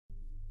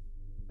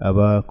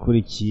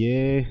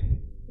abakurikiye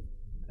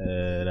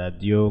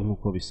radio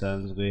nkuko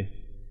bisanzwe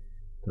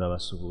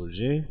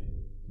turabasuhuje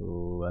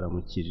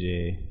tubaramukije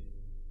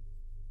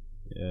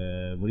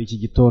muri iki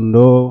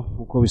gitondo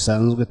nkuko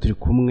bisanzwe turi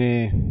kumwe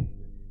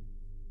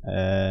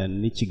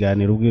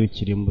n'ikiganiro Ubwiru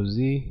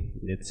Kirimbuzi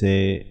ndetse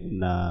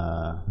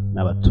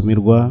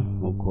n'abatumirwa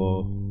nkuko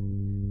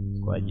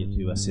twagiye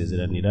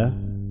tubibasezeranira.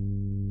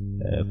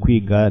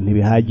 Kwiga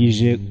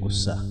ntibihagije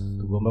gusa,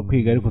 tugomba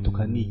kwiga ariko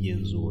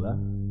tukanigenzura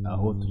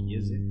aho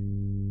tugeze,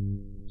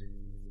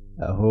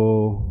 aho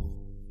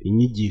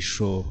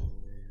inyigisho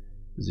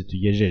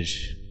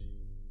zitugejeje,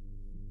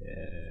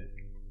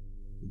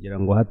 kugira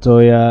ngo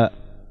hatoya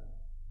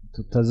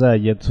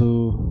tutazajya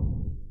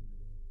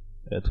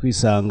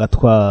twisanga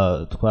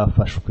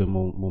twafashwe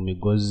mu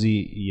migozi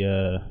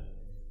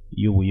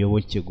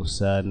y'ubuyoboke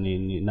gusa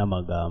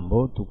n'amagambo.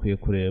 Tukwiye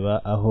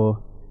kureba aho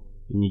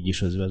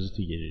inyigisho ziba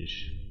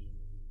zitugejeje.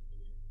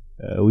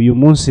 Uyu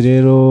munsi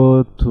rero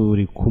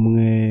turi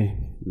kumwe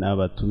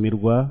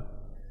n'abatumirwa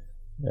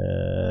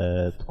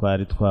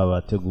twari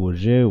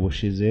twabateguje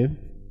ubushize.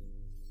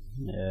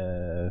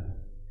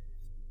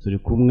 Turi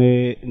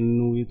kumwe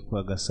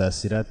n'uwitwa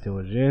Gasasira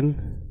Theogene,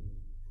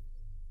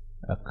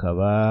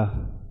 akaba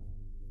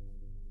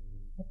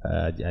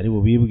ari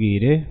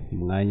bubibwire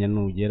umwanya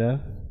nugera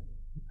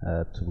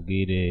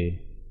atubwire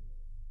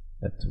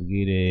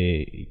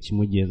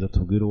ikimugenza,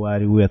 atubwire uwo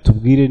ari we,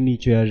 atubwire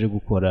n'icyo yaje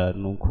gukora,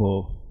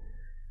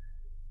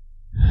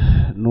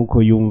 nuko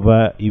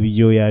yumva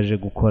ibyo yaje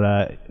gukora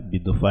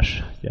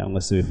bidufasha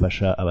cyangwa se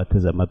bifasha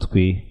abateze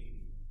amatwi.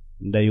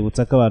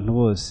 Ndayibutsa ko abantu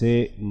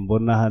bose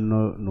mbona hano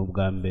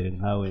n'ubwa mbere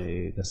nkawe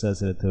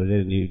Gasasira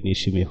Theogene,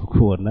 nishimiye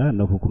kukubona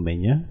no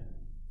kukumenya.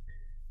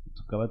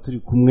 Tukaba turi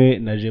kumwe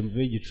na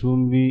Jemve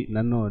Gicumbi,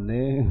 nanone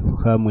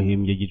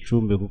twamuhimbye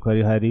Gicumbi kuko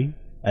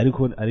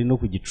ariko ari no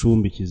ku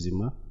Gicumbi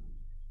kizima,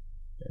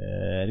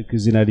 ariko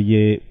izina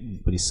rye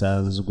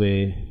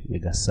risanzwe ni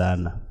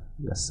Gasana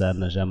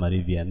Jean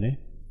Marie Vianney.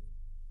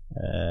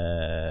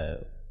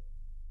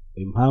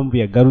 Impamvu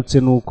yagarutse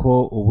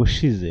nuko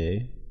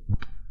ubushize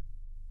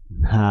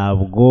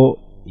ntabwo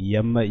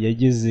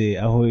yageze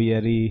aho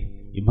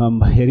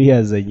impamvu yari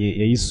yazanye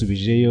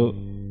yayisubijeyo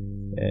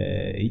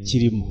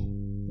ikirimo,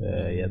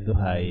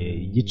 yaduhaye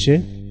igice.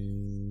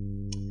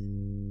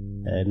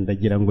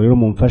 Ndagira ngo rero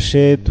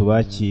mumfashe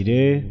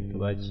tubakire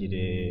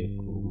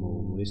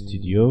muri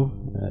studio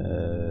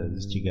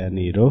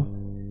z'ikiganiro,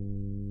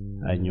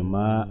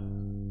 hanyuma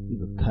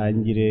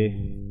dutangire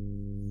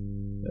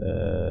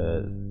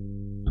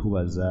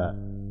tubaza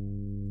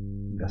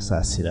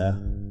Gasasira.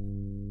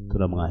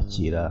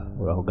 Turamwakira.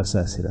 Uraho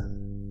Gasasira?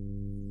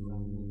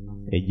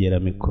 Egera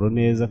mikoro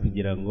neza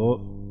kugira ngo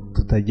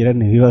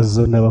tutagirana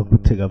ibibazo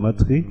n'abagutega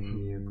amatwi.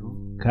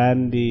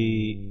 Kandi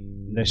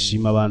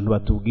ndashima abantu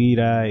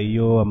batubwira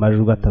iyo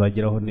amajwi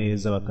atabageraho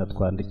neza,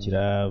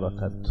 bakatwandikira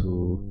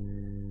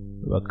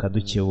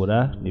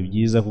bakadukebura. Ni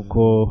byiza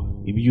kuko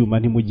ibyuma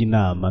ntimujya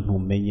inama,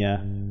 ntumenya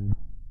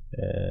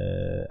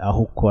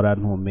aho ukora,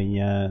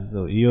 ntumenya.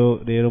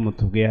 Iyo rero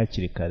mutubwiye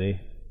hakiri kare,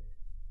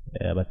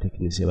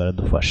 abatekinisiye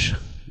baradufasha.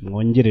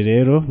 Mwongere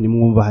rero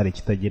nimwumva hari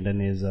ikitagenda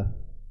neza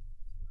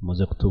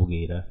muze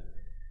kutubwira,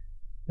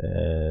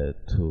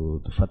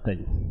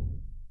 dufatanye.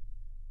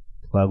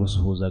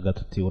 Twagusuhuzaga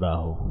tuti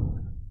uraho?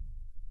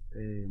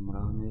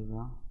 Muraho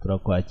neza.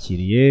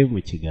 Turakwakiriye mu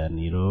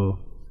kiganiro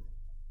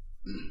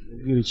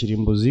Ubwiru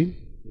Kirimbuzi.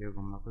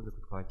 Yego, murakoze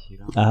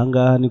kutwakira. Aha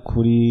ngaha ni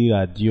kuri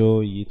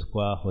radio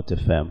yitwa Hot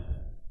FM.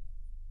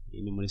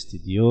 Ni muri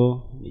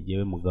studio, ni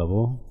jyewe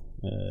Mugabo.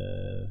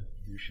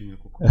 Nishimiye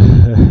kuko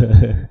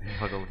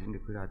Mugabo ndi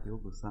kuri radio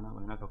gusa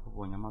nabone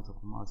nakakubonye amaso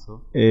ku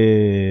maso.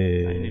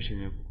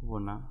 Nishimiye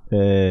kukubona.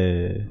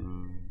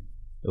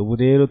 Ubu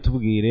rero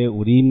tubwire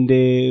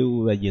urinde,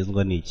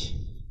 uragenzwa n'iki?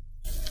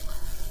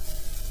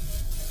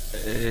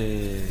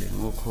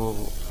 Nkuko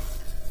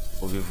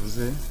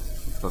ubivuze,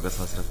 nitwa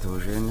Gasasira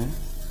Theogene.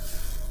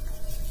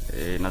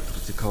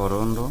 Naturutse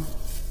Kabarondo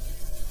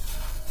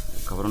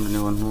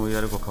niho ntuye,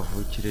 ariko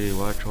kavukire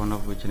iwacu aho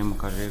navukiye mu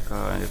karere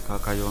ka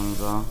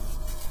Kayonza,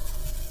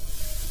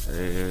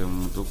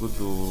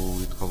 umudugudu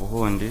witwa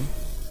Buhondi.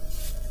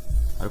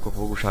 Ariko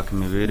kuba gushaka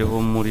imibereho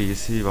muri iyi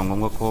si biba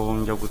ngombwa ko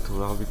njya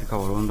gutura aho bita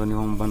Kabarondo,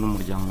 niho mba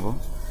n'umuryango,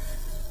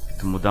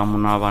 mfite umudamu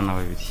n'abana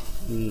babiri.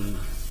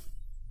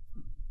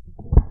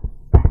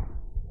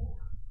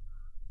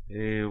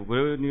 Ubwo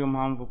rero niyo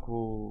mpamvu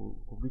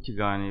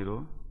kubw'ikiganiro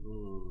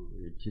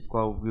cyitwa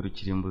Ubwiru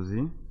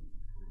Kirimbuzi,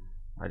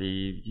 hari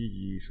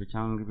ibyigisho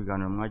cyangwa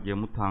ibiganiro mwagiye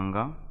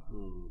mutanga,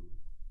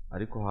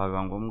 ariko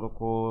haba ngombwa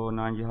ko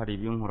nanjye hari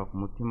ibinkora ku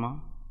mutima,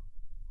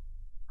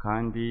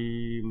 kandi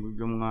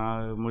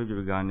muri ibyo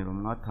biganiro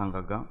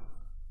mwatangaga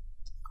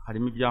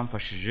harimo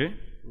ibyamfashije.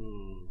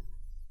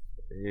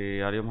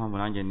 Ariyo mpamvu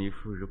nanjye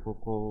nifuje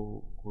koko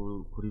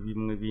kuri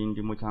bimwe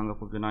bindimo cyangwa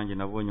ku byo nanjye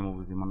nabonye mu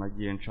buzima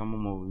nagiye ncamo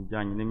mu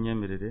bijyanye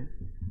n'imyemerere,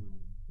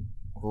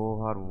 ko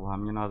hari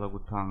ubuhamya naza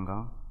gutanga,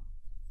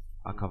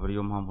 akaba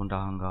ariyo mpamvu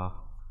ndahangaha.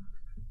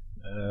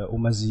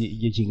 umaze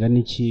igihe kingana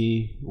iki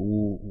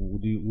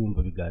uri wumva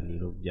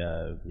ibiganiro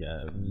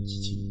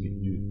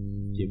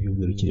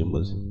by'Ubwiru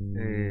Kirimbuzi?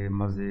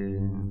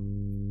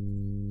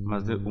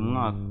 maze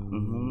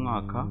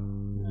umwaka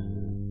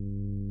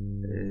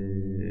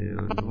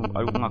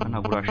ariko umwaka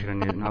ntabwo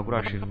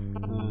urashira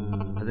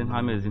maze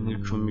nk'amezi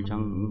nk'icumi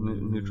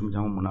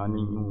cyangwa umunani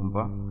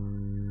nyumva.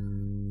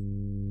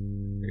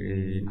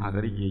 Ntabwo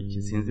ari igihe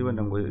kisinzi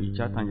wenda ngo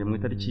icyatangiye mu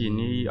itariki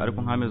n'iyi, ariko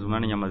nk'amezi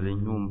umunani nyamaze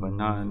nyumva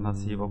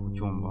ntasiba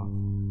kucyumva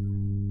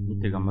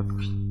nitega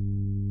amatwi.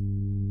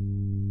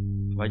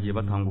 Bagiye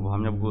batanga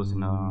ubuhamya bwose,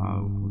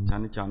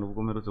 cyane cyane ubwo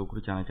mperutse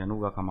gukurikirana cyane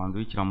ubwa Kamanzi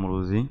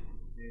w'Ikiramuruzi,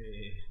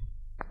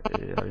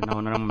 hari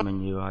naho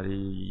naramumenye. Hari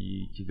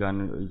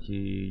ikiganiro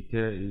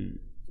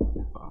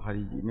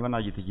hari niba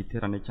nagita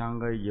igiterane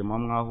cyangwa igihe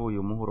mwahuye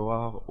umuhuro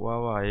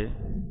wabaye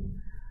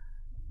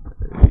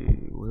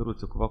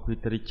uherutse kuba ku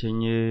itariki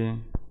 4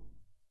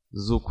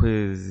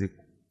 z'ukwezi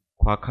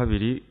kwa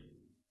kabiri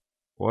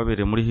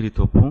wabereye muri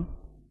Hilltop.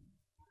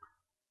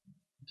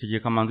 Icyo gihe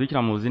Kamanzi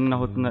w'Ikiramuruzi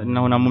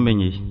naho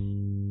namumenyeye.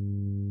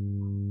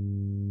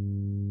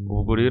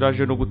 Ubwo rero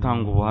aje no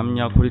gutanga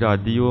ubuhamya kuri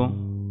radiyo,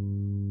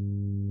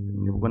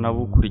 nibwo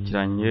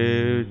nabukurikiranye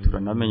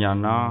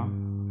turanamenyana.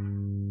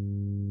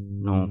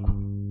 Nuko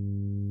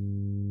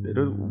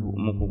rero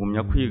mu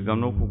kugumya kwiga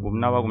no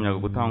n'abagumyaga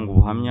gutanga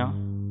ubuhamya,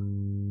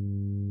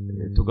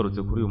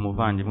 tugarutse kuri uyu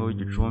muvandimwe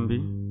w'Igicumbi,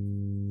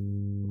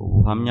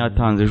 ubuhamya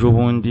yatanze ejo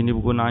bundi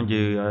nibwo nanjye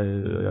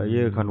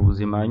yerekana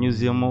ubuzima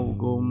yanyuzemo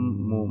bwo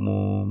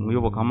mu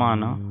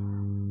iyobokamana,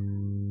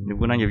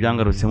 nibwo nanjye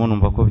byangarutsemo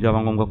numva ko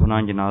byaba ngombwa ko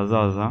nanjye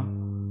nazaza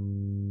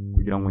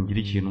kugira ngo ngire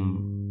ikintu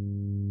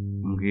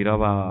mbwira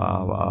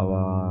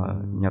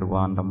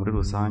abanyarwanda muri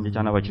rusange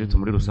cyangwa abakirisitu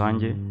muri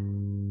rusange.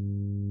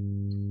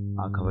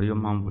 Akaba ariyo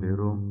mpamvu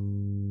rero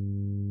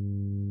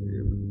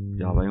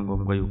byabaye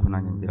ngombwa yuko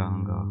nanjye ngira aha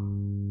ngaha.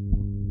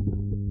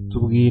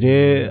 Tubwire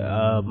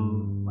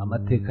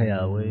amateka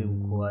yawe,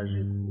 uko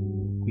waje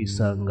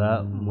kwisanga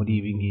muri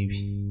ibi ngibi.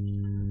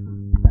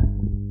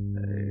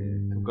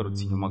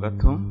 Tugarutse inyuma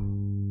gato,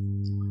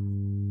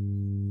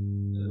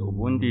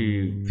 ubundi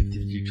mfite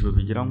ibyiciro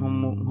bigera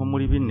nko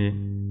muri 4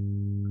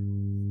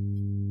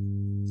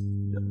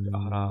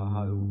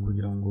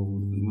 kugira ngo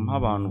mpa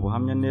abantu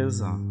ubuhamya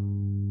neza.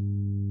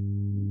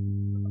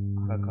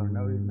 Hari akantu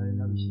nawe nari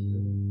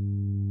nabishyizeho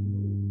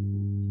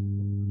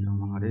kugira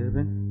ngo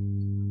nkarebe.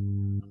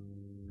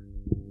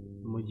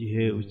 Mu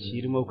gihe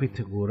ukirimo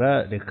kwitegura,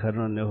 reka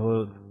noneho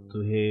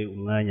duhe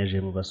umwanya aje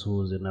mu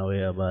basuhuze nawe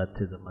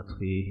abateze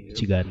amatwi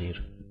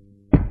ikiganiro.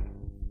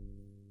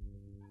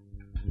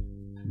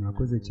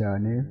 Murakoze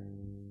cyane.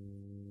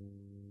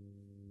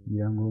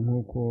 ngira ngo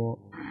nk'uko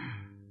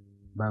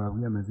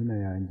bababwiye amazina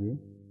yanjye,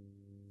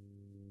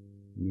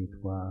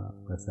 nitwa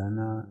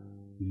Gasana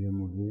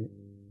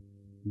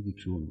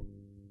Gicumbi.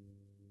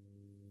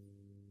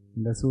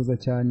 Ndasuhuza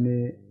cyane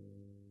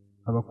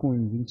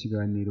abakunzi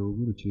b'ikiganiro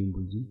Ubwiru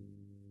Kirimbuzi,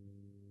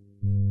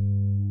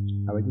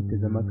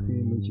 abagiteze amatwi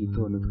muri iki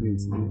gitondo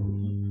twese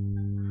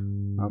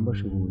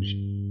bambashuhuje.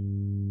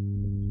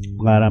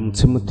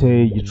 Mwaramutse mute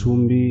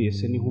Gicumbi?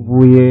 Ese niho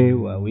uvuye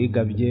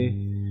wigabye?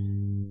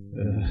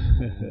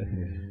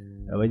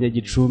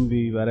 Abanyagicumbi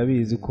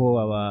barabizi ko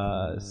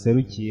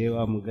abaserukiye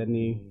wa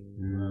mugani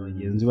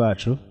abagenzi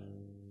bacu.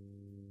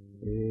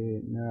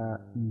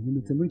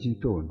 Nzindutse muri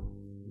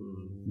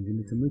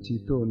iki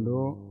gitondo,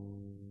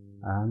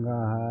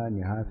 ahangaha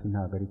ni hafi,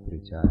 ntabwo ari kure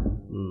cyane.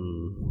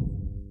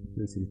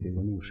 Byose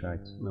biterwa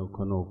n'ubushake. Nuko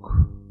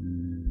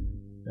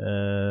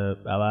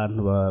abantu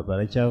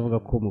baracyavuga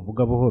ko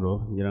muvuga buhoro,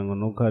 ngira ngo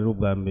nuko ari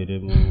ubwa mbere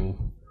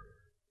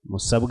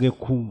musabwe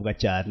kumvwa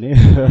cyane.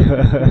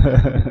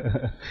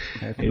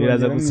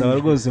 Biraza gusaba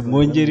rwose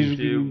mwongere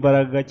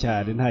imbaraga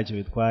cyane, ntacyo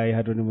bitwaye.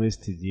 Hano ni muri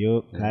studio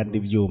kandi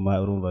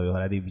ibyuma urumva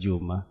bihora ari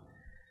ibyuma.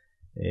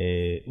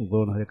 Ubwo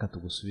noneho reka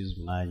tugusubize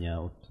umwanya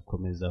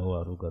ukomeza aho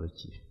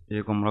warugarukiye.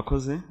 Yego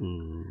murakoze.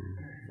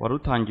 Wari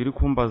utangiye uri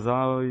kumbaza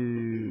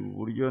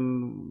uburyo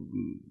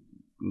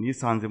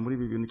nisanze muri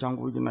ibi bintu cyangwa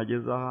uburyo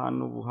nageze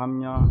hano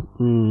ubuhamya.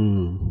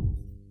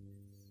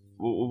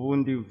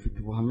 Ubundi ufite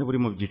ubuhamya buri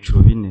mu byiciro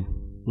 4.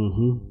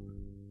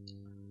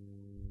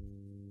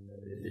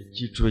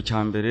 Icyiciro cya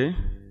mbere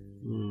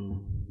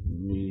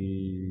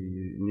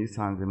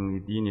nisanze mu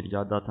idini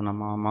rya data na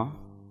mama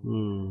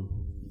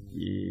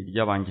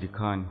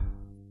ry'Abangirikani.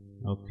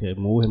 Okay,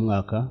 mu wuhe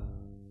mwaka?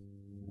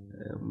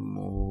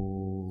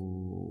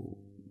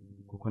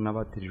 Kuko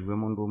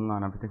nabatirijwemo ndi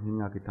umwana mfite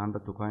nk'imyaka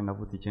 6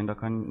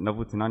 kandi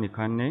navutse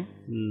 8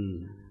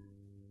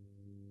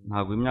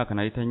 ntabwo imyaka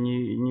nahita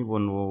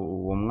nyibona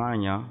uwo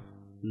mwanya,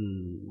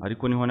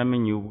 ariko niho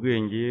namenye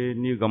ubwenge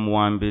niga mu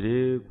wa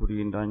mbere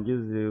kurinda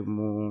ngeze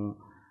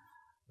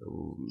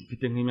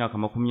mfite nk'imyaka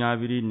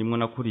 20 nimwe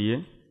nakuriye.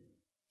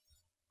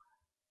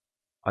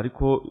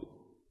 Ariko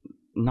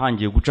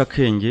ntangiye guca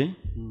akenge,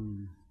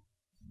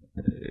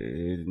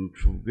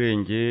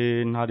 ubwenge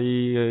ntari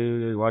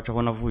iwacu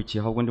aho navukiye,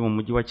 ahubwo ndi mu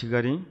mujyi wa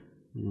Kigali.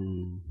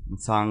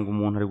 Nsanga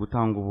umuntu ari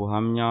gutanga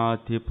ubuhamya,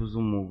 tepu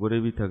z'umugore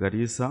bitaga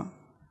Lisa,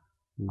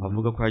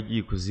 avuga ko yagiye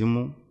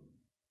ikuzimu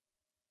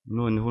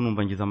noneho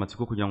numva ngize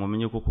amatsiko kugira ngo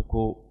menye ko kuko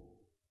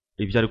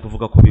ibyo ari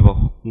kuvuga ko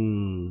bibaho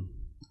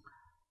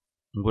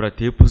ngura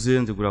tepu ze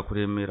nzigura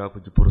kuremera ku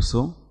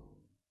Giporoso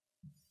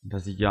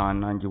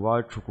ndazijyana njye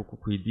iwacu kuko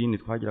ku idini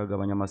twagiraga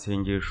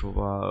abanyamasengesho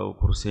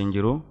ku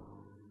rusengero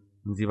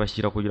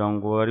nzibashyira kugira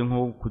ngo ari nko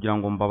kugira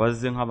ngo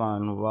mbabaze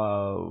nk'abantu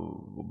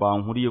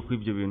bankuriye ko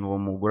ibyo bintu uwo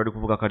mugore ari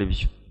kuvuga ko ari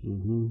byo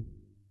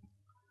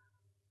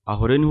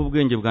aho rero niho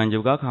ubwenge bwanjye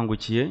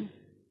bwakangukiye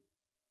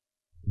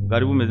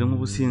bwari bumeze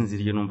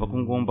nk'ubusinziriye numva ko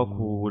ngomba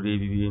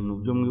kureba ibintu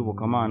byo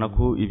mwibukamana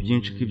ko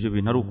ibyinshi k'ibyo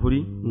bintu ari ukuri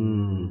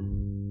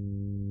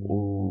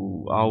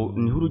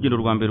niho urugendo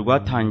rwa mbere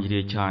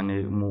rwatangiriye cyane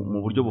mu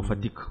buryo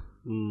bufatika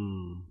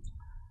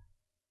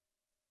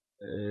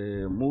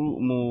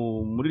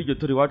muri iryo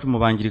tori iwacu mu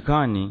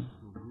bangirikani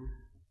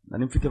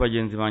nari mfite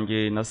bagenzi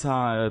banjye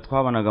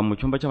twabanaga mu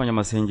cyumba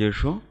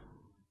cy'abanyamasengesho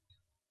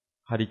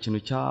hari ikintu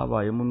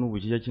cyabayemo n'ubu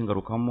kijya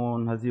kingarukamo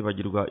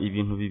ntazibagirwa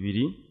ibintu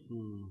bibiri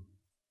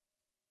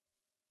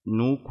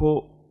nuko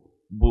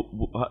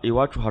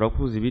iwacu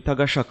harakuzi bita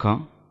Gashaka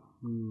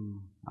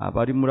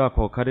abari muri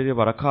ako karere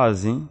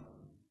barakazi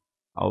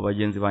abo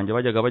bagenzi banjye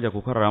bajyaga bajya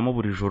kukararamo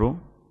buri joro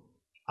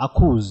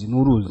akuzi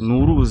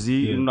n'uruzi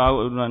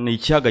ni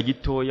ikiyaga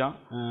gitoya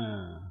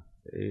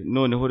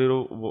noneho rero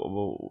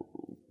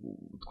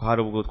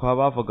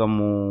twabavaga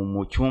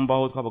mu cyumba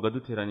aho twabaga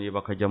duteraniye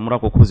bakajya muri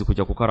ako kuzi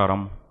kujya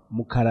kukararamo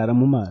mukarara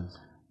mu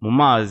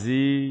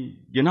mazi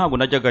njye ntabwo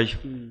najyagayo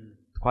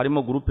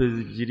twarimo gurupe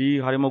ebyiri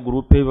harimo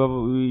gurupe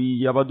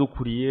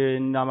y'abadukuriye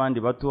n'abandi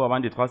bato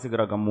abandi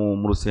twasigaraga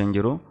mu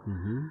rusengero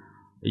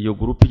iyo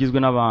gurupe igizwe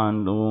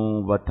n'abantu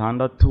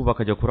 6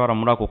 bakajya kurara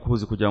muri ako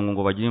kuzi kugira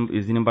ngo bagire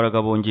izindi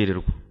mbaraga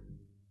bongererwa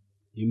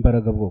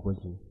imbaraga bwoko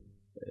ki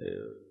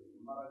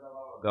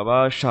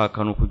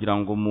bashaka no kugira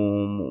ngo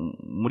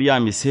muri ya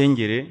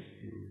misengere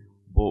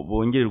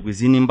bongererwa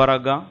izindi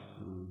mbaraga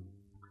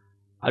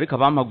ariko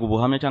abampaga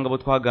ubuhamya cyangwa abo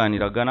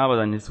twaganiraga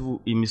n'abazanye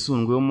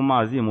imisundwe yo mu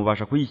mazi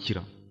mubasha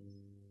kuyikira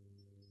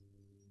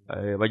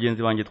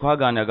bagenzi banjye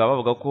twaganiraga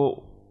bavuga ko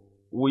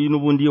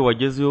n'ubundi iyo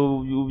wagezeyo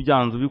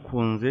byanze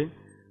bikunze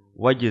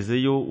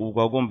wagezeyo ubwo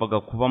wagombaga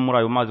kuba muri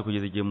ayo mazi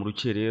kugeza igihe mu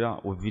rukerera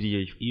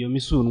uviriyeyo iyo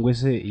misundwe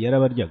se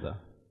yarabaryaga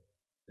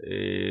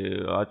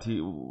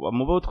ati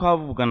mu bo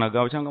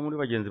twavuganaga cyangwa muri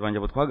bagenzi banjye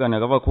abo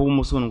twaganiraga bavuga ko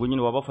umusundwe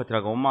nyine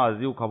wabafatiraga mu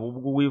mazi ukaba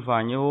ubwo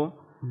wivanyeho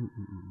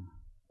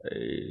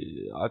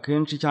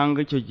akenshi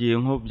cyangwa icyo gihe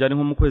byari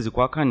nko mu kwezi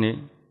kwa 4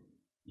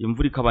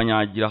 imvura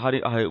ikabanyagira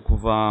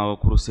kuva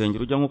ku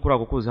rusengero ujya nko kuri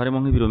ako kuzi harimo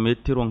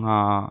nk'ibirometero nka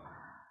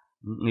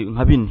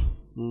 4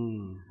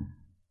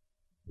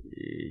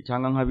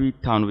 cyangwa nka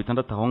 5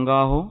 6 aho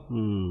ngaho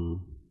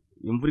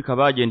imvura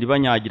ikaba yagenda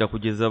ibanyagira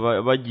kugeza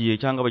bagiye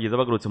cyangwa bageza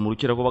bagarutse mu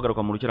rukera ko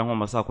bagaruka mu rukera nko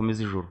mu saa 10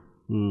 z'ijoro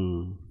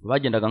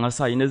bagendaga nka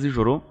saa 4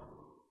 z'ijoro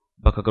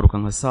bakagaruka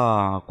nka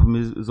saa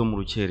 10 zo mu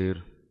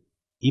rukerera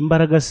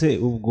imbaraga se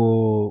ubwo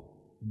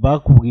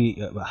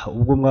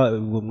ubwo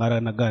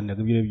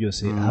mwaranaganiraga ibyo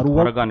byose hari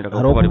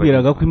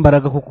ubwiraga ko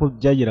imbaraga kuko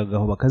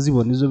byageragaho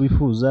bakazibona izo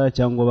bifuza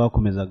cyangwa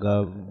bakomezaga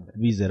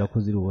bizera ko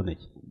ziri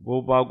buboneke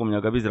bo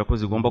bagumyaga bizera ko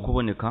zigomba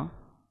kuboneka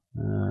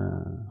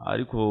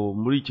ariko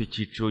muri icyo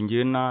cyiciro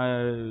ngiye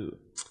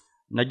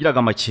nagiraga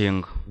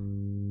amakenga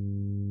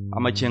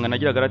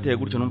nagiraga arateye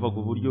gutyo numvaga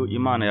uburyo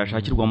Imana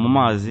yashakirwa mu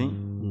mazi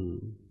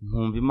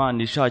nkumva Imana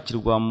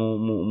ishakirwa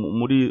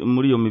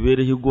muri iyo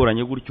mibereho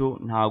igoranye gutyo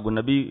ntabwo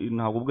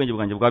ubwenge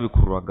bwanjye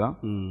bwabikururaga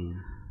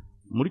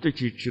muri icyo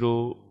cyiciro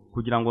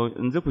kugira ngo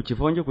nze ku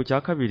kivonge ku cya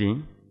kabiri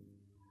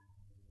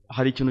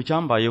hari ikintu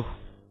cyambayeho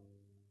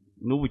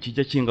n'ubu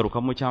kijya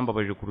kingarukamo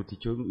cyambabaje kuruta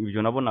ibyo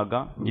nabonaga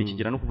ngiye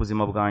kigera no ku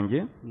buzima bwanjye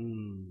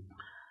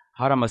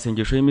hari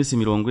amasengesho y'iminsi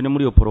 40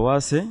 muri iyo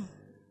porowase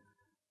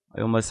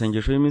ayo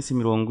masengesho y'iminsi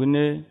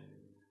 40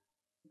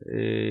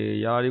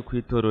 yari ku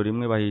itorero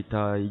rimwe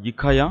bahita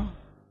igikaya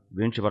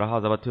benshi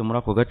barahaza batuye muri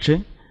ako gace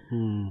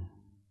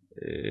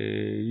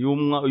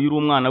uri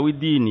umwana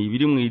w'idini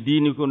biri mu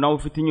idini nawe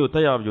ufite inyota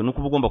yabyo nuko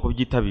uba ugomba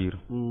kubyitabira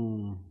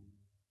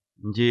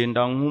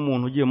ngenda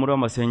nk'umuntu ugiye muri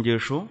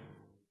amasengesho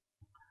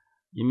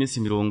y'iminsi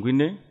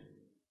 40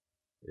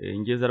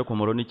 ngeze ariko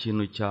moro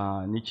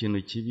n'ikintu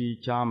kibi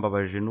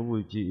cyambabaje n'ubu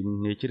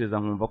ntekereza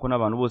nkumva ko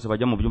n'abantu bose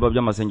bajya mu byumba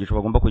by'amasengesho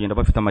bagomba kugenda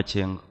bafite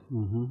amakenga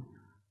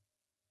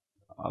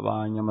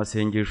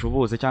abanyamasengesho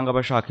bose cyangwa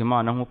abashaka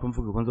Imana nk'uko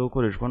mvuga ikunze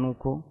gukoreshwa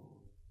nuko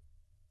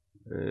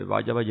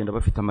bajya bagenda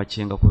bafite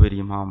amakenga kubera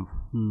iyi mpamvu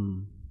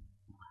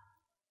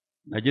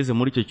nageze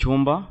muri icyo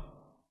cyumba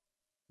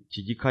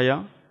kigikaya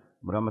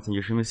muri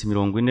amasengesho y'iminsi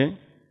 40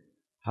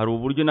 hari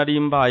uburyo nari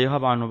mbayeho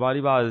abantu bari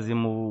bazi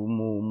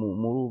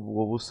muri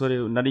ubwo busore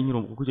nari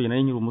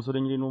nkiri umusore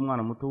nyiri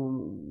n'umwana muto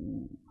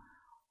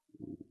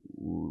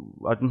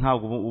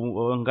ntabwo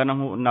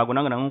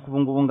nangana nk'uko ubu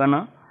ngubu ngana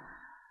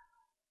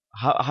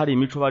hari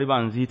imico bari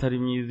banzi itari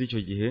myiza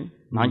icyo gihe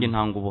nanjye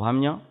ntanga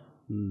ubuhamya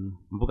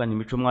mvuga nti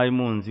imico mwari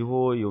munziho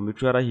iyo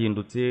mico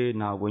yarahindutse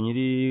ntabwo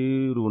nyiri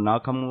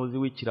runaka muzi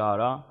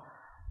w'ikirara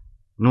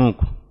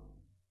nuko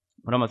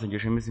muri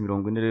amasengesho y'iminsi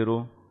 40 rero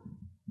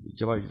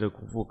icyo baje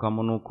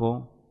kuvukamo nuko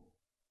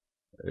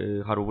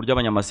hari uburyo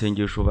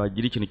abanyamasengesho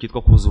bagira ikintu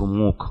cyitwa kuzura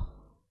umwuka.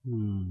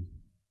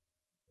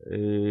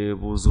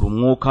 Buzura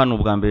umwuka ni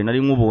ubwa mbere nari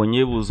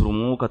nkubonye. Buzura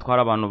umwuka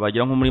twari abantu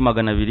bagira nko muri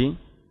 200.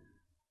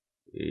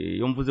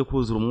 Iyo mvuze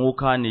kuzura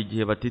umwuka ni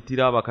igihe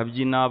batitira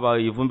bakabyina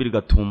ivumbi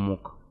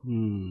rigatumuka,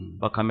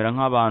 bakamera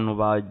nk'abantu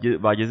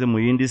bageze mu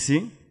yindi si.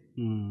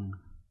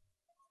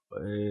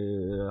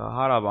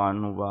 Hari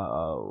abantu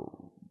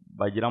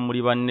bagira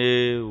muri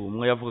 4,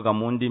 umwe yavugaga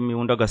mu ndimi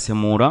undi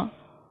agasemura.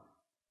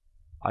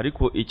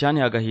 Ariko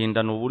icyane agahinda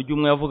ni uburyo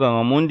umwe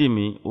yavugaga mu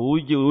ndimi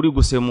uri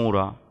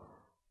gusemura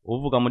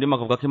uvuga muri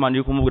makavuga ko Imana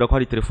iri kumubwira ko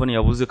hari telefone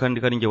yabuze kandi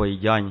ari nge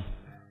wayijyanye.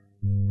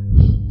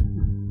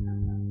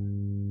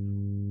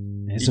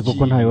 Ese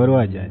koko ntayo wari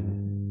wajyanye?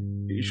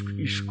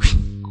 Ishwi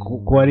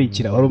kuko wari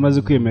ikira, wari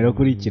umaze kwemera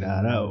kuri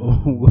ikirara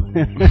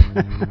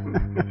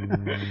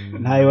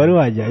ntayo wari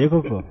wajyanye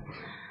koko?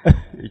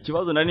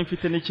 Ikibazo nari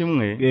mfite ni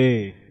kimwe,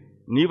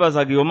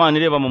 nibazaga iyo Mana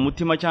ireba mu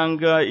mutima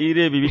cyangwa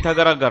ireba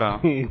ibitagaragara,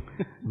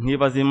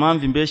 nkibaza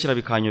impamvu imbeshyira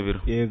bikanyobera.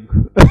 Yego.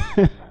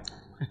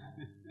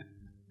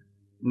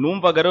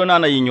 Numvaga rero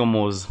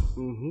nanayinyomoza.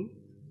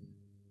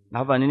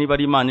 Navanye niba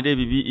ari Imana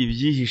ireba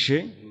ibyihishe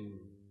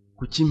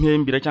kuki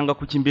impembira cyangwa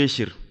kuki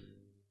imbeshyira.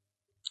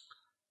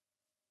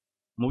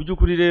 Mu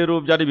by'ukuri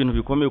rero byari ibintu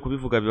bikomeye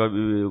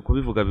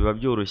kubivuga biba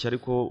byoroshye,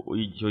 ariko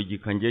icyo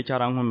gikangiye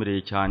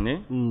cyarankomereye cyane.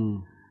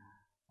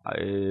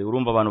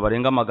 Urumva abantu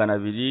barenga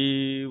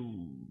 200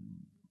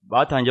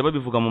 batangiye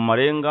babivuga mu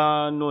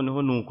marenga, noneho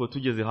nuko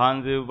tugeze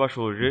hanze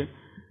bashoje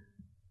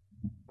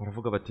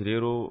baravuga bati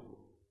rero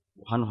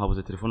hano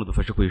habuze telefone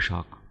dufashe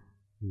kuyishaka.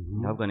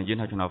 Ntabwo nige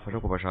ntacyo nabafasha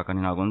kubashaka,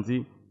 ntago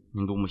nzi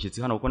ndi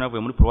umushyitsi hano kuko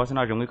navuye muri province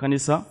naje mu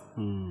ikanisa.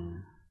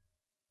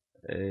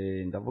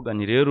 Ndavuga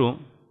ni rero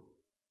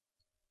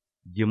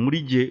je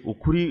muri je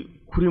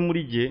ukuri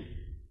muri je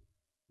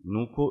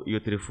nuko iyo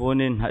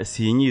telefone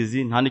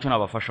sinyizi nta nicyo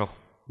nabafashaho.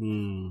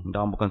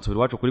 Ndambuka nsubira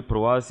iwacu kuri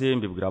province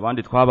mbibwira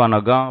abandi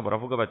twabanaga,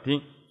 baravuga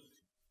bati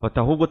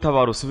batahubwo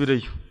tabara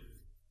usubireyo,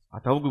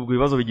 atahubwo ibyo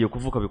bibazo bigiye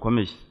kuvuka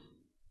bikomeye.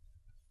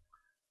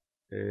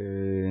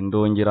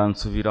 Ndongera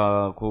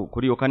nsubira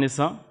kuri iyo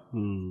kanisa,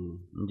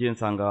 ngiye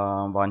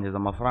nsanga mbanteza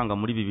amafaranga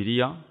muri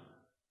Bibiliya.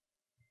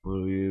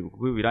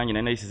 Kuko birangiye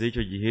nari nayisize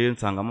icyo gihe,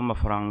 nsangamo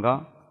amafaranga,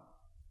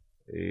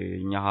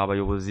 nyaha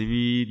abayobozi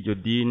b'iryo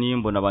dini,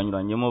 mbona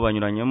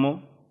banyuranyemo.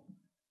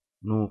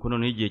 Nuko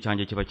none igihe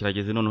cyanjye kiba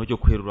kirageze noneho cyo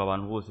kwerura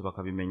abantu bose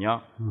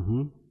bakabimenya.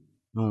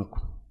 Nuko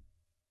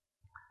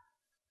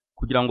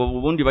kugira ngo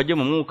ubundi bajye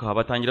mu mwuka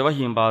batangira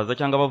bahimbaza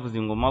cyangwa bavuza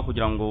ingoma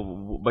kugira ngo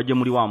bajye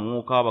muri wa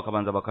mwuka,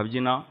 bakabanza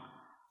bakabyina.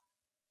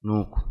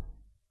 Nuko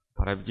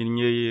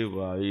barabyinnye,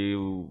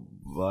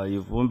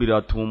 bayivumbira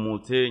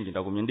atumutse, nge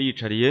ndagumye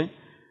ndiyicariye.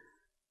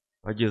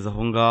 Bageze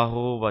aho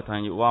ngaho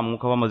batangiye wa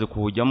mwuka bamaze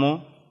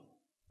kuwujyamo,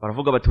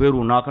 baravuga bati we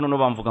runaka, none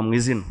bamvuga mu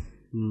izina.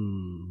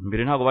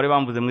 Mbere ntago bari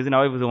bamvuze mu izina,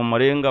 babivuze mu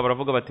marenga.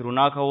 Baravuga bati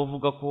runaka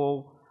uvuga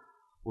ko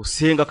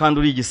usenga kandi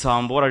uri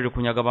igisambo waraje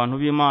kunyaga abantu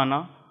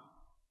b'Imana,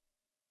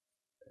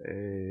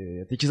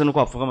 atikiza nuko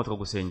wapfugama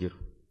tukagusengera.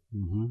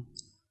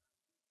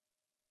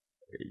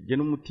 Je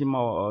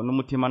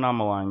n'umutima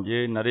nama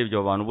wanjye narebye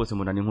abo bantu bose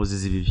mbona n'inkozi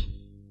z'ibibi.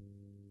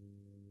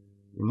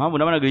 Impamvu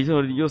nabanaga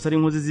ijoro ryose ari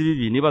inkozi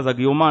z'ibibi, nibazaga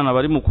iyo Mana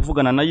bari mu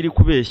kuvugana nayo iri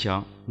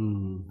kubeshya.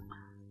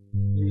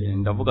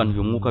 Ndavuga nti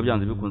uyu mwuka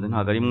byanze bikunze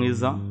ntago ari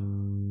mwiza.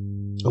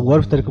 Ubwo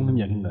wari ufite kumwe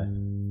imyaka ingahe?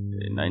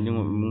 Nari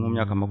mu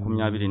myaka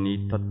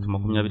 23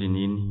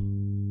 24.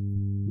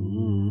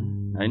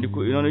 Nari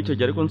none icyo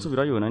gihe ariko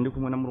nsubirayo, nari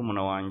kumwe na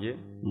murumuna wanjye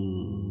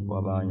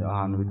wabanye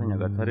ahantu bita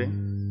Nyagatare.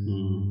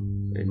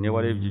 Ne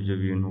warebye ibyo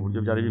bintu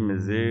uburyo byari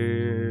bimeze,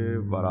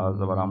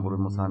 baraza barambura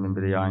umusambi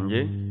imbere yanjye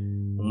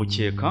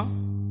umukeka.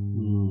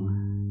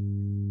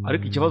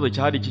 Ariko ikibazo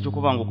cyari iki cyo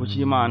kuvanga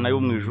kuki Imana yo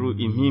mu ijuru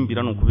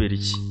impimbira no kubera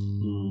iki.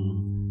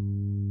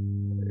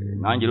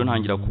 Nanjye rero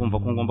ntangira kumva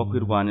ko ngomba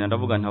kwirwanira.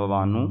 Ndavuga nti aba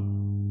bantu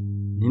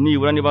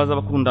nibura nibaza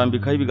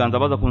bakundambikaho ibiganza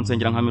baza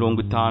kunsengera nka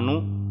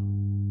 50,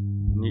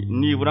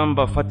 nibura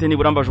mbafate,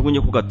 nibura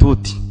mbajugunye ku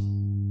gatuti.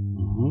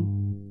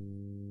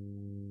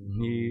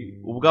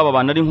 Ubwabo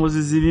abantu ari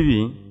inkozi z'ibibi,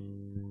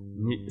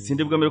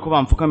 sindi bwemere ko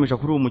bamfukamisha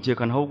kuri uwo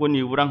mukeka, ahubwo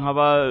nibura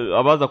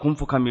abaza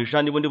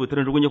kumfukamisha nibo ndi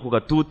butere njugunye ku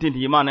gatuti, nti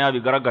Imana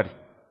yabigaragare.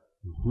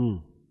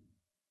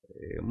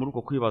 Muri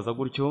uko kwibaza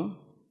gutyo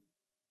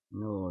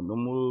no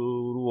muri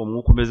uwo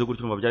mwuka umeze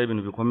gutyo, numva byari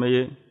ibintu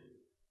bikomeye.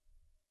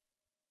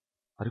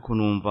 Ariko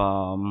numva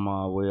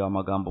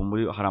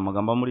hari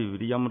amagambo muri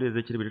Bibiliya muri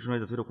Ezekiel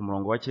 2:13 ku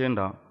murongo wa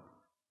 9,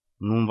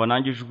 numva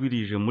nanjye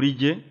ijwirije muri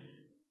je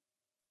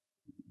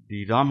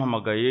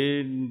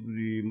rirampamagaye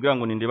mbwira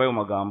ngo nindeba ayo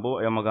magambo.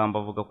 Aya magambo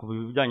avuga ku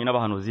bijyanye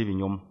n'abahanuzi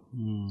b'ibinyoma.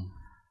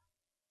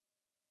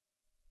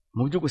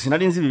 Mu by'ukuri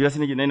sinari nzi Bibiliya,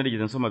 sinigeze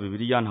narigeze nsoma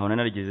Bibiliya, ntaho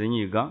narigeze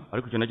nyiga.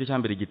 Ariko icyo nacyo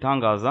cyambere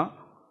gitangaza,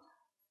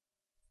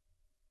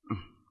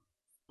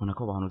 ubona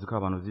ko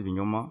abahanuzi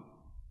b'ibinyoma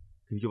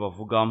ibyo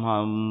bavuga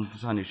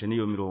mpanishe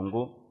n'iyo mirongo.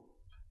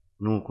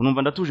 Nuko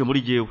numva ndatuje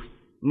muri jewe,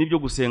 nibyo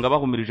gusenga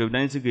bahumirije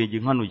nari nsigaye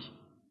nkanuye.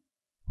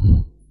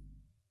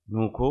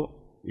 Nuko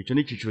icyo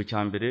ni icyiciro cya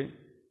mbere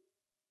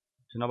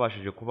cyo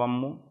nabashije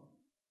kubamo.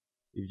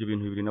 ibyo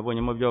bintu bibiri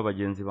nabonyemo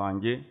by'abagenzi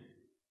banjye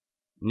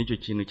n'icyo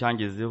kintu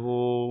cyangezeho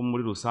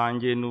muri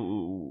rusange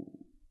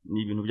ni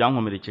ibintu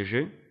byankomerekeje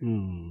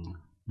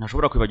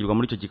ntashobora kwibagirwa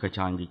muri icyo gika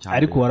cyanjye cyane.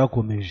 Ariko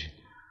warakomeje.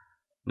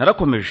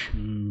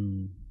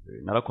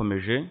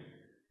 Narakomeje.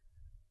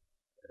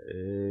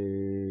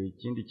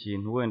 Ikindi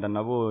kintu wenda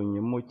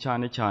nabonyemo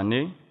cyane cyane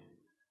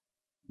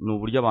ni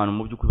uburyo abantu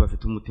mu by'ukuri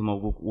bafite umutima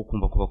wo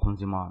kumva ko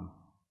bakunze Imana.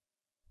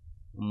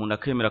 Umuntu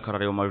akemera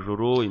akarara ayo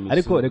majoro imisozi.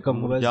 Ariko reka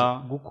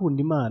nkubaza,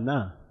 gukunda Imana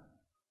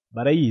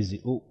barayizi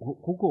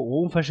kuko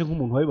wowe umfashe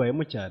nk'umuntu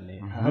wabibayemo cyane,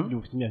 hafi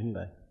ufite imyaka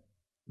ingahe?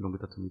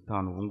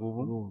 35 ubu ngubu.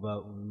 Urumva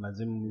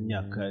umaze mu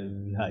myaka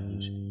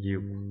ihagije.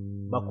 Yego.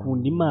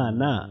 Bakunda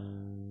Imana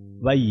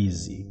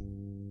bayizi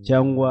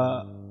cyangwa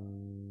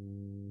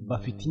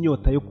bafite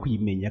inyota yo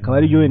kwimenya, akaba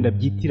ari byo wenda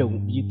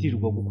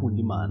byitirirwa gukunda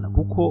Imana,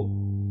 kuko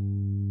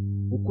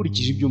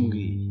ukurikije ibyo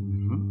mbwiye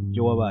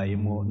ibyo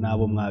wabayemo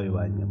n'abo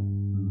mwabibanyemo,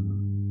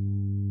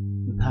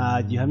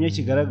 nta gihamya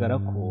kigaragara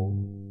ko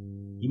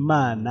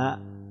Imana,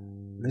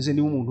 neze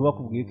niba umuntu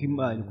bakubwiye ko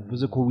Imana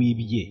kuvuze ko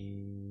wibye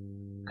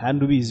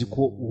kandi ubizi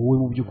ko wowe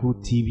mu by'ukuri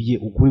utibye,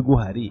 ukuri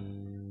guhari,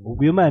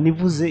 ubwo iyo Mana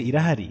ivuze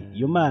irahari,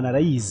 iyo Mana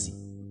arayizi.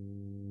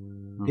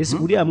 Ese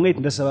uriya mwete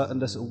ndasaba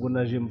ubwo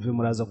naje mvuye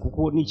muraza,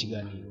 kuko ni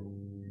ikiganiro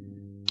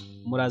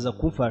muraza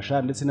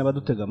kumfasha ndetse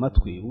n'abadutega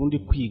amatwi, ubundi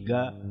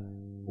kwiga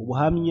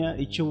ubuhamya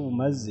icyo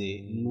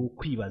bumaze ni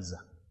ukwibaza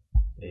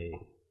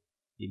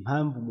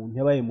impamvu umuntu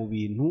yabaye mu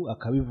bintu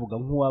akabivuga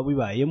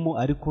nk'uwabibayemo,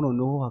 ariko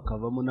noneho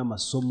hakavamo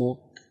n'amasomo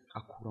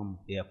akuramo.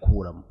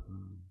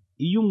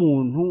 Iyo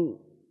umuntu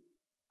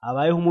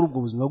abayeho muri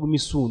ubwo buzima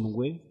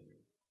bw'imisundwe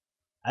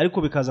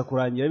ariko bikaza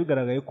kurangira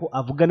bigaragaye ko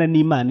avugana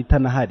n'Imana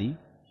itanahari,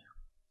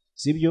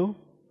 sibyo?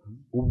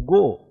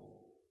 Ubwo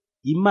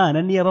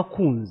Imana niyo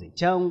abakunze,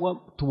 cyangwa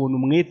tubona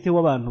umwete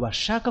w'abantu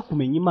bashaka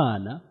kumenya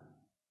Imana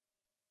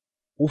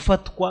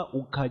ufatwa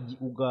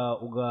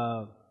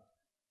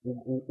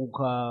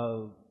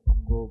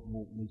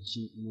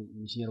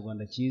mu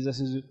Kinyarwanda cyiza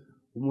sinzi,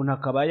 umuntu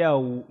akaba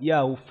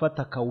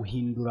yawufata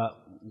akawuhindura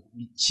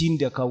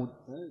ikindi,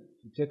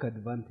 take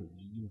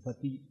advantage. Niba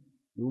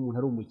umuntu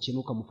ari umukene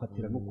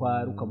ukamufatira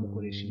n'ukwari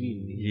ukamukoresha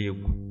ibindi.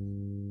 Yego.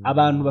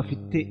 Abantu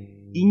bafite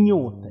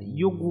inyota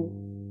yo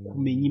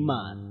kumenya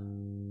Imana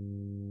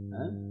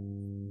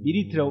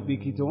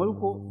bikitwa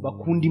ko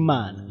bakunda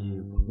Imana.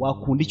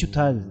 Wakunda icyo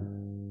utazi?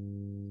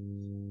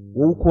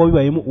 Wowe uko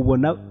wabibayemo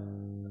ubona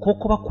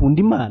koko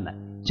bakunda Imana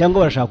cyangwa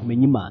barashaka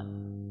kumenya Imana?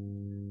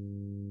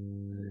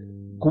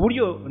 Ku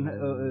buryo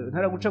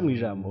ntaraguca mu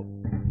ijambo,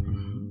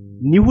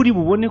 niho uri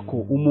bubone ko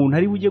umuntu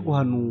ari bujye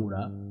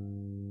guhanura,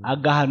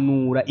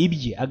 agahanura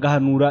ibye,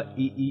 agahanura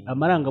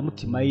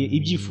amarangamutima ye,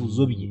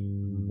 ibyifuzo bye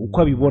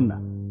uko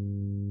abibona,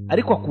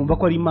 ariko akumva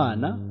ko ari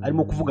Imana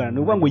arimo kuvugana. Ni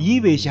ukuvuga ngo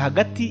yibeshye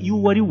hagati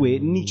y'uwo ari we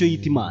n'icyo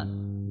yita Imana.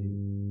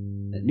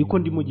 Niko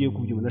ndimo giye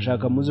kubyumva,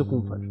 ndashaka muze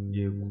kumfasha.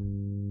 Yego.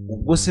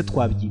 Ubwo se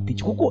twabyita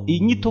iki? Kuko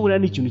inyito buriya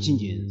ni ikintu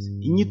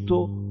cy'ingenzi.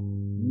 Inyito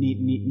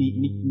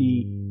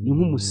ni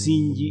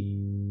nk'umusingi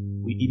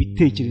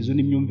ibitekerezo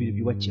n'imyumvire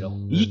byubakiraho.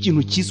 Iyo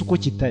ikintu cyise uko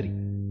kitari,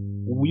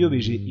 uba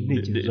uyobeje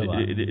intekerezo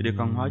z'abantu.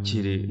 Reka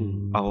nkwakire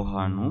aho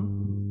hantu.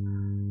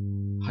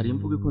 Hari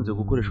imvugo ikunze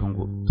gukoresha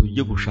ngo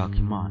tujye gushaka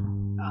Imana.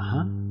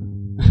 Aha.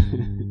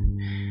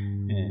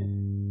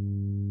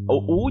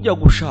 Ujya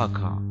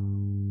gushaka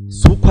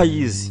si uko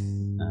ayizi,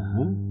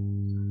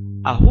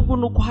 ahubwo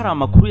nuko hari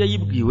amakuru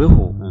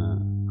yayibwiweho.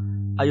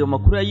 Ayo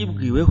makuru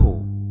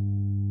yayibwiweho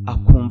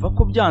akumva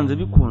ko byanze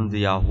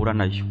bikunze yahura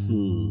nayo,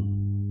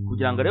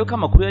 kugira ngo arebe ko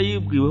amakuru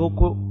yayibwiweho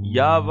ko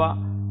yaba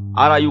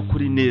ari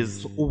ay'ukuri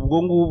neza.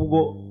 Ubwo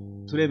ngubwo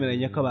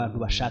turemeranya ko abantu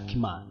bashaka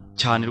Imana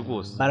cyane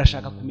rwose,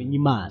 barashaka kumenya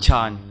Imana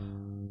cyane,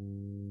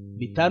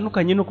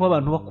 bitandukanye no kuba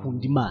abantu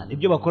bakunda Imana.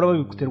 Ibyo bakora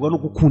babikuterwa no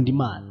gukunda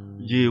Imana.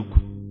 Yego.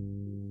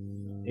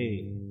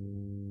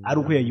 Ari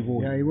uko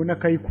yayibona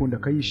akayikunda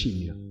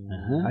akayishimira.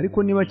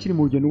 Ariko niba akiri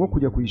mu rugendo rwo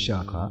kujya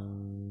kuyishaka,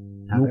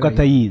 nuko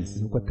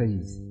atayizi.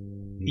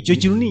 Icyo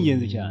kintu ni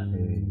ingenzi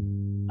cyane.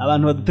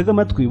 Abantu badutega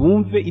amatwi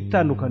bumve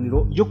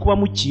itandukaniro ryo kuba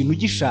mu kintu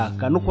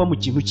gishaka no kuba mu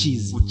kintu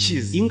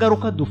kizi.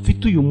 Ingaruka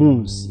dufite uyu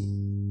munsi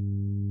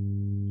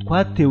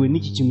twatewe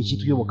n'iki kintu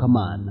cyitwa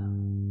iyobokamana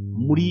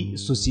muri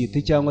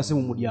sosiyete cyangwa se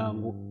mu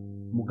muryango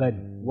mugari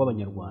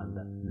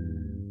w'Abanyarwanda,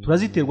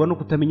 turaziterwa no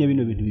kutamenya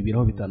bino bintu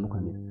bibiraho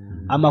bitandukanira.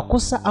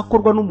 Amakosa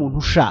akorwa n'umuntu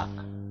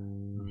ushaka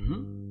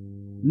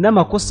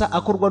n'amakosa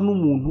akorwa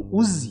n'umuntu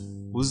uzi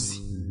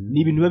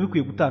ni ibintu biba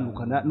bikwiye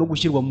gutandukana no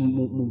gushyirwa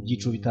mu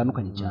byiciro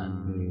bitandukanye cyane.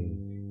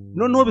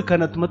 Noneho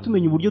bikanatuma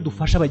tumenya uburyo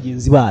dufasha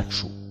bagenzi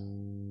bacu,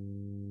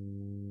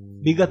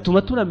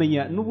 bigatuma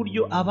turamenya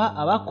n'uburyo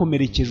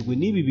abakomerekejwe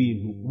n'ibi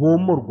bintu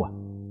bomorwa.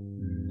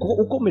 Kuko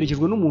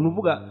ukomerekejwe n'umuntu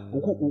uvuga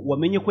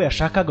wamenye ko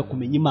yashakaga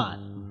kumenya Imana,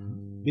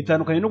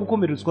 bitandukanye no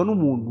gukomeretswa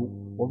n'umuntu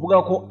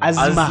wavuga ko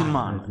azi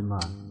Imana.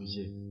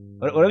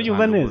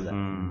 Urabyumva neza?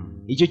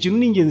 Icyo kintu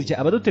ni ingenzi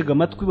cyane. Abadutega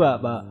amatwi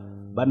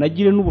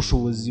banagire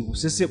n'ubushobozi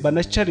busese,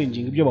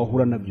 banacalenginga ibyo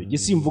bahura nabyo. Jye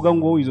simvuga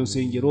ngo izo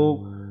nsengero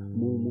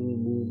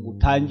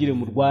mutangire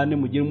murwane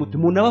mugire muti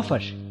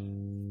munabafashe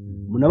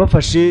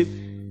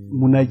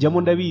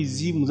munajyamo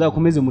ndabizi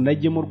muzakomeze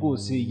munajyemo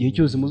rwose igihe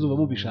cyose muzuba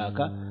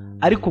mubishaka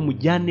ariko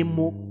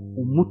mujyanemo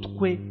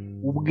umutwe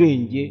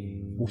ubwenge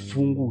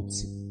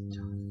bufungutse.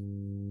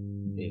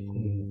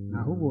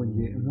 naho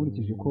ubonye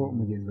nkurikije ko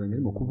mugenzi wanjye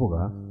arimo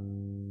kuvuga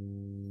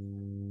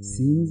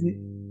sinzi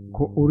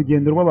ko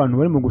urugendo rw'abantu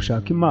barimo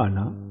gushaka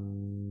Imana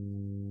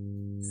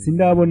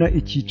sindabona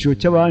icyiciro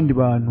cy'abandi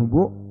bantu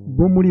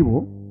bo muri bo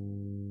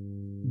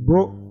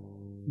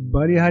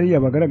bari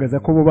hariya bagaragaza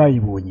ko bo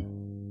bayibonye.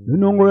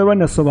 Noneho ngo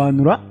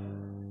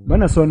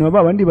banasobanura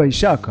ba bandi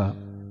bayishaka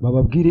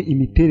bababwire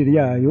imiterere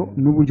yayo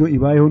n'uburyo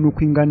ibayeho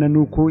n'uko ingana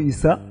n'uko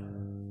isa.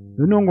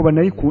 Noneho ngo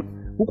banayikunda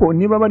kuko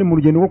niba bari mu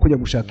rugendo rwo kujya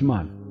gushaka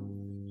Imana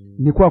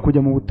ni kwa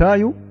kujya mu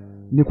butayu,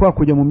 ni kwa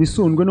kujya mu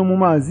misundwe no mu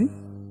mazi,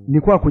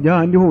 ni kwa kujya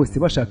ahandi hose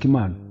bashaka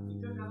Imana.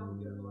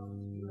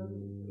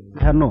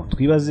 Hano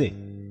twibaze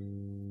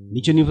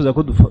nicyo nifuza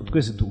ko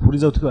twese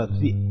duhurizaho twibaza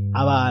tuti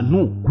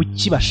abantu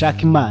kuki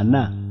bashaka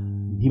Imana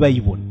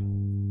ntibayibone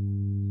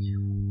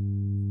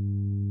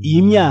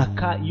iyi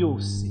myaka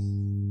yose,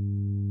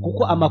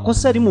 kuko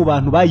amakosa ari mu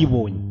bantu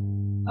bayibonye,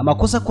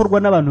 amakosa akorwa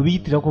n'abantu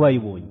biyitirira ko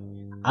bayibonye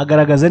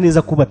agaragaza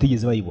neza ko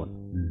batigeze bayibona.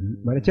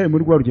 Baracyari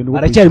muri rwa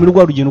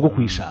rugendo rwo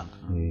kuyishaka.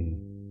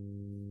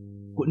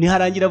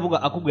 Niharangira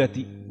avuga akubwira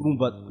ati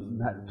urumva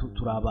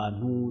turi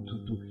abantu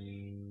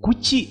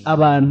kuki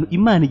abantu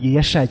Imana igihe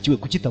yashakiwe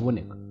kuki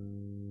itaboneka?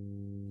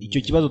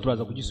 Icyo kibazo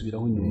turaza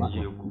kugisubiraho nyuma,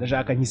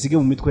 ndashaka nkisige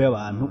mu mitwe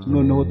y'abantu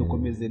noneho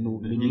dukomeze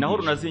ni naho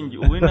runazingi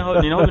ubu ni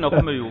naho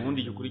binakomeye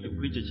ubundi kuri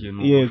icyo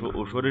kintu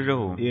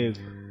ushorejeho.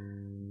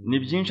 Ni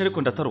byinshi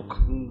ariko ndataruka.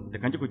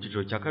 Reka njye ku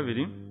cyiciro cya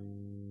kabiri.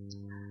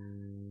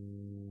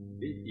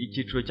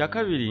 Icyiciro cya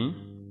kabiri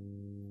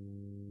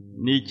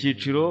ni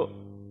icyiciro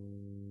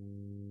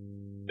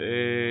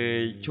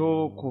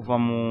cyo kuva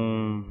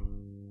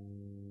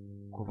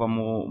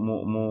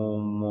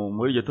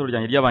muri iryo toro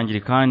ryanjye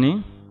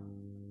ry'abangirikani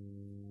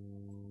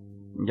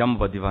njya mu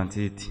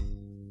badivantiti.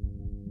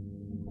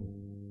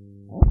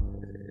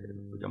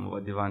 Kujya mu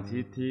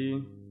badivantiti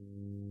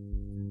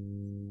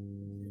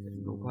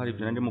nuko hari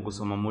ibyo ndimo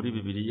gusoma muri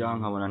Bibiliya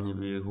nkabona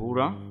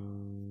ntibihura,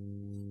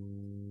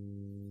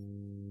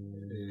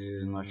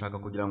 nkashaka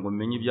kugira ngo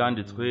menye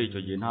ibyanditswe.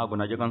 Icyo gihe ntabwo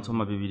najyaga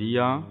nsoma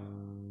Bibiliya,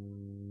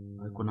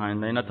 ariko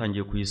nari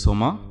natangiye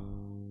kuyisoma.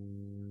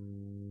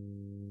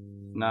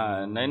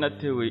 Nari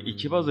natewe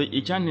ikibazo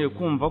icyanteye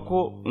kumva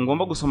ko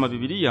ngomba gusoma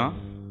Bibiliya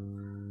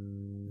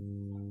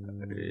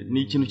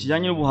ni ikintu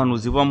kijyanye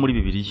n'ubuhanuzi buba muri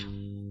Bibiliya.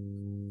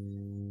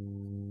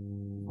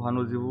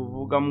 Ubuhanuzi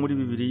buvuga muri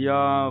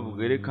Bibiliya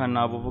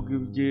bwerekana buvuga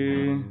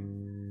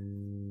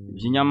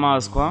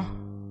iby'inyamaswa,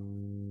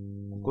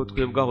 kuko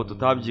twebwe aho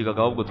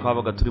tutabyigaga ahubwo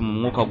twabaga turi mu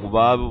mwuka,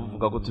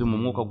 bavuga ko turi mu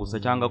mwuka gusa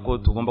cyangwa ko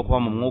tugomba kuba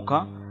mu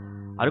mwuka,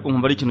 ariko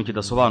nkumva ari ikintu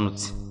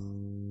kidasobanutse.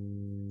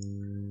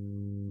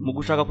 Mu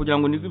gushaka kugira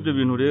ngo nige ibyo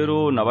bintu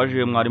rero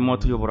nabajije mwarimu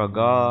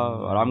watuyoboraga,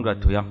 arambwira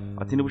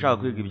ati niba ushaka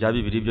kwiga ibya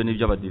Bibiliya ibyo ni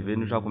iby'abadive,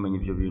 niba ushaka kumenya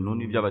ibyo bintu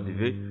ni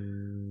iby'abadive,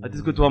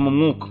 ati twe tuba mu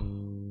mwuka.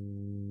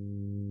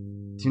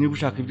 Ati niba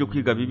ushaka ibyo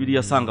kwiga Bibiliya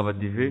asanga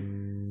abadive,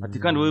 ati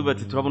kandi wowe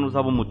bati turabona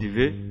uzaba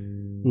umudive.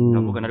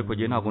 Ndavuga ariko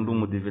gihe ntago ndi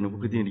umudive, ni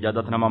kuko idini rya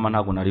data na mama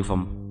ntago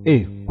narivamo.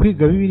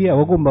 Kwiga Bibiliya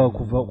wagomba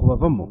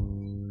kubavamo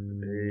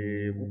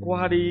kuko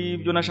hari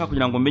ibyo nashaka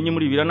kugira ngo menye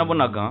muri Bibiliya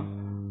nabonaga.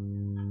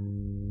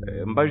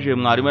 Mbaje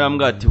mwarimu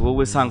arambwira ati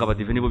wowe sanga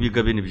abadive nibo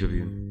biga bene ibyo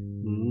bintu.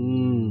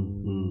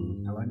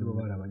 Abandi bo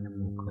bari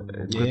abanyamwuka.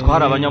 Twe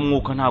twari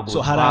abanyamwuka ntago.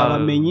 So hari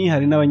abamenyi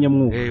hari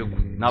n'abanyamwuka.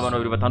 N'abantu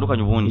babiri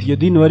batandukanye ubundi. Iryo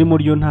dini warimo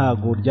ryo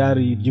ntago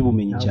ryari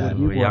ry'ubumenyi cyane.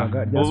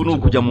 Ubu ni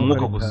ukujya mu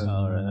mwuka gusa.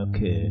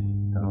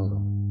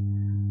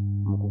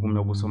 Mu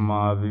kugumya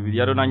gusoma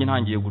Bibiliya rero nanjye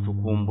ntangiye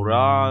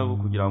gucukumbura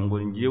kugira ngo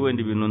ngiye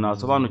wenda ibintu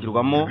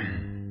nasobanukirwamo.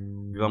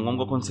 Biba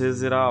ngombwa ko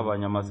nsezera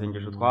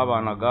abanyamasengesho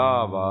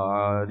twabanaga,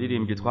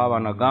 abaririmbyi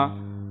twabanaga,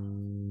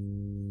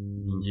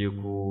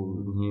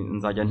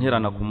 nzajya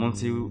nterana ku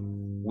munsi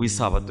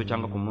w'isabato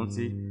cyangwa ku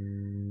munsi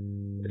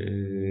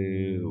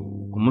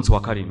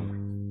wa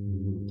karindwi.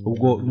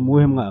 Ubwo ni mu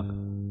wuhe mwaka?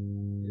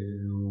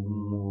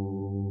 Mu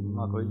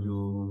mwaka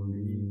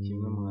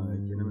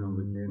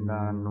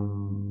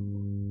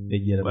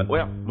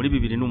w'1990 muri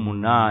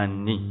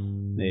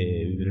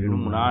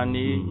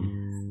 2008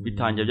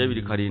 bitangiye bya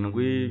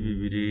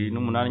 2007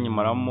 2008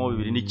 nyimaramo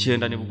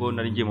 2009 nibwo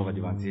nari ngiye mu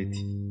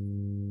badivantiti.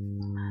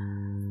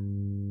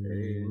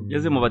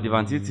 Ngeze mu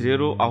badivantiti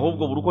rero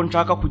ahubwo buri uko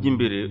nshaka kujya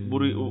imbere,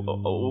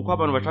 uko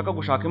abantu bashaka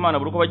gushaka Imana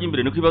buri uko bajya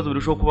imbere niko ibibazo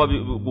birushaho kuba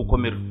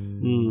gukomera.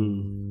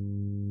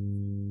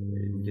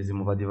 Ngeze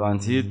mu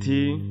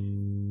badivantiti,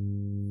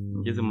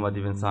 ngeze mu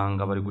badive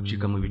nsanga bari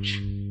gucika mu bice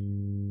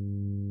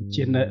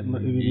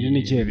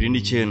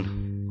 2009.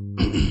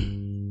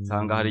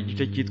 Nsanga hari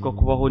igice cyitwa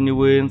kubaho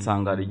niwe,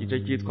 nsanga hari igice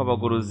cyitwa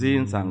abagorozi,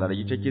 nsanga hari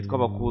igice cyitwa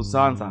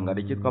abakusa, nsanga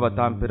hari icyitwa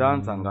abatampera,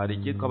 nsanga hari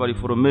icyitwa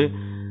abariforome.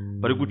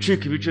 Bari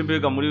gucika ibice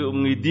mbega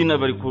mu idini,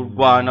 bari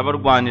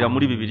barwanira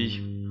muri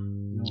Bibiliya.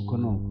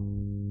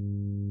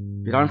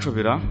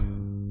 Biranshobera,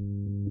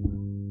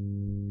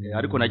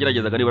 ariko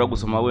nageragezaga nibura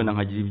gusoma wenda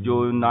nkagira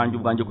ibyo nanjye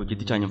ubwanjye ku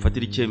giti cyanjye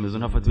mfatira icyemezo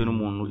ntafatiwe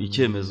n'umuntu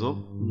icyemezo.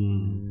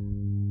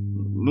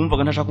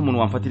 numvaga ntashaka umuntu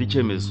wamfatira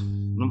icyemezo,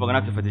 numvaga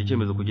nakifatira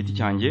icyemezo ku giti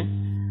cyanjye.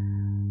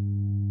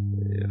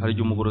 Hari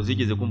igihe umugorozi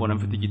yigeze kumbona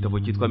mfite igitabo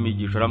cyitwa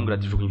Migisho, arambwira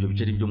ati jugunya ibyo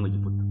bikeri byo mu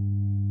Egiputa.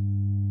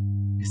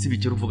 Ese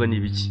ibikeri uvuga ni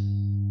ibiki?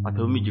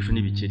 Ataba Migisho ni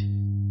ibikeri.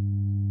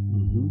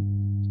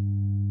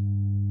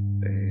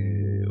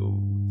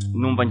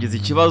 Numva ngize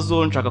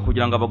ikibazo, nshaka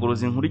kugira ngo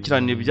abagorozi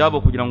nkurikirane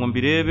ibyabo kugira ngo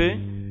mbirebe.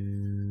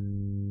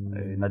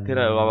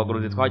 Natera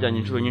abagorozi twajyanye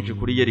inshuro nyinshi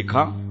kuri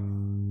Yerika,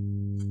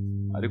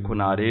 ariko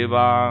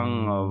nareba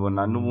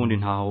nkabona n'ubundi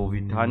ntaho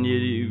bitaniye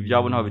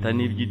ibyabo, ntaho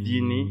bitaniye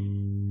iby'idini.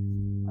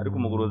 Ariko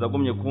umugorozi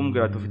agumye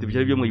kumbwira ati ufite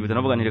ibikeri byo mu Egiputa,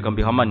 navuga nti reka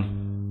mbihamane.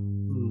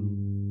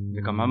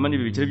 Reka mpamane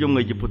ibi bikeri byo mu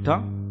Egiputa.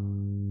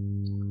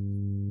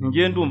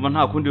 Ngiye ndumva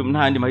nta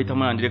yandi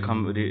mahitamo nandi,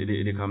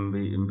 reka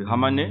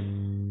mbihamane.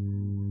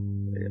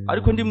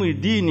 Ariko ndi mu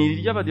idini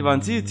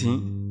ry'Abadivantisiti,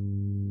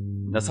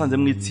 ndasanze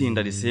mu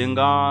itsinda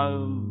risenga,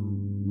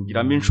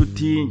 ngiramo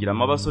inshuti,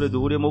 ngiramo abasore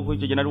duhuriyemo kuko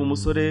icyo gihe nari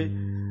umusore.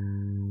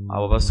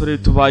 Abo basore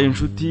tubaye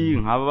inshuti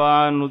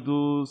nk'abantu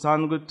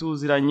dusanzwe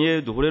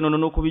tuziranye, duhure none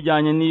no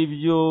kubijyanye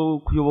n'ibyo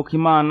kuyoboka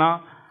Imana.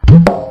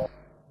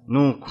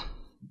 Nuko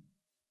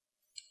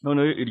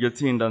none iryo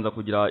tsinda nza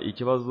kugira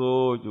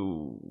ikibazo,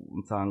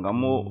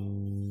 nsangamo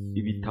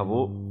ibitabo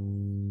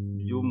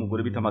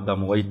by'umugore bita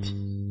Madamu White,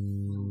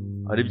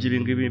 ari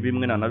by'ibingibi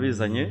bimwe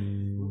nanabizanye.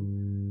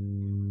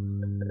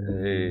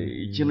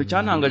 Ikintu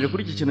cyantangaje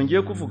kuri iki kintu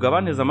ngiye kuvuga,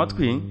 banteze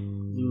amatwi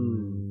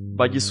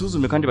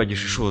bagisuzume kandi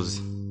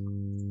bagishishoze.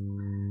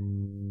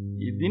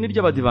 Idini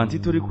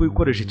ry'Abadivantisiti uri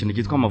kwikoresha ikintu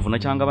cyitwa amavuna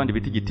cyangwa abandi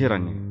bita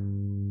igiterane,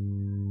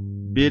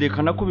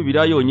 berekana ko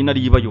Bibiliya yonyine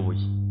ari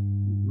ibayoboye.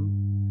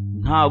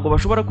 Ntabwo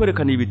bashobora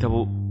kwerekana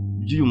ibitabo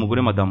by'uyu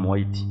mugore Madamu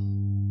White.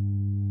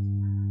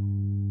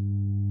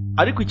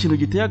 Ariko ikintu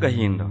giteye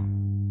agahinda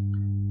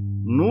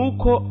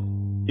nuko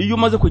iyo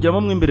umaze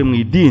kujyamo mwe imbere mu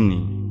idini,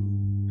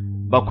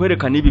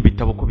 bakwerekana ibi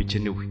bitabo ko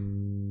bikenewe.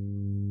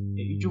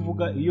 Icyo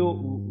uvuga iyo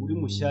uri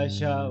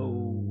mushyashya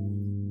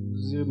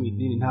uzi mu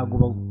idini ntabwo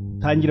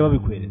batangira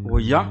babikwereka.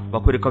 Oya,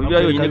 bakwereka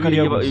Bibiliya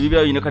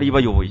yonyine ko ari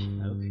ibayoboye.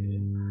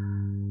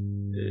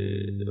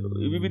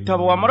 Ibi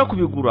bitabo wamara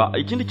kubigura,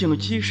 ikindi kintu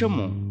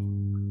cyishemo,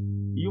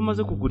 iyo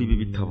umaze kugura ibi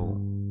bitabo,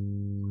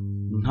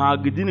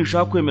 ntabwo idini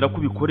rishaka kwemera ko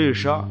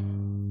ubikoresha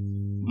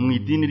mu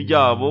idini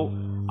ryabo,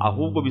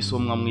 ahubwo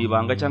bisomwa mu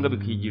ibanga cyangwa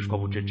bikigishwa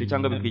bucece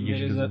cyangwa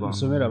bikigishirizwa.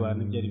 Usomera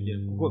abantu ibyo ari byo,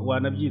 kuko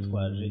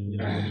wanabyitwaje,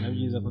 ngira ngo ni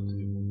byiza ko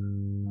tubivuga.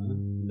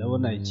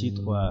 Ndabona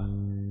icyitwa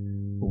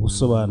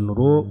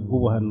ubusobanuro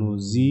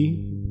bw'ubuhanuzi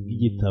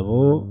bw'igitabo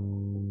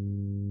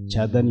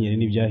cya Daniyeli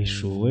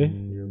n'ibyahishuwe.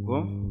 Yego.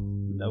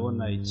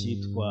 Ndabona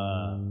icyitwa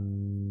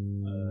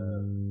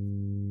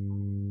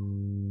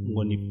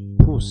ngo ni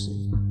puse,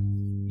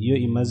 iyo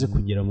imaze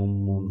kugera mu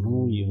muntu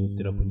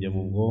yihutira kujya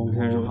mu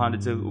bwonko. Hejuru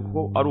handitse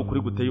uko ari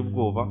ukuri guteye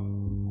ubwoba.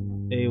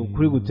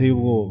 Ukuri guteye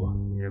ubwoba.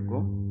 Yego.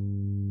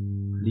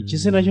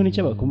 Ikise nacyo ni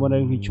cyabakumbona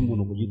ari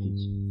nk'icy'umuntu ku giti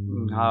cye.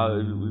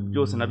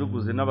 Byose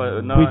nabiguze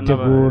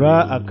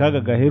kwitegura akaga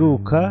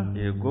gaheruka.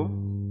 Yego.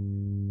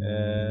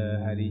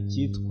 Hari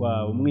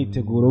icyitwa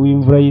umwiteguro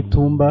w'imvura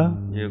y'itumba.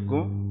 Yego.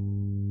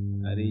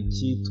 Hari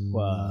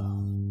icyitwa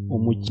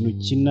umukino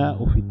ukina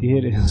ufite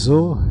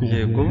iherezo.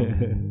 Yego.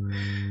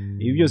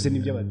 Ibi byose ni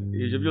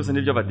by'Abadive. Ibyo byose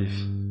ni by'Abadive.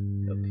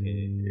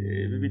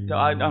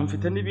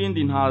 Mfite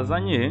n'ibindi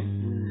ntazanye,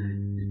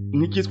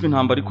 nk'icyitwa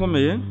intambara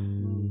ikomeye,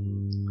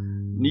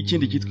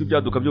 n'ikindi cyitwa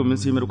ibyaduka byo mu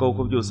minsi y'imperuka,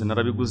 kuko byose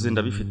narabiguze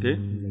ndabifite.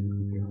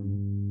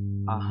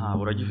 Aha,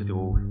 uragifite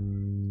wowe.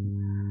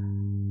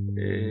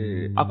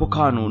 Ako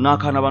kantu ni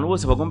akantu abantu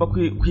bose bagomba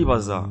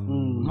kwibaza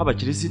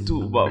nk'abakirisitu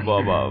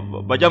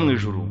bajya mu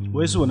ijuru.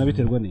 Wese ubona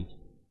biterwa n'iki?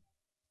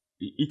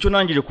 Icyo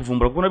nangije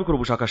kuvumbura kuko nabikora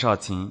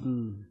ubushakashatsi,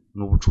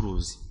 ni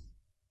ubucuruzi.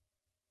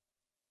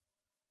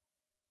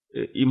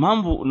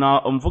 Impamvu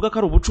mvuga ko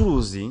ari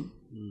ubucuruzi,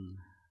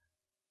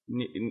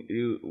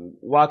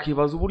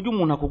 wakibaza uburyo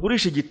umuntu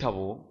akugurisha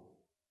igitabo,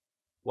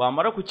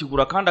 wamara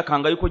kukigura kandi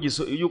akanga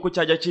yuko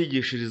cyajya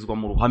cyigishirizwa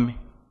mu ruhame.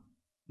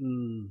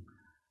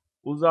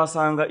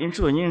 Uzasanga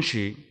inshuro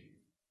nyinshi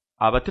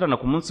abaterana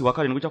ku munsi wa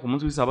karindwi cyangwa ku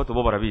munsi w'isabato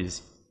bo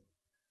barabizi.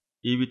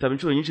 Ibi bitabo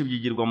inshuro nyinshi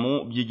byigirwa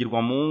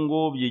mu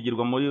ngo,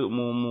 byigirwa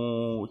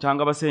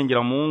cyangwa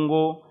abasengera mu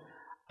ngo,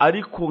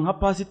 ariko nka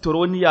pasitoro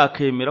we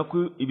ntiyakemera ko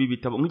ibi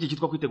bitabo nk'iki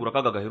cyitwa kwitegura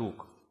akaga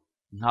gaheruka,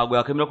 ntabwo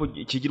yakemera ko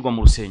kigirwa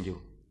mu rusengero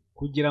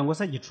kugira ngo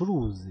se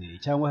gicuruze,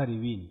 cyangwa hari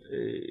ibindi.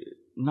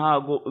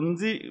 Ntabwo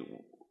nzi,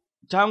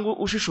 cyangwa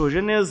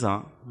ushishoje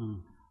neza,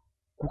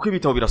 kuko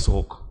ibitabo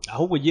birasohoka.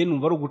 Ahubwo giye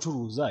numva ari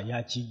ugucuruza,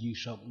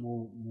 yakigisha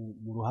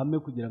mu ruhame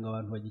kugira ngo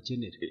abantu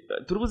bagikenere.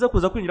 Turibuze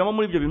kuza kwinjiramo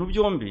muri ibyo bintu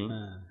byombi,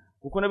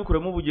 kuko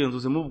nabikoremo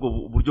ubugenzuzi muri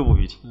ubwo buryo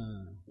bubiri.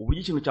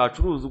 Uburyo ikintu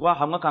cyacuruzwa,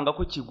 hamwe akanga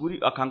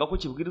ko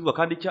kibwirizwa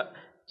kandi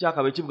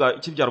cyakabaye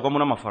kibyarwamo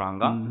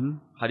n'amafaranga,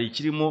 hari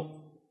ikirimo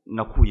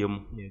nakuyemo.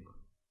 Yego.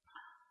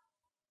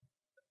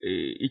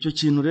 Icyo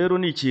kintu rero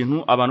ni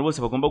ikintu abantu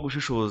bose bagomba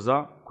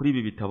gushishoza kuri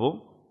ibi bitabo,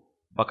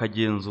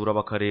 bakagenzura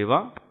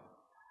bakareba.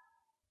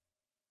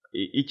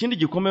 Ikindi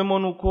gikomemo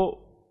nuko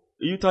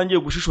iyo utangiye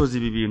gushishoza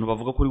ibi bintu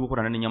bavuga ko uri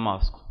gukorana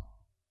n'inyamaswa.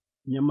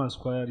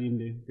 inyamaswa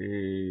yarinde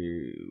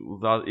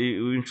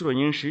inshuro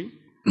nyinshi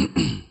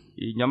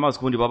inyamaswa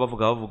ubundi baba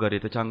bavuga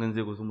leta cyangwa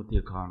inzego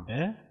z'umutekano.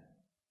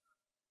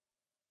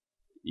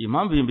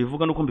 Impamvu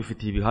mbivuga nuko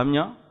mbifitiye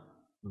ibihamya.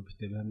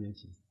 Mfite ibihamya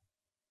iki?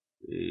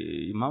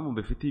 Impamvu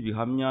mbifitiye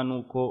ibihamya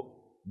nuko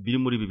biri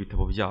muri ibi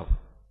bitabo byabo.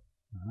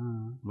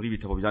 Muri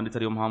ibitabo byanditse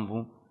ariyo mpamvu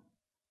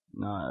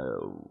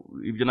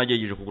ibyo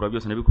nagerageje kugura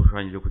byose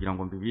nabikusanyije kugira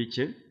ngo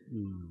mbibike.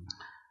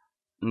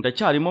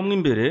 Ndacyarimo mwe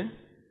imbere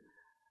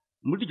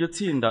muri iryo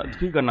tsinda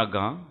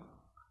twiganaga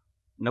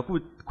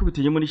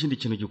nakubitiyemo n'ikindi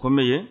kintu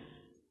gikomeye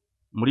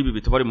muri ibi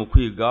bitabo bari mu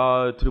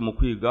kwiga turi mu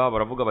kwiga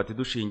baravuga bati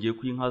dushingiye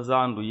ku inka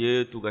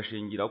zanduye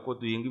tugashingira ko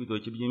duhinga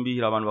ibitoki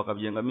by'imbihira abantu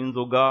bakabyengamo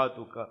inzoga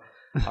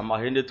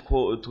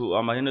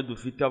amahene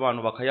dufite abantu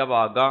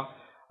bakayabaga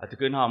ati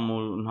ko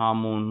nta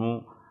muntu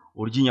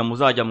urya inyama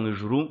uzajya mu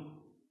ijuru.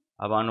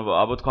 Abantu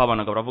abo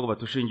twabanaga baravuga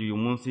bati ushingiye uyu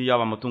munsi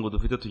yaba amatungo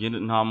dufite tugende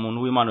nta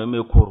muntu w'Imana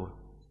wemeye korora.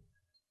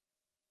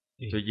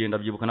 Icyo gihe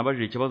ndabyibuka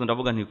nabajije ikibazo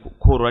ndavuga nti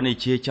korora ni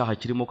ikihe cyaha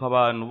kirimo ko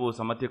abantu bose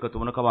amateka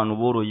tubona ko abantu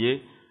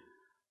boroye.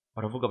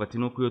 Baravuga bati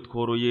nuko iyo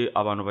tworoye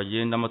abantu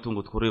bagenda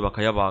amatungo tworoye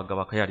bakayabaga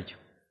bakayarya.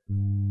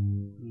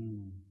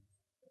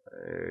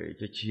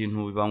 Icyo kintu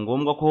biba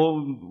ngombwa ko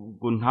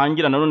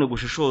ntangira nanone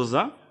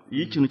gushishoza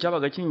iyo ikintu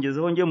cyabaga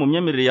kingezeho ngiye mu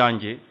myemerere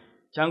yanjye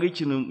cyangwa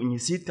ikintu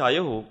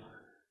nyisitayeho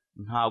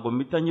ntago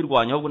mpita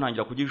nyirwanya ahubwo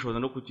ntangira kugishoza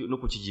no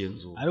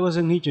kukigenzura. Ariko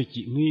se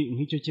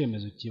nk'icyo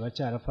cyemezo kiba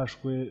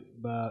cyarafashwe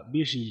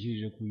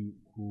bishingikirije ku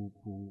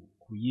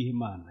yiha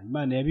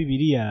Imana ya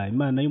Bibiliya,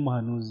 Imana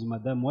y'umuhanuzi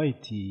Madame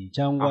White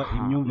cyangwa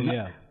imyumvire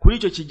yabo? Kuri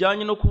icyo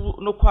kijyanye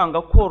no kwanga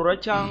korora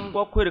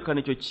cyangwa kwerekana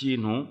icyo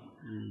kintu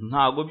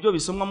ntago byo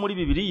bisomwa muri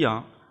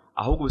Bibiliya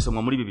ahubwo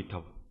bisomwa muri ibi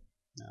bitabo.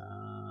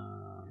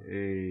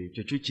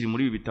 Icyo cyo kiri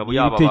muri ibi bitabo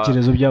yaba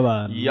ibitekerezo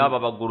by'abantu yaba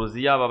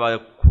abagorozi yaba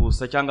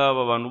bakusa cyangwa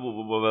abantu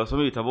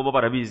basoma ibitabo bo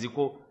barabizi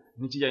ko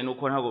n'ikijyanye no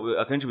ko ntago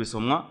akenshi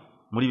bisomwa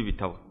muri ibi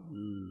bitabo.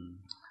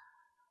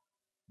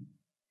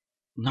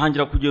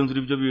 Ntangira kugenzura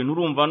ibyo bintu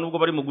urumva nubwo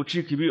bari mu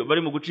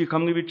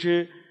gucikamwe ibice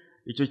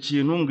icyo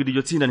kintu mbwira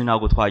iryo tsinda ni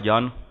ntago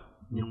twajyana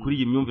ni kuri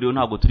iyi myumvire yo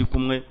ntago turi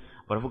kumwe.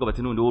 Baravuga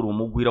bati nundi wari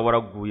umugwira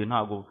waraguye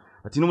ntago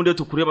ati n'umundi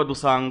tukureba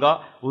dusanga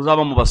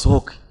uzaba mu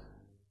basohoke.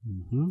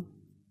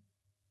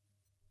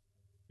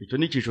 Icyo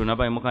ni icyiciro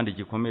nabayemo kandi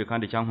gikomeye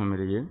kandi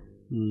cyankomereye.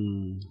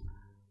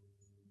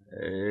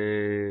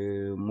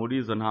 Muri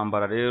izo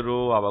ntambara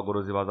rero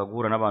abagorozi baza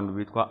guhura n'abantu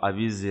bitwa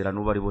abizera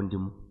n'ubu ari bo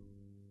ndimo.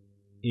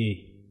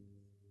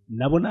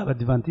 Nabo ni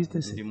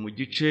abadivantiste se? Ndi mu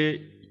gice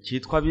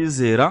cyitwa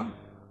abizera.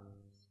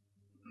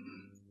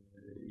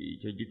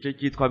 Icyo gice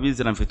cyitwa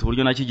abizera mfite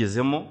uburyo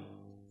nakigezemo.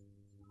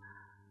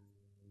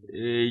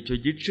 Icyo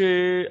gice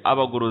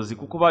abagorozi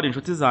kuko bari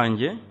inshuti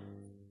zanjye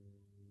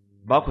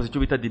bakoze icyo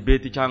bita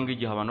debate cyangwa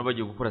igihe abantu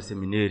bagiye gukora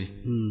seminari.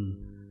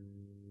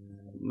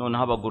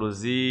 Noneho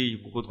abagorozi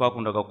kuko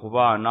twakundaga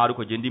kubana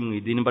ariko genda mu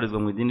idini mbarizwa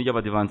mu idini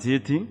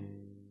ry'abadivantiste.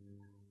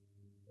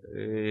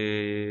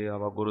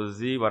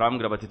 Abagorozi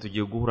barambwira bati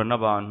tugiye guhura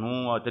n'abantu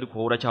atari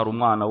ko uracyari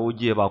umwana wowe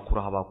ugiye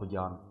bakuraha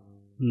bakujyana.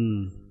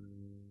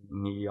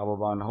 Ni abo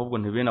bantu ahubwo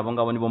ntibene abo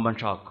ngabo nibo mba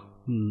nshaka.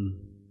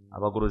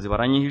 Abagorozi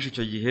baranyihisha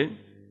icyo gihe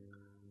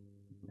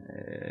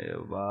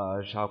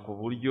bashaka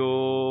uburyo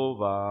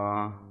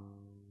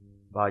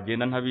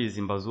bagenda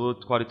ntabizi mbazo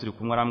twari turi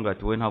kumwe arambwira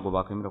ati we ntago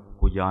bakemera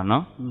kukujyana.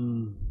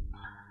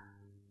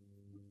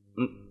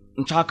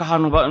 Nshaka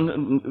ahantu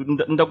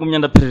ndagumya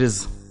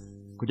ndaperereza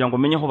kugira ngo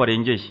menye aho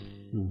barengeye.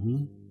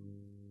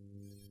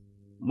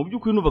 Mu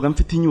by'ukuri nubaga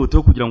mfite inyota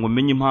yo kugira ngo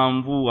menye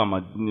impamvu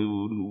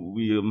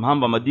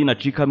amadini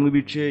acikamwe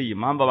ibice,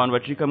 impamvu abantu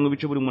bacikamwe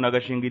ibice buri muntu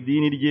agashinga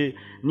idini rye.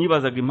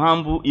 Nibazaga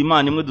impamvu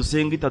Imana imwe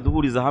dusenga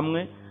itaduhuriza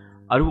hamwe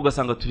ariko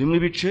ugasanga turimo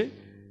ibice.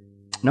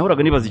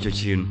 Nahoraga nibaza icyo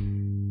kintu.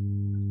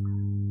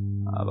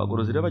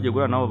 Abagorozi rero bagiye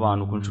guhura n'abo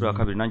bantu ku nshuro ya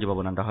kabiri nanjye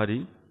babona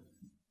ndahari.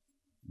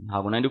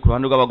 Ntabwo nari ku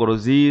ruhande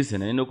rw'abagorozi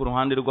sinari no ku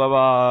ruhande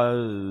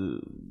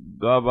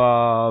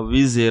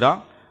rw'abizera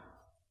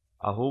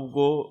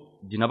ahubwo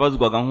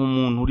ginabazwaga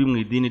nk'umuntu uri mu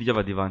idini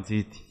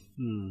ry'abadivantiste.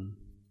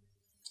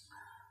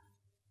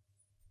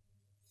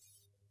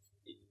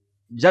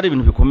 Byari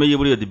ibintu bikomeye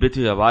buri iyo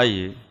debate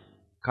yabaye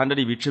kandi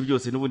ari ibice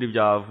byose n'ubundi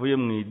byavuye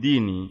mu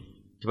idini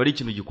kiba ari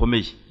ikintu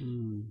gikomeye.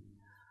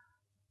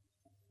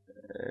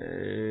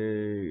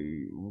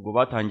 Ubwo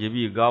batangiye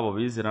biga abo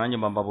bizera nanjye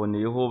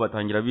mbaboneyeho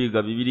batangira biga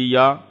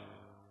Bibiliya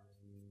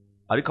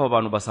ariko abo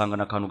bantu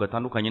basangana akantu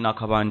gatandukanye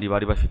n'akabandi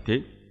bari bafite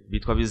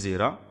bitwa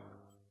bizera.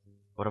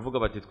 Baravuga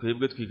bati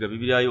twebwe twiga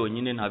Bibiliya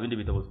yonyine nta bindi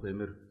bitabo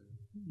twemera.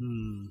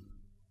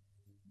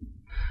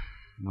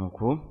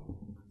 Nuko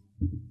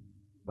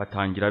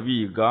batangira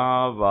biga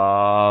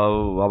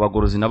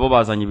abagorozi nabo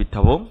bazanye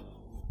ibitabo.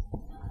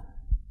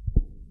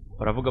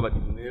 Baravuga bati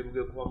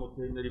mwebwe kuba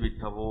mutemera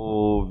ibitabo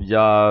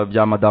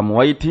bya Madame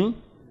White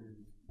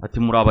ati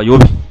muri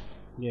abayobe.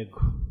 Yego.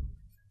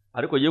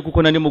 Ariko giye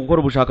kuko nari mu gukora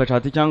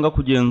ubushakashatsi cyangwa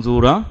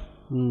kugenzura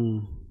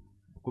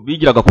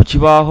kubigiraga ku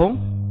kibaho.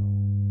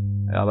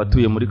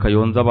 Abatuye muri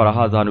Kayonza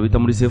barahaza ahantu bita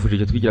muri Sefuje,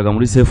 icyo twigiraga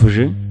muri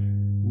Sefuje.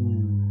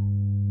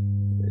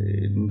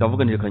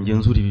 ndavuga nti reka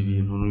ngenzura ibi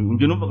bintu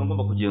njye numvaga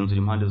ngomba kugenzura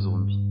impande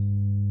zombi.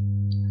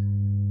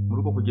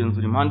 Muri uko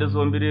kugenzura impande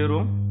zombi rero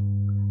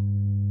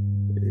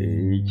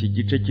iki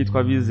gice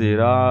cyitwa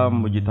bizera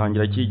mu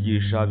gitangira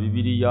cyigisha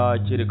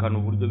Bibiliya cyerekana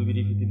uburyo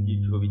Bibiliya ifite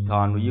ibyiciro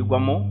bitanu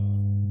yigwamo.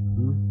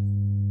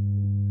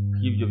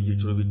 Ibyo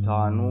byiciro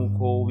bitanu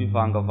ko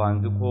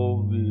bivangavanze ko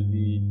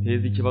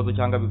biteza ikibazo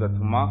cyangwa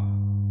bigatuma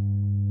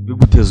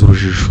biguteza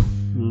urujijo.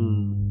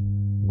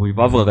 Ubu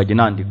bavugaga jye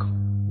nandika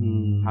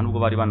nta nubwo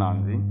bari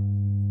bananzi,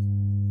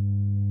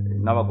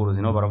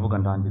 n'abagorozi nabo baravuga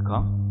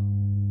ndandika.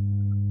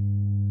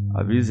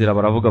 Abizera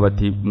baravuga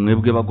bati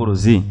mwebwe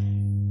bagorozi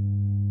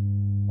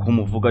ko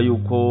muvuga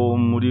yuko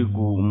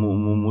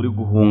muri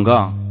guhunga,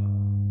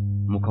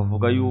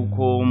 mukavuga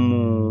yuko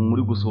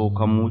muri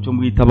gusohoka mu cyo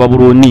mwita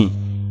Babuloni,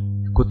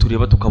 ko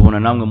tureba tukabona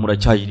namwe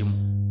muracyayirimo.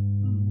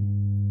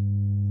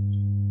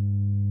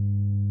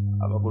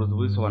 Abagorozi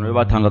bisobanuro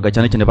batangaga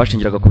cyane cyane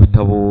bashingiraga ku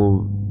bitabo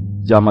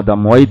bya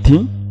Madame White,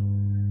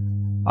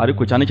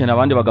 ariko cyane cyane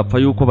abandi bagapfa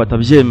yuko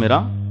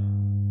batabyemera.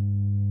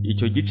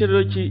 Icyo gice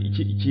rero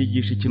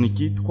cyigisha ikintu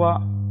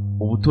cyitwa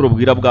ubuturo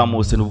bwira bwa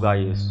Mose n'ubwa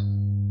Yesu.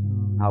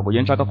 Ntabwo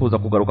ye nshaka kuza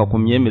kugaruka ku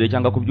myemere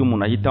cyangwa ku byo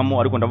umuntu ahitamo,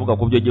 ariko ndavuga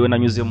ku byo jyewe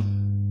nanyuzemo.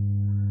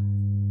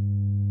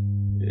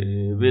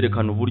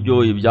 Berekana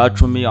uburyo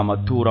ibyacumi,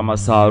 amaturo,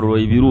 amasaruro,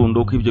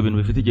 ibirundo ko ibyo bintu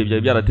bifite igihe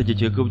byari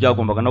byarategekeye ko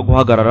byagombaga no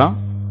guhagarara.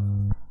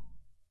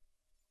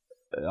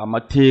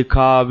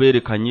 Amateka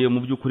berekanye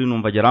mu by'ukuri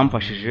numva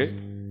yaramfashije,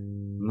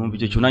 numva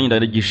icyo cyunanye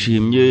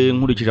ndagishimye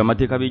nkurikije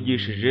amateka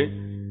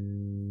bigishije.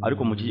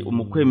 Ariko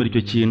mu kwemera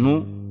icyo kintu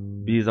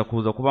biza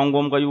kuza kuba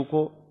ngombwa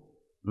yuko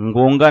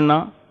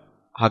ngongana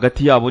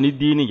hagati yabo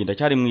n'idini. Ngenda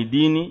cyari mu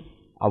idini,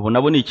 abo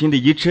nabo ni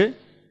ikindi gice,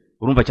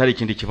 urumva cyari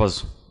ikindi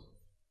kibazo.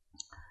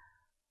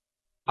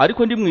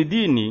 Ariko ndi mu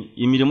idini,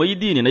 imirimo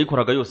y'idini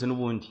nayikoraga yose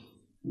n'ubundi.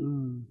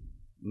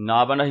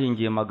 Naba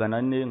nahingiye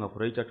 400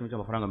 nkakora icyacumi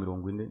cy'amafaranga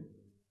 40.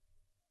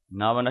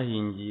 Naba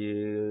nahingiye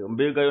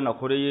mbega yo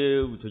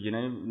nakoreye icyo gihe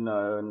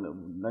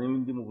nari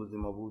ndi mu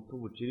buzima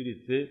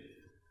buciriritse.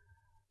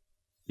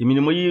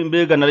 Imirimo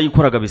y'imbega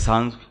narayikoraga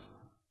bisanzwe.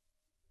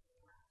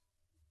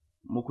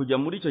 Mu kujya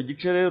muri icyo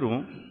gice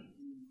rero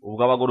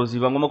ubwo abagorozi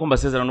bangoma ko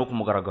mbasezerana no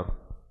kumugaragaro.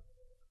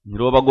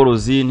 Niro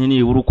abagorozi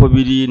ntinibura uko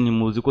biri,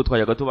 ntimuzi ko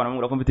twayaga tubana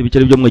mwura ko mfite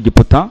ibikere byo mu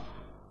Egiputa.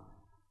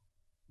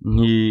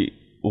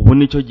 Ubu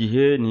nicyo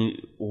gihe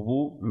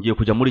ubu ngiye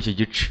kujya muri iki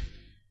gice.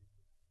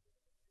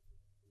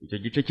 Icyo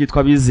gice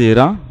cyitwa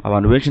bizera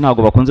abantu benshi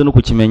ntago bakunze no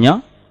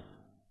kukimenya.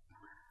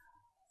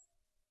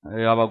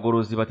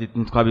 Abagorozi bati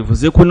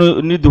twabivuze ko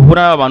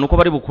niduhura abantu ko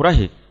bari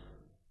bukurahe,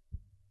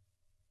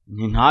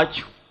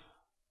 ntacyo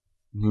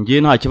ngiye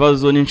nta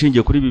kibazo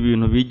n'inshingiye kuri ibi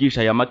bintu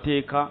bigisha aya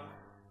mateka,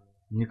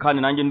 kandi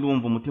nanjye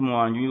ndumva umutima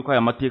wanjye yuko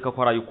aya mateka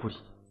ko ari ay'ukuri.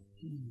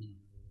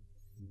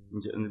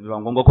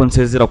 Biba ngombwa ko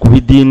nsezera ku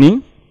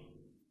bidini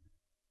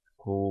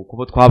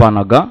kubo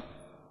twabanaga.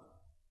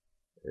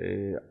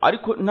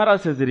 Ariko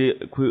ntarasezereye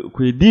ku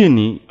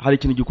idini, hari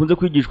ikintu gikunze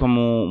kwigishwa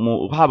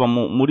haba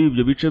muri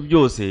ibyo bice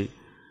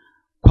byose,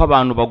 ko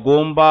abantu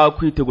bagomba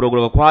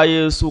kwitegura kwa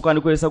Yesu,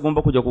 kandi ko Yesu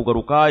agomba kujya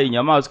kugaruka.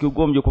 Inyamaswa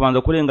igombye kubanza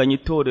kurenganya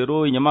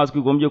itorero, inyamaswa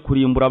igombye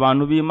kurimbura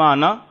abantu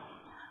b'Imana.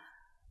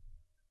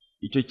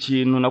 Icyo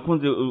kintu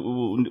nakunze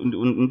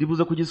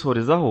ndibuze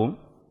kugisorezaho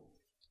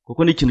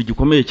kuko ni ikintu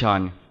gikomeye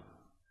cyane.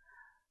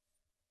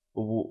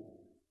 Ubu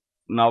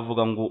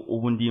navuga ngo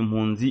ubu ndi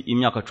impunzi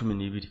imyaka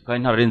 12 kandi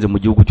ntararenze mu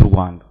gihugu cy'u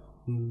Rwanda.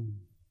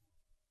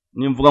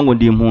 Nimvuga ngo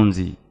ndi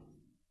impunzi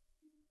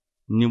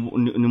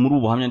ni muri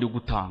ubuhamya ndi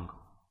gutanga.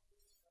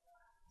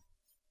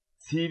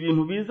 Si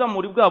ibintu biza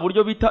muri bwa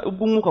buryo bita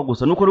ubw'umwuka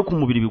gusa, nuko ari ku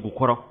mubiri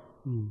bigukoraho.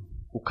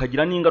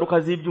 Ukagira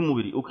n'ingaruka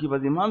z'iby'umubiri,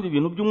 ukibaza impamvu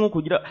ibintu by'umwuka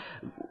ugira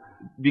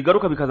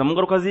bigaruka bikaza mu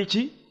ngaruka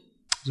z'iki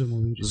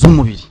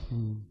z'umubiri.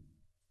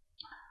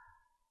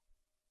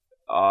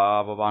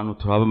 Aba bantu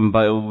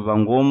turaba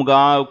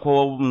ngombwa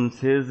ko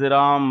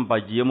nsezera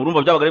mbagiye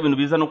murumva byabaga ari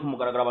ibintu biza no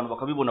kumugaragara, abantu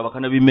bakabibona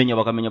bakanabimenya,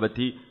 bakamenya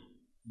bati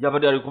byaba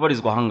ari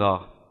kubarizwa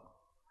ahangaha.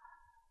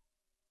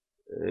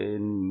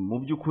 Mu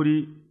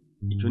by'ukuri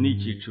icyo ni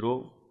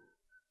icyiciro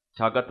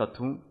cya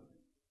gatatu.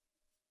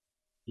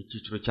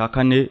 Icyiciro cya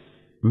kane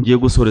ngiye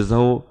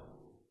gusorezaho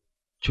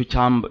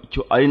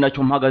cyo ari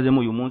nacyo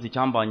mpagazemo uyu munsi,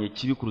 cyambanye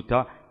kibi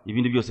kuruta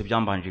ibindi byose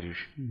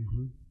byambanjirije.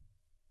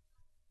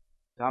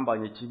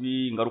 Cyambanye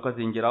kibi, ingaruka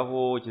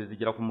zingeraho,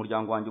 kizigera ku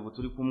muryango wanjye ubu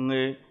turi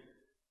kumwe,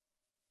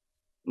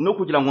 no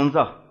kugira ngo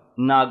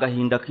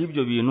nagahinda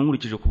k'ibyo bintu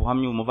nkurikije ku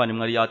buhamya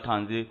umuvandimwe ari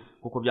yatanze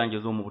kuko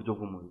byangezeho mu buryo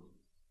bw'umubiri.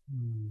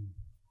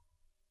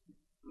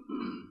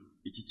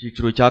 Iki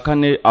cyiciro cya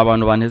kane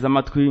abantu banteze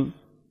amatwi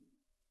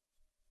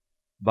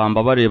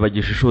bamba bareba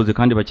gishishoze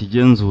kandi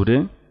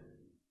bakigenzure.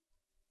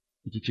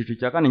 Iki cyiciro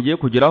cya kane ngiye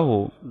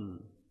kugeraho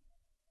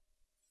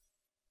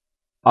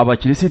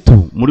abakirisitu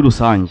muri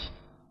rusange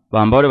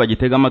bamba bareba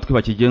bagitega amatwi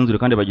bakigenzure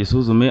kandi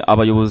bagisuzume.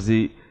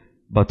 Abayobozi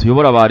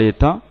batuyobora ba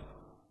leta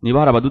niba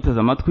hari abaduteze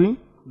amatwi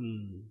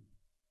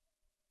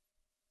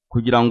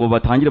kugira ngo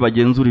batangire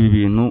bagenzure ibi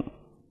bintu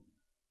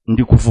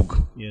ndi kuvuga.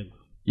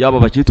 Yaba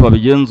abakirisitu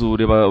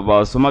babigenzure,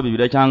 basoma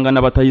Bibiliya cyangwa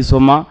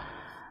n'abatayisoma,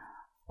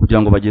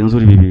 kugira ngo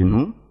bagenzure ibi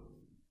bintu,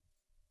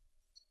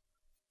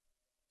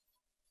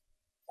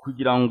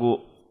 kugira ngo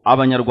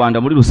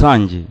abanyarwanda muri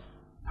rusange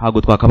ntabwo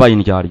twakabaye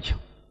indyarya,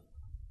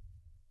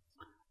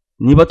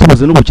 niba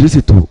tubuze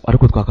n'ubukirisitu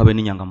ariko twakabaye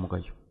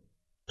n'inyangamugayo,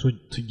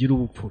 tugira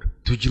ubupfura,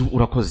 tugira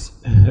urakoze.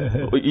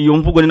 Iyo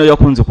mvugo ni nayo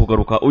yakunze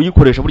kugaruka,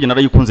 uyikoresha burya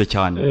narayikunze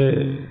cyane.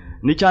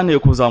 Ni cyane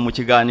kuza mu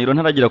kiganiro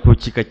ntaragira ku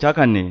kika cya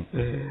kane,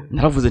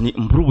 naravuze nti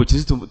mburu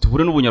ubukirisitu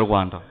tubure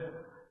n'ubunyarwanda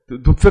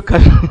dupfe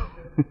kare.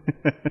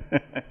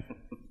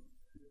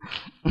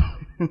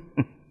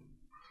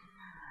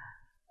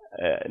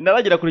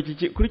 Naragira kuri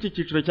iki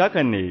cyiciro cya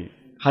kane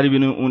hari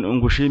ibintu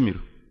ngushimira.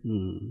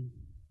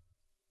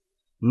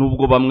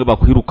 Nubwo bamwe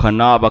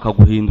bakwirukana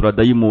bakaguhindura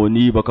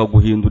dayimoni,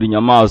 bakaguhindura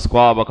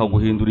inyamaswa,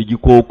 bakaguhindura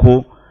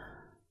igikoko,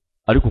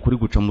 ariko kuri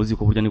guca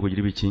muziko burya niko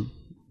gira ibiki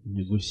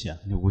ni gushya.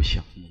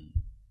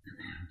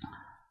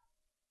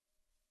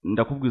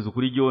 Ndakubwiza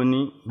ukuri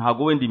Joni,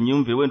 ntago wenda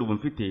imyumvire wenda ubu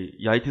mfite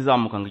yahita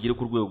izamuka ngo igere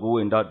ku rwego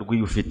wenda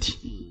rw'iyo ufite,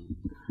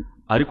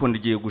 ariko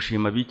ndigiye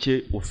gushima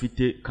bike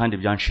ufite kandi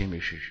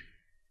byanshimishije.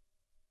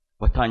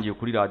 Watangiye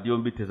kuri radio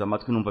mbiteza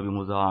amatwi numva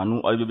binkuza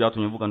ahantu, aribyo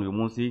byatumye mvugana uyu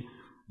munsi,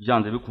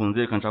 byanze bikunze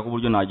reka nshaka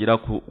uburyo nagira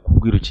ku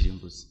Ubwiru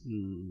Kirimbuzi.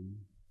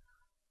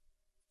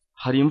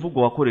 Hari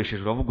imvugo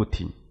wakoresheje uravuga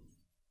uti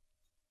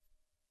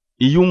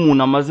iyo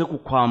umuntu amaze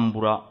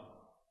kukwambura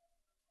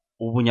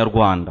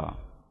ubunyarwanda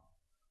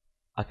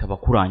ataba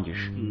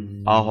kurangije.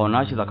 Aho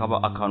nashyize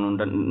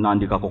akantu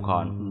nandika ako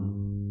kantu.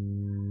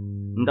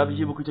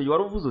 Ndabyibuka icyo gihe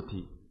waravuze uti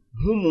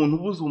nk'umuntu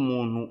ubuze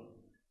umuntu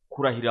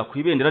kurahirira ku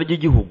ibendera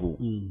ry'igihugu,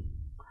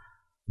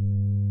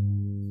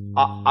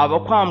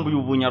 abakwambuye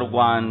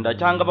ubunyarwanda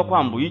cyangwa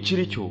abakwambuye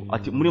ikiri cyo,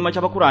 ati muri make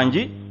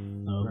abakurangi.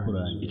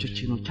 Icyo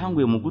kintu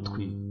cyanguye mu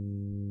gutwi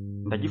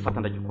ndagifata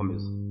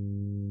ndagikomeza.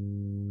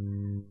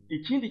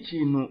 Ikindi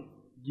kintu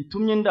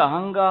gitumye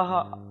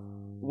ndahangaha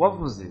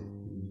waravuze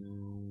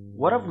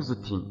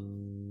uti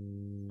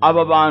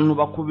aba bantu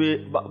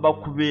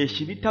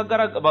bakubeshya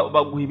ibitagaragara,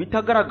 baguha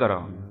ibitagaragara,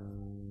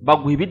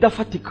 baguha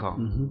ibidafatika,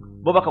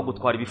 bo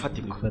bakagutwara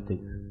ibifatika.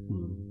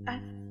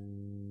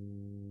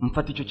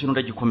 Mfata icyo kintu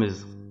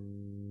ndagikomeza.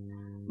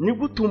 Ni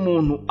gute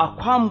umuntu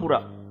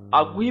akwambura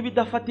aguha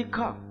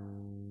ibidafatika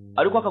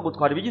ariko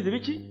akagutwara ibigize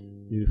biki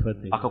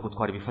ibifatika,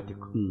 akagutwara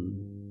ibifatika.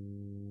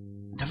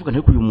 Ndavuga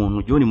niko uyu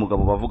muntu Joni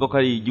Mugabo bavuga ko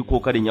ari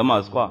igikoko, ari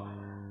inyamaswa,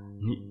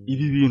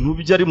 ibi bintu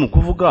byo ari mu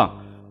kuvuga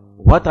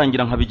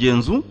watangira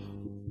nkabigenzura.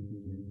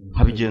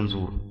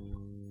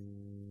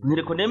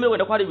 Nireko nemewe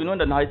wenda ko hari ibintu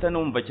wenda ntahita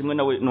numva kimwe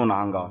nawe none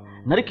ahangaha,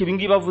 nariko ibi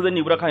ngibi bavuze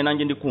nibura kandi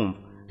nanjye ndi kumva,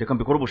 reka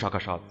mbikora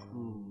ubushakashatsi.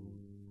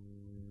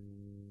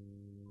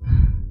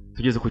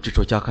 Tugeze ku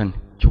cyiciro cya kane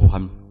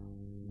cy'ubuhamya.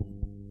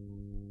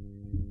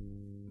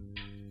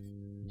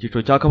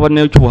 Icyiciro cya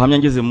kane cy'ubuhamya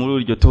ngeze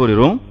muri iryo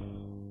torero,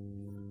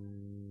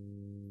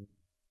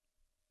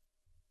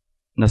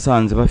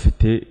 nasanze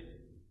bafite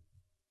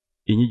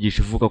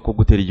inyigisho ivuga ko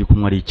gutera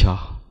igikumwe ari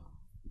icyaha.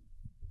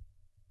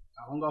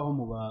 Aho ngaho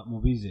mu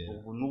bizera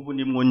ubu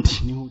nimwo ndi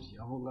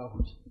aho ngaho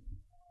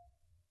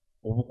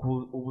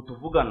ubu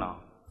tuvugana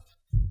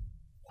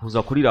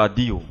kuza kuri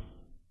radio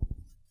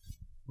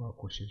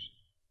wakosheje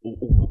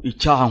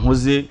icyaha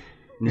nkoze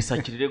ni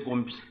sakirire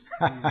gombi.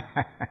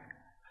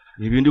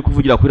 Ibindi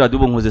kuvugira kuri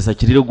radio nkoze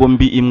sakirire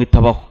gombi imwe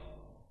itabaho.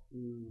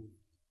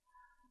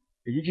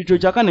 Igiciro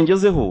cya kane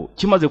ngezeho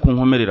kimaze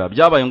kunkomerera,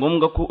 byabaye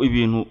ngombwa ko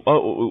ibintu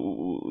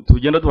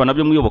tugenda tubana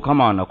byo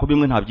mwiyobokamana ko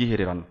bimwe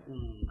ntabyihererana.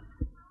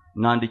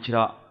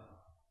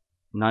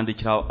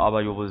 Nandikira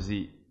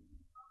abayobozi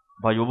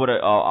bayobora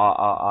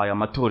aya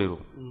matorero,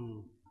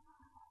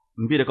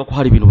 mbireka ko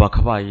hari ibintu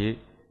bakabaye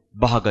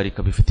bahagarika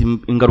bifite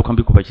ingaruka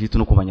mbi ku bakirisitu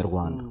no ku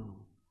banyarwanda.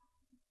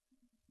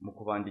 Mu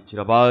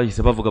kubandikira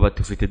bahise bavuga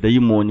bati ufite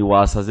dayimoni,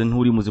 wasaze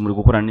nturi muzima, uri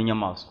gukorana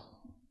n'inyamaswa.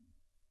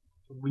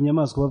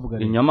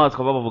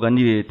 Inyamaswa bavuga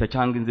ni leta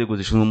cyangwa inzego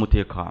zishinzwe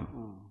umutekano.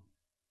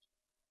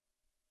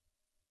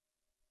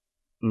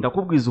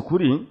 Ndakubwiza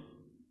ukuri,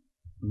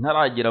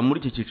 ntaragera muri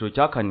iki cyiciro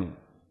cya kane,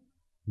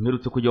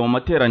 mperutse kujya mu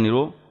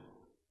materaniro,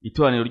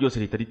 itoraniro ryose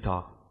rihita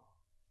ritaha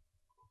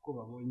kuko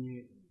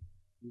babonye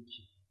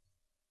iki.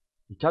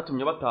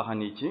 Icyatumye bataha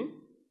ni iki?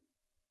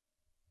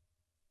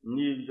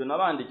 Nibyo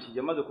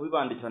nabandikiye, maze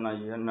kubibandikira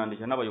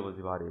nandikira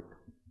n'abayobozi ba leta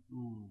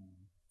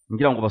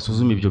ngira ngo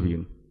basuzume ibyo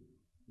bintu.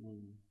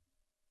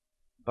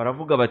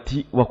 Baravuga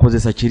bati wakoze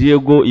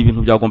sakiriyego,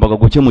 ibintu byagombaga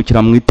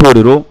gukemukira mu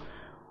itorero,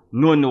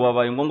 none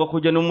wabaye ngombwa ko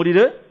ujya no muri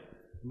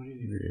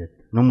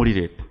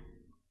leta.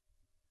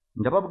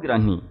 Ndababwira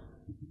nti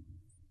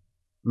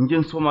nge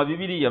nsoma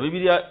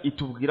Bibiliya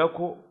itubwira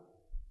ko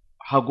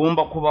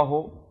hagomba kubaho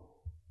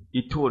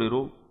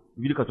itorero,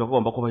 Bibiliya ikatubwira ko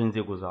hagomba kubaho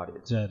inzego za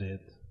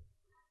leta.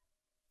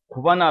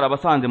 Kuba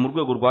narabasanze mu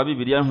rwego rwa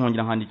Bibiliya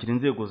nkongera nkandikira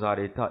inzego za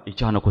leta,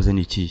 icyaha nakoze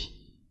ni ikihe?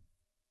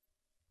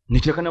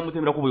 Nikeka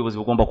namutemera ko ubuyobozi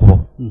bugomba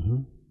kubaho.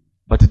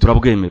 Bati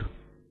turabwemera.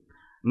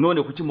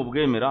 None kuki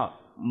mubwemera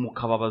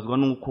mukababazwa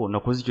nuko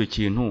nakoze icyo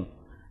kintu?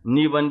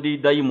 Niba ndi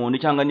dayimoni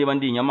cyangwa niba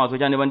ndi inyamaswa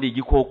cyangwa niba ndi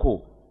igikoko,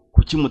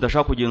 kuki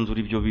mudashaka kugenzura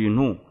ibyo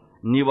bintu?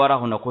 Niba ari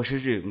aho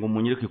nakosheje ngo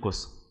munyereke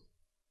ikosa.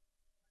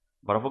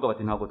 baravuga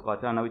bati ntabwo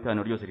twatana nawe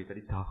iteraniro ryose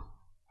ritaritaha.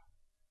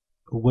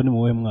 ubwo ni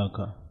mu we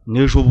mwaka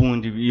N'ejo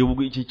bundi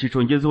iki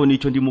cyico ngezeho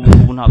nicyo ndimo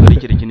ubu ntabwo ari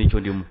kire nicyo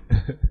ndimo.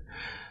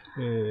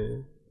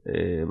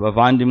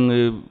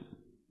 Bavandimwe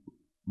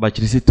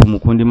bakirisitu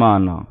mukunda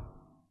Imana,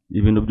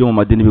 ibintu byo mu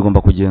madini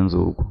bigomba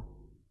kugenzurwa.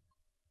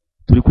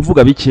 Turi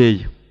kuvuga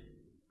bikeya,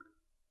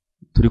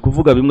 turi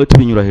kuvuga bimwe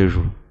tubinyura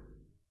hejuru.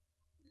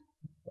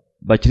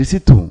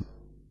 Bakirisitu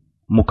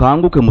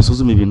mukanguke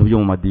musuzume ibintu byo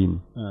mu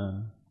madini.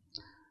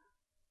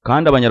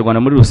 Kandi abanyarwanda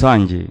muri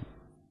rusange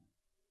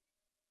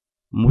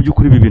mu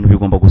by'ukuri ibi bintu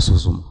bigomba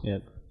gusuzuma.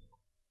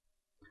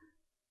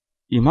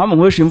 Impamvu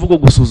nkoresha imvugo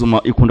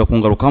gusuzuma ikunda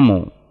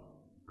kungarukamo,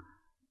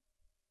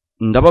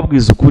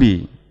 ndababwiza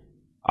ukuri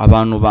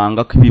abantu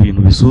banga ko ibi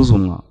bintu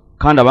bisuzumwa,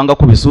 kandi abanga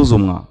ko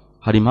bisuzumwa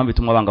hari impamvu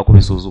ituma banga ko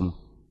bisuzumwa.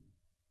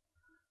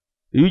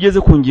 Iyo ugeze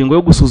ku ngingo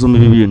yo gusuzuma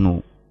ibi bintu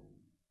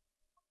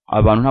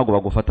abantu ntabwo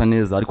bagufata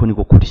neza, ariko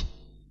niko kuri.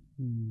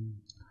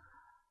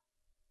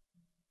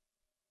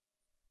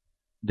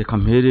 Reka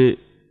mpere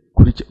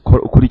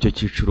kuri icyo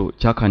cyiciro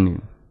cya kane.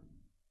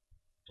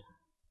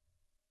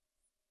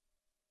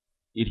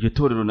 Iryo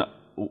torero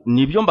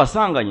nibyo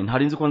mbasanganye,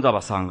 ntari nzi ko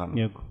nzabasangana.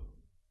 Yego.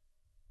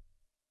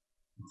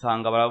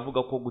 Nsanga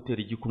baravuga ko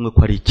gutera igikumwe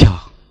ko ari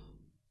icyaha.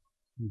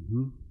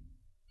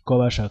 Ko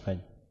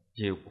bashakanye.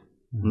 Yego.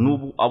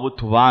 Nubu abo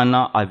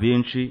tubana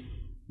abenshi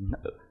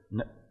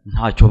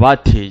ntacyo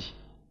bateye.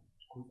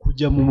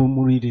 Kujya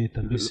muri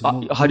leta mbese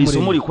hari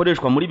isomo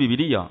rikoreshwa muri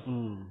Bibiliya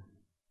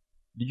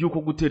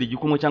ry'uko gutera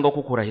igikumwe cyangwa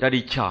ko kurahira ari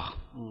icyaha.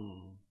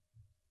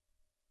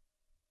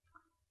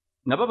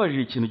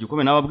 Nababajije ikintu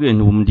gikomeye, nababwiye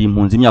nti ndi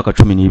impunzi imyaka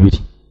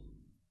 12,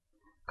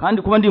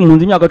 kandi kuba ndi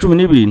impunzi imyaka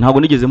 12 ntabwo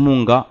nigeze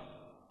mpunga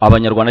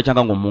abanyarwanda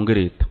cyangwa ngo mpunge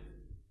leta.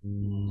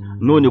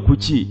 None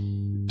kuki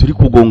turi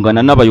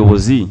kugongana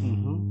n'abayobozi?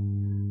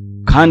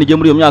 Kandi nge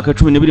muri iyo myaka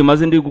 12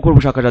 maze ndi gukora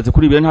ubushakashatsi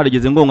kuri ibyo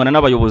ntarigeze ngongana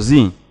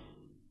n'abayobozi.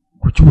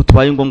 Kuki ubu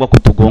tubaye ngombwa ko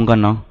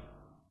tugongana?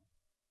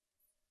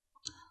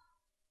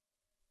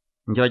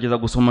 Ngerageza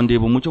gusoma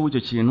ndeba umucyo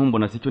w'icyo kintu,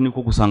 mbona sicyo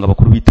niko gusanga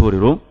abakuru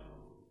b'itorero.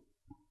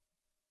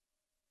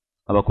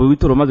 Abakuru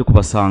b'itorero maze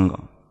kubasanga,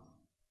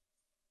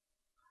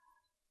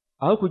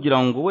 aho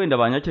kugira ngo wenda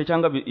banyake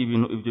cyangwa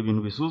ibyo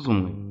bintu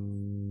bisuzumwe,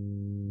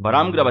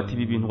 barambwira bati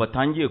ibi bintu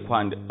batangiye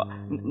kwande.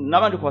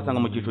 Nabanje kubasanga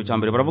mu cyiciro cya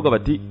mbere baravuga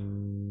bati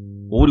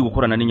wowe uri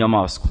gukorana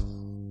n'inyamaswa.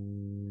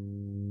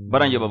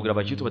 Barangiye babwira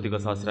abakitu bati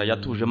Gasasira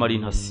yatujemo ari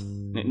intasi.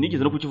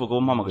 Nigeze no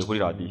kukivugaho mpamagaye kuri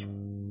radio.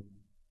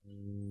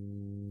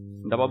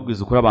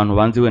 Ndababwiza ukuri abantu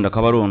banzi wenda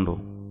Kabarondo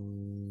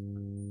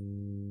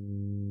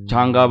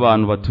cyangwa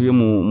abantu batuye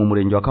mu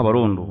murenge wa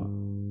Kabarondo,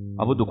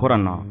 abo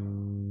dukorana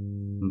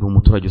ndi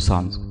umuturage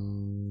usanzwe.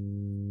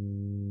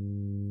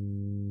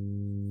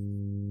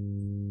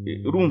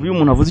 Urumva iyo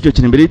umuntu avuze icyo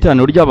kintu imbere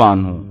y'iteraniro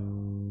ry'abantu,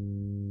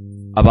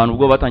 abantu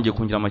ubwo batangiye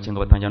kungira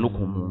amakenga, batangira no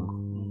kumpunga.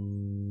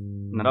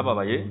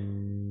 Narababaye,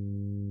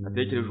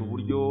 natekereje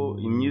uburyo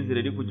imyizere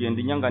iri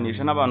kugenda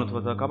inyanganisha n'abantu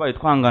tubazakabaye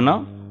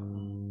twangana,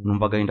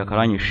 numva agahinda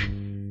karanyishe.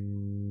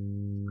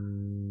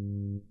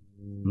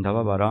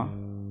 Ndababara.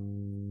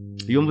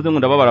 Iyo mvuze ngo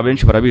ndababara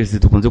benshi barabizi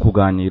tukunze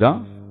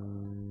kuganira.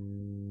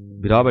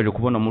 Birabaje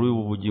kubona muri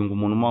ubu bugingo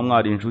umuntu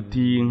mwari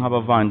inshuti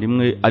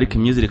nk'abavandimwe, ariko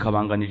imyizere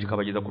ikabanganije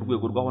ikabageza ku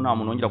rwego rwaho nta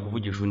muntu wongera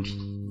kuvugisha undi.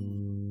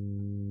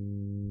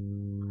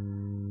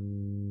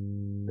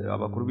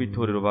 Abakuru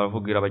b'itorero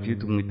baravugira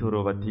abakiritu mu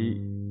itorero bati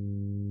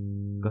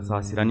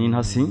Gasasira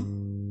n'intasi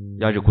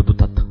yaje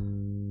kudutata.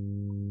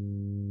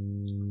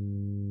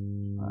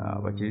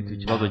 Abakiritu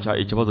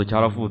ikibazo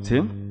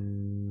cyaravutse.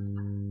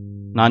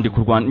 Nandi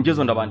kurwana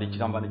ingezo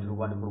ndabandikira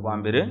urwandiko rwa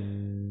mbere.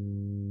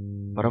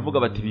 Baravuga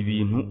bati ibi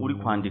bintu uri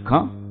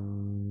kwandika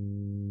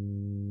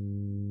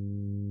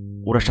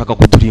urashaka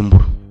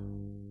kuturimbura.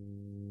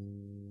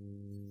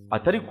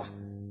 Atariko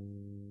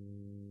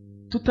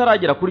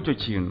tutaragera kuri icyo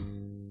kintu,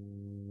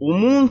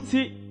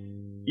 umunsi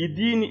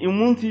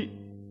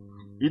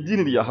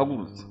idini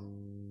ryahagurutse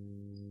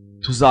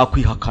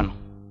tuzakwihakana.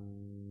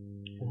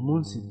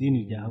 Umunsi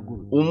idini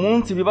ryahagurutse,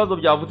 umunsi ibibazo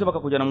byavutse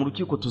bakakujyana mu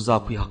rukiko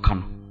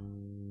tuzakwihakana.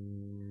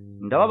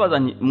 Ndababaza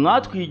nti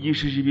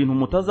mwatwigishije ibintu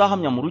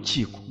mutazahamya mu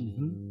rukiko.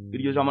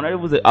 Iryo jambo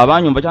narivuze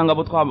abanyumva cyangwa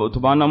abo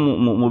tubana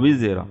mu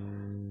bizera.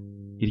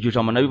 Iryo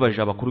jambo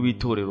nabibajije abakuru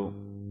b'itorero.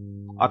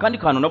 Akandi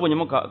kantu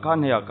nabonyemo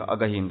kanteye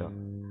agahinda.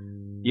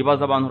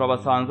 Ibaza abantu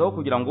rabasanzeho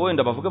kugira ngo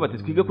wenda bavuge bati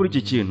twige kuri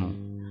iki kintu,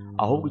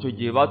 ahubwo icyo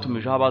gihe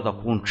batumije abaza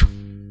kunca.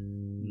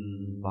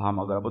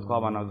 Bahamagara abo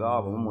twabanaga,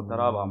 abo mu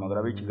Mutara,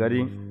 bahamagara b'i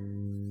Kigali.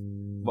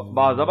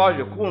 Baza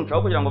baje kunca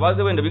aho kugira ngo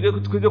baze wenda bige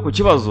twige ku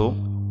kibazo,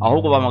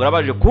 ahubwo bahamagara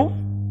baje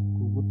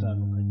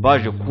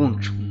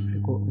kunca.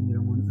 Ariko ngira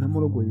ngo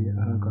namurogoye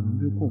ahantu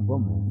ndi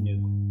kumvamo.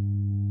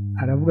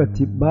 Aravuga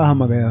ati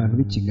bahamagaye abantu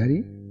b'i Kigali,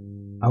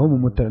 aho mu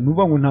Mutara.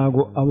 Nuvuga ngo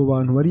ntago abo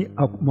bantu bari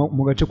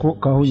mu gace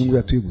kaho nyungu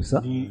yatuye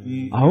gusa,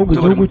 ahubwo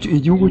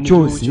igihugu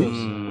cyose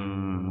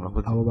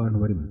abo bantu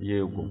barimo.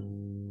 Yego.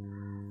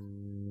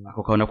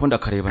 Ako kabona ko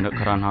ndakareba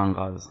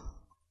karantangaza.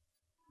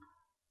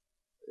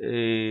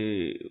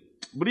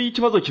 Buri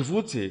ikibazo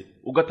kivutse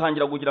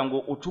ugatangira kugira ngo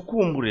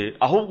ucukumbure,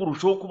 ahubwo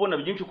urushaho kubona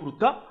byinshi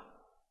kuruta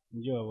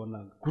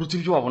kuruta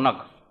ibyo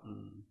wabonaga.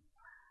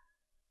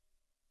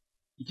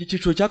 Iki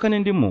cyiciro cya kane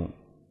ndimo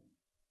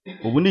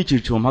ubu ni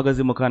icyiciro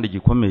mpagazemo kandi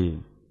gikomeye.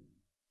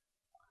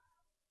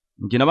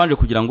 Njye nabanje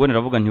kugira ngo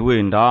neravuga nti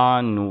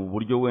wenda ni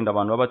uburyo wenda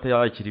abantu baba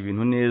batayakira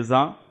ibintu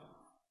neza.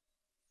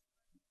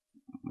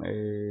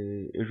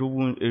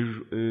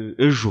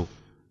 Ejo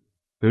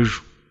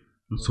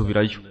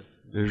nsubirayo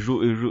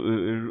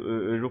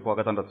ejo kuwa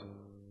gatandatu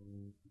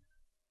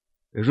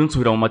ejo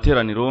nsubira mu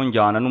materaniro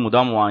njyana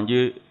n'umudamu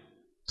wanjye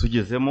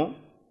tugezemo.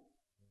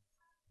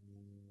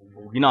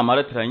 Ubwo inama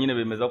yarateranye nyine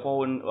bemeza ko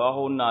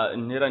aho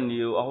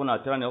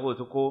nateraniye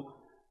hose ko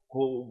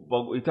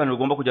iteraniro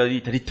rigomba kujya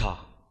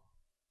ritaha.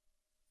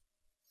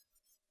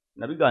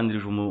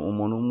 Nabiganirije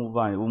umuntu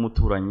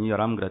w'umuturanyi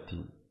arambwira ati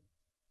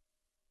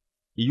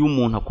iyo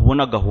umuntu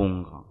akubona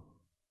agahunga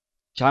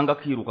cyangwa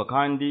akiruka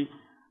kandi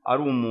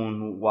ari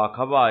umuntu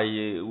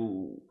wakabaye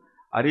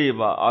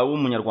areba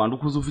w'umunyarwanda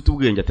ukuze ufite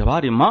ubwenge ati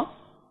barema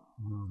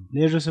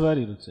n'ejo se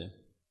barirutse.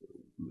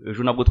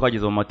 Ejo nabwo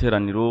twageze mu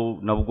materaniro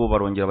nabwo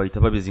barongera bahita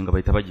babizinga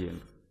bahita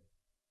bagenda.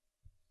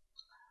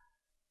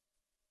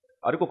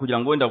 Ariko kugira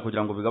ngo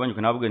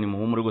bigabanyuke nabwo ni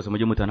muhumure rwose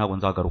mujye muta ntabwo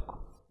nzagaruka.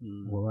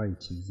 Wabaye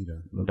ikizira.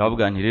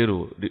 Ndavuga nti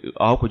rero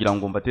aho kugira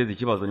ngo mbateze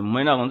ikibazo ni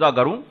mumenye ntabwo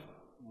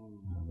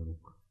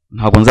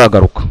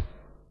nzagaruka.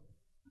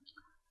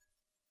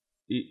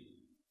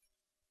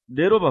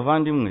 Rero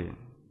bavandimwe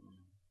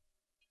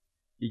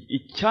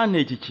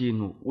icyanteye iki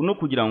kintu no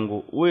kugira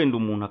ngo wenda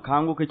umuntu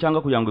akanguke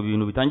cyangwa kugira ngo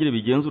ibintu bitangire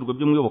bigenzurwe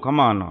byo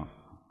muyobokamana,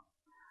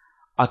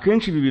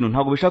 akenshi ibi bintu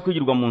ntabwo bishaka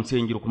kwigirwa mu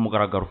nsengero ku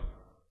mugaragaro.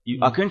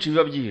 Akenshi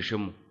biba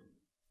byihishemo,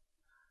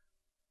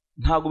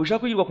 ntabwo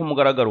bishaka kwigirwa ku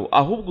mugaragaro,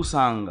 ahubwo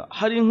usanga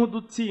hari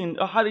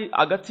nk'udutsinda, hari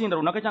agatsinda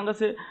runaka cyangwa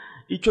se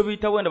icyo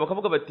bita wenda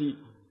bakavuga bati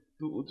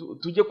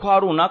tujye kwa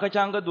runaka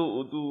cyangwa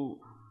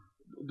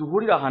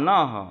duhurira aha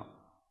n'aha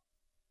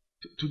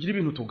tugira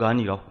ibintu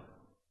tuganiraho.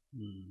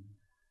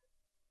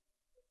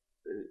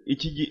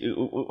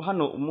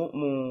 Hano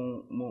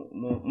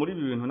muri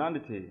ibi bintu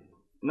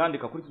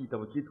nandika kuri iki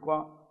gitabo cyitwa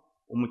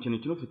umukino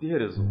ufite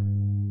iherezo.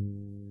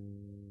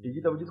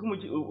 Igitabo cyitwa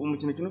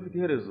umukino ufite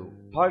iherezo,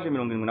 page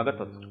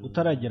 73.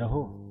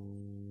 Utarageraho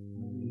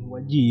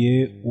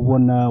wagiye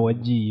ubona,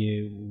 wagiye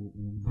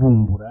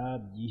vumbura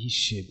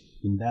byihishe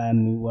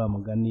indani wa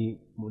mugani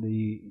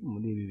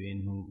muri ibi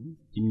bintu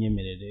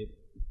by'imyemerere,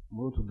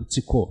 muri utu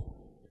dutsiko,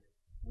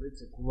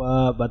 uretse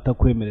kuba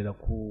batakwemerera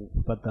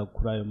gufata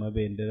kuri ayo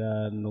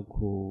mabendera no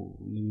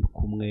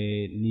kumwe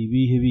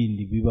n'ibihe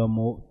bindi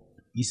bibamo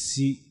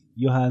isi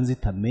yo hanze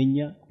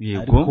itamenya,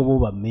 ariko bo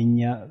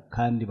bamenya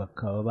kandi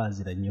bakaba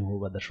baziranyeho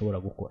badashobora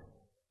gukora.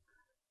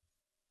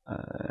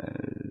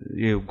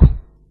 Yego,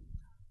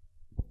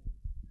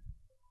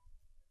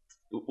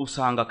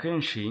 usanga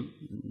kenshi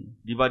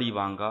riba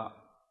ribanga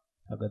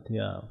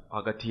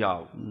hagati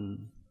yabo.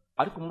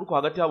 Ariko muri uko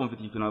hagati yabo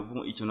mfite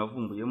ikintu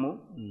navumbuyemo.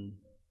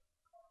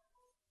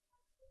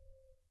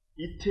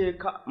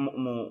 Iteka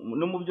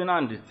no mu byo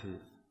nanditse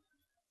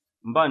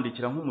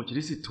mbandikira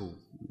nk'umukirisitu,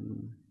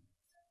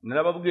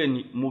 narababwiye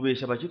nti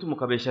mubeshya abakitu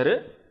mukabeshya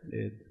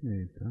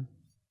leta.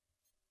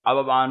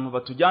 Aba bantu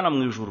batujyana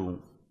mu ijuru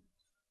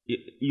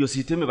iyo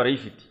systeme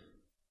barayifite.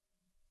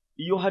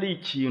 Iyo hari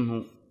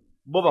ikintu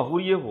bo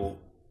bahuriyeho,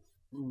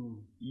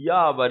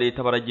 yaba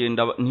leta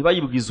baragenda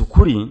ntibayibwize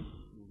ukuri,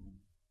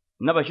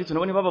 n'abakitu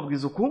nabo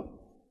ntibababwize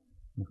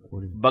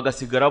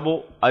bagasigara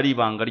bo ari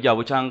ibanga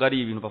ryabo cyangwa ari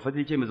ibintu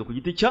bafatira icyemezo ku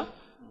giti cyabo.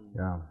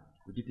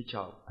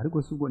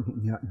 Ariko si ubwo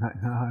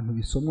nta hantu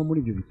bisomwa muri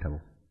ibyo bitabo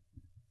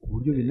ku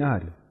buryo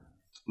binahari.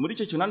 Muri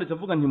icyo kintu nanditse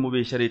avuga nti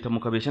mubeshya leta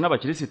mukabeshya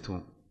n'abakirisitu,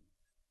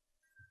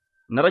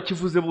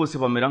 narakivuze bose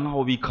bamera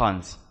nk'aho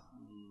bikanze.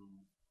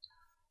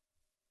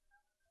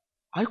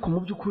 Ariko mu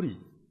by'ukuri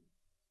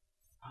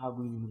ntabwo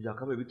ibintu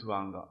byakabaye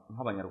bitubanga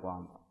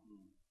nk'abanyarwanda.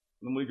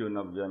 No muri ibyo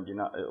nabyanjye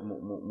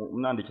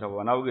nandikira abo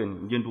banabwe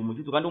ngende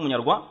umukitu kandi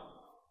umunyarwanda.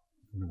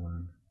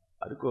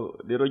 Ariko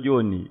rero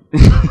Joni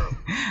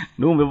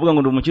numve vuga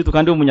ngo ndi umukitu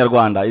kandi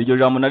umunyarwanda, iryo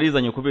jambo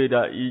narizanye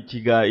kubera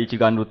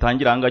ikiganiro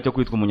utangira anga cyo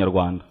kwitwa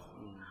umunyarwanda.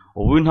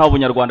 Ubu nta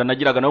bunyarwanda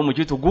nagiraga nawe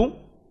umukitu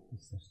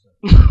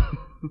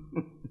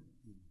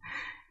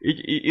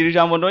iri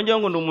jambo ndongera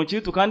ngo ndi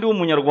umukitu kandi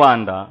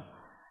w'umunyarwanda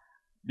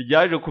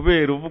ryaje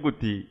kubera uvuga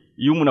uti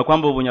iyo umuntu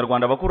akwambaye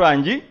ubunyarwanda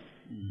bakurangi.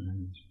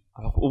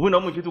 Ubu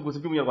nawe umukitu gusa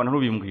by'umunyarwanda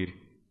ntubimbwire,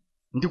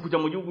 ndi kujya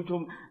mu gihugu cyo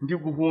ndi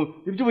guhunga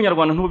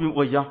iby'ubunyarwanda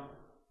ntubimboya.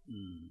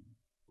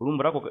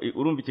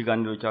 Urumva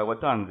ikiganiro cyawe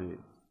watanze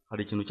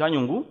hari ikintu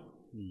cyanyungu,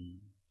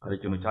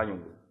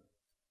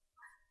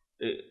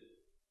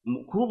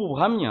 kuri ubu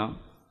buhamya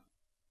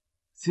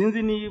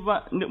sinzi niba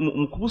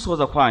mu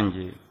kubusoza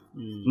kwanjye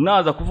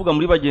naza kuvuga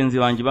muri bagenzi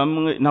banjye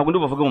bamwe, ntabwo ndi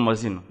bavuga mu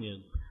mazina,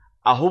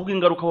 ahubwo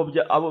ingaruka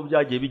abo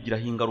byagiye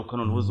bigiraho ingaruka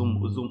noneho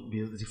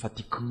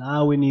zifatika.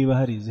 Nawe niba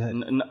hari izihari,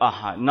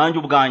 nanjye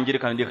ubwanjye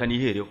reka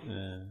nihereho.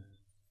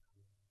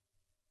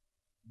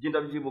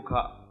 Genda byibuka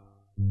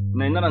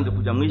nari naranze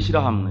kujya mu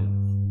ishyirahamwe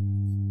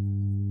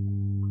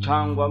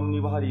cyangwa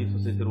niba hari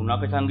sosiyete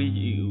runaka cyangwa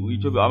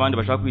icyo abandi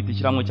bashaka kwita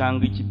ishyirahamwe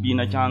cyangwa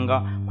ikibina cyangwa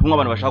kumwe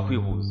abantu bashaka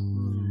kwihuza,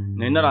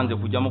 nari naranze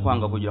kujyamo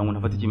kwanga kugira ngo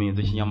ntafate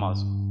ikimenyetso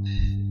cy'inyamaswa.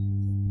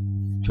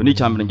 Cyo ni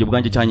icyambere nge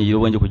bwanjye cyanyigira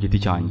ubwanjye ku giti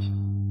cyanjye.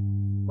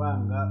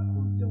 Kwanga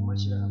kujya mu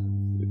mashyirahamwe.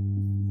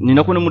 Ni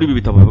nako muri ibi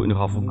bitabo ni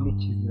havuga.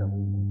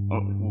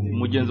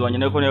 Mugenzi wanjye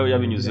nako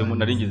yabinyuzemo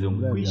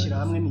naringizemo. Kwishyira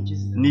hamwe ni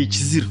ikizira. Ni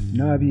ikizira.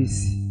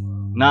 N'abisi.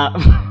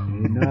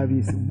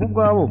 N'abisi.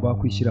 Ubwabo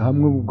bakwishyira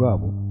hamwe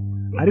ubwabo.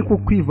 Ariko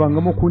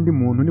kwivangamo kundi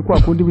muntu ni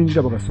kwa kundi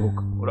binjira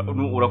bagasohoka.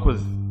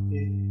 Urakoze.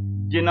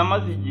 Je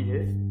namaze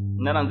igihe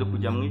naranze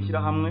kujya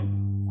mwishyira hamwe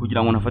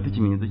kugira ngo nafate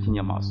ikimenyetso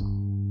cy'inyamaswa.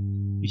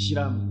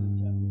 Ishyira hamwe.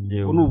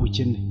 Ko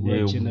n'ubukene.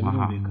 Ubukene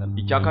birumvikana.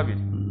 Icya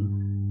kabiri.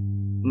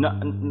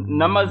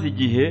 Namaze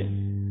igihe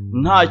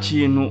nta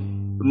kintu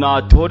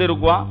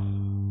natorerwa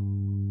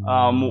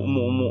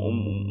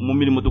mu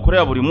mirimo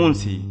dukorera buri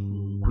munsi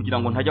kugira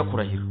ngo ntajya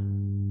kurahira,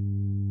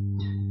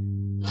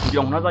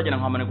 kugira ngo ntazagera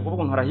nkamanika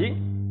ukuboko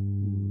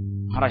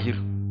nkarahira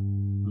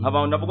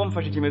nkaba nabwo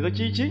mfashe ikimenyetso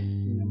cy'iki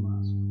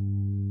inyamaswa.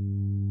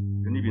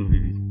 Ni ibintu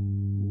bibiri.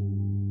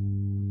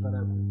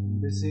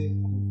 Mbese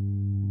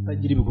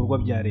utagira ibikorwa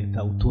bya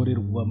leta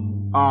utorerwamo.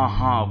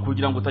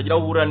 Kugira ngo utagira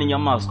aho uhurira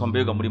n'inyamaswa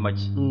mbega muri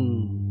make.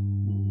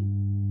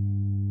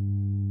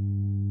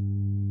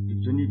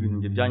 Ibyo ni ibintu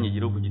nge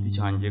byanyigiraho ku giti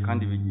cyanjye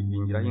kandi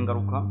bingiraho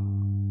ingaruka,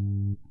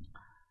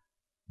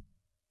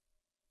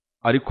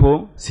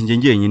 ariko sinjye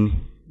njyenyine.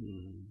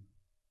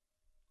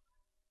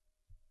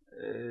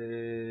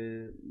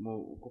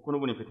 Kuko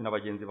n'ubu nifite na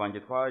bagenzi banjye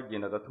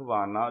twagendaga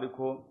tubana,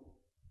 ariko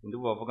ndi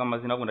bubavuga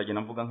amazina ahubwo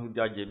ndagenda mvuga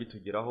nk'ibyagiye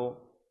bitugeraho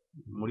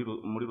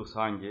muri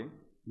rusange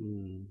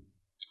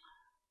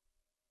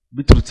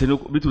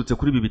biturutse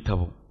kuri ibi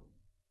bitabo.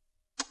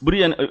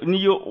 Buriya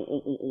niyo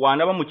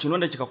wanaba mu kintu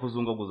ndakika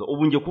kuzungaguza,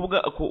 ubu nge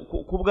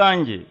ku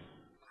bwanjye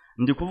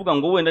ndi kuvuga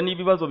ngo wenda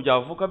n'ibibazo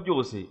byavuka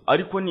byose,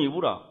 ariko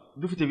nibura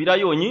dufite bira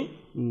yonyine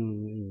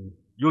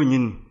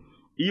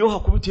iyo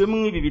hakubitiyemo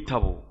nk'ibi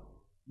bitabo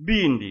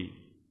bindi,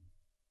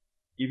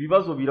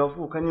 ibibazo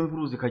biravuka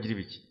n'imvuru zikagira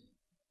ibiki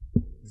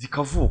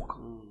zikavuka.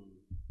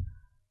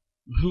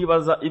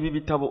 Nkibaza ibi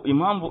bitabo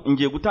impamvu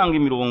ngiye gutanga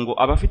imirongo,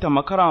 abafite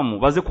amakaramu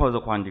baze kuza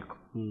kwandika,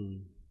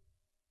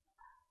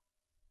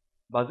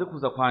 baze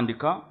kuza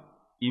kwandika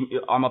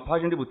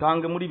amapaje ndi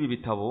butange muri ibi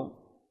bitabo.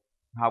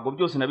 Ntabwo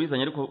byose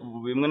nabizanye, ariko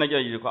bimwe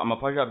nagerageje ko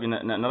amapaje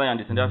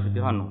narayanditse ndayafite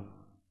hano,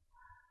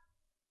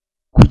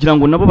 kugira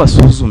ngo nabo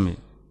basuzume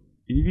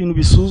ibi bintu,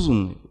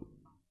 bisuzumwe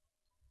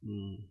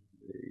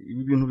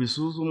ibi bintu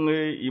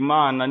bisuzumwe.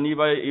 Imana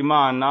niba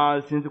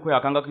Imana sinzi ko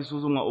yakanga ko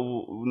isuzumwa.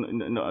 Ubu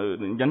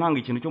njya ntanga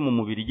ikintu cyo mu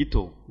mubiri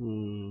gito,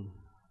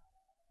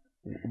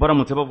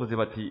 baramutse bavuze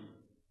bati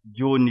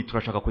Joni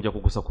turashaka kujya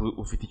kugusa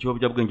ufite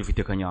ikiyobyabwenge,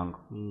 ufite kanyanga,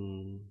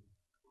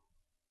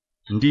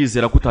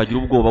 ndizera ko utagira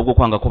ubwoba bwo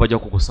kwanga ko bajya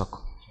kugusaka.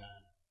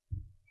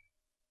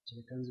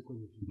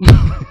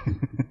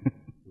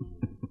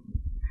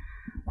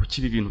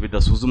 Kuki ibi bintu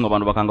bidasuzumwa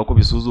abantu bakanga ko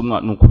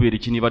bisuzumwa? Ni ukubera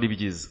iki? Niba ari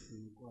byiza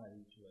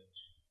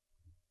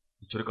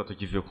icyo reka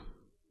tukiveho.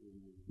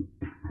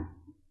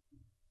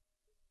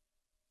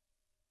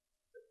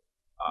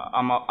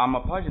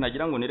 Amapaje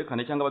nagira ngo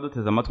nerekane cyangwa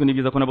abaduteze amatwi ni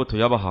byiza ko nabo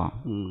tuyabaha.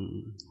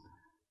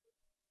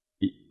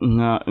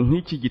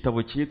 Nk'iki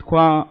gitabo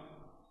cyitwa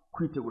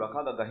Kwitegura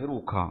akaga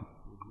gaheruka,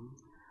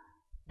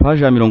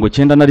 paje ya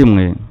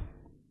 91,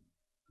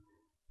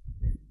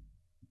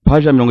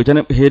 paje ya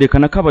 90,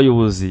 herekana ko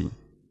abayobozi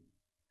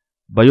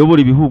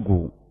bayobora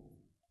ibihugu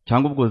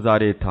cyangwa ubwo za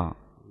leta,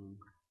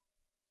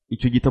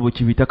 icyo gitabo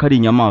kibita ko ari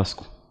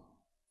inyamaswa.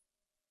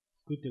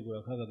 Kwitegura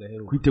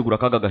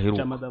akaga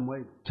gaheruka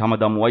cya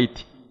Madamu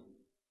White.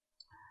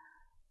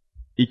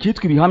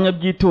 Icyitwa ibihamya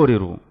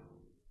by'itorero,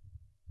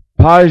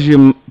 paje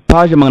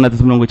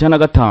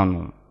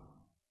 395,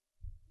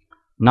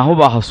 naho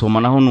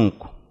bahasoma naho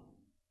nuko.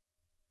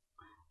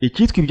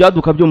 Icyitwa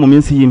ibyaduka byo mu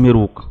minsi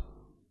y'imperuka,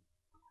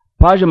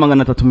 paje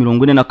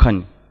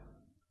 344,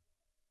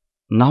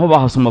 naho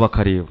bahasoma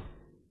bakareba.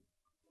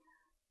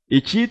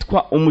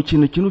 Icyitwa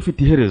umukino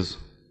ufite iherezo,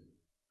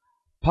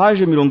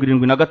 paje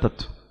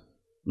 73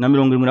 na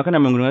 74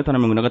 na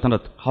 75 na 76,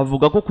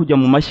 havuga ko kujya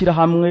mu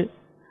mashyirahamwe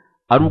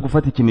ari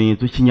ugufata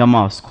ikimenyetso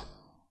cy'inyamaswa.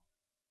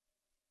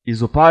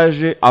 Izo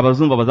paje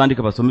abazumva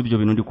bazandika basoma ibyo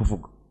bintu ndi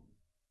kuvuga.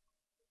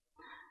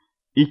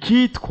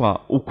 Icyitwa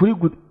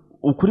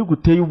ukuri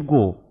guteye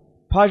ubwoba,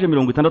 paje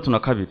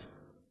 62,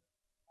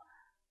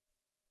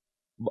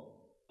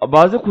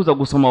 baze kuza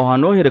gusoma aho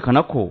hantu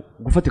herekana ko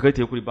gufata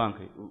ikarita yo kuri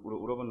banki.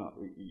 Urabona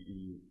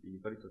iyi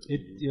karita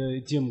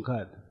ATM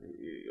card.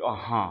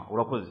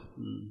 Urakoze.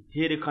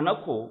 Herekana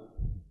ko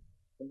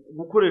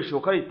gukoresha iyo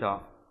karita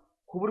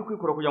kuba uri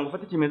kwikora kugira ngo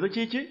ufate ikimenyetso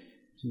cy'iki,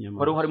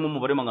 bari harimo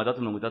umubare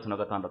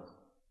 336.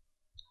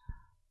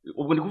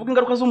 Ubwo ndi kuvuga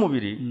ingaruka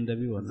z'umubiri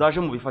zaje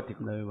mu bifatika.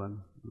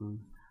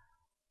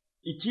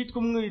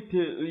 Icyitwa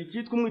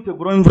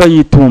umwiteguro w'imvura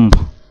y'itumba,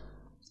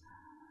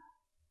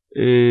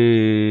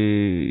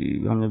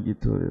 ibihamya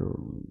by'itorero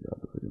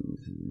byadukanye mu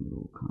minsi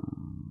y'imperuka.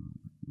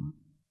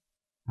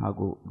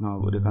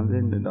 Ntabwo reka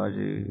nzende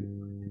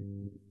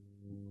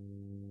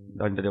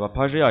ndareba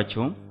paje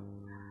yacyo.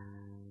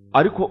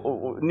 ariko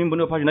nimba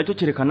niyo paji nacyo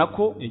cyerekana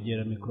ko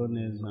egera mikoro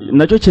neza,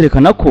 nacyo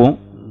cyerekana ko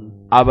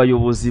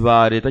abayobozi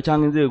ba leta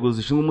cyangwa inzego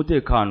zishinzwe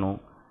umutekano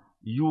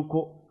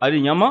yuko ari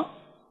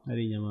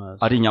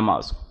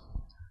inyamaswa.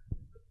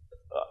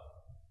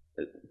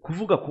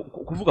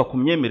 Kuvuga ku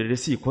myemerere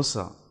si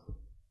ikosa,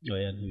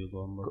 oya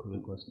ntibigomba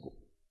kubikosa.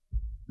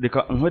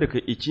 Reka nkwereke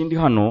ikindi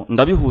hano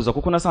ndabihuza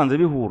kuko nasanze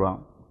bihura.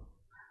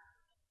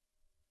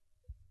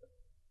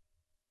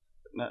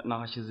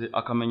 Nahashyize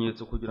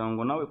akamenyetso kugira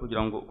ngo nawe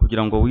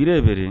kugira ngo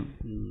wirebere,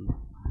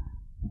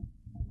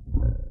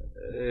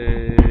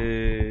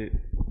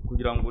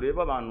 kugira ngo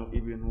urebe abantu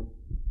ibintu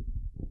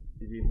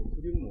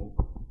turimo.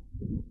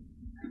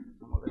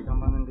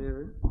 Amagana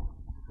ndebe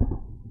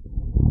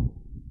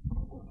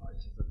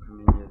ashyize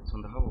akamenyetso,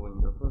 ndahabonye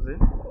ndakoze.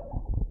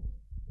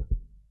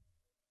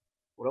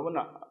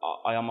 Urabona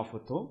aya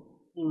mafoto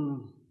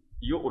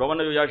iyo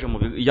urabona yo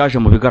yaje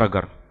mu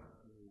bigaragara.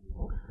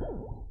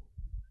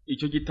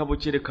 Icyo gitabo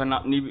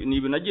cyerekana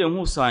nibi nagiye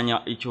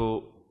nkusanya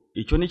icyo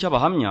ni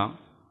cy'abahamya.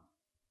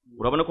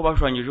 Urabona ko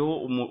bashushanyijeho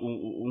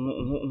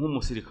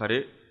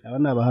nk'umusirikare. Aba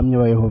ni abahamya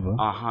ba Yehova.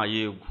 Aha,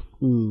 yego.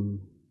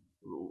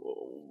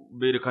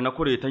 Berekana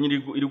ko leta nyiri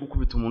iri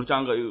gukubita umuntu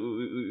cyangwa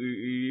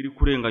iri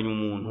kurenganya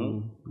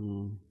umuntu.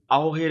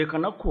 Aho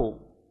herekana ko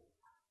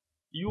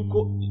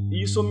yuko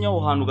iyo usomye aho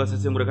hantu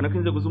ugasesengura ko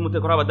inzego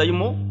z'umutekano ari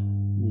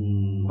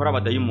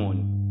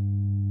abadayimoni,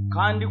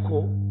 kandi ko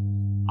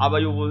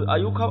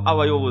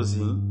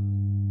abayobozi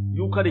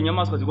yuko ari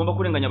inyamaswa zigomba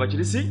kurenganya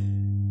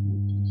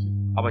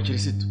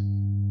abakirisitu.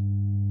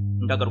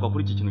 Ndagaruka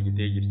kuri iki kintu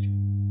giteye gityo.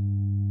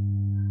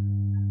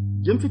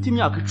 Je mfite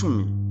imyaka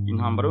 10,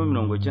 intambara yo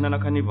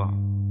 1994,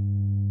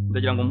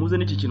 ndagira ngo mpuze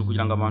n'iki kintu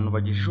kugira ngo abantu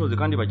bagishoze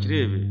kandi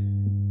bakirebe,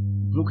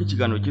 nkuko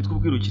ikiganiro cyitwa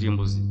Ubwiru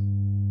Kirimbuzi,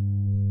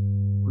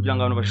 kugira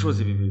ngo abantu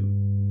bashoze ibi bintu.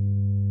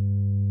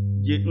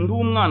 Ndi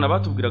umwana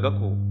batubwiraga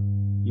ko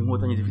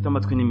inkotanyi zifite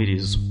amatwi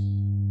n'imirizo.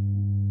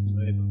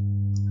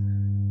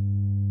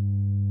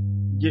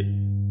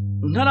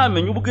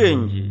 Ntaramenya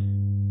ubwenge,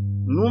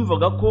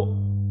 numvaga ko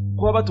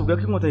kuba batubwira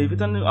ko inkotanyi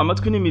zifite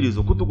amatwi n'imirizo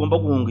ko tugomba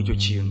guhunga icyo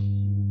kintu,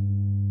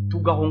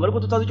 tugahunga ariko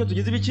tutazi icyo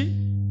tugize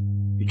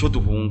icyo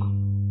duhunga.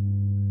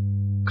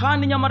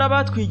 Kandi nyamara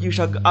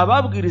batwigishaga,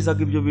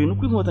 ababwirizaga ibyo bintu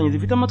ko inkotanyi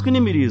zifite amatwi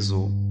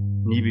n'imirizo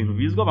ni ibintu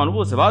bizwa abantu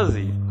bose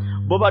bazi,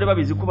 bo bari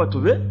babizi ko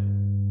batubeshya.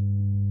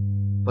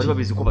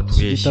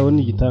 Igitabo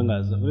ni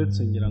igitangaza,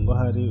 uretse ngira ngo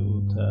hari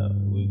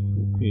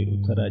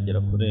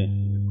utaragera kure.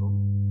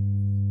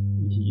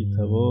 Iki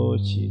gitabo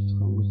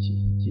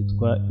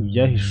cyitwa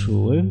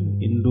Ibyahishuwe,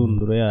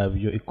 indunduro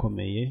yabyo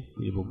ikomeye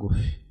iri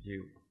bugufi.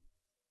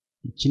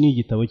 Iki ni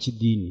igitabo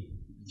cy'idini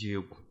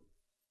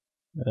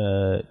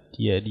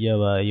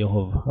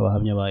ry'Abayehova,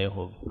 abahamya ba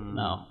Yehova.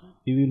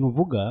 Ibintu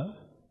uvuga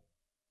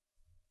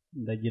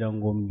ndagira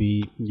ngo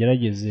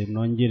ngerageze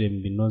nongere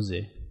mbinoze.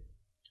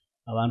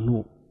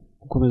 Abantu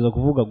gukomeza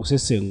kuvuga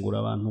gusesengura,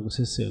 abantu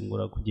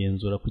gusesengura,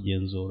 kugenzura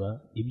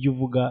ibyo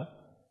uvuga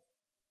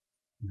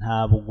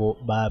ntabwo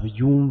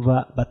babyumva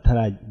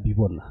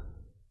batarabibona,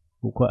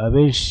 kuko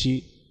abenshi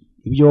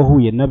ibyo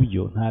wahuye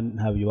nabyo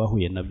ntabyo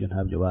bahuye nabyo,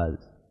 ntabyo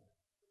bazi.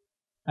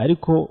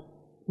 Ariko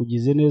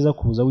ugize neza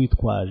kuza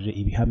witwaje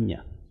ibihamya.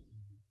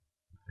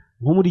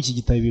 Nko muri iki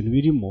gitabo ibintu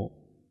birimo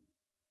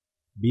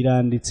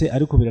biranditse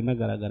ariko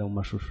biranagaragara mu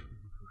mashusho.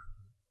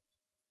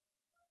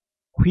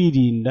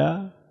 Kwirinda,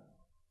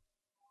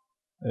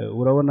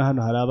 urabona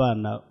hano hari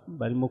abana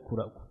barimo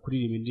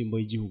kuririmba indirimbo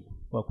y'igihugu.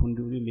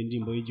 Wakundi uririmba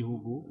indirimbo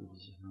y'igihugu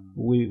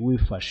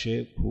wifashe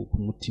ku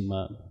mutima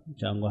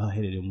cyangwa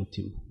haherereye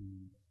umutima.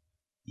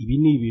 Ibi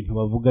ni ibintu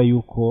bavuga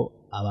yuko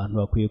abantu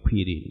bakwiye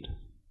kwirinda.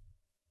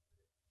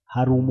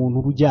 Hari umuntu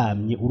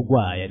uryamye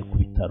urwaye ari ku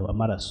bitaro,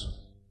 amaraso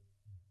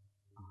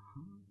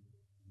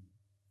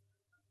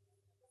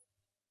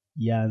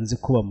yanze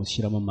ko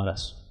bamushyiramo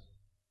amaraso.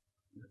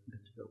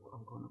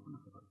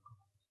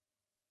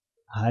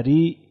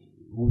 Hari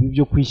ubu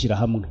byo kwishyira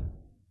hamwe,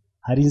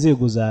 hari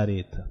inzego za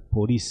leta,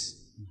 polisi,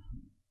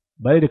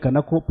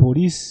 barerekana ko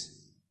polisi,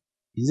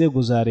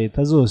 inzego za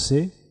leta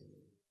zose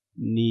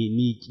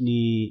ni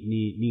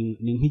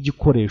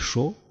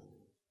nk'igikoresho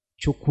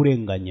cyo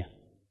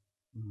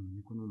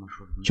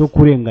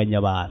kurenganya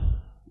abantu.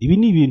 Ibi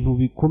ni ibintu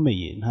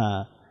bikomeye.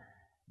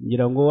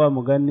 Ngira ngo wa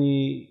mugani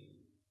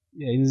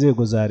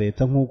inzego za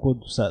leta nk'uko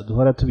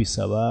duhora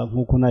tubisaba,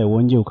 nk'uko nawe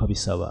wongeye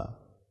ukabisaba,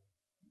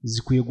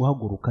 zikwiye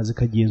guhaguruka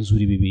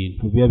zikagenzura ibi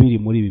bintu biba biri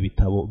muri ibi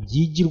bitabo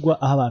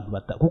byigirwa aho abantu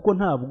kuko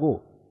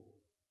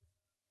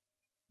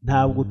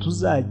ntabwo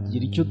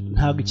tuzagira icyo,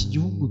 ntabwo iki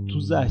gihugu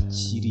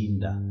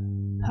tuzakirinda,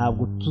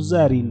 ntabwo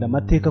tuzarinda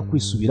amateka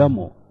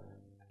kwisubiramo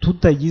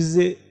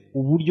tutagize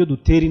uburyo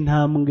dutera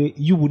intambwe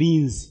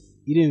y'uburinzi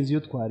irenze iyo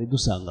twari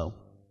dusangaho.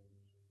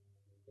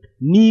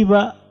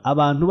 Niba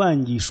abantu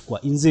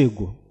bangishwa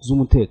inzego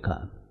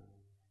z'umutekano,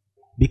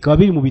 bikaba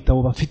biri mu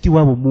bitabo bafite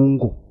iwabo mu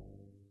ngo,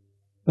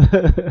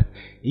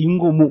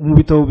 mu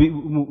bitabo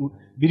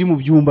biri mu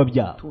byumba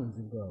byabo,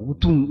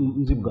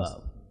 ubutunzi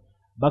bwabo,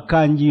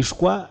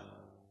 bakangishwa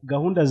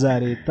gahunda za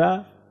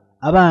leta,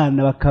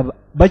 abana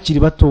bakiri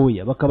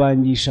batoya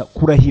bakabangisha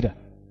kurahira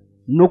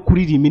no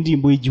kuririmba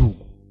indirimbo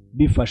y'igihugu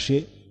bifashe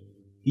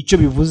icyo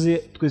bivuze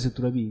twese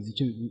turabizi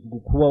icyo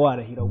kuba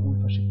warahira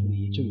ubifashe kuri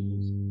icyo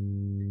bivuze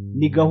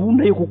ni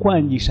gahunda yo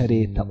kukwangisha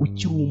leta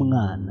ukiri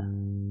umwana.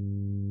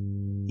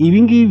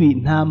 Ibi ngibi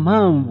nta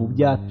mpamvu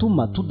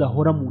byatuma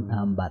tudahora mu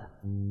ntambara,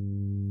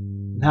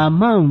 nta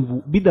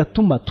mpamvu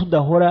bidatuma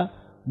tudahora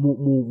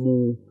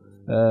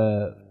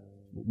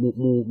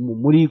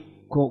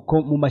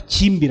mu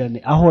makimbirane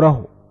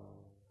ahoraho,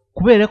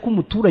 kubera ko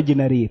umuturage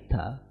na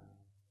leta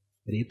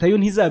yo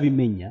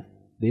ntizabimenya.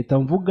 Leta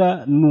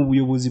mvuga ni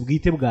ubuyobozi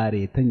bwite bwa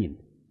leta nyine,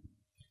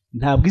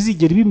 ntabwo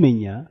izigera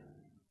ibimenya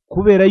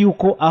kubera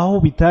yuko aho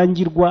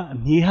bitangirwa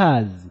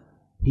ntihazi,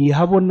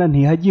 ntihabona,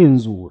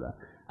 ntihagenzura,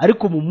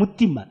 ariko mu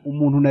mutima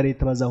umuntu na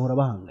leta bazahora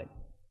bahanganye.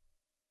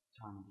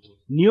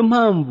 Niyo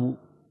mpamvu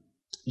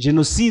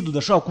jenoside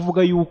udashobora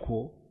kuvuga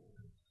yuko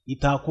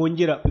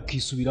itakongera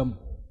ikisubiramo.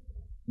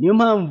 Niyo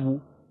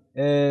mpamvu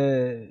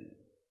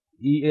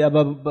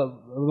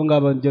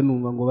ngaba njya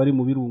numva ngo bari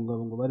mu birunga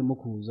ngo barimo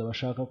kuza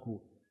bashaka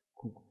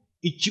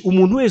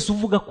umuntu wese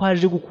uvuga ko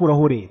aje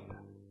gukuraho leta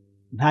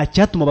nta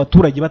cyatuma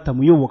abaturage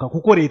batamuyoboka,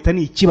 kuko leta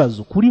ni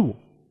ikibazo kuri bo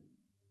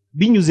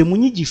binyuze mu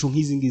nyigisho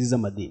nk'izi ngizi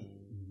z'amadini.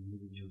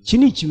 Iki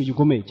ni ikintu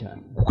gikomeye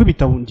cyane, kuko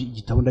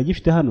igitabo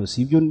ndagifite hano,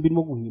 si ibyo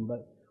birimo guhimba,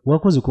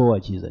 wakoze kuba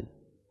wakizanye.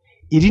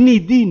 Iri ni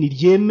idini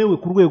ryemewe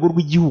ku rwego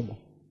rw'igihugu,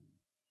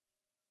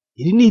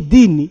 iri ni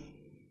idini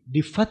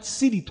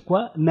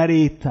rifasiritwa na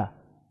leta.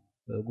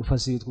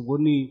 Gufasiritwa ubwo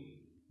ni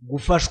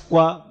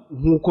gufashwa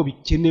nk'uko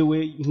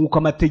bikenewe, nk'uko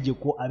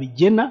amategeko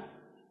abigena,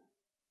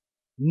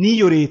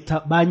 n'iyo leta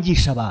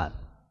bangisha abantu.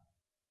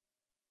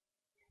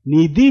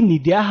 Ni idini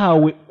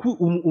ryahawe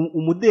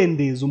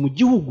umudendezo mu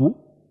gihugu,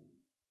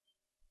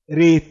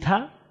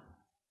 leta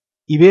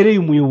ibereye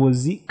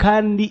umuyobozi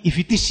kandi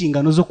ifite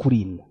inshingano zo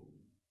kurinda.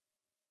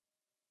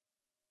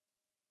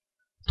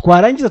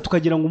 Twarangiza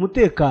tukagira ngo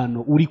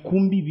umutekano uri ku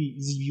mbibi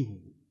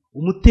z'igihugu.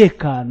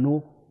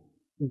 Umutekano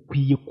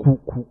ukwiye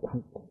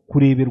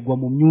kureberwa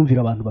mu myumvire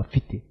abantu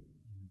bafite,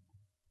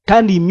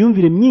 kandi iyi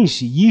myumvire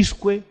myinshi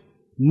yishwe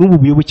n'ubu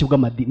buyoboke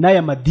bw'amadini,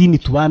 n'aya madini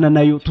tubana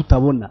nayo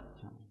tutabona.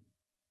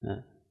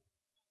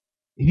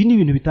 Ibi ni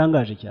ibintu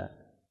bitangaje cyane.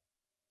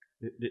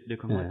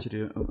 Reka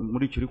nkakire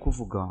muri icyo uri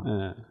kuvuga,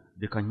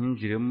 reka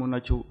nkinjiremo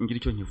nacyo ngira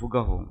icyo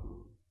nkivugaho.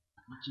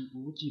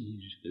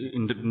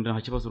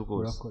 Nta kibazo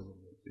rwose.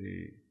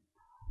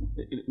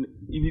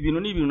 Ibi bintu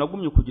ni ibintu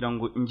nagumye kugira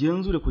ngo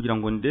ngenzure, kugira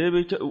ngo ndebe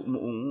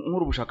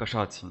nk'uru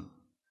bushakashatsi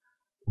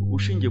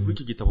ushingiye kuri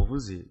icyo gitabo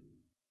uvuze.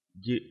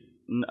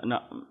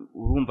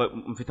 Urumva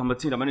mfite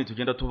amatsinda manini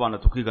tugenda tubana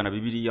tukigana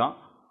Bibiliya,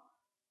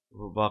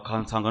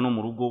 bakansanga no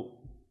mu rugo,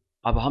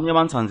 abahamya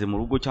bansanze mu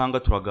rugo cyangwa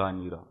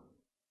turaganira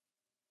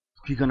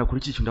twigana kuri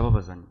iki kintu,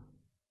 ndababazanya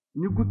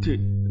ni gute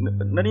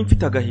nari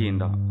mfite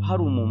agahinda.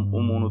 Hari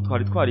umuntu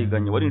twari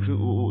twariganye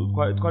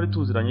twari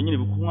tuziranye nyine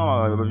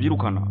bikumwa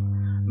babyirukana,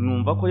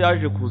 numva ko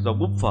yaje kuza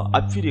gupfa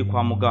apfiriye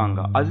kwa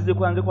muganga azize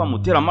ko yanze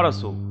kwamutera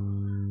amaraso.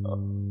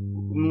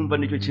 Numva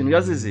nicyo kintu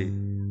yazize,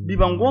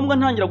 biba ngombwa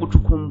ntangira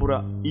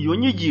gucukumbura iyo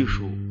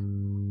nyigisho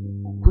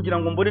kugira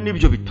ngo mbone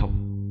n'ibyo bitabo.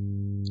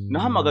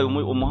 Nahamagaye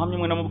umuhamya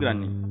umwe namubwira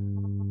nti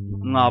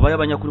mwabaye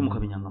abanyakuri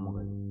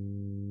mukabinyangamugayo,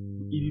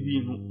 ibi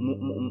bintu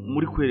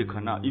muri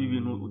kwerekana, ibi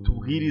bintu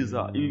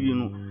tubwiriza, ibi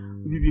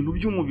bintu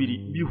by'umubiri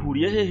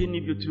bihuriye hehe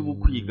n'ibyo turi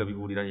bukwiga,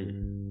 bihurira hehe?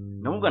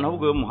 Namubwira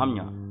navuga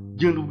umuhamya,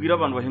 genda ubwira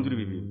abantu bahindura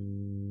ibi bintu.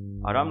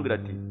 Arambwira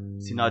ati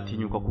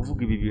sinatinyuka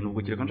kuvuga ibi bintu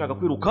ubwo kireka nshaka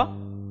kwiruka.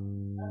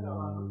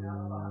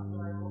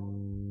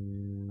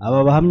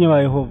 Aba bahamya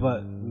ba Yehova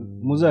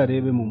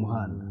muzarebe mu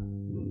muhanda,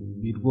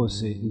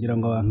 rwose ngira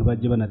ngo abantu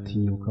bajye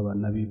banatinyuka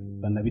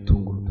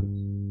banabitunga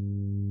urutoki.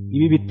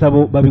 Ibi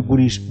bitabo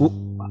babigurisha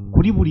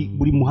kuri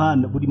buri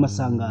muhanda, buri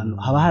masangano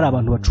haba hari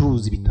abantu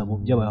bacuruza ibitabo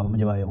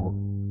by'abahamya ba Yehova.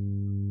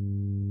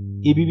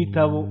 Ibi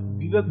bitabo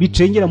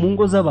bicengera mu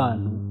ngo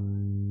z'abantu,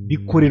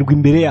 bikorerwa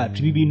imbere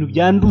yacu. Ibi bintu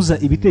byanduza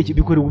ibitekerezo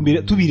bikorerwa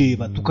imbere,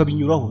 tubireba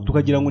tukabinyuraho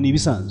tukagira ngo ni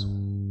ibisanzwe.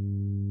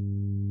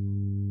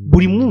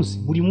 Buri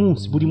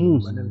munsi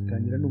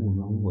banabitangira n'ubuntu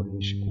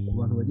ahuboresha, kuko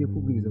abantu bagiye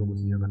kubwiriza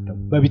bagusinya agatabo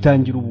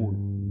babitangira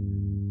ubuntu.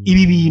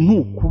 Ibi bintu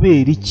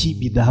kubera iki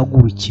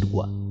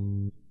bidahagurukirwa?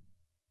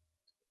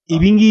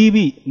 Ibi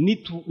ngibi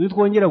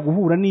nitwongera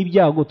guhura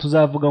n'ibyago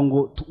tuzavuga ngo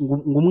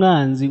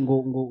umwanzi ngo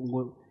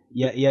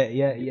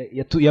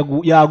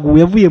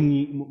yaguye avuye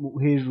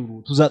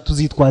hejuru,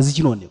 tuzitwaza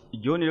iki none?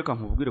 Ibyo ni reka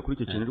nkubwire kuri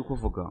icyo kintu uri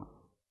kuvuga.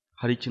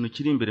 Hari ikintu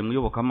kiri imbere mu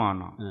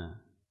iyobokamana.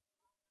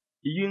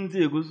 Iyo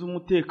inzego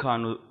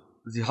z'umutekano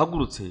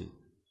zihagurutse,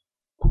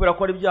 kubera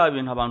ko ari bya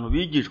bintu abantu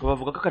bigishwa,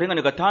 bavuga ko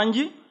akarengane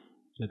gatangiye,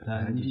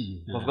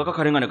 bavuga ko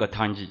akarengane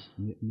gatangiye.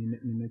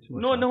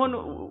 Noneho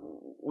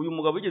uyu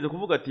mugabo yigeze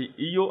kuvuga ati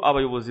iyo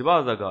abayobozi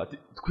bazaga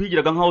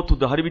twigiraga nkaho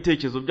tudahari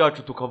ibitekerezo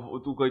byacu,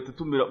 tugahita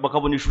tumira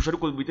bakabona ishusho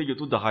ariko ibitekerezo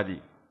tudahari.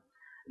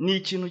 Ni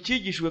ikintu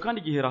cyigishijwe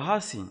kandi gihera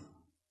hasi.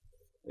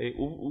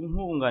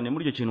 Nkungane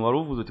muri icyo kintu wari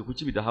uvuze uti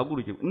kuki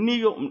bidahagurukirwa,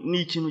 niyo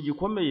ni ikintu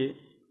gikomeye.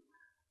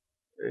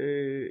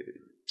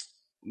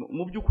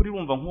 Mu by'ukuri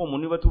wumva nk'uwo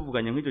muntu niba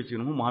tuvuganye nk'icyo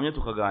kintu nk'umuhamya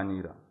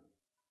tukaganira,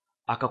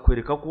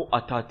 akakwereka ko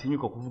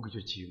atatinyuka kuvuga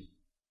icyo kintu.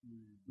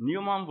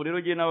 Niyo mpamvu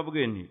rero giye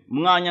nababwiye nti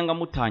mwanyanga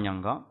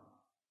mutanyanga,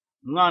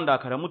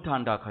 mwandakara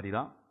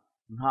mutandakarira,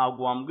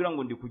 ntabwo wambwira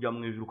ngo ndi kujya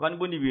mu ijuru kandi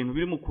bo ni ibintu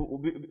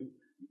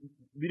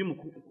biri mu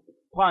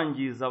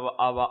kwangiza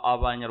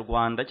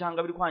abanyarwanda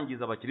cyangwa biri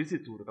kwangiza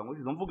abakirisitu. Reka ngo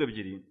izo mvuge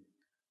ebyiri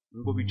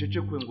ngo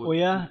bicecekwe ngo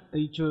oya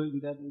icyo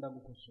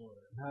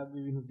ndagukosora, ntabwo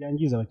ibintu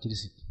byangiza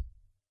abakirisitu.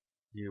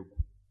 Yego,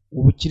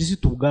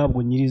 ubukirisitu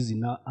bwabwo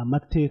nyirizina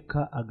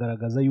amateka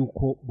agaragaza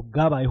yuko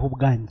bwabayeho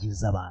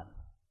bwangiza abantu.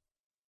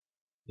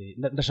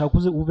 Ndashaka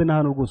kuze uve na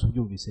hano rwose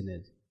ubyumvise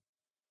neza.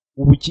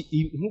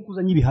 Nk'uko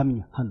uzanye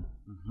ibihamya hano,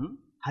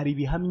 hari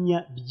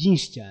ibihamya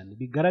byinshi cyane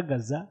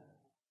bigaragaza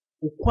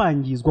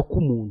ukwangizwa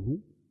k'umuntu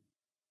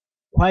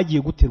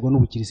kwagiye guterwa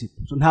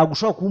n'ubukirisitu. Ntabwo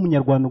ushobora kuba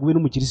umunyarwanda ngo ube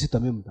n'umukirisitu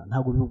amemuta,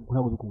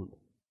 ntabwo bikunda.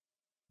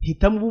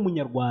 Hitamo uba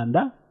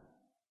umunyarwanda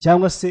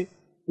cyangwa se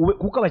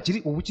kuko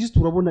ubukirisitu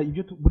urabona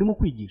ibyo burimo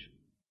kwigisha,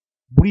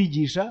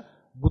 burigisha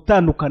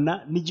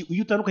gutandukana.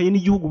 Iyo utandukanye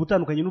n'igihugu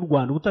butandukanye n'u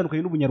Rwanda,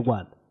 butandukanye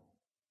n'ubunyarwanda.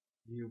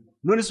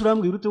 None se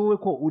urambwira ute wowe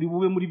ko uri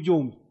bube muri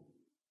byombi?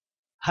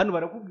 Hano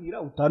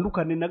barakubwira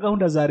utandukane na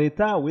gahunda za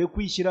leta, we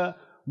kwishyira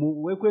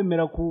we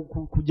kwemera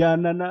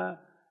kujyana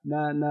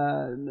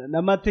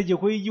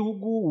n'amategeko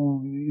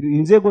y'igihugu,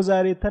 inzego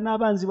za leta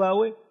n'abanzi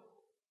bawe.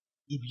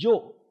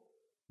 Ibyo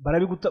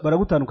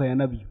baragutandukanya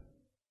nabyo.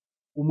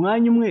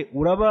 Umwanya umwe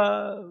uraba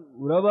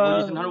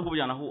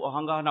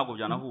ahangaha ntabwo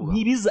byanahura.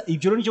 Ntibiza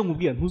ibyo rero nicyo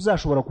nkubwira,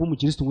 ntuzashobora kuba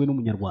umukirisitu we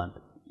n'umunyarwanda.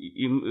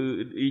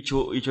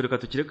 Icyo reka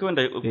tukireke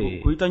wenda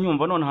kuhita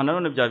nyumva none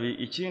hananone byaba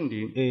ikindi.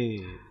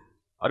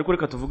 Ariko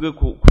reka tuvuge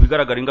ku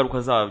bigaragara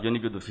ingaruka zabyo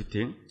n'ibyo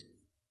dufite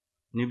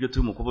n'ibyo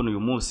turimo kubona uyu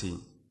munsi.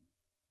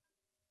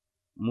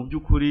 Mu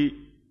by'ukuri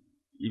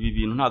ibi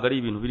bintu ntabwo ari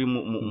ibintu biri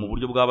mu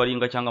buryo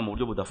bw'abaringa cyangwa mu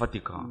buryo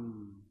budafatika.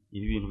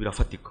 Ibi bintu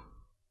birafatika.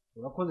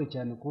 Urakoze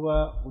cyane kuba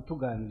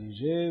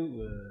utuganirije.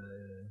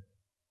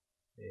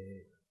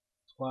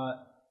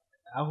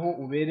 Aho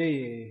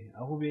ubereye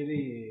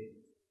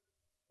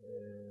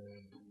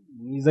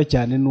mwiza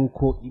cyane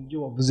nuko ibyo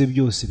wavuze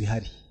byose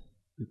bihari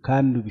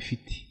kandi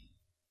ubifite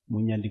mu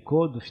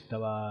nyandiko. Dufite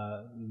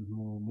abantu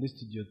muri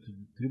studio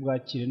turi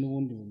bwakire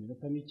n'ubundi mu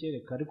minota mike.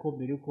 Reka ariko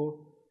mbere ko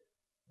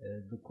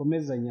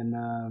dukomezanya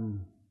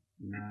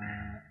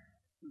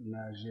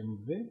na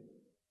Jemve,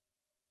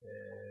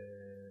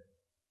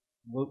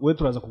 we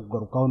turaza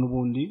kugarukaho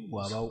n'ubundi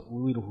waba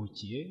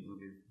wiruhukiye.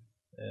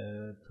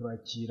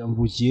 Turakira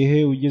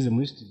Mvukiyehe ugeze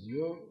muri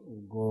studio,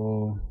 ubwo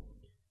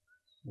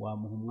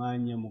wamuha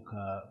umwanya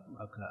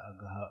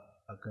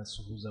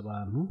agasuhuza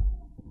abantu.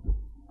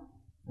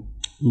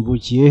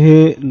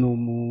 Mvukiyehe ni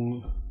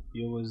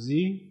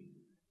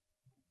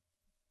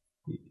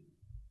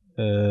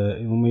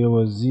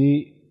umuyobozi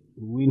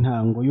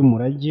w'intango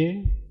y'umurage.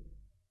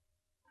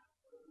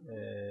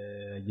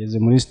 Ageze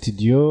muri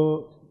studio,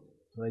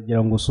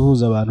 turagira ngo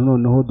usuhuze abantu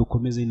noneho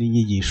dukomeze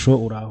n'inyigisho.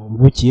 Uraho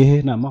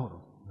Mvukiyehe? Ni amahoro?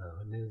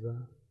 Neza.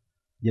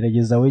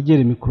 Gerageza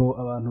wegere mikoro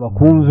abantu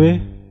bakumve.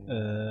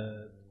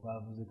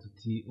 Twavuze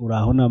tuti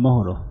uraho ni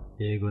amahoro?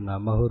 Yego ni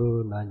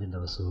amahoro, nanjye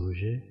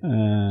ndabasuhuje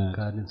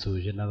kandi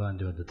nsuhuje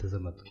n'abandi baduteze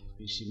amatwi.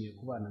 Twishimiye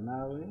kubana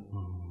nawe.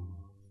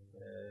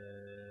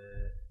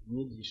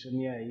 Inyigisho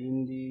ni ya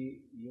yindi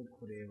yo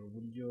kureba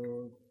uburyo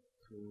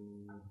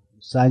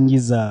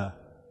dusangiza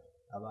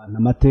abantu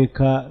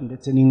amateka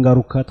ndetse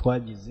n'ingaruka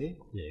twagize.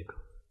 Yego.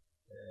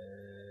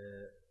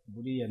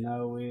 Buriya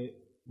nawe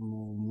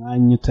mu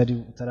mwanya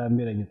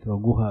utaramberanye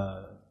turaguha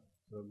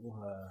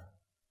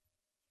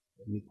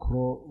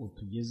mikoro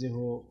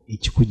utugezeho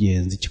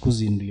ikikugenza,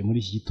 ikikuzinduye muri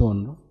iki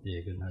gitondo.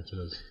 Yego nta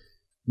kibazo.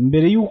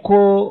 Mbere y'uko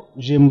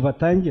Jemve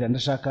atangira,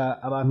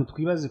 ndashaka abantu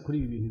twibaze kuri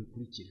ibi bintu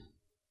bikurikira.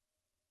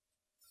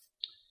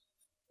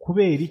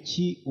 Kubera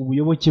iki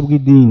ubuyoboke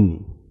bw'idini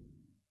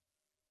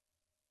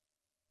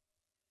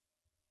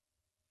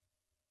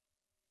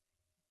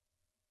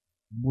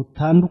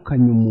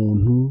butandukanya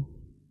umuntu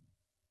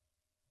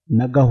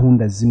na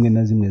gahunda zimwe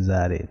na zimwe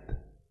za leta?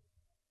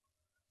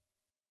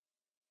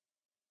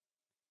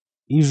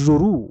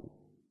 Ijuru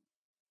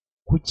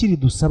kuki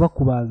ridusaba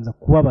kubanza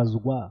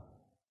kubabazwa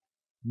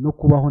no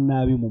kubaho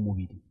nabi mu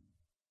mubiri?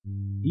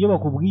 Iyo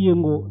bakubwiye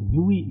ngo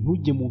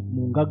ntujye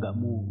mu ngaga,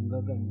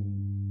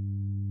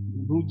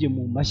 ntujye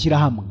mu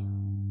mashyirahamwe,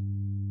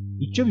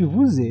 icyo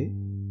bivuze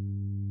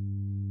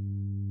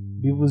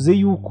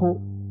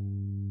yuko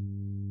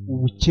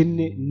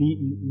ubukene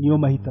niyo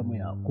mahitamo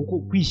yawe. Kuko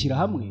kwishyira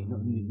hamwe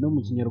no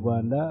mu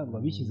kinyarwanda ngo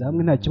abishyize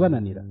hamwe nta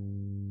kibananira,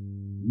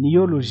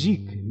 niyo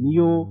logique,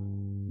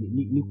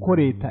 niko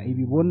leta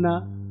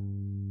ibibona.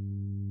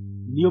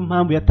 Niyo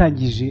mpamvu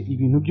yatangije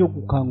ibintu byo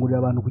gukangurira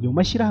abantu kujya mu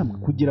mashyirahamwe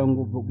kugira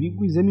ngo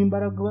bigwizemo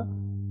imbaraga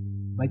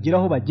bagera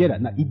aho bagera.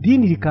 Na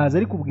idini rikaza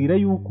rikubwira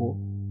yuko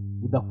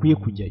udakwiye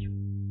kujyayo.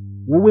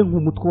 Wowe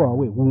nk'umutwe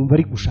wawe wumva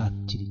ari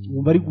gushakira iki?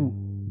 Wumva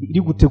ari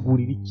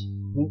gutegurira iki?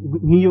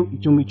 Nk'iyo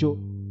icyo ngicyo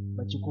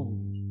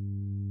bakikubwira.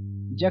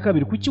 Icya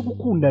kabiri, kuki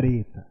gukunda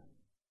leta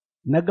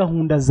na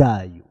gahunda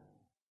zayo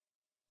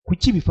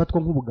kuki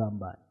bifatwa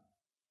nk'ubugambanyi?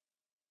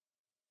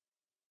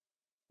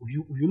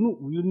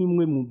 uyu ni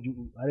umwe mu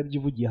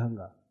arabyivugiye aha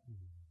ngaha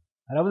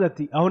aravuze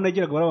ati aho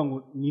nageraga baravuga ngo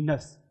ni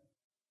intasi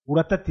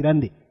uratatira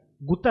nde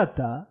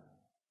gutata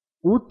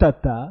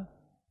utata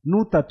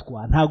n'utatwa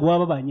ntabwo baba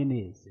babanye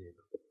neza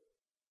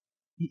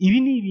ibi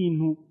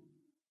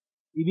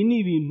ni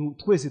ibintu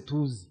twese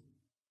tuzi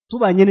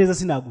tubanye neza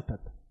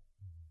sinagutata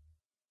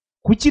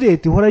kuki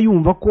leta ihora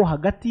yumva ko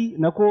hagati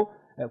nako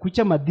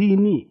kuki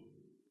amadini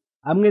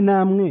amwe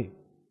n'amwe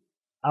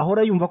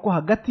ahora yumva ko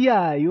hagati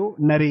yayo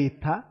na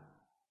leta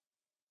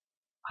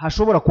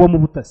hashobora kubamo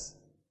ubutasi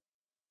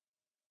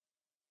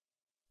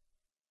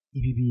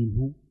ibi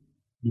bintu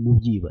ni mu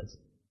byibazo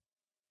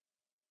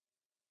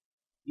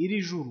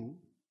iri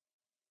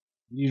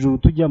juru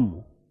tujyamo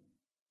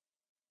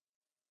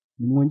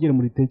nimwongere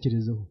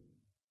muritekerezeho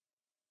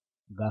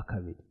bwa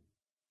kabiri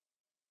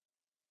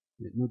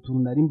ni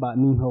utuntu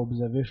ni nka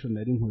observation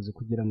nari nkoze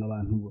kugira ngo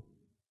abantu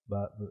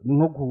ni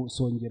nko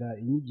gusongera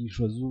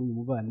inyigisho z'uyu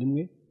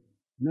muvandimwe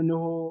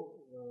noneho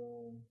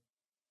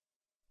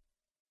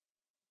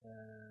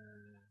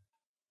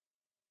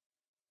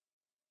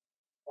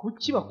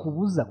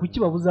kuki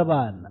babuza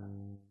abana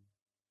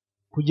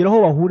kugira aho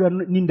bahura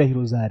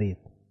n'indahiro za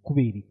leta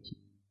kubera iki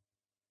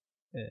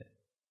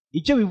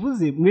icyo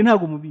bivuze mwe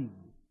ntabwo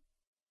mubizi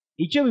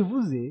icyo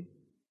bivuze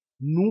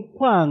ni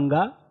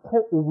ukwanga ko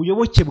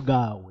ubuyoboke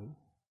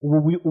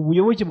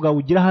bwawe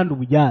ugira ahandi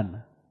ubujyana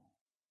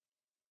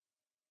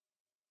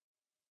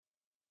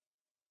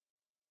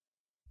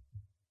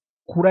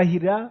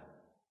kurahira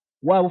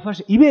waba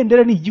ufashe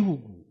ibendera ni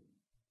igihugu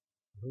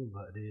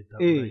leta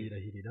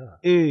barayirahirira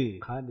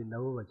kandi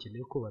nabo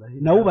bakeneye ko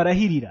barahirira nabo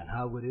barahirira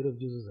ntabwo rero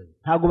byuzuzanya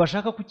ntabwo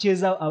bashaka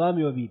kukeza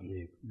abami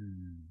babiri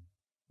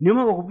niyo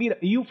mpamvu bakubwira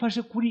iyo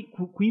ufashe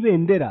ku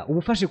ibendera uba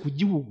ufashe ku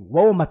gihugu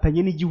uba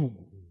womatanye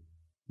n'igihugu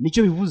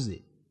nicyo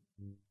bivuze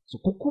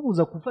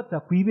kukubuza gufata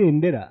ku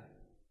ibendera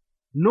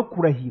no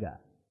kurahira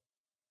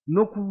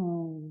no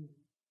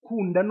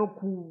gukunda no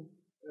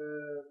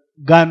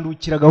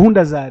kugandukira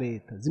gahunda za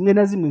leta zimwe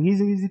na zimwe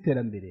nk'izi ngizi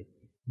z'iterambere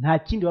nta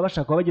kindi baba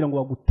bashaka bagira ngo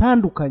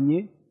bagutandukanye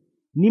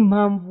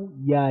n'impamvu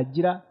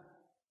yagira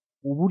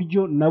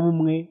uburyo na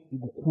bumwe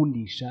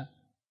igukundisha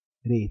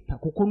leta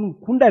kuko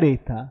nukunda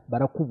leta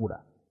barakubura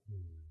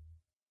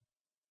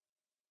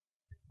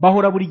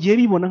bahora buri gihe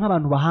bibona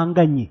nk'abantu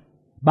bahanganiye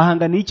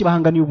iki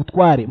bahanganiye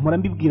ubutware mpora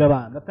mbibwira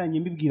abantu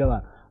natangiye mbibwira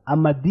abantu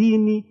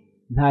amadini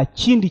nta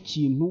kindi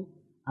kintu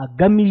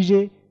agamije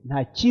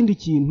nta kindi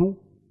kintu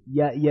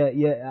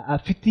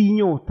afitiye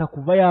inyota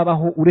kuva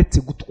yabaho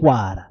uretse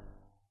gutwara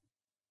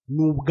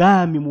ni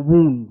ubwami mu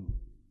bundi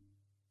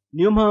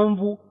niyo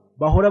mpamvu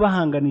bahora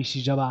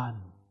bahanganishije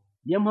abantu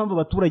niyo mpamvu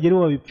abaturage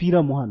aribo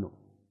babipfiramo hano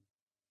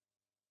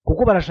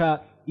kuko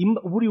barashaka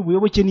buriya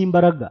ubuyoboke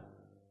n'imbaraga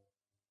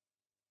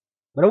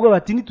baravuga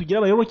bati nitugira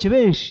abayoboke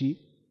benshi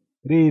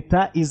leta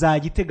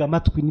izajya itega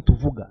amatwi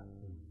nituvuga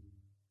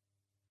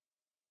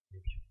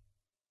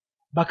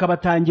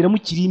bakabatangira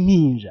mukiri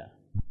impinja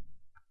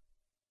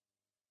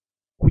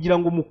kugira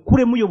ngo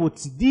mukure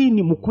muyobotse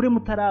idini mukure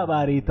mutari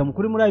aba leta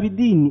mukure muri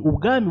ab'idini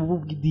ubwami bubu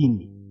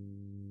bw'idini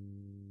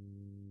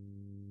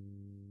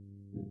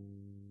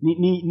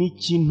ni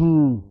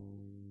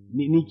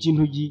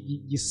ikintu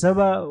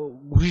gisaba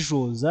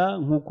guhishoza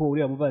nk'uko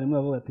uriya muvandimwe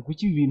avuga ati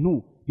kuki ibi bintu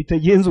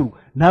bitagenzurwa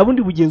nta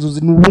bundi bugenzuzi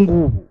ni ubu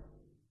ngubu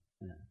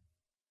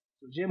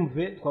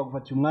jemve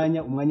twagufatiye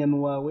umwanya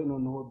n'uwawe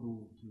noneho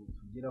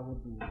tugeraho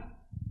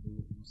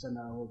dusa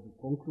naho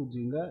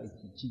dukonkurudinga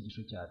iki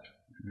cyigisho cyacu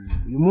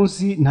uyu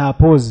munsi nta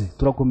pose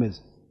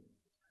turakomeza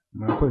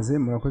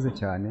murakoze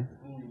cyane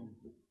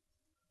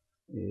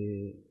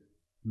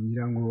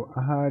ngira ngo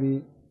ahari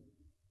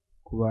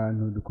ku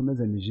bantu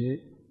dukomezanije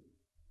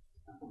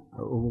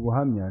ubu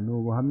buhamya ni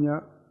ubuhamya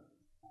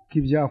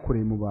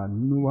bw'ibyakoreye mu bantu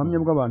ni ubuhamya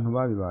bw'abantu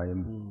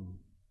babibayemo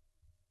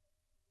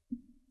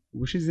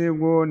ubushize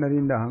bwo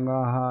narinda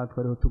ahangaha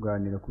twariho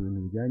tuganira ku bintu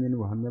bijyanye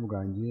n'ubuhamya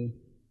bwanjye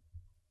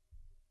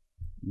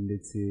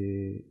ndetse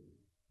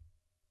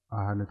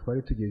ahantu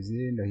twari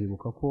tugeze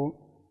ndahibuka ko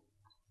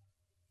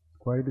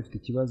twari dufite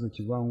ikibazo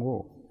kivuga ngo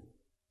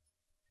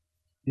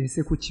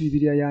ese kuki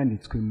Bibiliya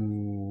yanditswe mu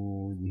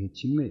gihe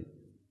kimwe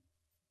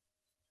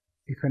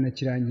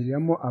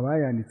ikanakirangiriramo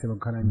abayanditse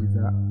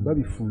bakarangiza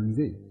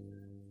babifunze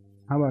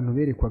nk'abantu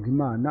berekwaga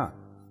Imana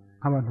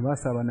nk'abantu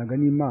basabanaga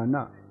n'Imana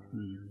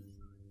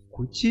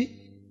kuki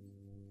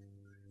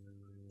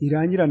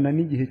irangirana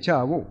n'igihe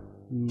cyabo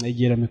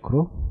egera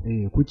mikoro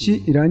kuki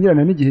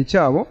irangirana n'igihe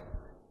cyabo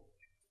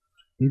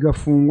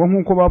igafungwa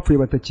nk'uko bapfuye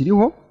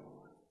batakiriho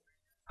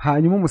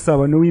hanyuma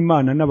umusabano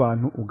w'Imana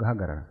n'abantu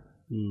ugahagarara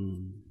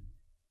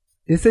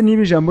ese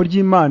niba ijambo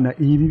ry'Imana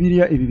iyi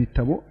Bibiliya ibi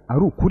bitabo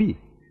ari ukuri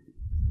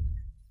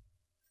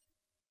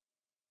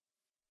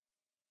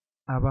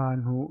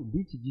abantu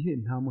b'iki gihe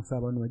nta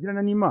musabano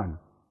bagirana n'Imana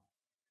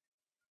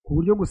ku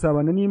buryo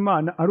gusabana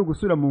n'Imana ari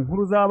ugusubira mu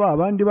nkuru z'aba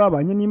abandi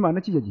babanye n'Imana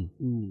kijya gihe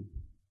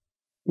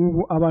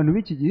ubu abantu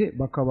b'iki gihe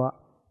bakaba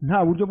nta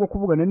buryo bwo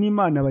kuvugana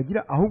n'Imana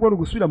bagira ahubwo ari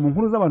ugusubira mu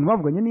nkuru z'abantu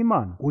bavuganye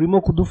n'Imana urimo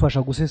kudufasha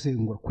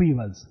gusesengura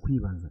kwibaza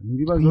ni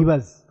ibibazo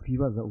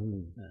twibaza ubu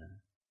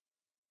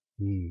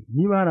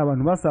niba hari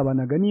abantu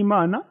basabanaga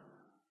n'Imana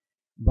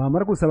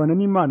bamara gusabana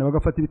n'Imana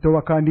bagafata ibitabo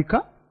bakandika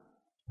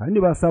kandi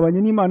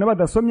basabanye n'Imana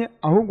badasomye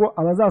ahubwo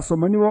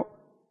abazasoma nibo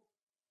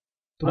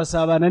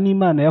turasabana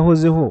n'Imana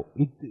yahozeho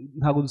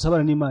ntabwo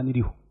dusabana n'Imana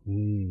iriho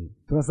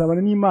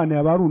turasabana n'Imana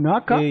yaba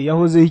runaka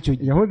yahozeho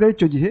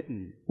icyo gihe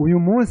uyu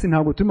munsi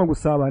ntabwo turimo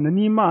gusabana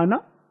n'Imana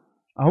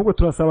ahubwo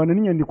turasabana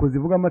n'inyandiko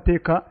zivuga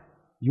amateka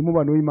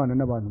y'umubano w'Imana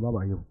n'abantu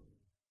babayeho.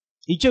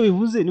 Icyo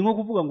bivuze ni nko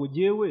kuvuga ngo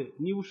jyewe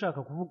niba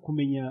ushaka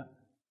kumenya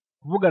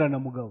kuvugana na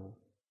Mugabo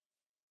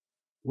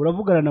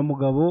uravugana na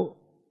Mugabo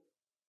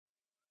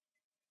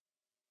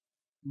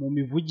mu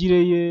mivugire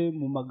ye,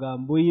 mu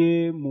magambo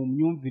ye, mu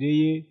myumvire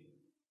ye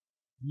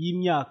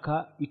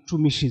y'imyaka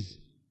 10 ishize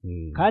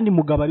kandi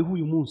Mugabo ariho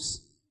uyu munsi.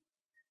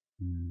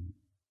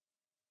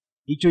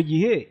 Icyo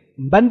gihe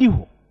mba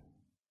ndiho,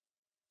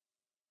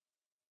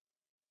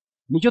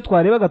 nicyo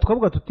twarebaga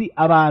tukavuga tuti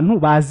abantu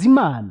bazi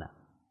Imana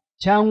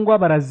cyangwa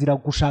barazira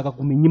gushaka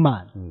kumenya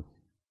Imana.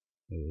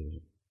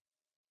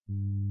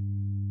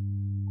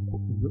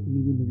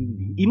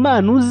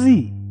 Imana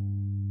uzi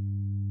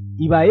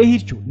ibaye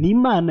hityo ni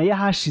Imana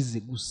yahashize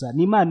gusa,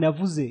 ni Imana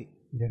yavuze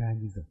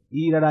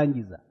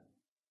irarangiza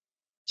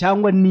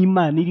cyangwa ni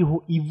Imana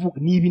iriho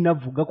niba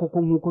inavuga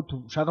koko nk'uko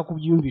tushaka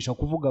kubyiyumvisha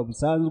kuvuga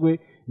bisanzwe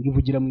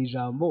ngivugira mu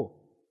ijambo,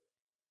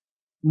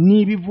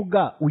 niba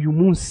ivuga uyu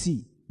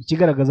munsi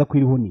ikigaragaza ko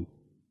iriho ni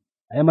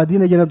aya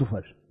madini agenda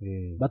adufasha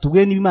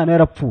batubwiye niba Imana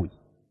yarapfuye.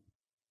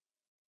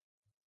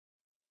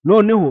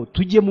 Noneho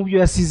tujye mu byo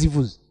yasize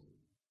ivuze,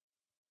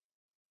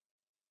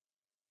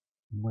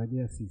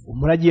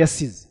 umurage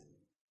yasize,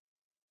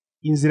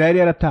 inzira yari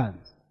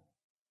yaratanze,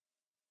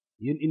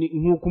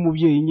 nk'uko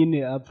umubyeyi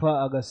nyine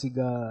apfa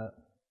agasiga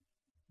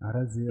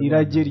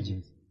irage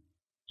rye.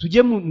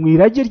 Tujye mu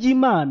irage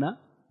ry'Imana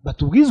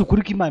batubwize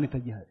ukuri ko Imana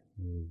itagihari,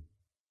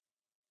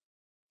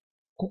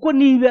 kuko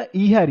niba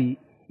ihari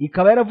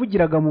ikaba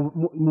yaravugiraga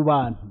mu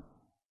bantu,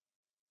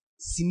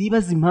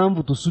 sinibaza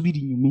impamvu dusubira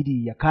inyuma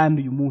iriya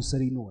kandi uyu munsi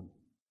ari none.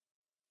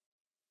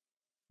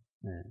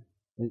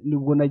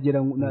 Nubwo nagera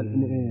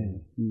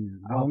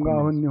aho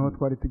ngaho niho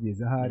twari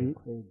tugeze. Hari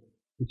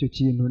icyo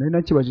kintu nari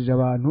nakibajije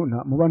abantu,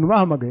 mu bantu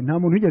bahamagaye nta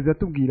muntu wigeze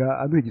atubwira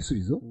aduha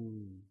igisubizo,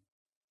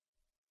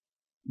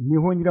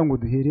 niho ngira ngo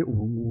duhere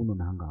ubu ngubu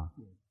nonaha.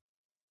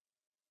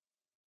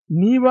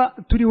 Niba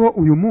turiho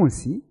uyu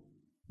munsi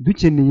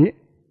dukeneye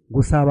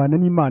gusabana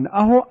n'Imana,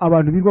 aho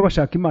abantu birirwa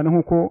bashaka Imana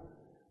nk'uko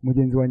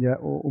mugenzi wanjye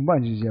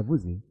umbanjije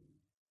yavuze,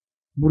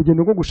 mu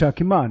rugendo rwo gushaka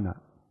Imana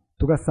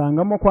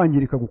tugasangamo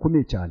kwangirika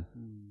gukomeye cyane,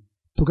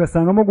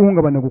 tugasangamo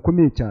guhungabana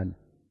gukomeye cyane,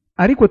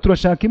 ariko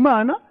turashaka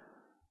Imana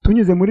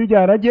tunyuze muri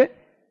rya rage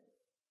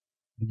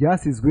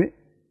ryasizwe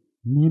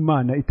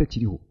n'Imana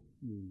itakiriho.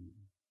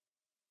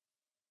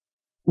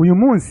 Uyu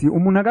munsi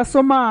umuntu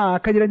agasoma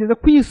akagerageza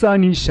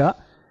kwisanisha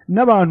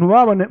n'abantu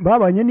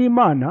babanye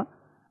n'Imana,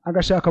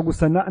 agashaka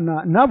gusa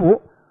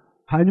nabo,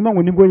 hanyuma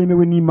ngo nibwo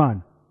yemewe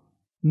n'Imana,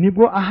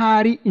 nibwo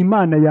ahari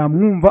Imana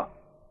yamwumva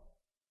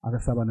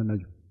agasabana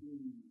nayo.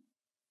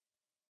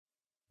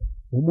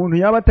 Umuntu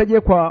yaba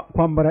atagiye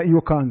kwambara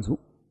iyo kanzu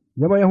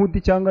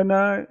y'Abayahudi cyangwa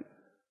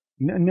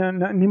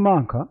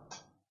n'imanka,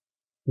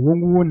 uwo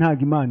nguwo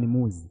ntabwo Imana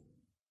imuzi.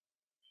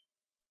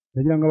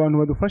 Ndagira ngo abantu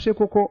badufashe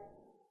koko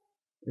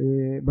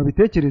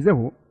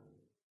babitekerezeho,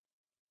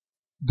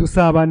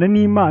 dusabana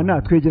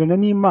n'Imana, twegerana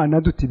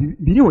n'Imana duti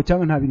biriho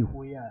cyangwa nta biriho.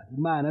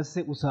 Imana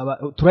se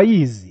usaba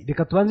turayizi,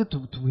 reka tubanze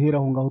tuhera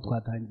aho ngaho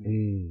twatangiye.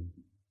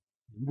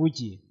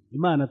 Mvukiye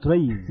Imana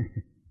turayizi.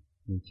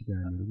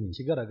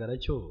 Ikigaragara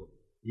cyo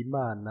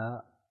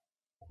Imana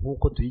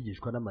nk'uko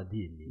tuyigishwa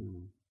n'amadini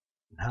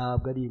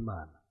ntabwo ari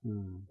Imana,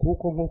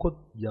 kuko nk'uko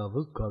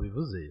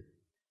twabivuze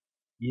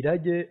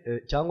irage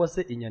cyangwa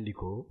se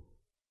inyandiko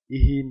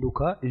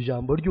ihinduka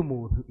ijambo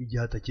ry'umuntu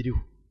igihe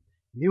atakiriho,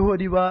 niho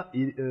riba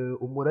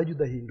umurage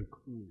udahinduka.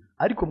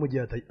 Ariko mu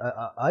gihe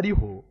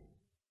ariho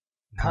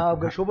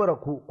ntabwo ashobora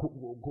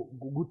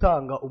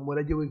gutanga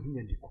umurage we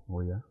nk'inyandiko,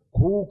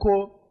 kuko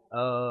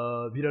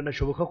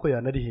biranashoboka ko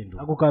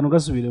yanarihindura. Ako kantu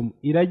gasubiremo,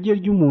 irage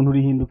ry'umuntu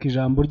rihinduka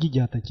ijambo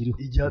ry'igihe atakiriho.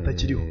 Igihe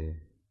atakiriho,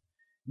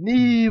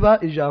 niba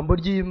ijambo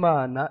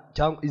ry'Imana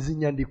cyangwa izi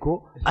nyandiko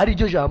ari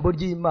ryo jambo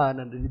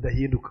ry'Imana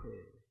ridahinduka,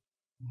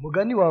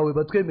 umugani wawe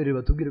batwemerere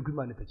batubwire ko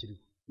Imana itakiriho,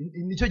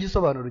 nicyo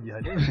gisobanuro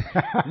gihari.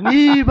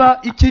 Niba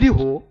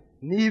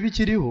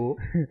ikiriho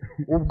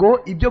ubwo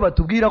ibyo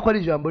batubwira ko ari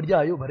ijambo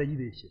ryayo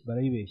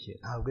barayibeshye,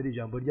 ntabwo ari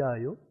ijambo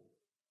ryayo,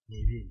 ni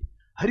ibindi.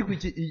 Ariko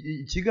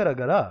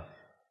ikigaragara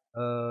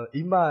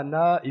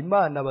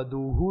Imana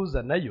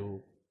baduhuza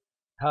nayo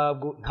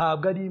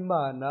ntabwo ari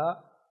Imana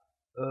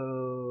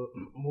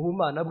mu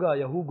bumana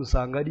bwayo, ahubwo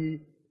usanga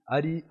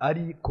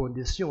ari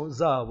kondisiyo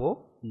zabo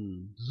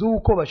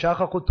z'uko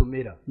bashaka ko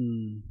tumera,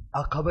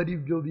 akaba ari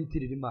byo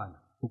bitirira Imana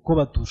uko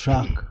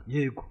batushaka.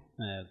 Yego,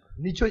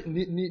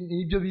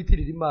 nibyo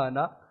bitirira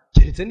Imana,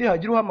 keretse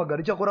nihagira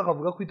uhamagara cyakora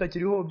akavuga ko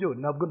itakiriho, byo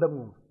ntabwo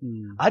ndamwumva.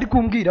 Ariko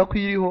umbwira ko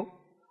iriho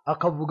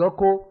akavuga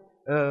ko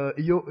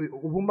iyo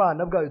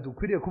ubumana bwayo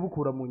dukwiriye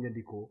kubukura mu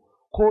nyandiko,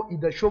 ko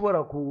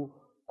idashobora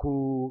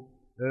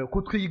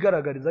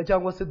kutwigaragariza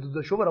cyangwa se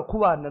tudashobora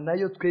kubana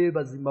nayo twe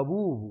bazima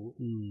bubu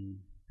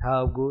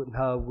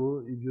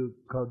ntabwo ibyo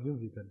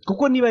twabyumvikana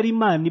kuko niba ari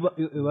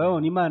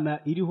imana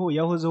iriho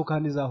yahozeho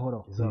kandi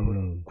izahoraho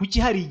kuki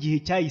hari igihe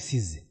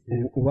cyayisize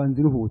ubanza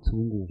iruhutse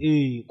ubu ngubu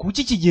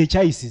kuki iki gihe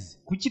cyayisize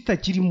kuki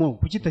itakirimo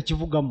kuki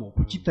itakivugamo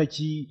kuki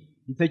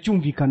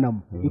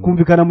itacyumvikanamo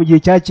ikumvikana mu gihe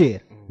cya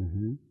kera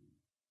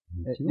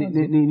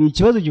ni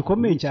ikibazo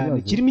gikomeye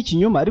cyane kirimo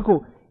ikinyoma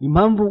ariko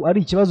impamvu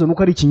ari ikibazo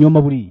nuko ari ikinyoma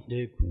buriya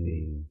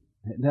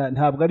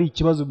ntabwo ari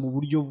ikibazo mu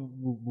buryo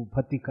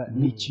bufatika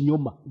ni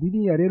ikinyoma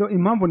biriya rero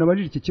impamvu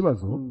nabajije iki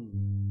kibazo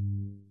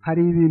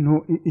hari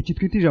ibintu iki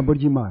twita ijambo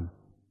ry'Imana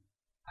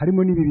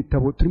harimo n'ibi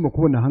bitabo turimo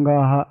kubona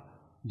ahangaha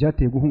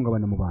byateye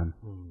guhungabana mu bantu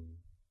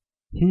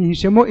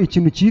hihishemo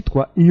ikintu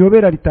cyitwa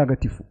iyobera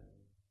ritagatifu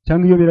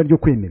cyangwa iyobera ryo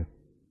kwemera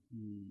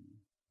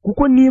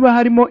kuko niba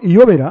harimo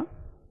iyobera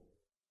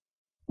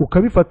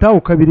ukabifata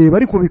ukabireba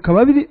ariko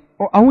bikaba biri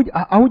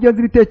aho ujyaze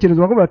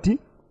ibitekerezo bakavuga ati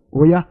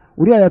oya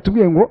uriya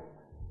yatubwiye ngo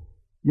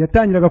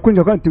yatangiraga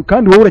kwinjira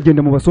kandi wowe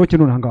uragenda mu basohoke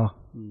none ahangaha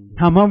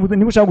nta mpamvu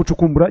niba ushaka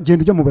gucukumbura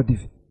genda ujya mu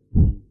badive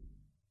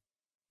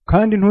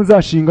kandi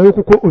ntuzashingayo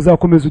kuko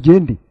uzakomeza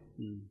ugende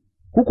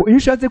kuko iyo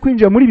ushatse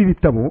kwinjira muri ibi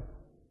bitabo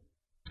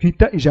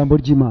twita ijambo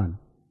ry'Imana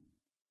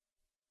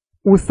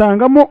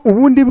usangamo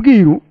ubundi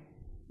bwiru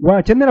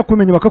wakenera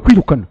kumenya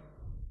bakakwirukana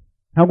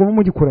ntabwo muba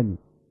mugikoranye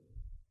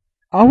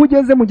aho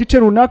ugeze mu gice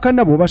runaka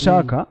nabo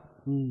bashaka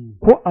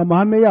ko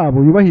amahame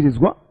yabo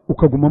yubahirizwa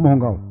ukagumamo aho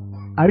ngaho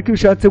ariko iyo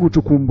ushatse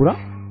gucukumbura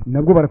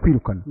nabwo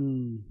barakwirukana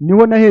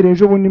niho nahereye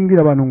ejo bundi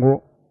mbwira abantu ngo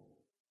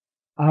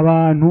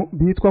abantu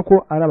bitwa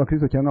ko ari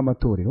abakristo cyangwa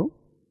amatorero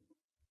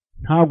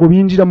ntabwo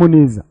binjiramo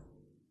neza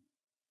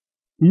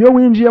iyo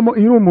winjiyemo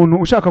iyo uri umuntu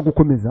ushaka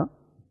gukomeza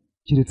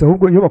keretse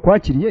ahubwo iyo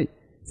bakwakiriye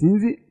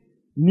sinzi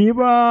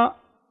niba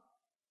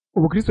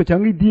ubukristo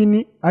cyangwa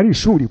idini ari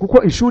ishuri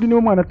kuko ishuri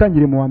niwo mwana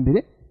atangiriye mu wa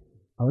mbere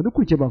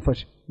abadukurikiye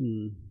bamfashe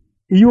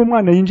iyo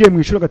umwana yinjiye mu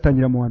ishuri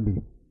agatangira mu wa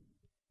mbere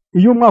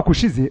iyo umwaka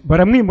ushize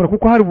baramwimura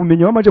kuko hari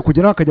ubumenyi bamaze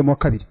kugeraho akajya mu wa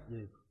kabiri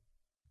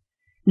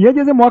iyo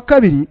ageze mu wa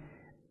kabiri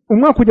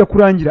umwaka ujya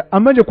kurangira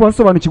amaze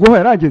kuhasobanukirwa aho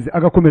yarageze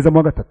agakomeza mu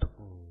wa gatatu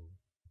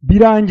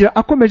birangira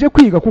akomeje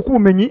kwiga kuko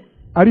ubumenyi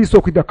ari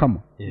isoko idakama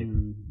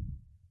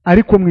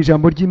ariko mu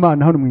ijambo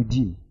ry'Imana hano mu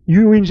idini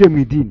iyo winjiye mu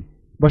idini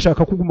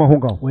bashaka kuguma aho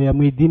ngaho oya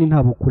mu idini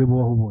nta bukure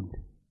bubaho ubundi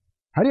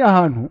hari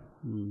ahantu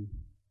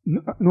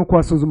ni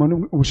ukwasuzuma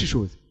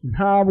ubushishozi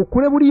nta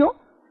bukure buriyo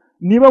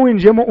niba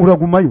winjiyemo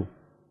uragumayo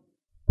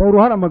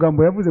Pawulo hari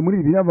amagambo yavuze muri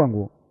Bibiliya avuga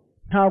ngo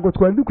ntabwo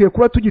twari dukwiye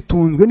kuba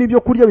tugitunzwe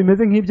n'ibyo kurya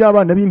bimeze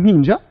nk'iby'abana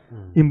b'impinja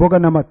imboga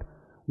n'amata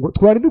ngo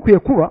twari dukwiye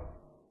kuba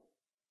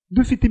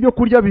dufite ibyo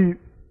kurya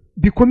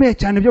bikomeye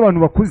cyane by'abantu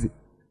bakuze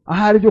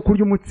ahari ibyo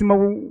kurya umutsima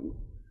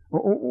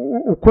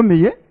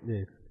ukomeye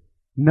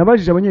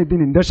nabajije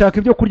abanyedini ndashaka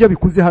ibyo kurya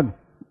bikuze hano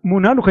mu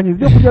ntandukanye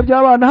ibyo kurya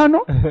by'abana hano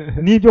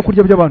n'ibyo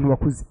kurya by'abantu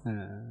bakuze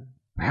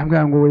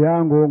bambwira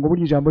ngo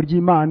burya ijambo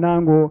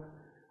ry'Imana ngo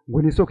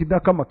ni isoko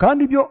idakama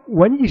kandi ibyo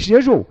wanyigishije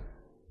ejo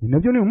ni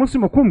nabyo ni umunsi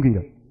urimo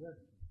kumbwira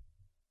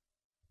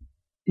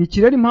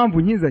iki rero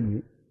impamvu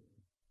nkizanye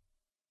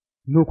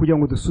ni ukugira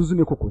ngo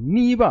dusuzume koko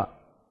niba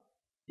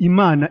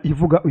Imana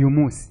ivuga uyu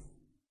munsi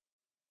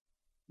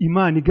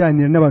Imana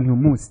iganira n'abantu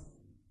uyu munsi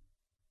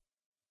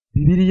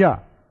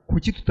Bibiliya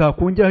kuki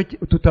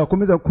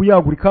tutakomeza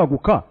kuyagura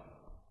ikaguka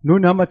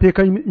noneho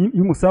amateka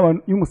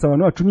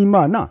y'umusabano wacu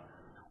n'Imana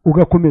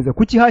ugakomeza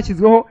kuki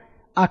hashyizweho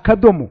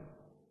akadomo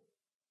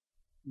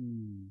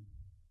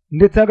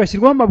ndetse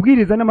hagashyirwaho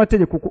amabwiriza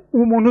n'amategeko ko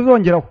umuntu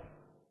uzongeraho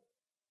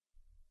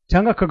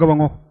cyangwa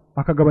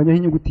akagabanyaho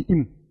inyuguti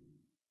imwe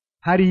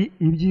hari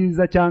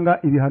ibyiza cyangwa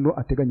ibihano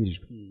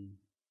ateganyirijwe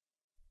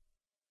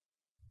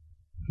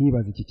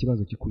nkibaza iki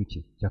kibazo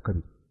gikurikira cya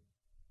kabiri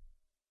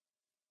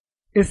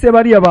ese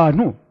bariya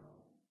bantu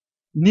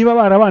niba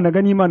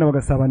barabanaga n'Imana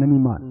bagasabana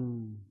n'Imana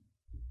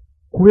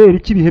kubera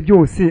iki ibihe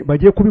byose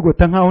bagiye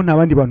kubigota nk'aho nta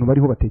bandi bantu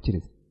bariho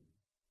batekereza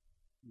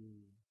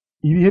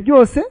ibihe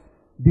byose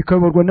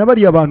bikayoborwa na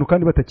bariya bantu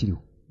kandi batakiriho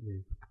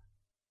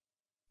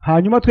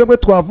hanyuma twebwe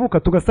twavuka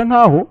tugasa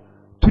nk'aho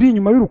turi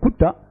inyuma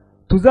y'urukuta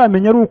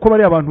tuzamenya ari uko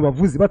bariya abantu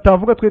bavuze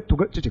batavuga twe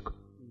tugaceceka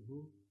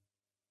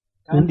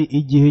kandi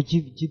igihe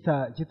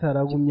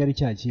kitaragumye ari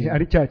cya kintu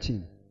ari cya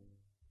kintu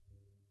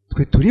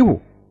twe turiho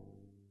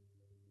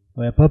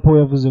oya papa we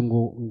yavuze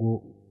ngo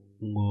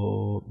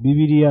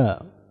Bibiliya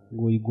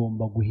ngo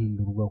igomba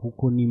guhindurwa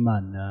kuko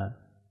n'Imana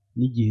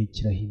n'igihe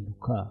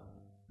kirahinduka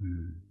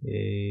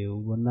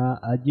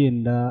ubona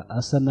agenda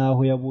asa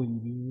naho yabonye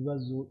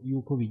ibibazo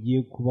yuko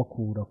bigiye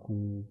kubakura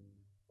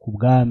ku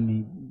bwami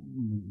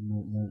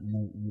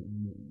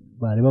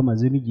bari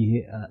bamazemo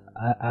igihe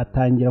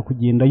atangira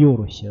kugenda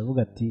yoroshye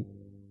avuga ati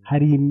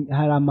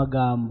hari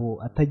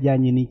amagambo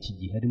atajyanye n'iki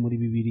gihe ari muri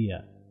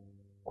Bibiliya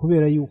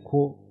kubera yuko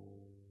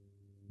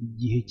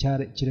igihe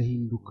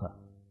kirahinduka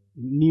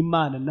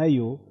n'Imana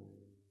nayo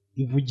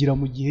ivugira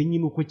mu gihe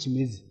nyine uko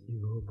kimeze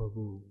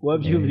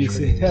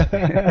wabyumvise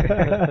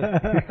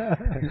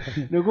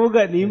ni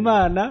ukuvuga ni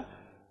Imana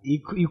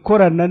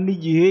ikorana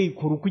n'igihe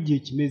ikora uko igihe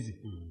kimeze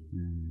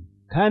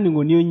kandi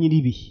ngo niyo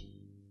nyiribihe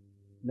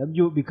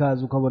nabyo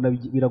bikaza ukabona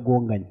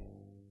biragonganye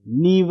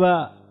niba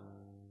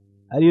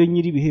ariyo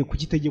nyiribihe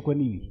kuki itegekwa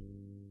n'ibihe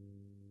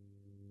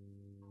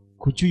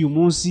kuki uyu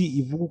munsi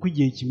ivuga uko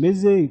igihe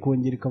kimeze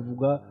ikongera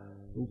ikavuga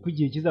uko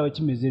igihe kizaba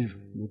kimeze ejo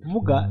ni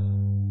ukuvuga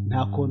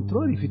nta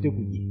kontorori ifite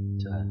ku gihe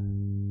cyane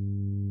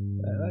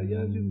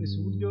byumvise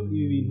uburyo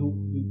ibi bintu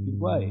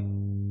birwaye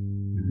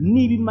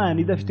niba imana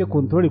idafite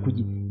kontorori ku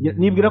gihe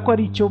nibwira ko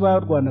ari icyo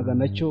barwanaga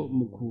nacyo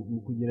mu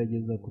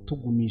kugerageza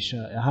kutugumisha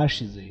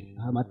ahashize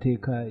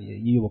amateka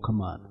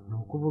y'iyobokamana ni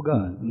ukuvuga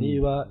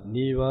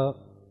niba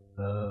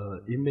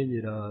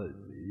imenyera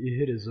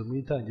iherezo mu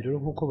itangiriro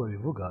nk'uko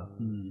babivuga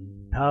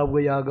ntabwo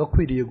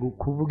yagakwiriye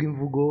kuvuga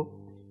imvugo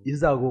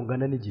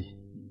izagongana n'igihe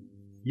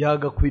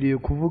yagakwiriye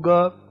kuvuga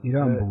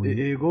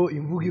ego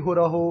imvugo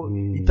ihoraho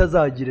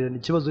itazagirana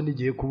ikibazo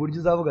n'igihe ku buryo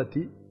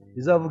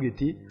izavuga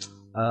iti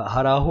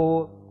hari aho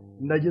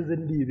nageze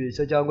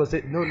ndibeshya cyangwa se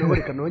noneho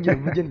reka nongere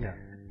mvuge ntya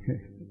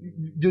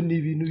ibyo ni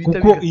ibintu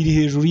kuko iri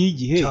hejuru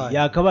y'igihe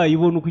yakabaye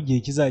ibona uko igihe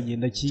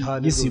kizagenda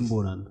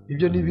gisimburana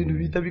ibyo ni ibintu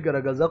bihita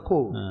bigaragaza ko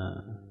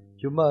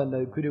iyo mana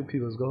ikwiriye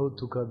kwibazwaho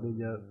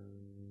tukamenya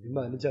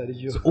imana icyo ari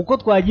cyo uko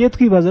twagiye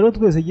twibaza rero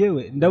twese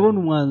yewe ndabona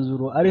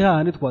umwanzuro ari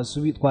hahandi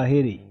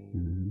twahereye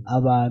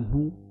abantu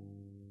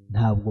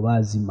ntabwo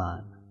bazi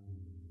imana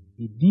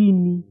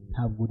idini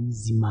ntabwo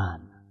rizi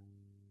imana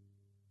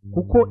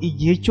kuko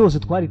igihe cyose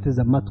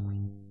twariteze amatwi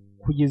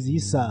kugeza iyi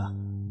saha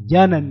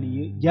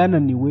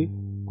byananiwe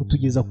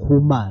kutugeza ku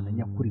mana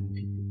nyakuri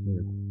dufite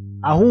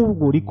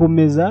ahubwo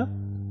rikomeza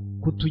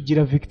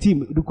kutugira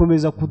victime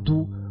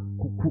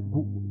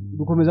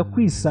rikomeza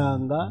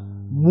kwisanga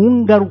mu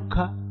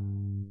ngaruka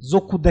zo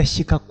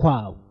kudashyika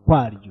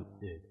kwaryo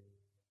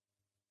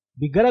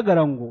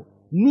bigaragara ngo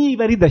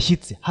niba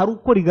ridashyitse hari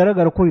uko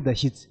rigaragara ko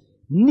ridashyitse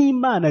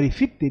n'imana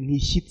rifite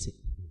ntishyitse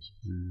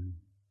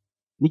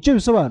nicyo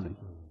bisobanuye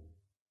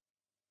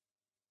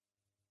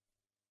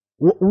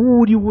uwo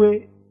uri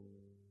we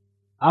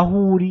aho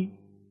uri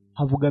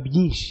havuga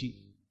byinshi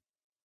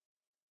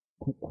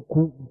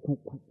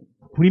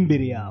kuri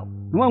imbere yawe ni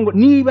ukuvuga ngo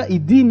niba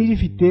idini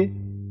rifite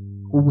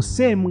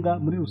ubusembwa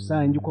muri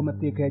rusange uko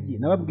amateka yagiye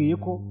nababwiye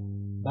ko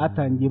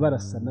batangiye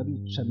barasana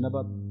bicana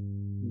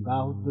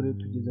ngaho dore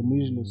tugeze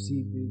muri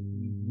jenoside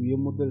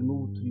tuvuyemo dore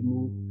n'ubu turi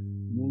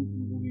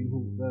mu bintu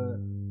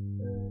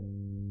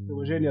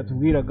Theogene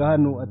yatubwiraga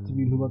hano ati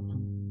ibintu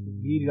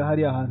batubwirira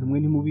hariya hantu mwe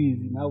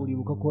ntimubizi nawe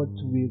uribuka ko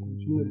watubiye ku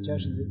cyumweru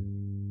cyashize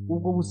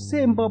ubwo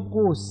busemba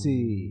bwose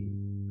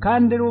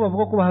kandi rero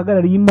bavuga ko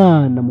bahagarariye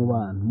imana mu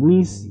bantu mu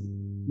isi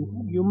ni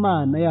ukuvuga iyo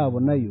mana yabo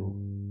nayo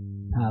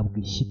ntabwo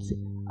ishyitse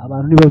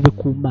abantu ntibave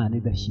ku mana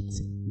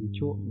idashyitse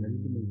nicyo nari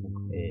ndimo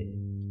kuvuga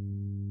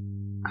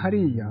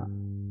hariya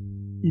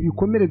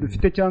ibikomere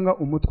dufite cyangwa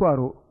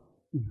umutwaro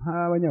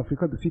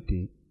nk'abanyafurika dufite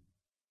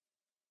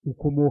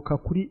ukomoka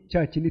kuri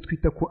cya kindi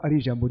twita ko ari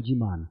ijambo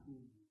ry'imana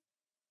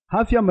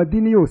hafi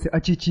y'amadini yose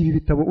akikiye ibi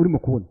bitabo urimo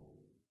kubona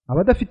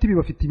abadafite ibi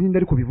bafite ibindi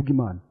ariko bivuga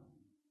imana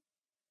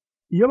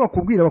iyo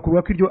bakubwira ko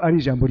iryo ari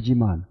ijambo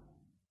ry'imana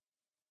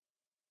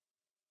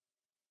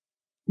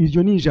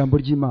iryo ni ijambo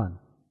ry'imana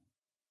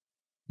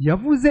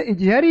yavuze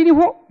igihe yari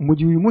iriho mu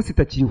gihe uyu munsi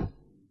itakiriho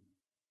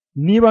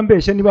niba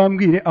mbeshya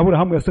nibambwire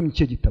Aburahamu yasomye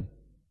icyo gitabo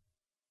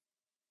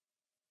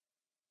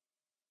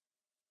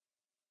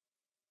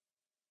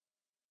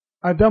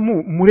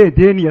Adamu muri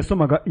Edeni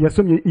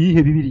yasomye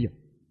iyihe Bibiliya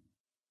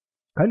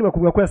kandi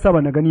bakubwira ko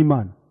yasabanaga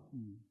n'Imana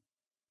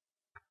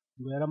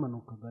ngo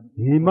yaramanukaga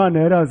Imana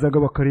yarazaga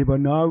bakareba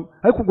nawe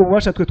ariko ubwo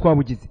bubasha twe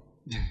twabugize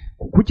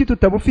kuki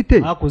tutabufite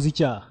mwakoze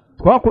icyaha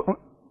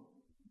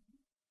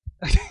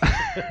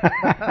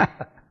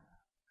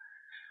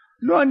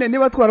none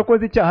niba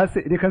twarakoze icyaha se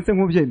reka nse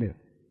nk'ubyemera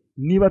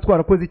niba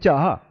twarakoze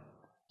icyaha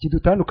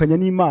kidutandukanya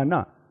n'Imana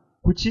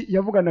kuki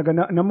yavuganaga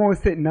na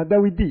Mose na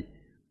Dawidi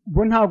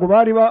bo ntago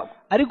bari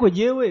ariko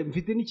jewe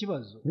mfite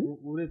n'ikibazo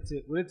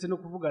uretse no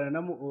kuvugana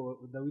na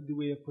Dawidi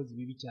we yakoze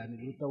bibi cyane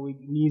ruta we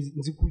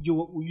nzi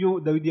kubyo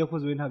Dawidi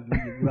yakoze we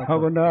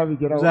ntabyo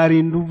nabigeraho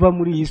uzarinda uva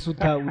muri iyi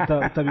suta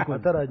utabikora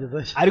atarageza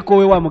ariko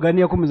we wa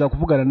mugani yakomeza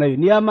kuvugana nayo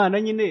ni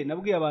Imana nyine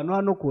nabwiye abantu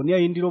hano ko niya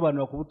yindi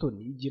robanura ku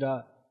butoni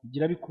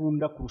igira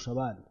bikunda kurusha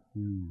abandi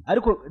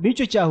ariko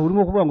nicyo cyaha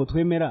urimo kuvuga ngo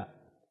twemera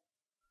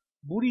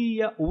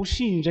buriya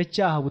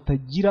ubushinjacyaha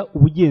butagira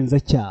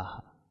ubugenzacyaha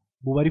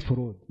buba ari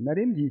forode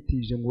nari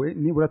mbyitije ngo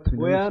nibura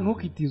tubine oya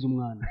ntukitize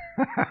umwana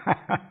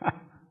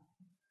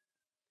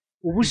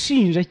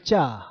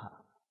ubushinjacyaha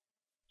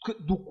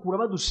dukura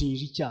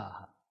badushinja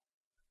icyaha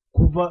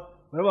kuva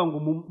baravuga ngo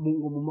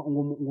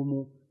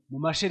mu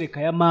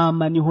mashereka ya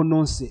mama niho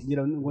nonse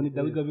ngo ni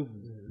Dawidi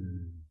wabivuze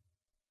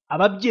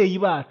ababyeyi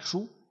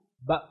bacu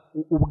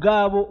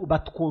ubwabo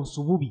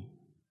batwonsa ububi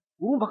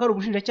urumva ko ari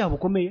ubushinjacyaha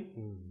bukomeye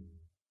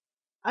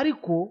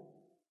ariko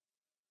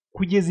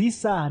kugeza iyi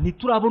saha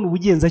ntiturabona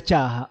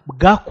ubugenzacyaha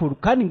bwakora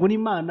kandi ngo ni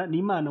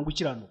imana ngo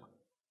ukiranuka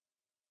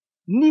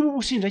niba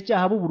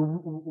ubushinjacyaha bubura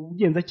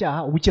ubugenzacyaha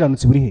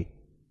ubukiranutsi buri he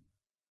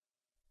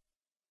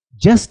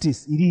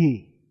justice iri he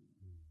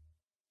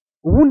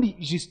ubundi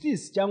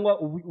justice cyangwa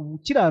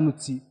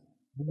ubukiranutsi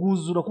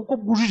bwuzura kuko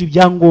bwujuje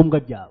ibyangombwa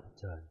byabo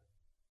cyane.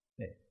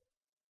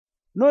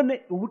 none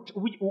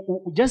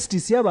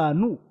justice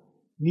y'abantu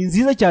ni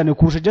nziza cyane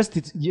kurusha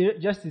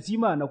justice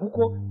y'Imana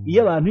kuko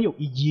iyo abantu yo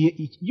igiye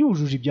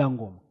yujuje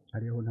ibyangombwa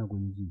hariho ntabwo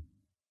yuzuye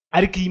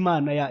ariko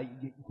Imana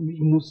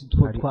umunsi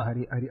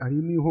hari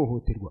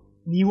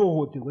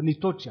n'ihohoterwa ni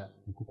torture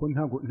kuko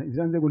ntabwo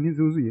izo nzego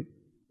ntizuzuye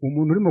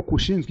umuntu urimo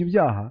kushinzwe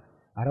ibyaha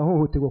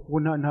arahohoterwa kuko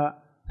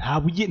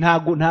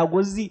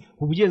ntago zi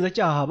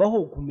ubugenzacyaha habaho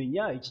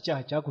kumenya iki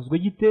cyaha cyakozwe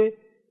gite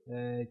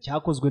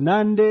cyakozwe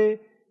nande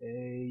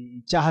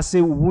icyaha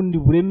se ubundi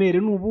buremere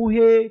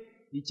n'ubuhe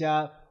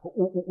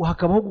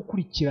hakabaho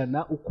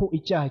gukurikirana uko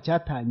icyaha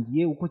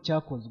cyatangiye uko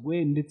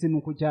cyakozwe ndetse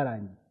n'uko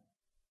cyarangiye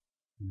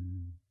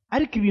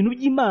ariko ibintu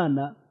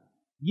by'Imana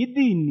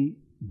y'idini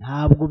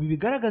ntabwo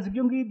bibigaragaza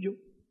ibyo ngibyo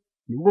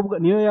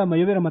niyo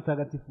yamayobera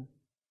matagatifu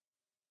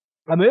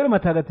amayobera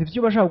matagatifu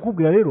icyo bashaka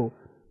kukubwira rero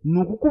ni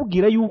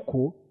ukukubwira yuko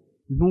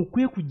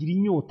ntukwiye kugira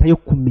inyota yo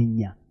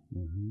kumenya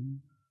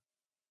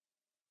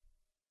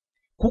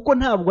kuko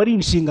ntabwo ari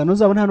inshingano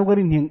zabo nta nubwo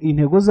ari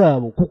intego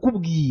zabo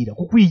kukubwira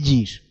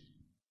kukwigisha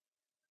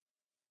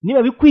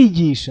niba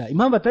bikwigisha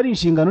impamvu atari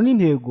inshingano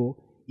n'intego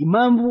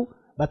impamvu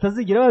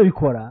batazigera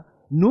babikora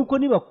ni uko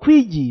niba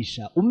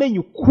kwigisha umenya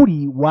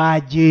ukuri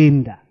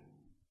wagenda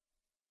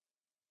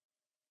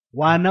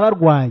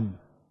wanabarwanya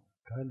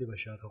kandi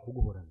bashaka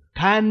kuguhorana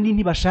kandi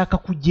ntibashaka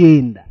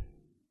kugenda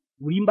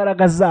uri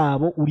imbaraga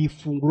zabo uri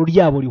ifunguro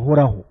ryabo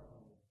rihoraho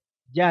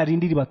rya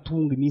rindi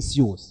ribatunga iminsi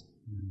yose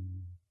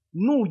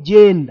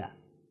nugenda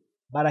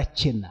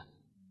barakena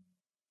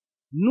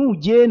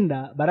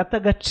nugenda barata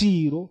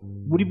agaciro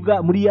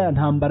muri ya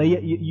ntambara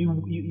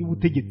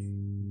y'ubutegetsi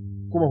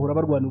ko bahora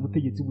barwana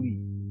ubutegetsi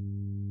buriya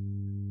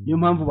niyo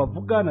mpamvu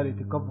bavuga na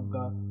leta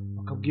ikavuga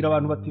bakabwira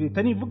abantu bati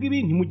leta nivuga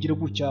ibi ntimugire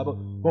gutya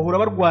bahora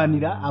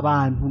barwanira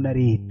abantu na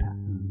leta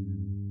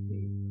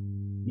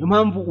niyo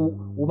mpamvu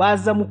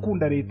ubaza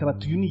mukunda leta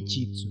batuye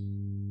n'icyitso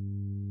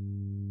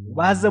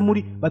ubaza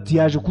muri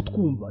batuyaje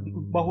kutwumva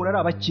bahora ari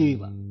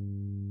abakeba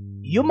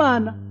iyo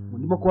Mana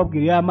ndimo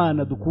kubabwira ya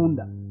Mana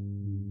dukunda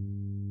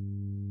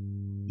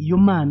iyo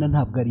Mana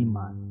ntabwo ari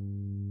Imana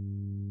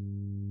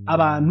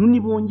abantu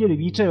nibongere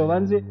bicaye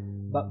babanze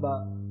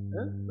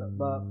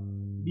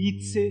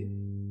bitse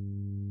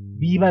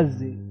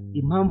bibaze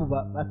impamvu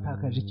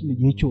batakaje kino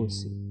gihe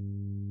cyose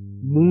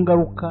mu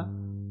ngaruka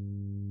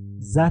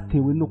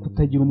zatewe no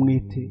kutagira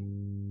umwete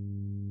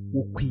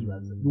wo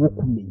kwibaza wo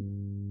kumenya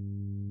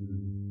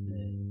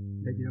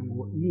ndagira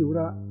ngo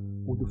nibura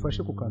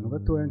udufashe ku kantu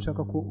gatoya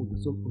nshaka ko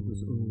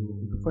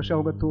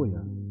udufashaho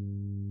gatoya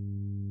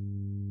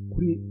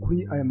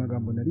kuri aya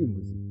magambo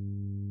narimbuze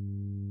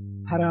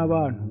hari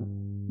abantu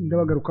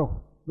ndabagarukaho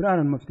buri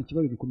ahantu bafite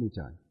ikibazo gikomeye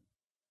cyane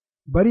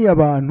bariya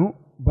abantu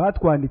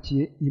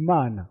batwandikiye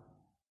Imana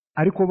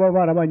ariko baba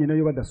barabanye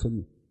nayo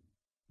badasomye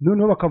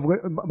noneho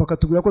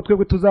bakatubwira ko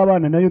twebwe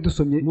tuzabana nayo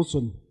dusomye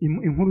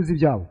inkuru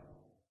z'ibyabo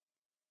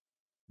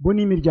bo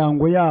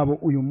n'imiryango yabo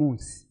uyu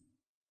munsi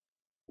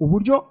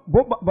uburyo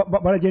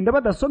baragenda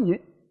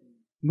badasomye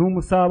ni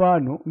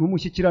umusabano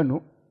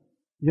n'umushyikirano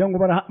kugira ngo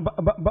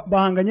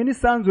bahanganye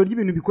n'isanzure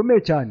ry'ibintu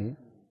bikomeye cyane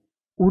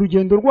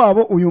urugendo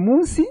rwabo uyu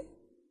munsi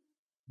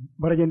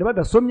baragenda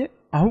badasomye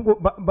ahubwo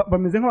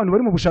bameze nk'abantu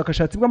bari mu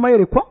bushakashatsi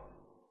bw'amayerekwa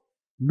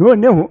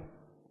noneho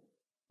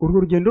urwo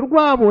rugendo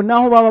rwabo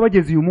naho baba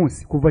bageze uyu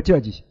munsi kuva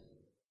kiriya gihe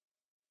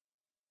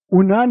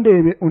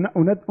unandebe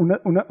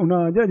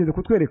unagerageze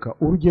kutwereka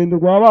urugendo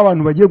rw'aba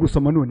abantu bagiye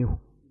gusoma noneho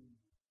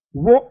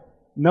bo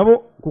nabo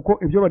kuko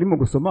ibyo barimo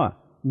gusoma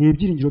ni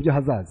ibyiringiro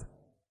by'ahazaza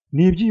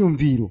ni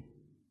ibyiyumviro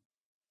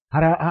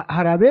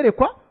hari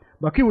aberekwa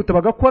bakihuta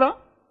bagakora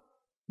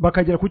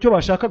bakagera ku cyo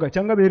bashakaga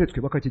cyangwa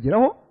beretswe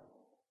bakakigeraho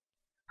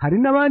hari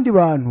n'abandi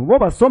bantu bo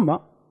basoma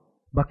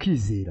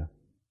bakizera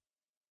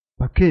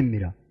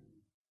bakemera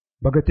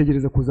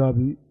bagategereza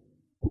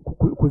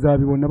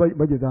kuzabibona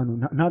bageze hano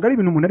ntabwo ari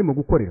ibintu umuntu arimo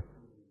gukorera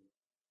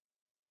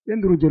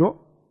yenda urugero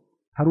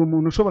hari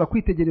umuntu ushobora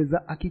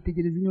kwitegereza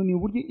akitegereza inyoni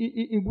uburyo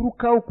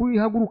iguruka uko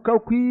ihaguruka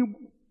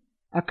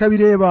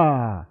akabireba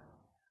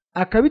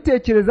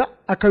akabitekereza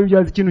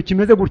akabibyaza ikintu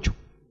kimeze gutyo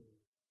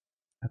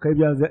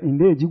akabibyaza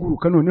indege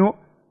iguruka noneho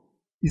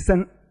isa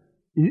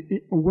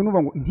ubwo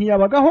nuvuga ngo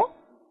ntiyabagaho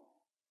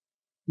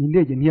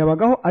indege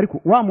ntiyabagaho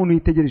ariko wa muntu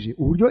yitegereje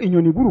uburyo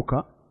inyoni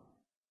iguruka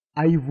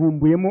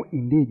ayivumbuyemo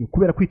indege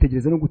kubera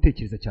kwitegereza no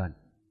gutekereza cyane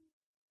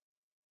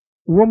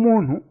uwo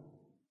muntu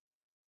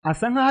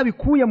asa nk'aho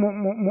abikuye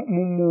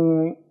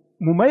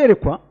mu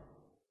mayerekwa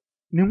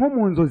ni nko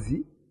mu nzozi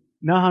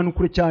ni ahantu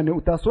kure cyane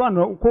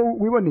utasobanura uko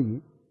wiboneye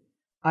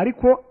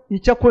ariko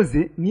icyo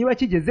akoze niba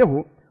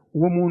akigezeho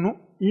uwo muntu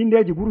iyo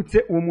indege igurutse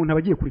uwo muntu aba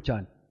agiye kure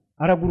cyane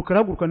araguruka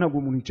ntabwo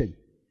uwo muntu yicaye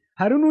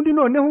hari n'undi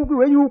noneho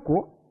ubwiwe yuko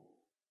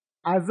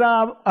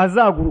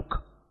azaguruka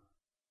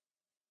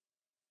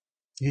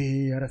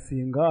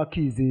arasenga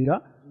akizera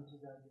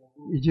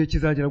igihe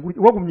kizagera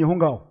wagumye aho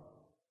ngaho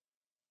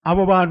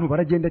abo bantu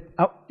baragenda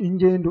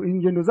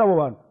ingendo z'abo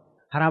bantu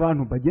hari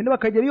abantu bagenda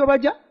bakagera iyo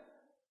bajya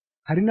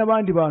hari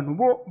n'abandi bantu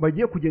bo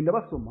bagiye kugenda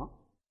basoma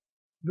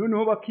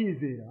noneho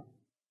bakizera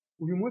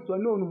uyu munsi wa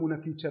none umuntu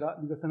akicara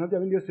bigasanga bya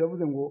bindi yose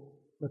yavuze ngo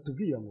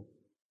batubwiye ngo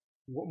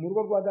mu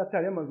rugo rwa data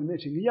hari amazu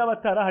menshi niyo aba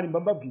atarahari mba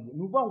mbabwiye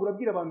ni ukuvuga ngo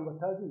urabwira abantu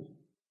batazi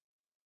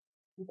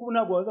kuko ubu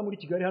ntabwo waza muri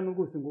Kigali hano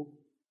rwose ngo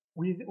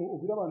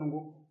ubwire abantu ngo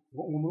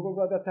mu rugo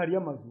rwa data hari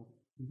amazu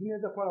uzi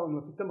neza ko hari abantu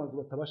bafite amazu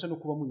batabasha no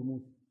kubamo uyu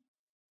munsi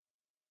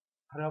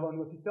hari abantu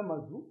bafite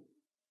amazu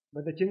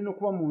badakeneye no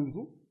kuba mu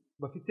nzu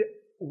bafite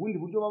ubundi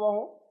buryo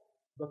babaho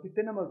bafite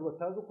n'amazu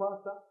batazi uko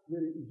asa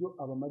kubera ibyo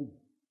abamariye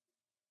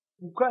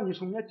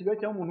ukanyisha umunyakigali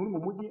cyangwa umuntu uri mu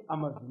mujyi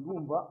amazu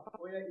ndumva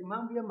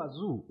impamvu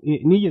y'amazu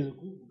nigeze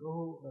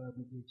kubivugaho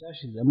mu gihe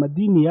cyashize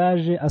amadini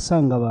yaje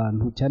asanga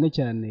abantu cyane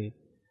cyane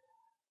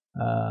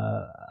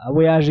abo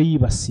yaje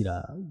yibasira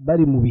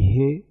bari mu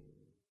bihe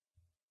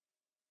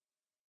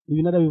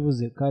ibi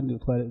narabivuze kandi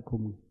twari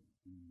kumwe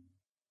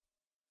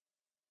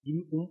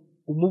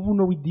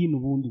umuvuno w'idini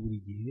ubundi buri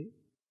gihe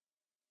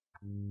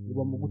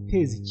uba mu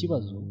guteza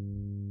ikibazo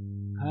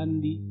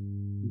kandi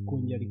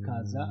rikongera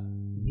rikaza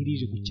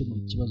ntirije gukemura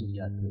ikibazo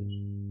ryateje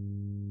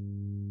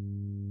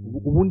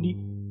ubundi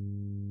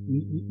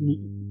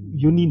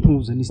iyo ni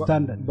intuza ni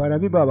standard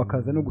barabiba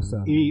bakaza no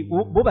gusanga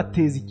bo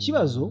bateza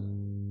ikibazo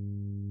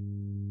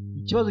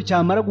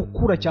cyamara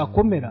gukura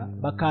cyakomera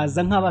bakaza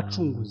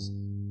nk'abacunguzi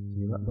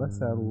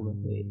basarura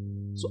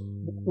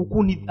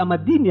ukuntu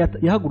amadini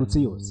yahagurutse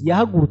yose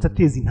yahagurutse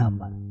ateza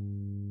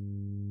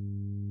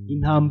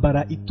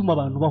intambara ituma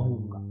abantu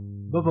bahunga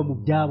bava mu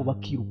byabo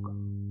bakiruka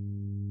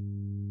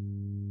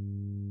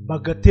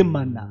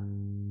bagatemana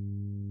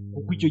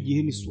kuko icyo gihe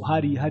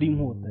hari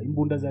inkota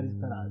imbunda zari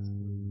zitaraza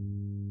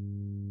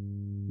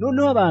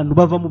noneho abantu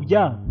bava mu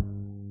byabo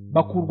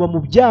bakurwa mu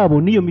byabo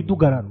n'iyo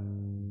midugararo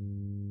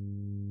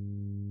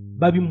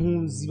baba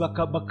impunzi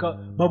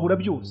babura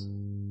byose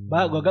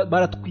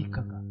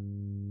baratwikaga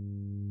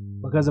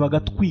bakaza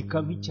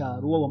bagatwika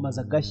nk'icyaro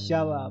amazu agashya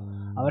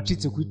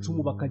abacitse ku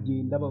icumu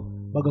bakagenda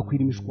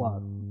bagakwira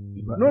imishwaro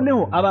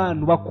noneho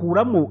abantu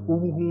bakuramo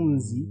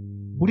ubuhunzi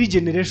buri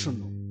generation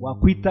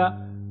wakwita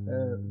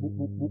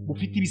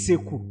bufite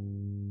ibisekuru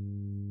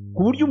ku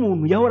buryo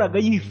umuntu yahoraga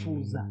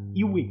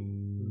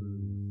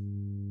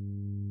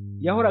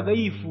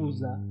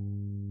yifuza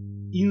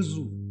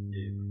inzu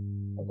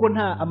kuko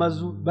nta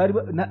amazu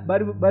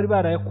bari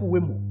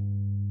barayakuwemo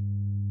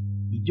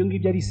ibyo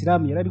ngibyo ari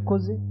Isilamu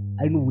yarabikoze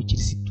ari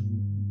n'ubukirisitu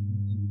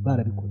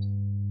barabikoze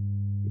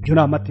ibyo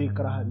ni amateka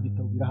arahari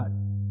ibitabo birahari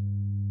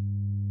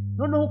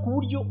noneho ku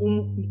buryo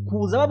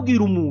kuza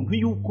babwira umuntu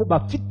yuko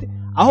bafite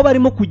aho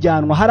barimo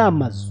kujyanwa hari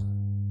amazu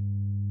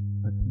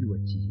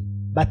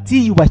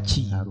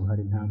batiyubakiye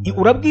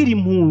urabwira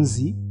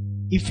impunzi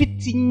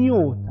ifite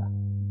inyota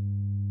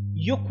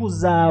yo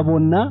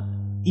kuzabona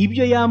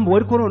ibyo yambuwe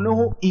ariko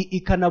noneho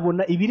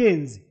ikanabona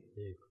ibirenze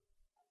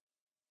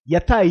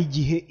yataye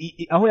igihe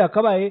aho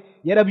yakabaye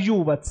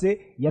yarabyubatse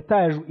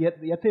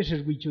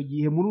yateshejwe icyo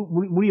gihe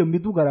muri iyo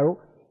midugararo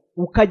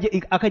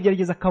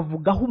akagerageza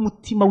akavugaho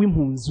umutima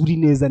w'impunzi uri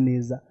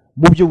neza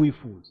mu byo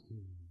wifuza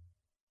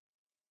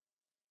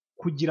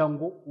kugira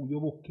ngo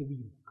uyoboke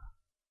wibuka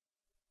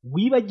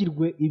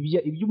wibagirwe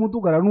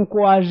iby'umudugararo nuko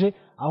waje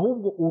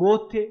ahubwo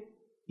urote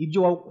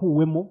ibyo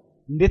wakuwemo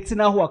ndetse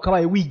naho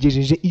wakabaye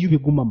wigejeje iyo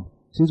ubigumamo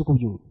sinzi uko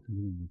byumva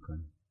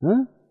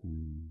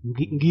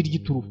ngiryo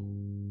iturufu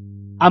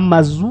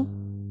amazu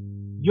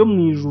yo mu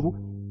ijuru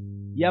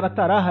yaba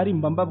atarahari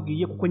mba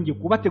mbabwiye kuko ngiye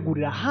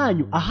kubategurira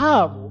hanyu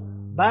ahabo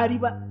bari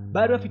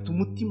bafite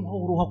umutima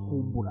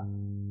uhakumbura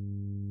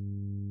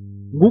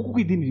nguko uko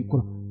idini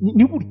rikora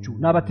ni buryo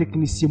ni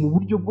abatekinisiye mu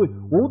buryo bwe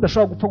wowe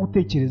udashobora gupfa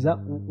gutekereza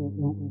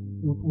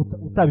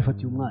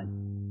utabifatiye umwanya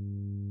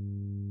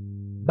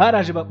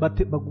baraje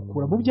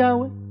bagukura mu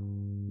byawe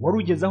wari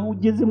ugeze aho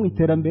ugeze mu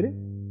iterambere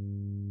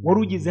wari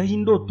ugeze aho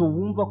indoto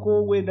wumva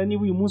ko wenda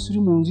niba uyu munsi uri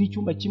mu nzu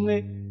y'icyumba kimwe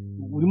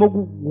urimo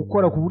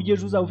gukora ku buryo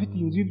ejo uzaba ufite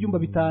inzu y'ibyumba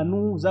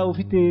 5 uzaba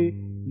ufite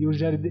iyo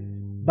jaride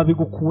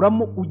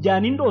babigukuramo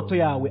ujyana indoto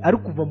yawe ari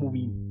kuva mu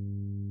bintu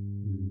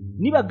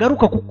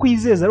nibagaruka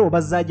kukwizeza rero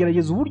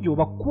bazagerageza uburyo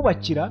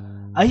bakubakira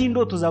aho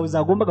indoto zawe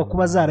zagombaga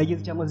kuba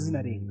zarageze cyangwa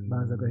zinarenga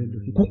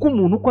kuko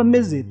umuntu uko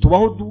ameze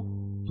tubaho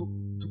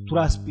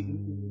turaspira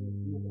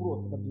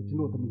kurota babyita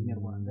indoto mu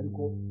Kinyarwanda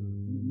ariko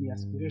ni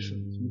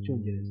aspirations mu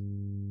Cyongereza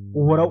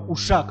uhora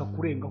ushaka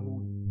kurenga aho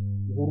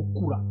uhora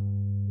ukura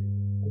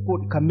kuko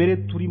kamere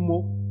turimo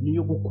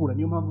niyo gukura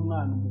niyo mpamvu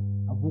umwana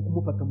avuka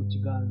umufata mu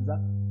kiganza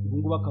ubu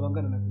ngubu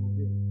akabangana na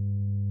Theogene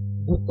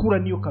gukura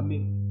niyo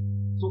kamere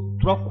so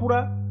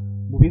turakura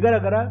mu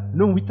bigaragara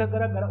no mu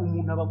bitagaragara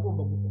umuntu aba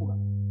agomba gukura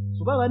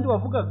so babandi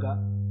bavugaga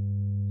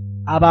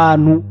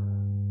abantu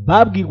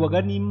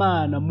babwirwaga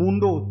n'Imana mu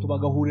ndoto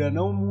bagahurira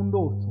nabo mu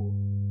ndoto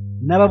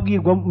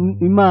n'ababwirwa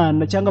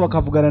Imana cyangwa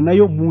bakavugana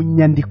nayo mu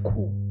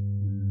nyandiko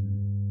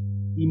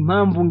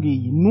impamvu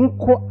ngiyi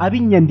nuko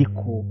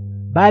abinyandiko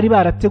bari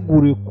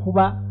barateguriwe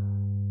kuba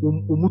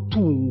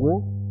umutungo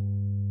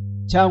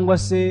cyangwa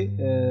se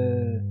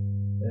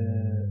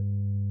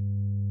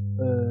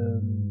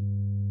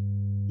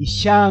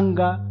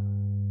ishyanga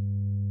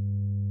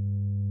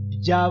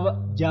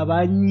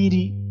byaba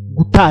nyiri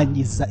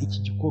gutangiza iki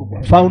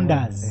gikorwa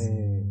founders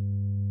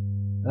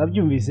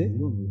abyumvise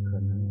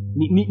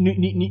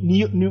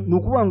ni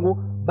ukuvuga ngo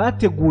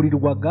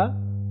bategurirwaga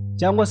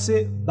cyangwa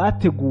se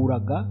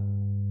bateguraga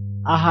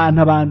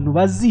ahantu abantu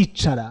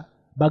bazicara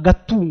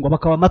bagatungwa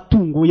bakaba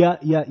amatungo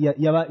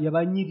ya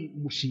ba nyiri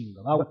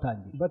umushinga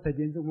bawutangiye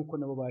batagenze nk'uko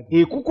nabo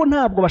bagiye kuko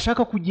ntabwo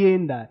bashaka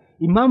kugenda.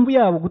 Impamvu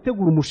yabo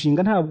gutegura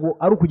umushinga ntabwo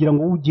ari ukugira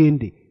ngo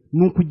ugende,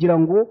 ni ukugira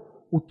ngo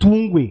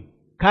utungwe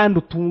kandi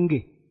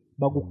utunge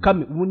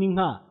bagukame. ubu ni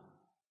inka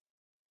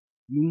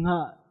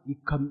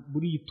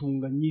buriya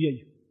itunga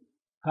nyirayo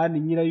kandi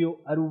nyirayo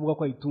ari uvuga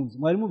ko ayitunze.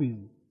 mwari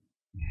mubizi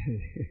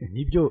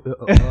nibyo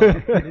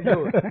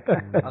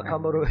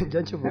akamaro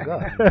njya kivuga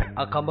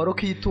akamaro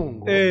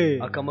k'itungo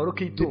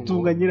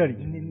itunga nyirayo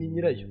ni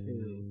nyirayo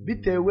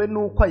bitewe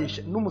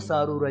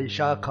n'umusaruro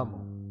ayishakamo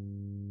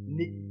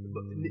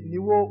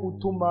niwo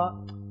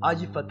utuma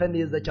ayifata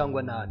neza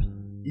cyangwa nabi.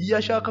 iyo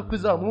ashaka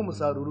kuzamuha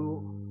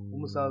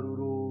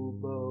umusaruro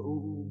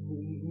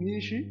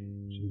mwinshi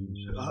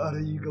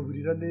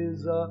arayigaburira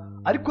neza,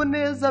 ariko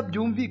neza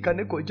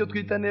byumvikane ko icyo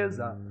twita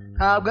neza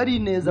ntabwo ari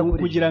neza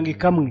kugira ngo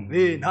ikamwe,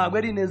 ntabwo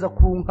ari neza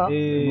ku nka,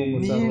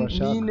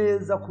 ni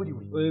neza kuri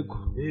we. yego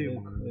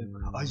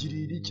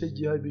ayirira icyo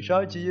gihe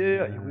abishakiye,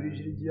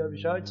 ayigurishira igihe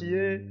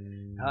abishakiye,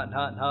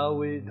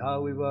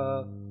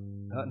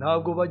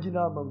 ntabwo bajya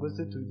inama ngo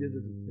se tubigenze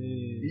dute.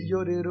 iyo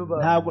rero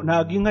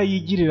ntabwo inka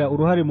yigirira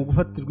uruhare mu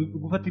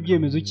gufata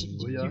ibyemezo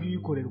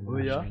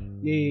cy'ibikorerwa.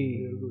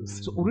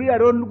 uriya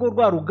rero nirwo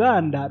rwa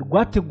ruganda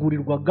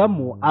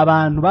rwategurirwagamo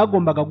abantu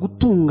bagombaga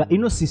gutunga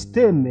ino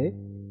sisiteme.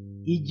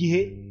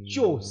 igihe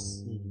cyose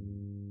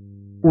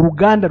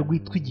uruganda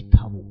rwitwa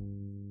igitabo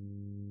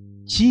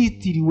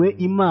cyitiriwe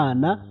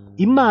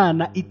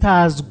imana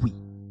itazwi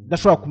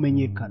idashobora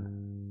kumenyekana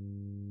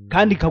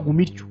kandi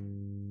ikaguma ityo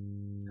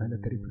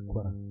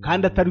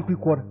kandi atari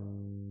kwikora.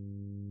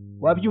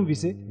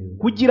 wabyumvise?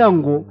 kugira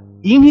ngo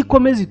inka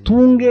ikomeze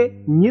itunge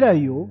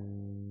nyirayo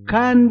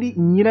kandi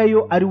nyirayo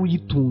ari we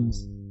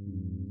uyitunze.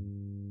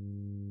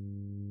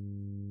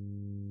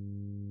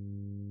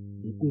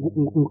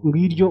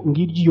 ngiryo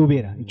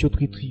iyobera, icyo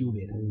twita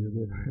iyobera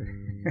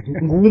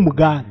nguwo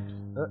umuganda.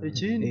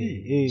 ikindi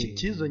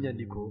cy'izo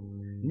nyandiko,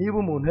 niba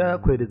umuntu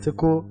yakweretse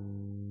ko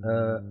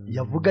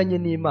yavuganye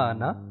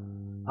n'Imana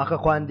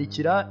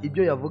akakwandikira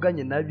ibyo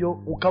yavuganye nabyo,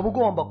 ukaba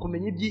ugomba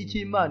kumenya iby'icyo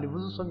Imana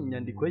ivuze usomye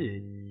inyandiko ye,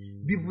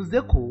 bivuze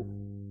ko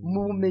mu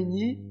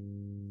bumenyi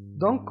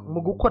mu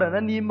gukorana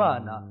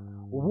n'Imana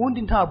ubundi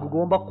ntabwo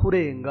ugomba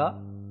kurenga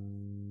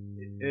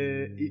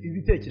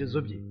ibitekerezo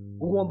bye,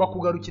 ugomba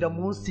kugarukira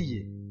munsi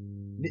ye.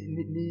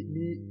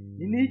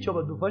 n'icyo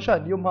badufasha,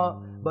 niyo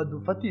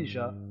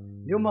badufatisha,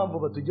 niyo mpamvu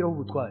batugiraho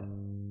ubutwari.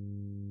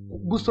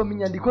 gusoma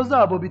inyandiko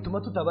zabo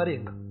bituma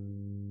tutabarenga,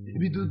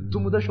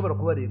 bituma udashobora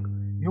kubarenga.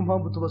 niyo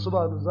mpamvu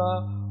tubasobanuza,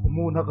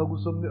 umuntu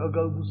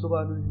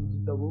akagusobanurira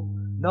igitabo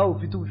nawe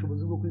ufite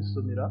ubushobozi bwo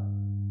kwisomera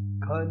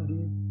kandi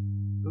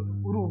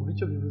urumva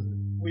icyo bivuze.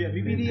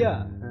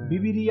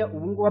 Bibiliya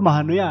ubu ngubu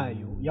amahano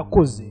yayo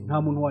yakoze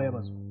nta muntu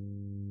wayabazwa.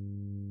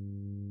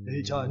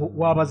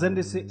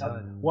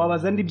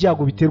 wabaza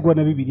n'ibyago biterwa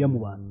na Bibiliya mu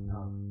bantu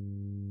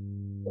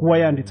kuba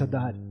yanditse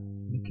adahari.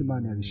 niko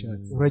Imana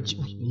yabishatse.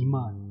 ni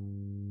Imana.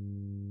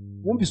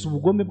 wumvise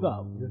ubugome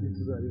bwabo?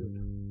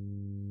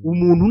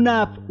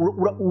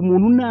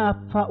 umuntu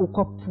napfa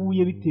uko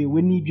apfuye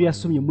bitewe n'ibyo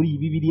yasomye muri iyi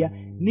Bibiliya.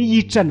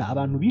 niyicana,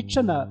 abantu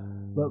bicana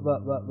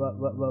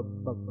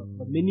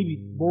bamena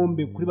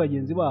ibibombe kuri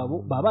bagenzi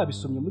babo baba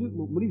babisomye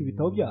muri ibi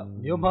bitabo byabo.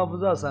 niyo mpamvu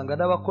uzasanga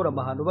n'abakora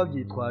amahano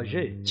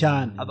babyitwaje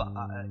cyane.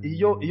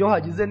 iyo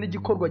hagize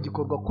n'igikorwa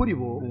gikorwa kuri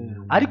bo,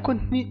 ariko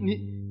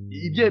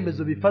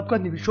ibyemezo bifatwa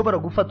ntibishobora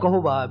gufatwa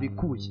aho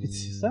babikuye.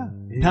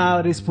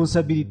 nta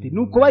responsibility,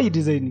 nuko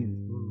bayidizayininze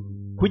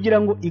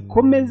kugira ngo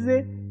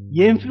ikomeze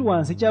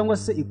y'influence cyangwa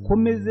se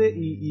ikomeze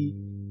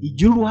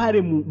igira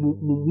uruhare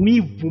mu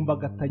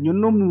ivumbagatanya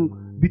no mu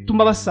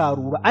bituma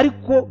basarura,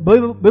 ariko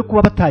be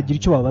kuba batagira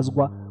icyo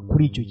babazwa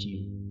kuri icyo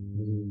kintu.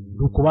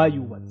 nuko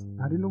bayubatse.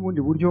 hari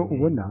n'ubundi buryo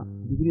ubona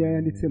Bibiliya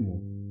yanditsemo,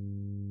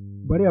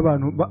 bari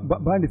abantu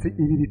banditse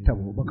ibi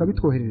bitabo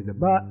bakabitwoherereza,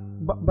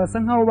 basa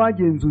nkaho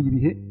bagenzuye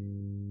ibihe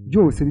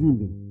byose biri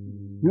imbere.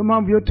 niyo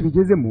mpamvu iyo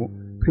tubigezemo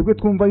twebwe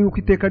twumva yuko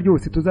iteka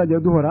ryose tuzajya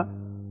duhora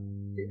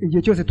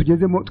igihe cyose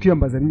tugezemo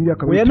twiyambaza Bibiliya.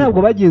 oya,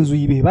 ntabwo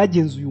bagenzuye ibihe,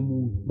 bagenzuye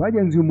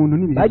umuntu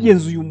n'ibihe.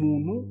 bagenzuye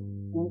umuntu,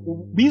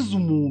 bize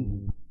umuntu.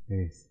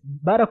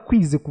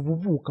 barakwize kuva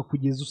uvuka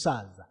kugeza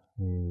usaza.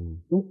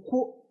 uko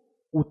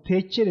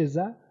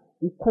utekereza,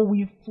 uko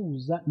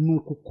wifuza,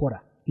 nuko ukora.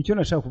 icyo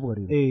nashaka kuvuga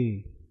rero,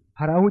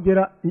 hari aho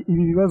ugera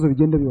ibi bibazo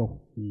bigenda bibaho,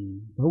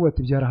 ahubwo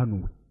ati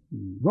byarahanuwe.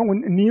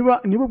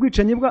 niba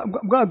ubwicanyi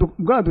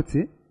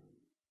bwadutse,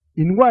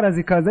 indwara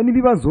zikaza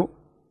n'ibibazo,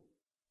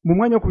 mu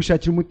mwanya wo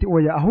kubishakira umuti,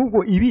 oya,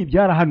 ahubwo ibi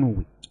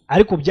byarahanuwe.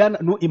 ariko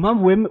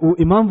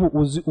impamvu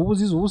uba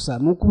uzize ubusa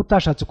ni uko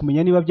utashatse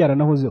kumenya niba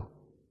byaranahozeho.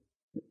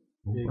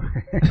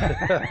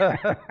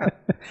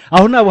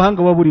 aho nta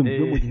buhanga buba burimo.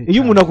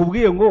 iyo umuntu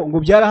akubwiye ngo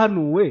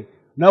byarahanuwe,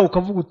 nawe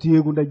ukavuga uti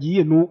yego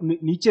ndagiye,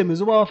 ni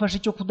icyemezo uba wafashe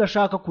cyo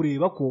kudashaka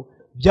kureba ko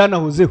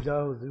byanahozeho.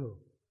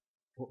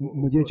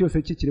 mu gihe cyose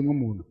cy'ikiremwa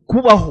muntu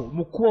kubaho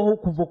mu kubaho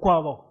kuva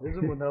kwabaho rero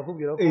umuntu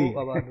arakubwira ko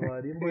abantu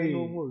barimbuwe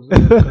n'umwuzu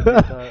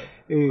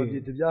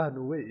babyita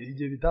ibyahanuwe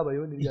igihe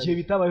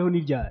bitabayeho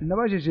n'iryari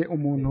nabajije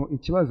umuntu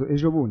ikibazo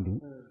ejo bundi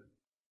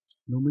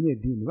ni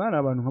umunyedini bari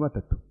abantu nka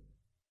batatu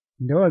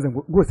ndababaza ngo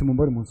rwose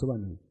mumbare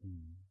munsobanurire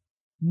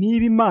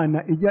niba imana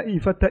ijya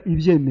ifata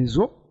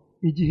ibyemezo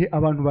igihe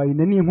abantu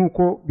bayinaniye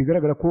nk'uko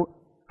bigaragara ko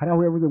hari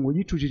aho yavuze ngo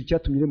yicujije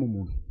icyatumye irema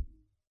umuntu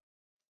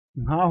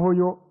nk'aho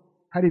yo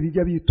hari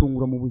ibijya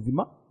bitungura mu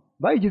buzima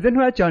bayigize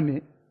ntoya cyane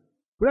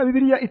buriya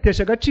bibiliya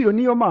itesha agaciro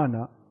n'iyo mana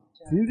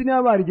sinzi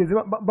niba barigeze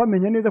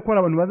bamenya neza ko hari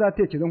abantu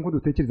bazatekereza nk'uko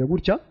dutekereza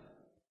gutya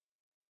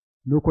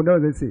nuko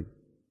ndabaza se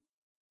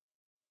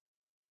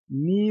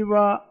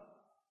niba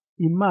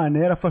imana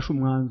yarafashe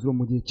umwanzuro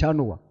mu gihe cya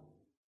Nowa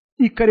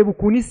ikareba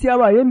ukuntu isi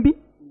yabaye mbi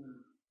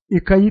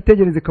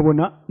ikayitegereza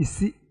ikabona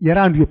isi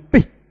yaranduye pe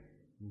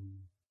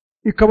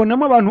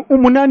ikabonamo abantu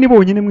 8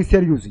 bonyine mu isi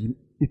yari yuzuye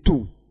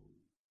ituwe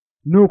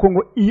nuko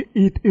ngo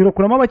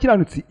irokuramo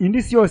abakiranutsi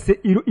indi si yose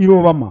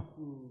irobama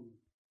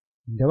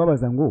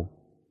ndababaza ngo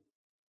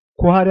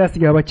ko hari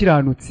hasigaye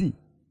abakiranutsi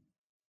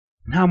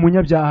nta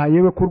munyabyaha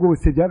yewe ko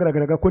rwose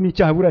byagaragaraga ko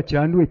n'icyaha buriya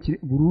kiranduwe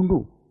burundu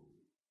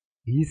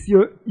iyi si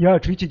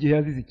yacu y'iki gihe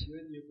yazize iki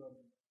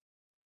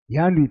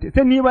yanduye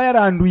se niba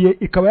yaranduye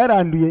ikaba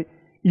yaranduye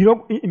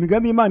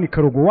imigambi y'Imana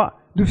ikarogowa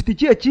dufite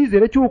ikihe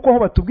cyizere cy'uko aho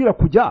batubwira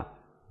kujya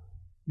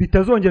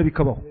bitazongera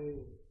bikabaho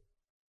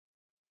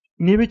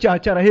niba icyaha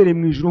cyarahereye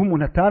mu ijuru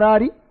umuntu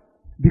atarari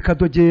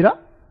bikadogera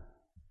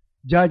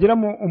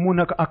byageramo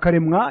umuntu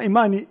akaremwa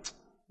Imana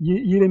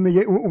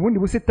yiremeye ubundi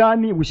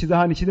busitani bushyize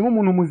ahantu ishyizemo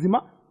umuntu muzima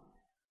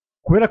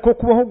kubera ko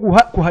kubaho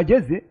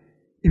kuhageze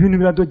ibintu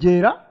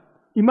biradogera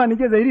Imana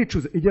igeze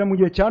iricuza igera mu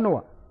gihe cya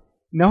Nowa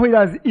naho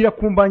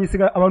irakumbanya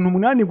isiga abantu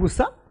 8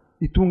 gusa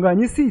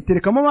itunganya isi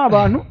iterekamo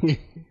abantu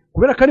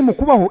kubera ko ari mu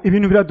kubaho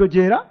ibintu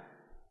biradogera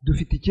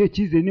dufite ikihe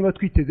cyizere niba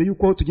twiteze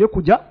yuko aho tugiye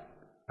kujya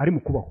ari mu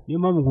kubaho niyo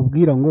mpamvu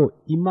nkubwira ngo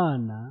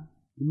imana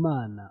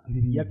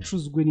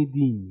yacuzwe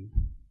n'idini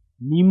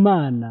ni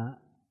imana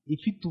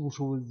ifite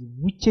ubushobozi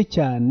buke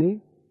cyane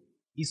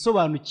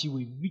isobanukiwe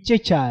bike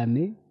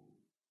cyane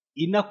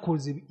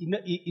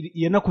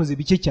yanakoze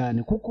bike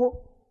cyane kuko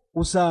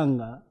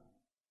usanga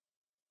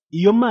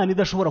iyo mana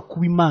idashobora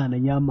kuba imana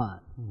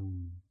nyamana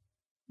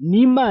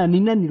ni imana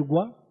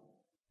inanirwa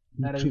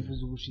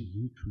narabivuze ubushize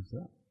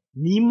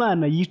ni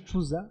imana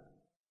yicuza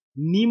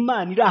ni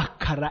imana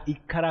irakara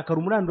ikarakara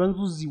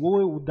umuranduranzuzi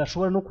wowe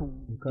udashobora no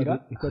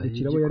kugira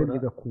ikadukira abo yaremye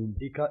gakumba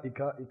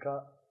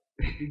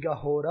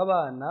igahora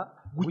abana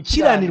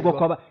gukiranirwa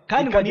kwa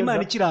kandi ngo ni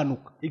imana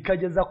ikiranuka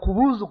ikageza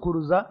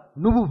kubuzukuruza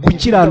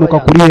gukiranuka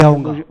kuri yaho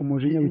ngaho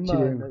umujinya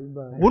w'ikirenga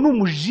uwo ni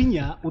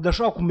umujinya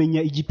udashobora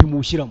kumenya igipimo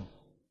ushyiramo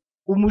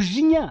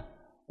umujinya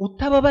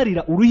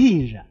utababarira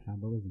uruhinja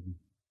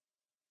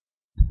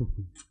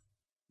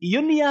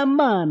iyo ni ya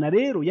mana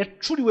rero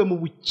yacuriwe mu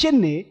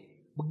bukene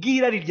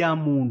bw'irari rya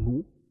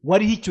muntu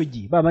wariho icyo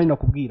gihe baba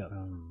nakubwira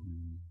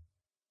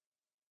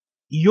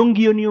iyo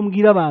ngiyo niyo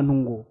mbwira abantu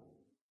ngo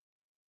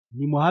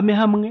nimuhame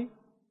hamwe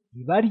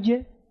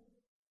ibarye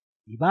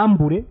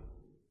ibambure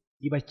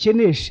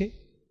ibakeneshe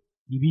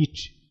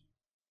ibice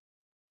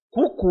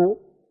kuko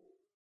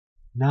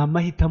ni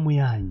amahitamo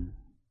yanyu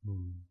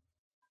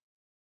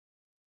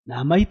ni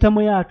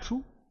amahitamo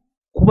yacu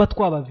kuba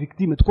twaba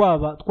victime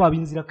twaba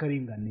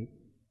inzirakarengane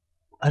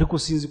ariko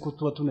sinzi ko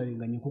tuba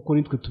tunarenganye kuko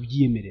nitwe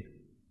tubyiyemerera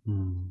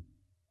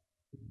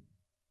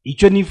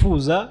icyo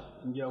nifuza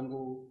ngira ngo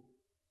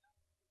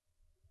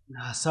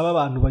nasaba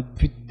abantu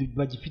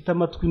bagifite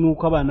amatwi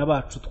nuko abana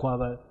bacu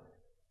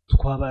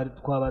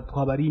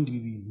twabarinda ibi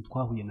bintu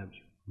twahuye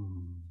nabyo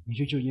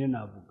nicyo cyonyine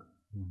navuga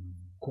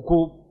kuko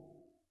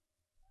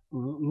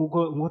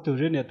nk'uko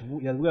Theogene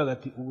yavugaga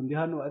ati ubu ndi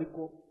hano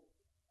ariko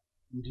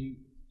ndi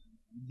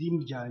idini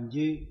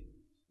ryanjye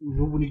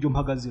n'ubu niryo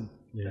mpagazemo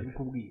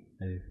ndabikubwira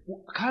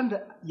kandi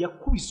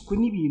yakubiswe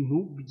n'ibintu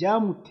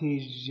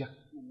byamuteje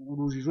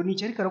urujijo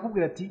n'icyo ariko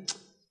arakubwira ati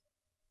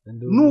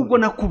nubwo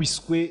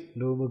nakubiswe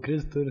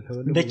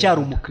ndacyari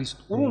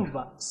umukristo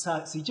urumva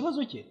si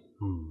ikibazo cye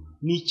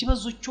ni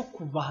ikibazo cyo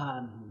kuva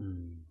ahantu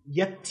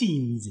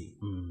yatinze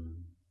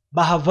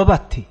bahava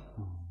bate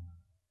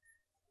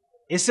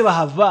ese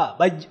bahava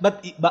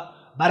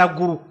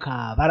baraguruka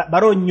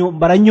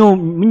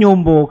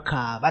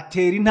baranyomboka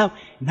batera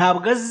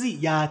ntabwo azi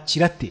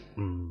yakirate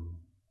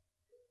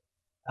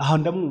aha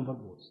ndamwumva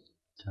rwose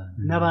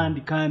n'abandi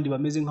kandi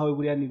bameze nkawe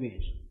buriya ni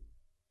benshi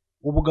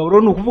ubugabo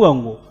rero ni ukuvuga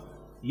ngo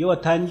iyo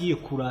watangiye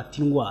kurata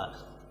indwara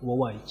uba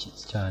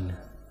wayikiza cyane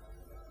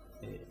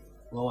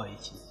uba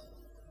wayikiza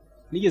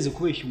nigeze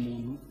kubeshya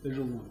umuntu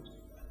ejo bundi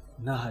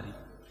ntahari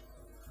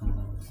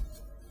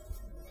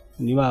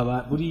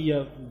niba buriya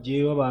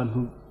byewe abantu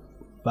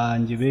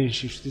banjye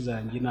benshi inshuti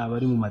zanjye ni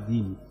abari mu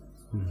madini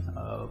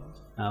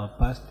ni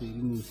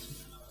abapasiteri n'iki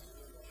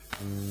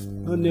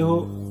noneho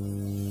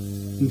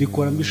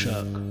mbikora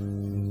mbishaka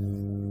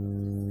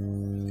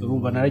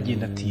urumva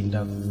naragenda atinda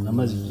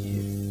namaze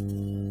igihe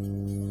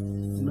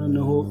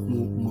noneho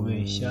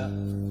mubeshya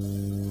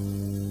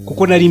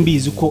kuko nari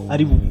mbizi ko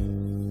ari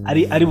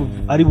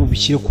ari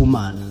bubishyire ku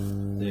mana.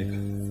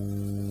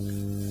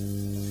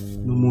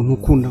 Ni umuntu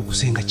ukunda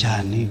gusenga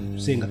cyane,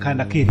 gusenga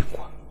kandi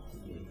akerekwa,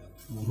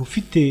 umuntu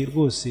ufite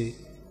rwose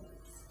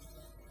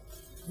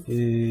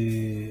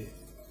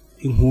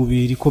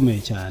inkubiri ikomeye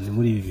cyane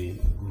muri ibi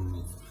bintu.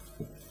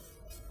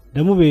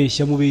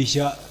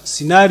 Mubeshya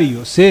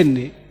sinariyo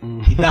sene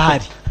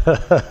idahari.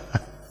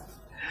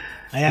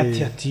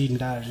 Ati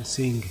ndaje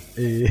nsenge.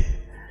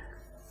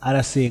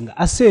 Arasenga,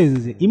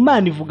 asenze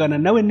Imana ivugana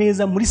nawe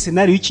neza muri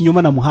senariyo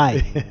y'ikinyoma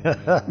namuhaye.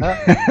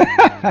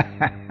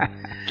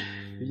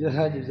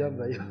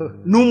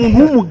 Ni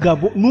umuntu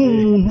w'umugabo, ni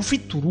umuntu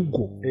ufite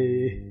urugo,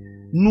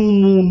 ni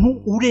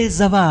umuntu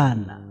ureza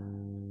abana,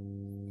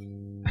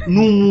 ni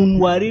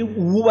umuntu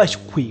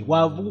wubashywe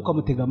wavuga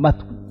ukamutega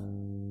amatwi.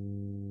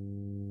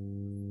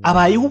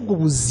 Abayeho ubwo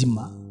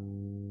buzima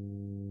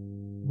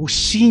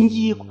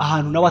bushingiye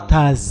ahantu nawe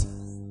atazi.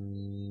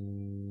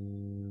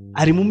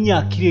 Ari mu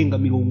myaka irenga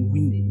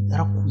 40,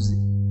 arakuze,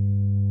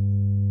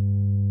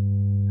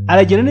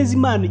 aragera neza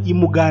Imana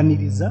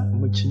imuganiriza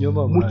mu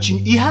kinyoma,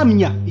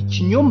 ihamya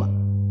ikinyoma.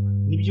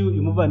 Nibyo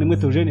uyu muvandimwe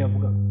Theogene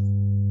yavugaga.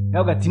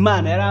 Yavuga ati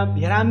Imana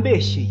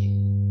yarambeshyeye,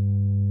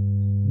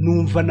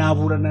 numva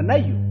naburana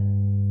nayo.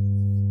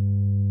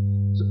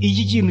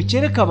 Iki kintu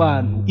cyereka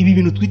abantu ibi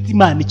bintu twita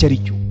Imana icyo ari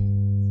cyo.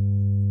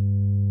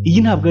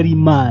 Iyi ntabwo ari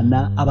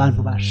Imana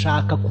abantu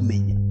bashaka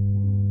kumenya.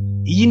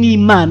 Iyi ni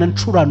Imana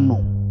ncurano,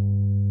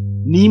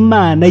 ni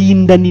Imana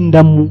y'inda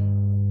n'indamu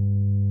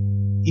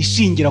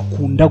ishingira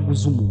ku ndagu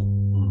z'umuntu.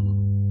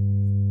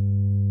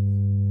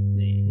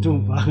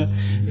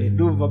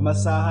 Ndumva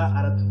amasaha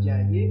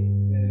aratujyanye,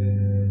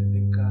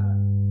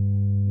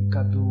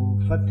 reka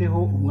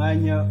dufateho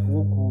umwanya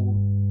wo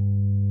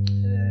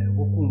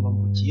kumva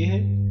mu kihe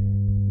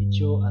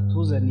icyo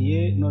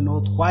atuzaniye,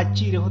 noneho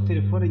twakireho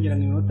telefone ngira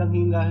ngo iminota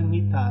nk'ingahe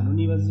nk'itanu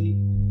niba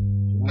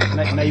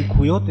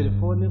nayikuyeho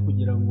telefone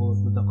kugira ngo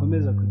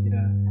tudakomeza kugira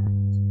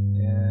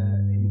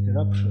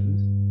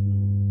interruptions.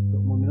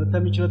 Mu minota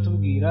mike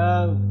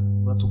batubwira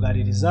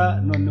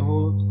batugaririza,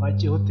 noneho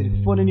twakireho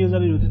telefone niyo za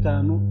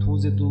 5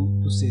 tuze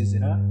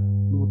dusezera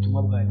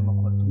n'ubutumwa bwa nyuma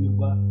ku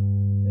batumirwa,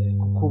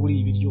 kuko buri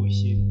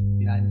ibiryoshye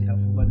birangira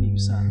vuba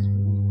n'ibisanzwe.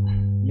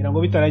 Ngira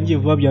ngo bitarangiye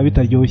vuba byaba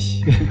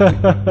bitaryoshye.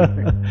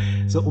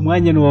 So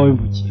umwanya ni wawe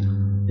mbukiye.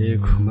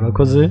 Yego,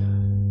 murakoze.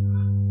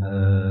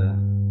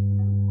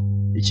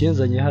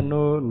 Ikinzanye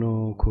hano ni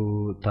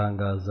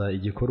ukutangaza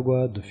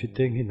igikorwa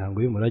dufite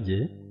nk'intango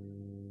y'umurage.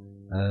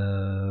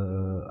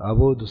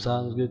 Abo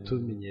dusanzwe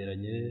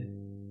tumenyeranye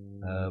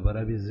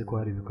barabizi ko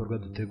hari ibikorwa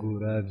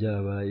dutegura,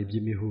 byaba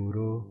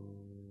iby'imihuro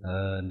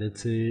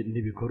ndetse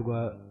n'ibikorwa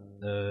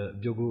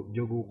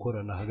byo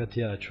gukorana hagati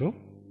yacu.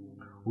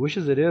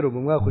 Ubushize rero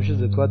mu mwaka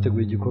ushize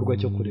twateguye igikorwa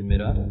cyo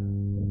kuremera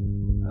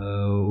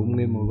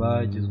umwe mu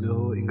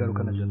bagizweho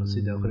ingaruka na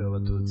jenoside yakorewe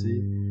Abatutsi.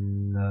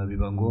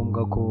 Biba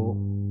ngombwa ko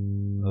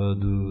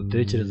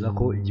dutekereza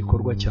ko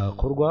igikorwa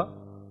cyakorwa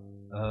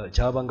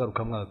cyaba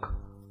ngarukamwaka.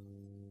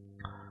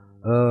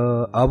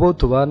 Abo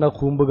tubana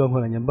ku mbuga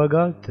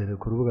nkoranyambaga,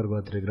 ku rubuga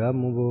rwa Telegram,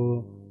 bo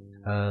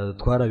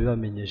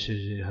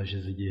twarabibamenyesheje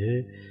hashize igihe.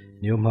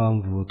 Niyo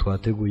mpamvu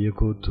twateguye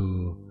ko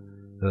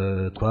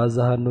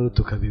twaza hano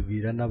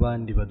tukabibwira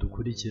n'abandi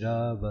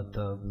badukurikira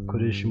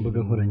batakoresha imbuga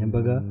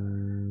nkoranyambaga,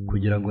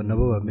 kugira ngo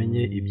nabo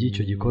bamenye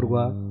iby'icyo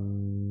gikorwa.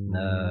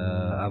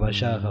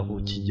 Abashaka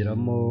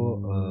kukigiramo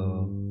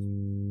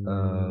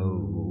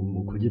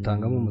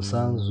kugitangamo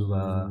umusanzu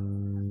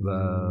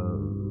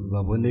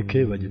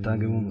baboneke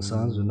bagitangemo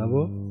umusanzu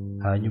nabo,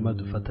 hanyuma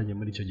dufatanye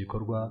muri icyo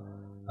gikorwa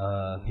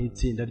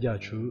nk'itsinda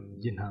ryacu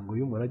ry'intango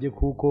y'umurage,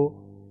 kuko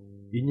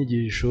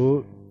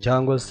inyigisho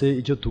cyangwa se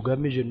icyo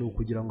tugamije ni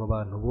ukugira ngo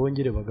abantu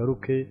bongere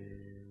bagaruke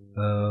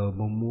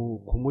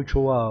ku muco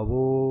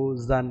wabo,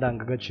 za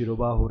ndangagaciro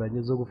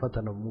bahoranye zo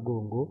gufatana mu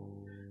mugongo.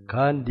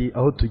 Kandi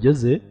aho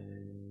tugeze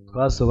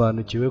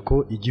twasobanukiwe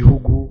ko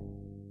igihugu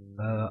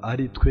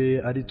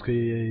ari twe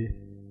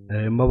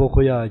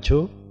maboko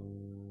yacyo,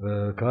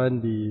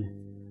 kandi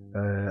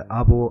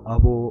abo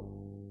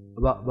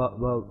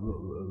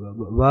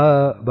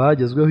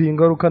bagezweho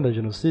ingaruka na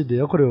jenoside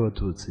yakorewe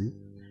Abatutsi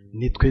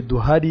nitwe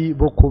duhari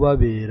bo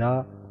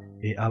kubabera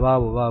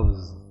ababo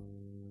babuze.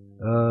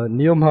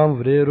 Niyo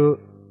mpamvu rero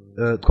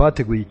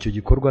twateguye icyo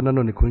gikorwa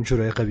nanone ku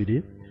nshuro ya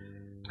kabiri.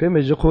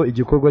 Twemeje ko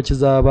igikorwa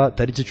kizaba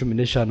tariki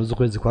 15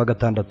 z'ukwezi kwa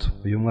gatandatu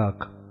uyu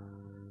mwaka.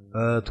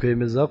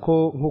 Twemeza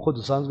ko nk'uko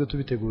dusanzwe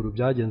tubitegura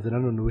byagenze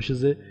nanone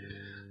ubushize,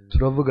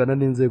 turavugana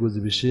n'inzego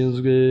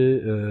zibishinzwe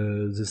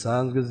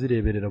zisanzwe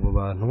zireberera abo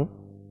bantu,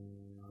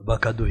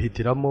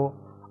 bakaduhitiramo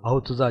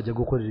aho tuzajya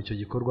gukorera icyo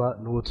gikorwa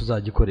n'uwo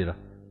tuzagikorera.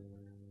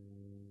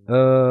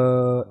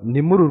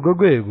 Ni muri urwo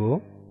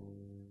rwego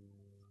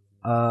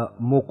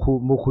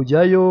mu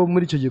kujyayo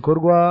muri icyo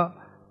gikorwa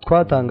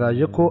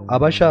twatangaje ko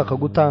abashaka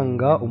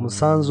gutanga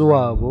umusanzu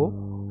wabo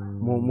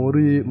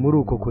muri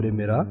uko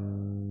kuremera,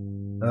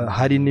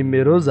 hari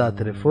nimero za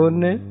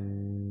telefone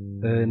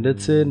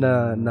ndetse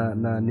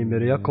na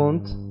nimero ya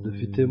konti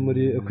dufite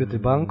muri Equity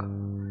Bank.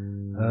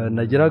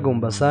 Nagiraga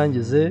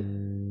mbasangize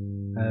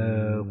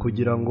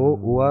kugira ngo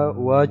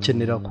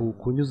uwakenera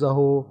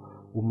kunyuzaho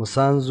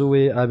umusanzu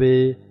we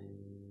abe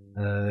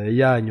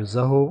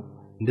yanyuzaho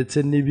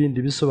ndetse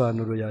n'ibindi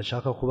bisobanuro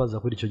yashaka kubaza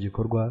kuri icyo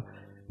gikorwa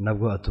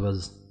nabwo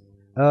atubaza.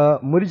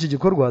 Muri iki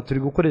gikorwa turi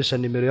gukoresha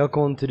nimero ya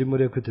konti iri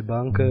muri Equity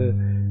Bank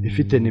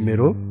ifite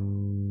nimero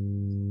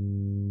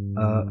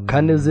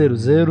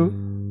 400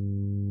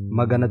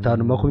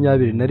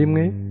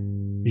 521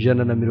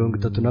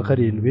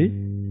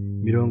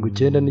 137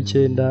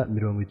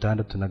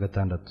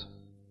 99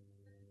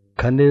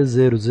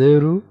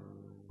 66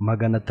 400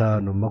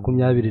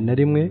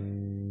 521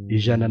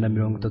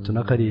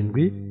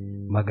 137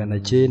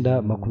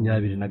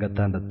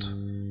 926.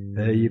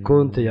 Iyi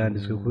konti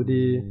yanditswe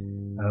kuri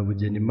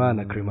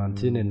Bugenimana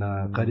Clementine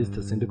na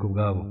Kariste Sindika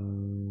Ubwabo.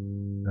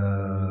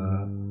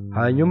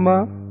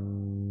 Hanyuma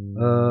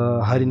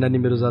hari na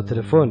nimero za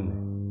telefone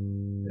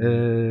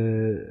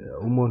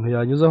umuntu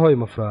yanyuzaho ayo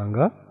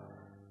mafaranga.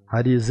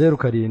 Hari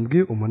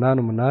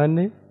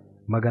 0788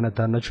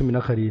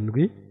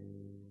 517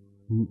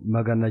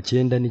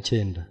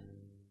 999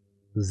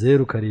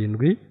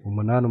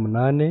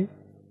 0788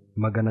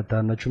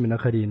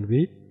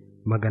 517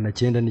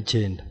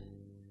 999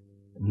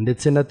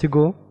 ndetse na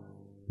Tigo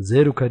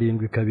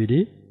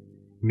 0722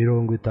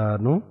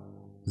 50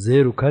 04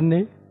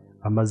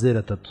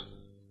 03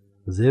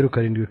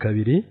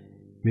 0722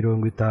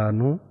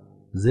 50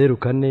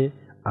 04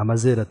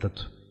 03.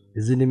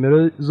 Izi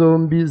nimero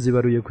zombi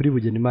zibaruye kuri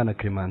Bugenimana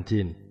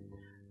Clementine.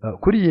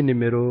 Kuri iyi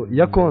nimero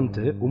ya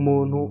konte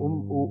umuntu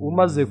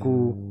umaze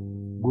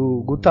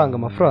gutanga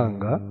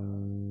amafaranga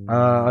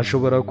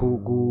ashobora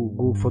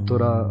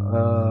gufotora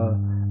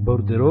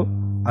borudero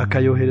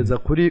akayohereza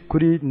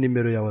kuri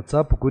nimero ya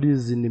WhatsApp kuri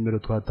izi nimero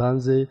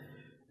twatanze,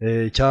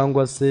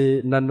 cyangwa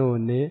se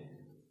nanone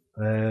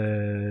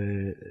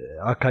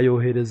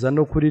akayohereza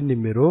no kuri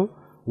nimero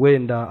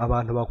wenda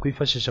abantu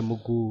bakwifashisha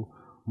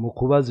mu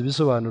kubaza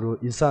ibisobanuro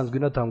isanzwe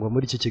inatangwa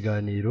muri iki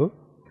kiganiro,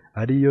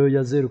 ariyo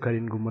ya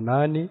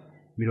 0788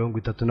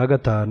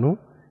 35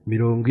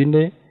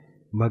 40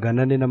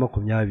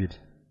 420,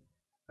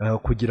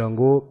 kugira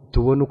ngo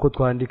tubone uko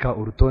twandika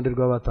urutonde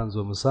rw'abatanze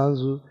uwo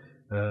musanzu.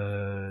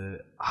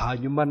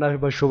 Hanyuma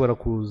n'abashobora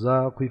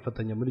kuza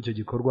kwifatanya muri icyo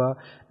gikorwa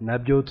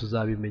nabyo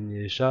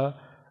tuzabimenyesha,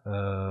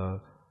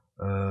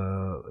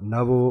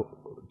 nabo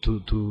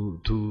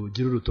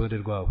tugira urutonde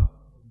rwabo.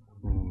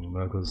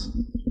 Murakoze.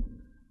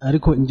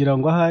 Ariko ngira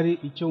ngo ahari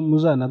icyo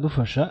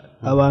muzanadufasha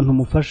abantu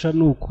mufasha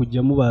ni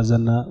ukujya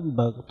mubazana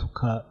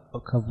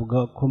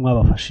bakavuga ko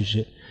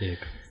mwabafashije.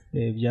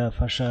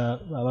 Byafasha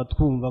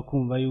abatwumva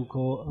kumva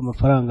yuko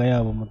amafaranga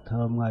yabo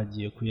mutaba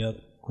mwagiye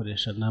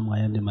kuyakoresha namwe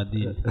ayandi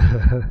madini.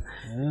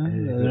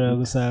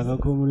 Gusanga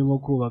ko murimo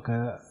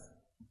kubaka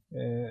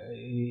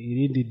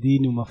irindi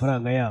dini mu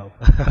mafaranga yabo.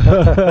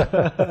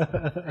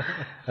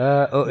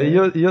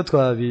 Iyo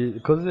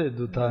twabikoze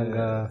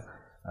dutanga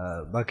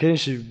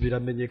bakenshi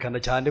biramenyekana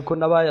cyane ko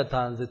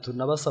n'abayatanze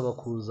tunabasaba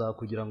kuza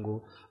kugira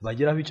ngo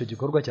bageraho icyo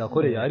gikorwa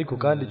cyakoreye, ariko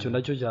kandi icyo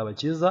nacyo cyaba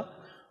cyiza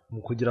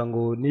mu kugira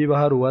ngo niba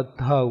hari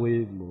uwahawe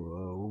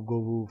ubwo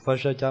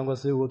bufasha cyangwa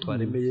se uwo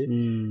twaremeye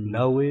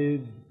nawe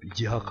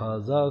igihe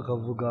akaza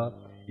akavuga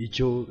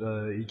icyo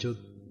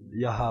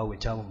yahawe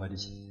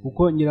cyamumariye.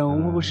 Kuko ngira ngo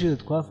nk'ubushize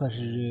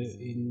twafashije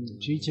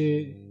incike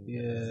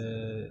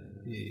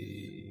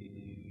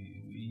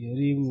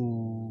yari mu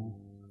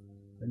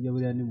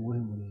buriya ni mu buhe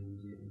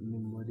murenge? Ni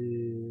muri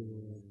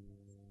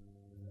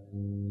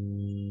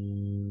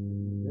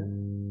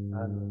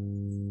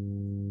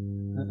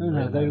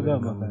ntabwo ari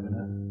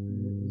Rwamagana,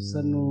 usa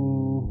no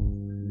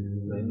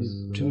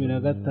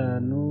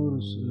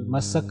 15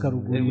 Masaka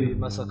ruguru.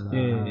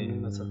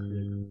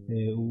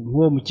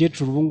 Nk'uwo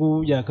mukecuru ubu ngubu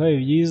byakabaye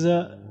byiza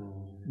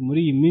muri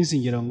iyi minsi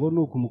ngira ngo ni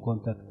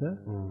ukumukontakita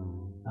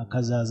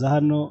akazaza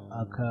hano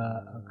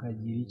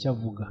akagira icyo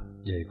avuga,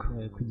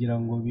 kugira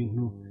ngo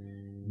ibintu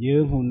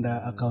yewe nkunda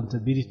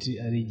accountability.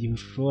 Ari igihe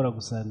ushobora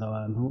gusanga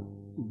abantu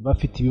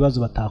bafite ibibazo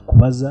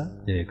batakubaza,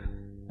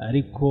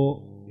 ariko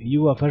iyo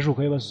ubafashe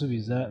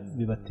ukabibasubiza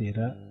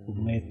bibatera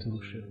umwete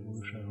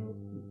urushaho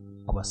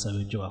kubasaba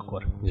ibyo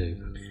bakora.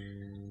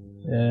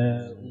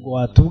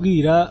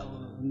 Watubwira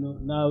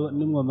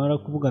nimwamara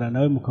kuvugana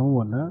nawe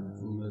mukamubona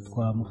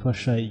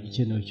twamufasha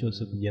igikenewe cyose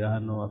kugera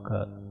hano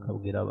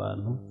akabwira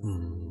abantu.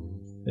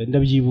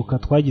 Ndabyibuka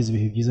twagize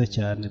ibihe byiza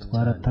cyane,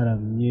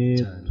 twarataramye,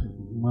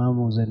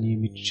 mwamuzaniye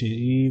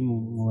imiceri,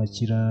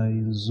 mwubakira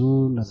inzu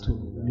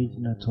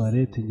na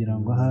toilette ngira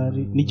ngo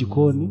ahari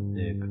n'igikoni.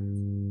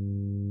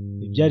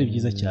 Byari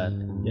byiza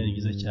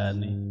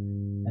cyane,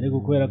 ariko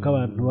kubera ko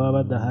abantu baba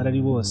badahari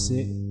ari bose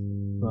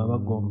baba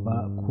bagomba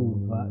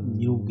kumva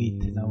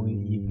nyir'ubwite nawe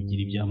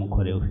yivugira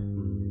ibyamukorewe.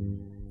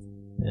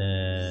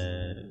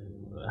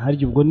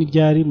 Harya ubwo ni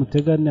ryari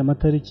muteganya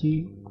amatariki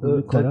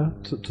kubikora?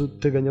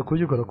 Tuteganya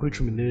kubikora kuri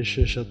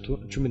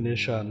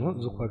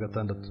 15 z'ukwa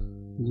gatandatu.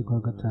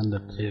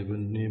 Yego,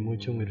 ni mu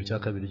cyumweru cya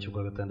kabiri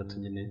cy'ukwa gatandatu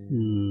nyine.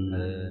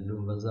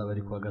 Ndumva azaba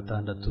ari kwa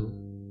gatandatu.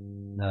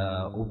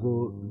 Ubwo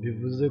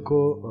bivuze ko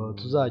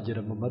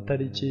tuzagera mu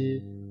matariki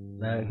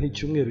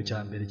nk'icyumweru cya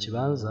mbere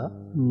kibanza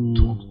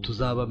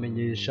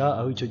tuzabamenyesha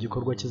aho icyo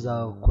gikorwa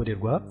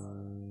kizakorerwa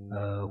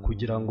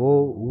kugira ngo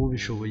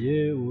ubishoboye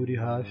uri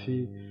hafi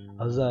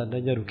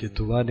azananyaruke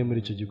tubane muri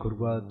icyo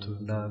gikorwa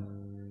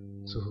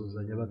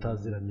tunasuhuzanya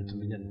bataziranye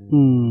tumenyane.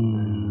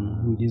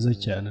 Ni byiza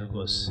cyane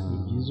rwose, ni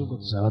byiza. Ubwo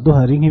tuzaba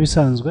duhari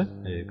nk'ibisanzwe.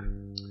 Yego,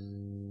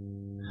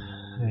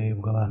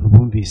 ubwo abantu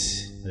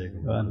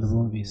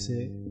bumvise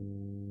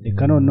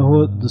reka noneho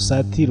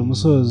dusatire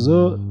umusozo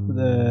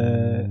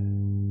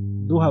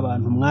duha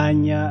abantu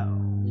umwanya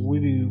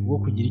wo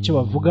kugira icyo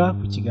bavuga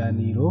ku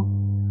kiganiro.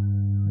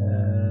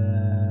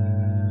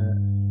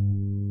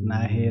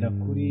 Nahera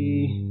kuri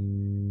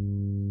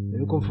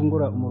mbere ko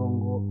mfungura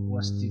umurongo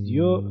wa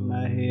studio,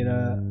 nahera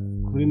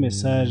kuri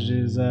message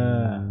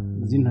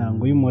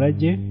z'intango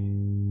y'umurage.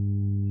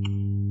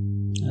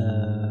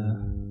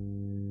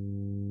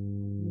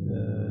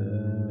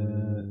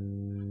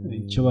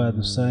 Icyo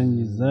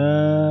badusangiza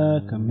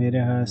kamere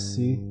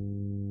hasi.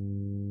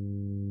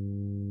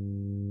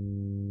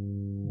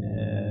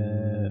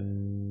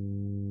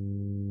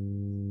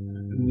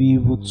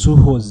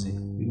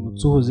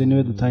 Bibutsuhoze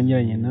niwe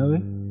dutangiranye nawe,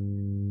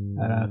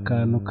 hari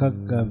akantu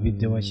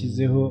k'agavideo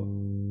washyizeho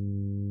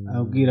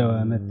abwira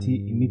abantu ati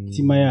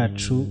imitima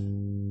yacu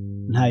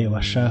ntayo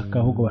bashaka,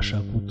 ahubwo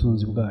bashaka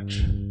ubutunzi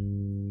bwacu.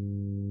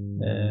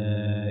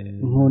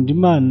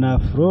 Nkundimana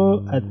Afro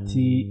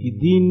ati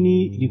idini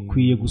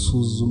rikwiye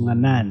gusuzumwa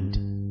nande,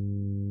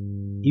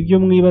 ibyo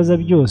mwibaza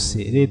byose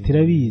leta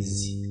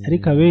irabizi,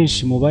 ariko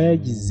abenshi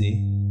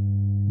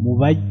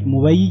mu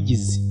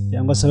bayigize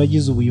cyangwa se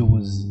abagize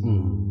ubuyobozi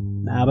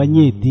ni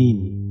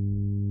abanyedini,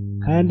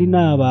 kandi ni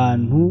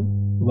abantu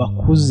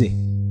bakuze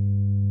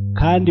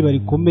kandi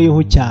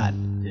barikomeyeho cyane.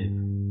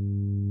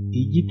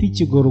 Igiti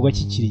kigororwa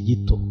kikiri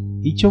gito.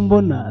 Icyo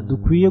mbona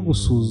dukwiye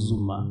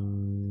gusuzuma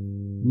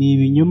ni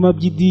ibinyoma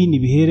by'idini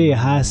bihereye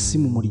hasi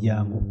mu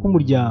muryango, kuko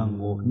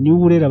umuryango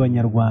niwo urera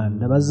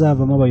abanyarwanda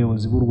bazavamo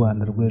abayobozi b'u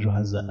Rwanda rw'ejo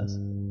hazaza.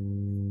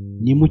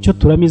 Ni mucyo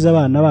turamiza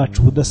abana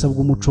bacu ubudasa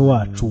bw'umuco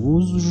wacu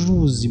wujuje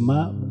ubuzima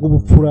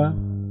bw'ubupfura,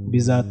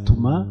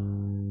 bizatuma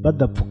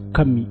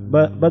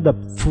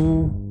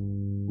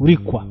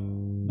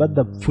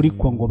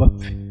badapfurikwa ngo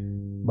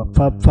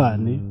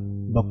bapfapfane,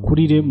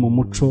 bakurire mu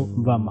muco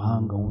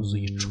mvamahanga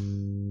wuzuye ico.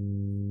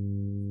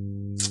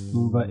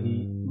 Numva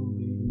iyi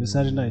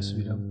message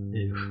ndayisubiramo.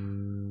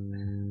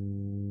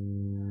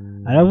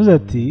 Aravuze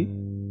ati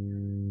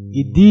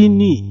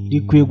idini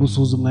rikwiye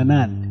gusuzumwa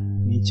nande,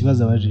 ni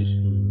ikibazo abajije.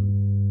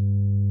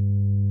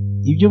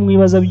 Ibyo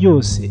mwibaza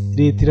byose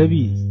leta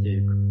irabizi,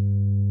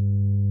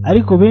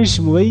 ariko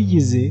benshi mu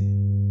bayigize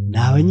ni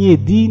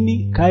abanyedini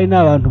kandi ni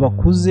abantu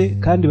bakuze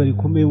kandi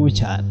barikomeyemo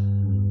cyane.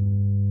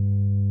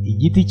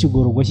 Igiti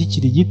kigororwa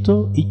kikiri gito.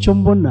 Icyo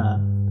mbona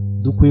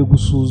dukwiye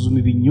gusuzuma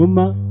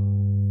ibinyoma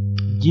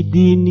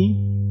by'idini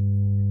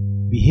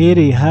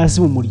bihereye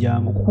hasi mu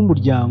muryango, kuko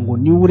umuryango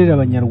niwo urera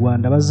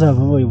abanyarwanda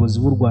bazavamo abayobozi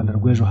b'u Rwanda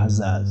rw'ejo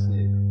hazaza.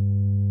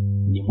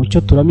 Ni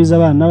mucyo turamiza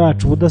abana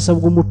bacu ubudasa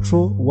bw'umuco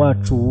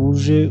wacu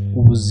wuje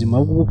ubuzima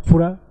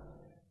bw'ubupfura,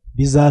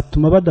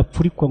 bizatuma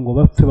badapfurikwa ngo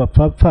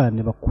bapfapfane,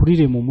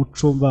 bakurire mu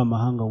muco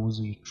mvamahanga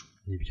wuzuye ico.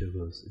 Nibyo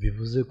rwose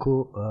bivuze ko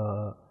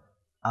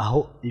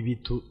aho ibi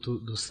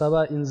dusaba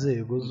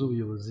inzego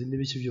z'ubuyobozi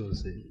n'ibiki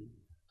byose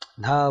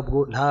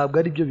ntabwo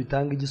ari byo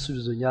bitanga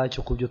igisubizo nyacyo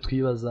ku byo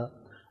twibaza,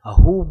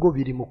 ahubwo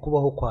biri mu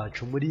kubaho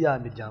kwacu muri ya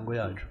miryango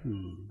yacu.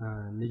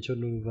 Nicyo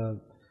numva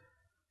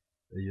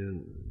iyo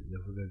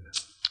yavugaga.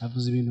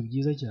 Avuze ibintu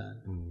byiza cyane.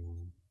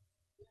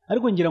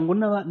 Ariko ngira ngo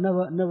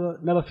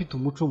n'abafite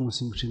umuco mu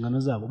nshingano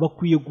zabo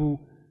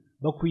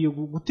bakwiye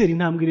gutera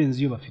intambwe irenze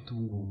iyo bafite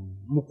ubu ngubu,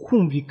 mu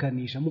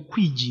kumvikanisha, mu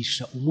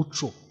kwigisha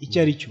umuco icyo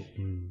ari cyo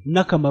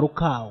n'akamaro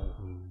kawo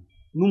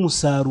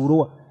n'umusaruro.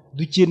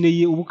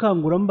 Dukeneye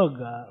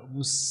ubukangurambaga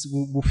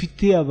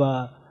bufite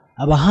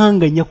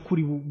abahanga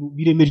nyakuri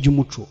b'ireme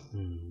ry'umuco,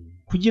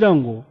 kugira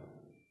ngo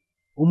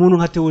umuntu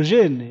nka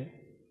Theogene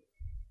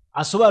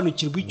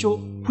asobanukirwe icyo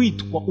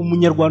kwitwa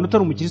umunyarwanda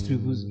utari umukirisitu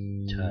bivuze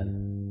cyane,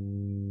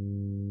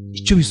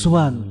 icyo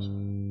bisobanuye,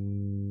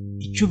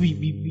 icyo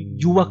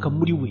byubaka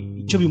muri we,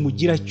 icyo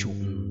bimugira cyo.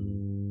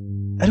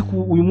 Ariko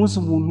uyu munsi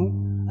umuntu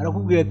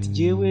arakubwira ati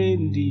jyewe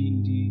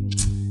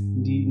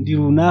ndi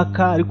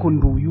runaka, ariko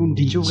nduyu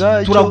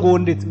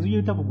turagondetse. Uzi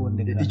bita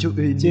kugondeka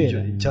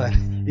cyane.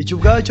 Icyo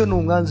ubwacyo ni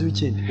umwanzi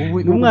w'ikindi.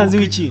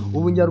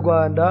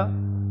 Ubunyarwanda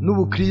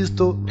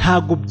n'ubukristo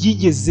ntabwo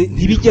byigeze,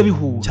 ntibijya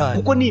bihura,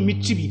 kuko ni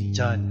imico ibiri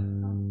cyane.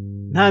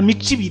 Nta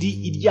mico ibiri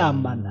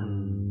iryamana.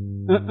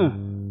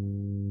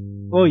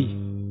 Oya,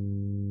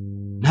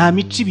 nta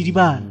mico ibiri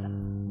bana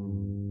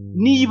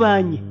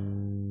nibanye.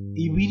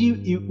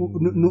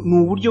 Ni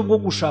uburyo bwo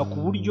gushaka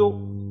uburyo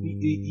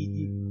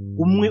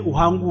umwe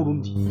uhangura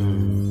undi.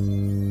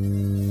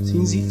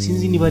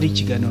 Sinzi niba ari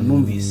ikiganiro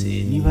numvise,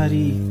 niba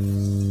ari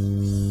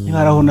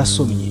aho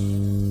nasomye.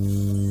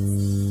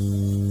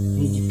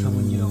 Ni igitabo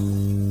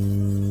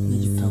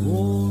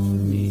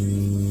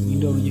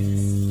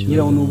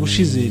ngira ngo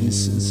ubushize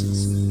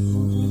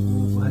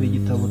hari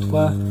igitabo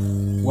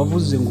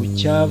wavuze ngo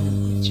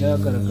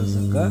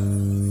cyagaragazaga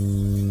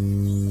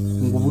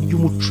ngo uburyo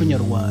umuco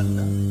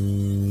nyarwanda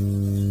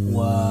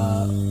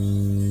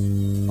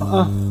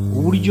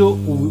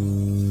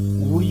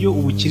uburyo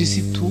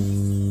ubukirisitu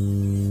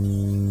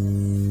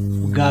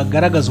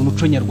bwagaragaza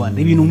umuco nyarwanda,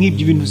 ibintu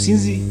nk'ibyo, ibintu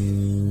sinzi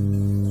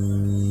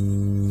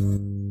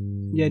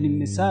ni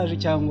mesaje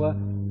cyangwa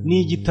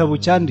ni igitabo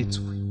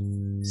cyanditswe,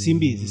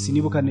 simbizi,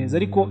 sinibuka neza,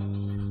 ariko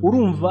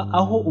urumva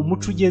aho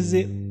umuco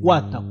ugeze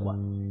watakwa,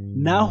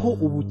 naho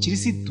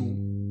ubukirisitu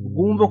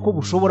bwumva ko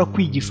bushobora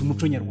kwigisha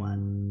umuco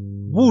nyarwanda,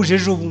 buje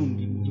ejo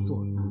bundi mu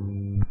gitondo,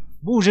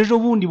 buje ejo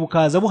bundi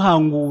bukaza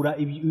buhangura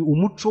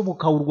umuco,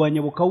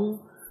 bukawurwanya,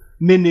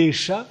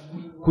 bukawumenesha,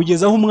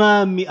 kugeza aho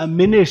umwami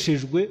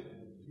ameneshejwe.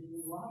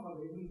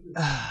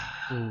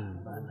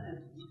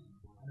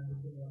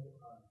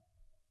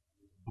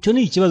 Icyo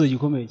ni ikibazo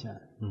gikomeye cyane.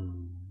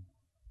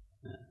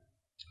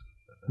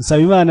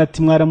 Nsaba Imana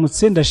ati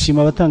mwaramutse,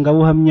 ndashima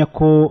abatangabuhamya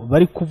ko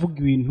bari kuvuga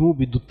ibintu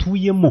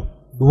bidutuyemo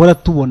duhora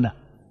tubona,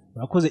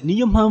 urakoze.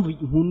 Niyo mpamvu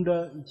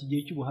nkunda iki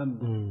gihe cy'ubuhamya,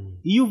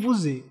 iyo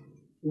uvuze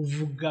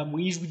uvuga mu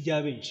ijwi rya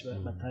benshi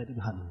batari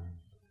hano.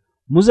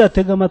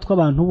 Muzatega amatwi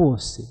abantu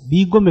bose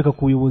bigomeka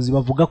ku buyobozi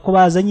bavuga ko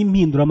bazanye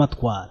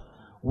impinduramatwara,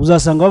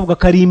 uzasanga bavuga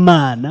ko ari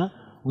Imana,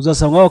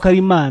 uzasanga bavuga ko ari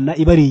Imana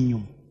ibari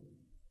inyuma.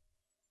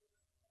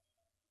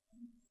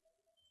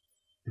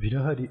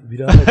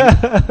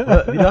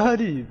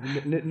 birahari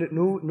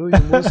n'uyu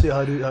munsi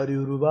hari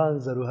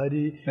urubanza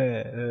ruhari,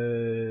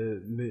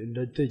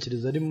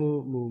 ndatekereza ari mu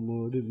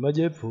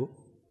majyepfo,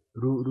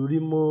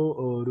 rurimo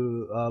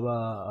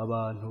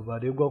abantu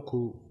baregwa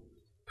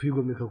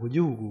kwigomeka ku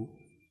gihugu,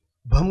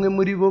 bamwe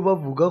muri bo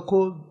bavuga ko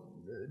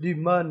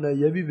Imana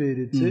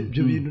yabiberetse.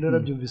 Ibyo bintu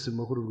narabyumvise mu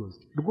makuru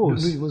rwose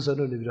n'uyu munsi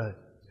none birahari.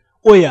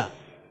 Oya,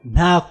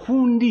 nta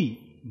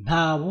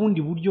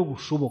bundi buryo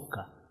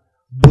bushoboka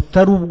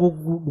butari ubwo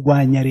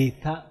kurwanya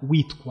leta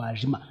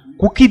witwaje Imana,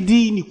 kuko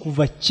idini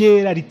kuva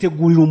kera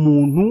ritegurira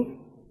umuntu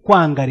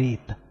kwanga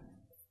leta.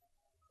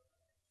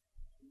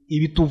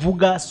 Ibi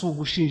tuvuga si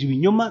ugushinja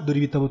ibinyoma, dore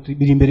ibitabo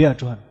biri imbere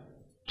yacu hano,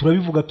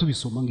 turabivuga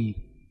tubisoma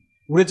ngibi,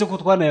 uretse ko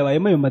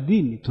twanayabayemo ayo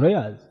madini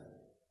turayazi.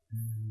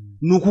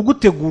 Ni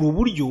ukugutegura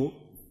uburyo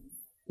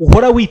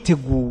uhora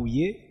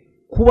witeguye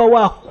kuba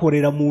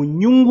wakorera mu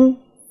nyungu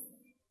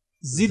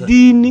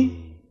z'idini,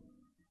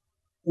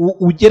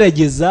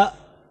 ugerageza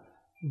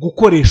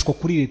gukoreshwa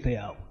kuri leta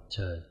yawe.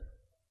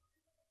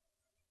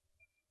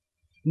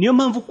 Niyo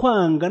mpamvu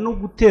kwanga no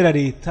gutera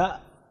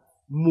leta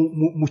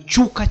mu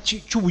cyuka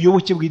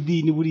cy'ubuyoboke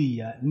bw'idini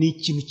buriya ni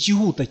ikintu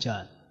cyihuta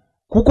cyane,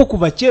 kuko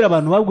kuva kera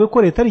abantu babwiwe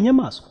ko leta ari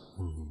inyamaswa,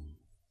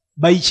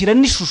 bayishyira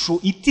n'ishusho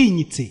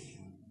itinyitse,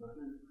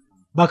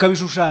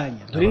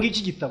 bakabishushanya. Dore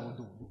ngiki gitabo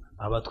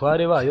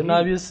abatware bayo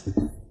n'abisi,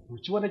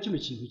 ukibona kino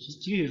kintu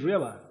kiri hejuru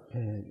y'abantu,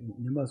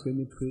 inyamaswa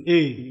y'imitwe,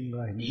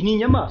 iyi ni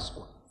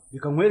inyamaswa.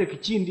 Reka nkwereke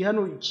ikindi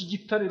hano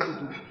cy'igitare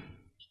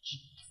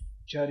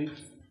cyari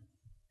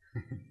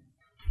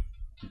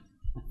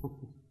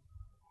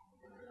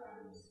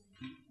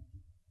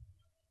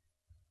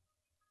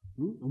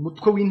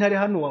umutwe w'intare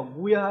hano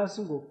waguye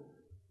hasi ngo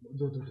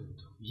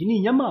iyi ni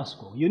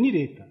inyamaswa, iyo ni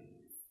leta.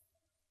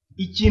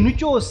 Ikintu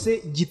cyose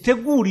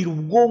gitegurira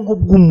ubwonko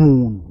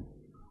bw'umuntu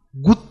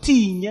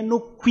gutinya no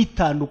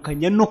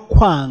kwitandukanya no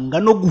kwanga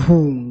no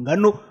guhunga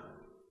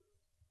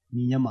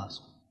ni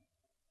inyamaswa.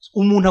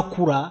 Umuntu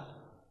akura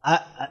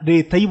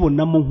leta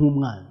yibonamo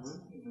nk'umwanzi,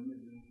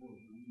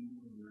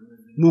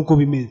 nuko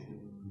bimeze.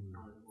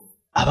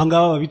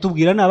 Abangaba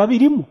babitubwira ni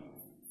ababirimo,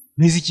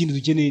 n'izi ikintu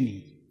dukeneye ni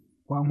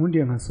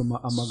wankundiye nkasoma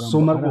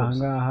amagambo ari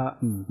ahangaha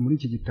muri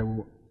iki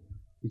gitabo.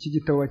 Iki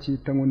gitabo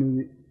bacyita ngo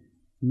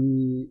ni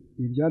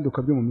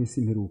ibyaduka byo mu minsi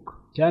imperuka.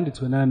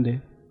 Cyanditswe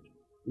nande?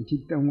 Iki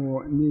gitabo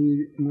ngo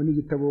ni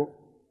igitabo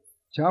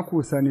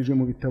cyakusanijwe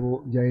mu bitabo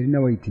bya Elina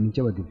White, ni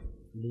cy'abadive,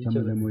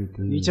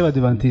 ni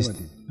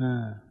icy'abadivantisite.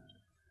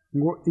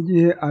 Ngo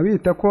igihe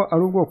abita ko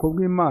ari ubwoko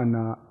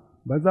bw'Imana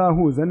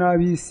bazahuza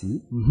n'ab'isi,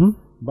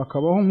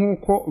 bakabaho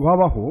nk'uko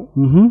babaho,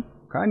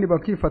 kandi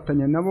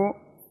bakifatanya nabo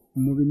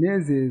mu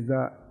binezeza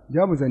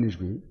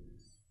byabuzanijwe,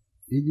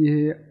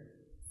 igihe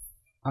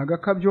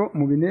agakabyo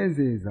mu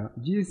binezeza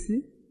by'isi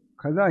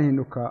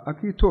kazahinduka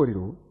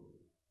akitorero,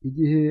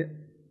 igihe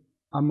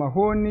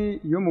amahoni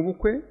yo mu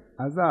bukwe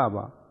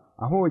azaba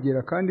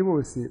ahogera, kandi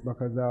bose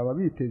bakazaba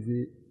biteze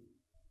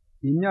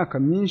imyaka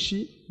myinshi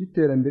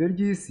y'iterambere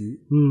ry'isi.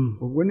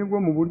 Ubwo nibwo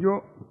mu buryo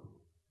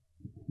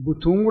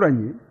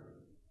butunguranye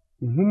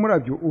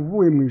nk'umurabyo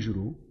uvuye mu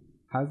ijuru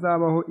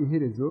hazabaho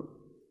iherezo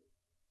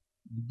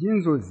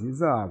ry'inzozi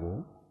zabo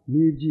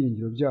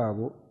n'ibyiringiro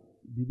byabo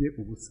bibe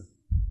ubusa.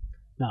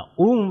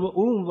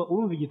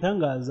 Urumva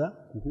igitangaza,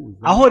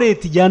 aho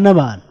leta ijyana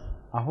abantu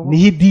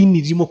niho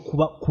idini ririmo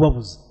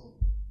kubabuza.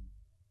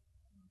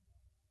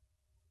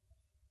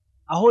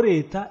 Aho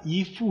leta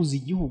yifuza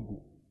igihugu,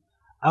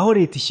 aho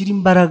leta ishyira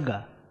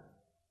imbaraga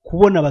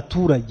kubona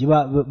abaturage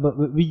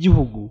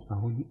b'igihugu,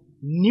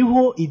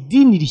 niho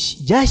idini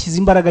ryashyize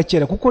imbaraga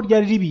kera, kuko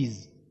ryari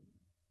ribizi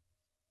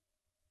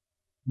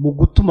mu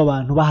gutuma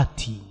abantu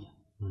bahatinya,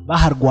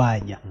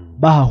 baharwanya,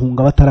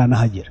 bahahunga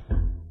bataranahagera.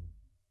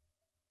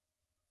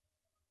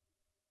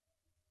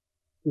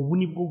 ubu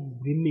nibwo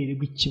buremere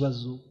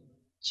bw'ikibazo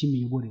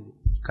cy'imiyoborere.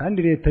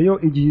 kandi leta yo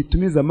igihe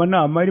itumiza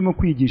amanama irimo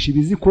kwigisha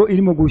ibizi ko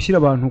irimo gushyira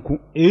abantu ku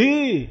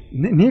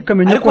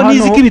ntikamenye ko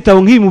hano ariko ibitabo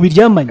nk'ibi mu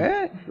biryamanye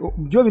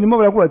byo birimo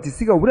baravuga ati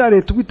siga buriya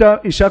leta ubita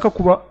ishaka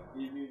kuba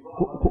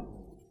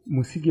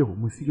musigeho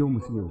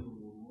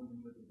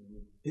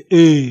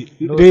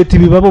leta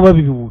ibibabo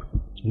babibura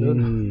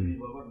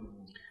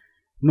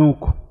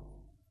nuko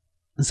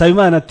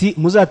Nsabimana ati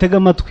muzatega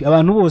amatwi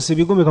abantu bose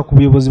bigomeka ku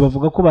buyobozi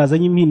bavuga ko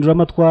bazanye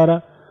impinduramatwara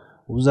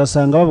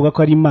uzasanga bavuga ko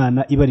ari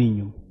Imana ibari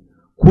inyuma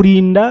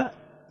kurinda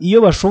iyo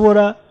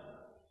bashobora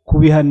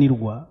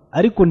kubihanirwa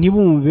ariko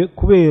ntibumve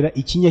kubera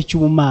ikinya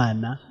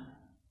cy'ubumana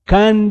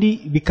kandi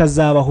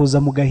bikazabahoza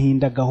mu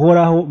gahinda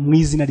gahoraho mu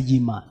izina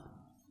ry'Imana.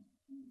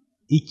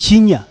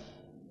 Ikinya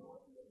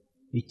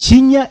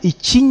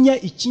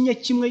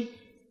kimwe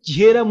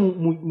gihera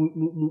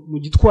mu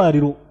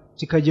gitwariro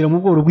kikagera mu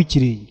bworo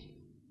bw'ikirenge.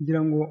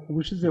 ngira ngo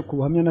ubushize ku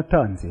buhamya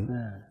natanze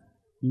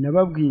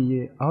nababwiye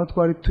aho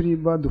twari turi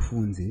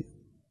badufunze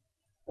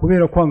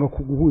kubera kwanga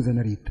kuguhuza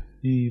na leta.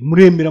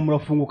 Muremera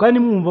murafunga kandi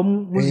mwumva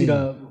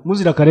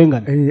muzira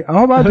akarengane.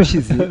 Aho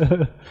badushyize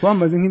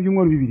twamaze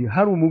nk'ibyumweru bibiri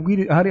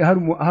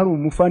hari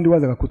umufandi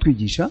wazaga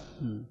kutwigisha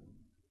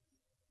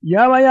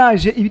yaba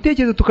yaje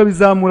ibitekerezo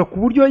tukabizamura ku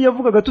buryo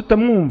yavugaga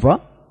tutamwumva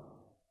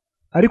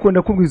ariko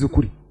ndakubwiza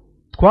ukuri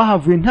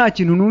twahavuye nta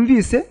kintu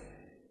numvise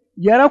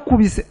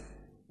yarakubise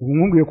ubu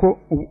mwumviye ko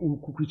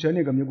kukwicara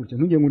negamye gutya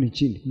ntujye ngo ni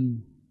ikindi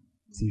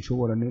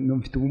sinshobora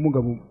mfite ubumuga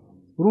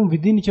urumva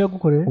idini icyo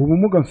yagukoreye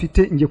ubumuga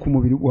mfite njye ku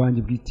mubiri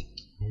wanjye bwite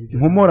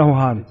nkomora aho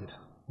hantu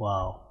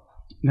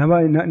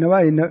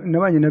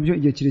nabanye nabyo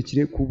igihe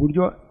kirekire ku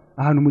buryo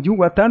ahantu mu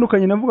gihugu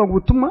hatandukanye navugaga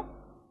ubutumwa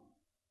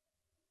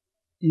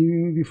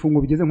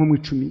ibifungo bigeze nko mu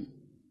 10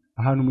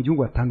 ahantu mu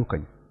gihugu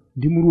hatandukanye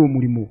ndi muri uwo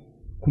murimo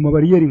ku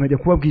mabariyeri nkajya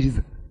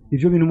kubabwiriza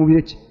ibyo bintu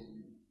mubireke.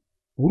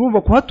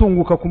 Urumva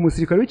kuhatunguka ku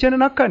musirikare w'icyenda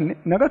na 4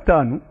 na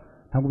 5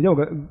 ntabwo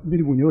byabaga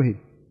biri bunyorohere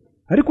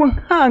ariko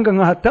nkanga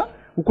nkahata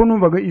uko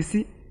numvaga isi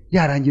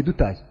yarangiye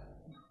dutaye.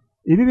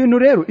 Ibi bintu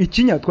rero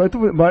ikinya twari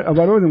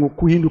abaroze ngo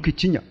kuhinduka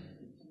ikinya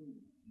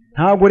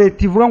ntabwo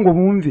leta ivuga ngo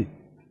bumve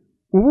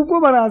ubwo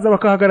baraza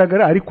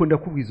bakahagaragara ariko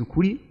ndakubwiza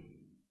ukuri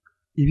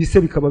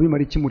ibise bikaba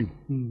bimara iki muri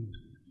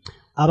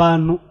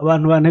abantu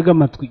bantega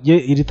amatwi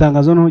iri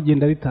tangazo no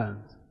genda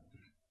ritanze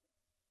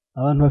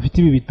abantu bafite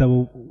ibi bitabo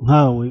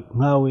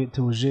nkawe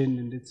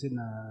Theogene ndetse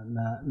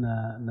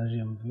na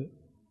Jemve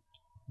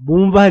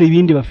bumva hari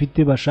ibindi bafite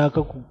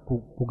bashaka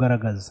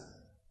kugaragaza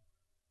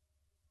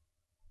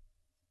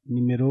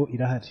nimero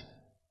irahari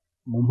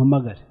mu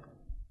mpamagare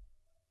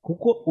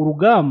kuko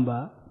urugamba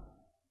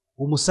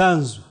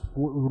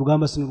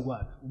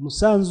sinurwaje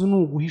umusanzu ni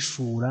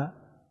uguhishura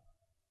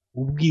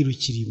ubwiru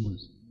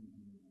kirimbuzi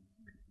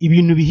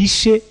ibintu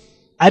bihishe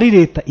ari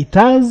leta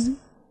itazi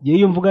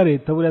yeyo mvuga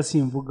leta buriya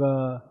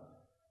simvuga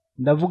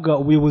ndavuga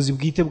ubuyobozi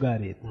bwite bwa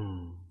leta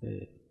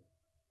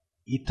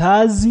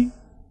itazi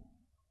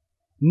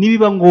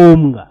nibiba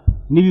ngombwa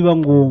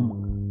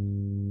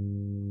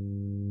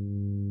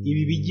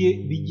ibi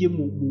bijye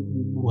mu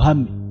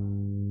ruhame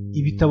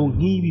ibitabo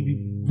nk'ibi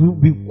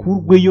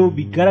bikurweyo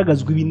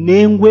bigaragazwa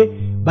ibinengwe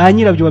ba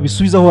nyirabyo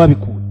babisubizaho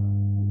babikuye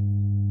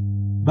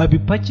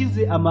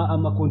babipakize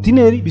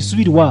amakontineri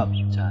bisubira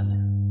iwabyo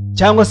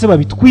cyangwa se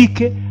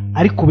babitwike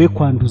ariko be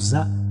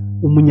kwanduza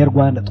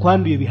umunyarwanda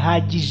twanduye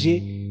bihagije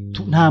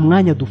nta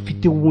mwanya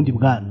dufite w'ubundi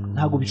bwana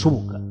ntabwo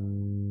bishoboka.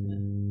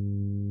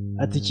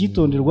 Ati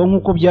cyitonderwa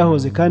nk'uko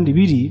byahoze kandi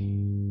biri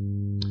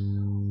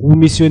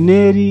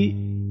ubumisiyoneri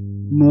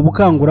ni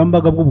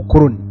ubukangurambaga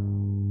bw'ubukoroni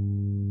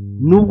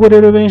nubwo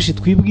rero benshi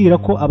twibwira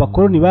ko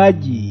abakoroni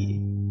bagiye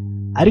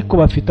ariko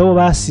bafite abo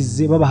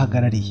basize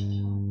babahagarariye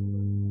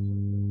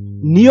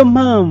niyo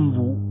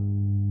mpamvu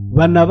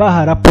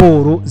banabaha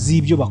raporo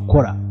z'ibyo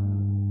bakora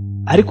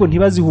ariko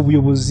ntibazihe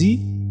ubuyobozi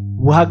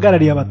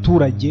buhagarariye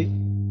abaturage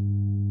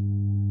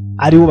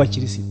aribo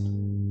bakirisitu.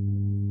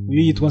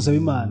 Uyu yitwa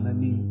Nsabimana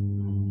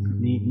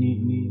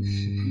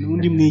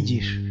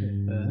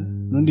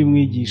n'undi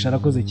mwigisha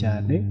arakoze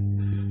cyane.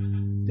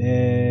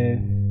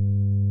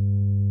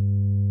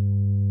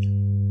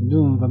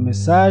 Ndumva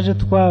message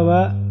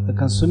twaba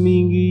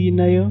kansomingi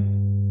nayo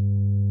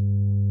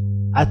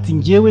ati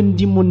njyewe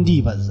ndimo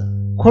ndibaza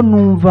ko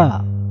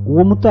numva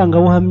uwo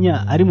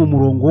mutangabuhamya ari mu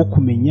murongo wo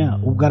kumenya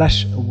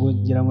ubwo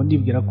ngira ngo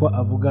ndibwira ko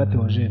avuga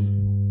Theogene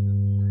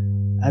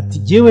ati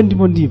njyewe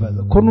ndimo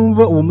ndibaza ko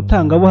numva uwo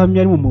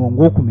mutangabuhamya ari mu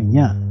murongo wo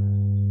kumenya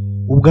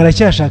ubwo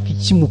aracyashaka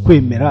iki mu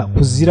kwemera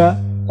kuzira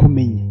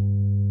kumenya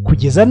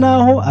kugeza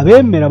naho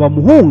abemera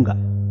bamuhunga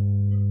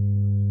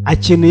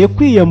akeneye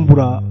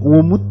kwiyambura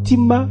uwo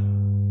mutima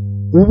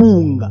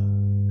ubunga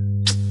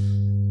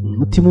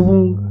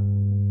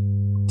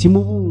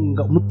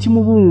umutima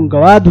ubunga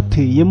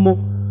waduteyemo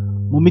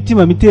mu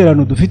mitima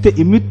miterano dufite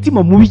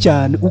imitima mubi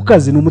cyane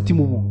ukaze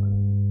n'umutima ubunga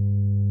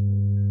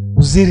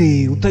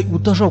uzereye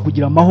utashobora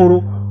kugira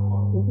amahoro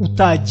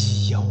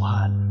utagiye aho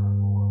hantu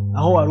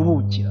aho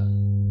waruhukira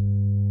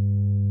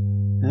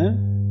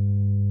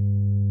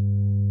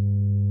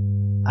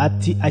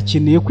ati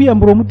akeneye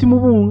kwiyambura umutima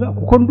ubunga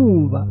kuko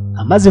ndumva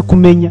amaze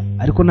kumenya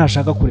ariko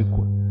ntashaka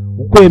kurekura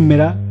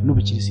ukwemera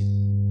n'ubukirisitu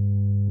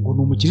ngo ni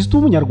umukirisitu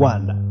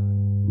w'umunyarwanda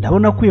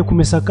ndabona akwiye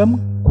kumesa kamwe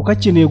kuko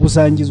akeneye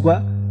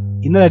gusangizwa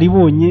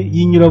inararibonye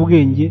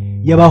y'inyurabwenge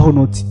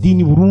y'abahonotse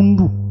idini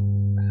burundu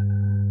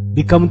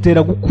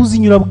bikamutera gukuza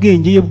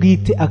inyurabwenge ye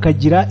bwite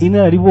akagira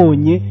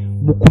inararibonye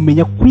mu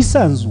kumenya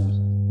kwisanzuye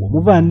uwo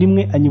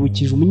muvandimwe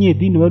anyibukije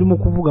umunyedini barimo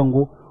kuvuga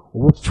ngo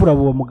ubupfura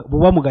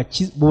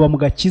buba mu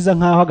gakiza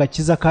nk'aho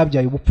agakiza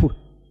kabyaye ubupfura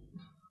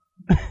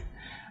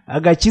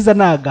agakiza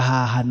ni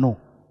agahahano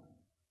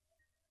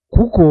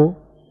kuko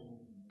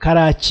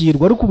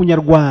karakirwa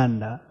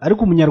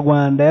ariko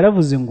umunyarwanda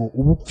yaravuze ngo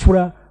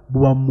ubupfura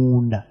buba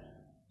mu nda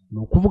ni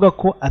ukuvuga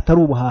ko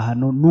atari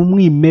ubuhahano ni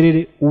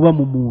umwimerere uba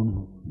mu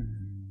muntu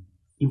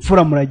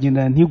imfura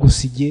muragendana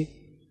ntigusige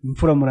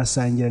imfura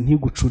murasangira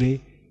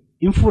ntigucure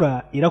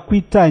imfura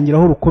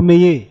irakwitangiraho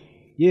rukomeye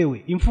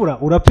yewe imfura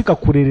urapfika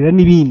kurerera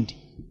n'ibindi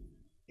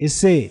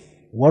ese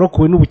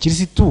uwarokowe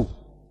n'ubukirisitu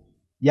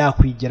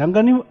yakwigera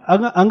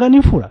angana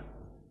imfura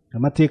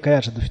amateka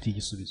yacu dufitiye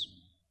igisubizo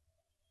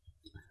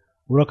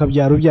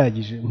urakabyara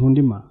ubyagije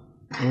nkundima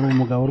uri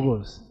umugabo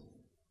rwose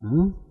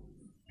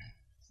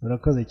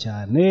urakoze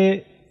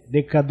cyane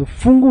reka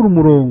dufungure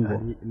umurongo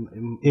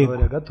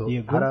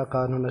hari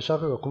akantu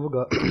nashakaga kuvuga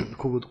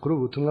kuri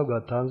ubu butumwa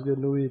bwatanzwe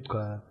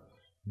n'uwitwa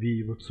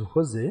bibutse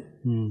uhoze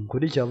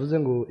kuri cyavuze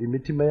ngo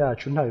imitima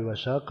yacu ntayo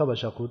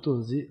bashaka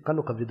ubutunzi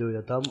kano kavidewo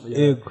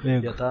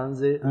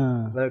yatanze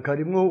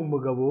karimo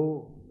umugabo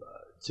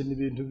akina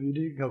ibintu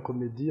biri nka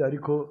komedi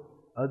ariko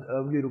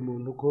abwira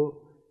umuntu ko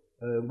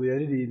ngo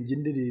yaririmbye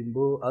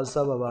indirimbo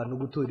asaba abantu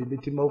gutura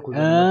imitima aho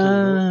kuzana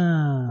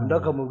amaturo undi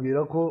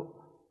akamubwira ko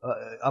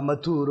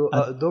amaturo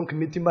donc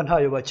imitima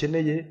ntayo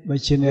bakeneye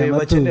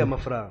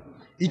amafaranga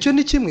icyo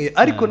ni kimwe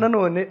ariko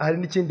nanone hari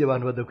n'ikindi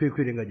abantu badakwiye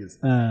kwirengagiza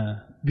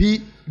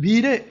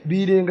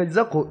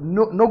birengagiza ko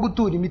no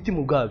gutura imitima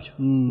ubwabyo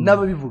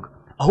n'ababivuga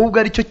ahubwo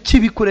aricyo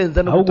kibi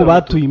kurenza no ahubwo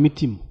batuye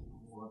imitima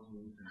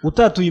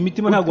utatuye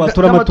imitima ntabwo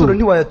watura amaturo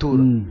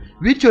ntiwayatura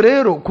bityo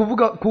rero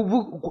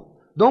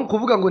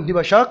kuvuga ngo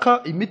ntibashaka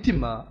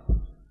imitima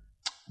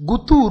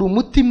gutura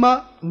umutima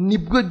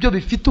nibwo byo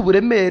bifite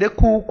uburemere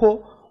kuko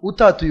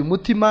utatuye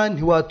umutima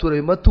ntiwatura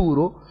ayo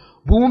maturo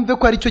bumve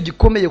ko aricyo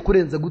gikomeye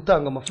kurenza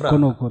gutanga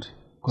amafaranga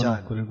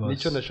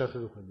nicyo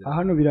nashakaga kongera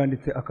hano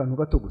biranditse akantu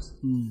gato gusa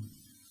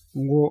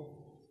ngo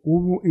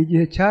ubu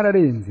igihe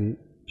cyararenze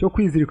cyo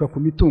kwizirika ku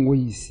mitungo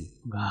y'isi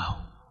ngaho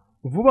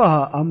vuba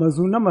aha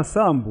amazu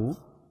n'amasambu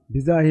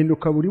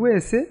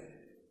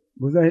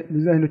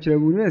bizahindukira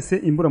buri wese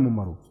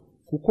imburamumaro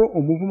kuko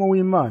umuvumo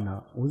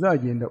w'Imana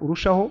uzagenda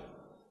urushaho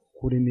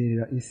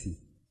kuremerera isi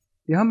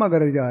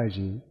ihamagara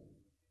riraje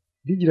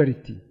rigira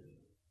riti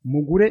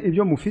mugure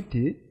ibyo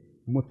mufite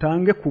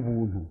mutange ku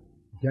buntu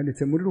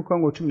byanditse muri Luka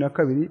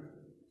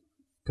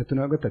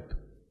 12:3-3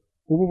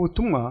 ubu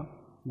butumwa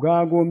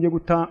bwagombye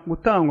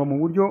gutangwa mu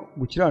buryo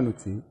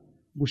bukiranutse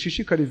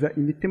gushishikariza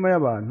imitima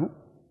y'abantu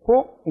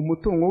ko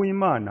umutungo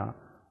w'Imana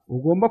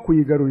ugomba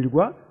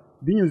kuyigarurirwa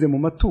binyuze mu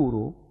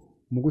maturo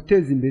mu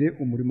guteza imbere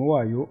umurimo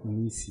wayo mu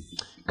isi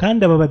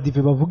kandi aba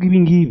badive bavuga ibi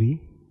ngibi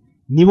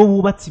nibo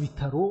bubatse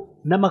ibitaro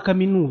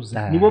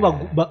n'amakaminuza nibo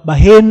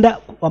bahenda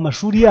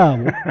amashuri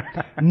yabo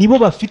nibo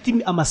bafite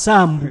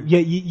amasambu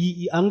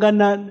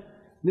angana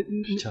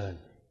cyane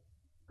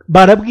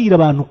barabwira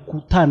abantu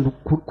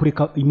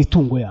kureka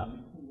imitungo yabo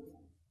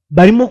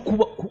barimo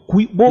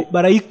bo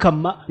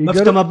barayikama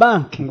bafite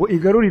amabanki ngo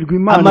igarurirwe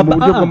Imana mu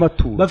buryo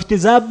bw'amaturo bafite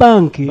za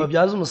banki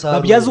babyaza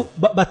umusaruro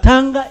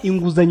batanga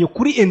inguzanyo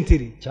kuri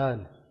entere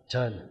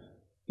cyane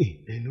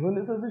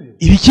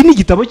ibi iki ni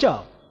igitabo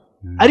cyabo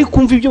ariko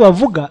umva ibyo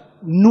bavuga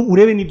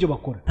urebe n'ibyo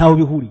bakora ntaho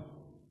bihuriye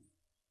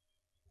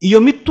iyo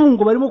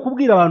mitungo barimo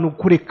kubwira abantu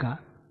kureka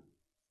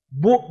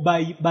bo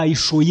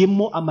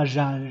bayishoyemo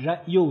amajanja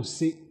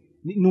yose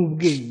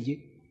n'ubwenge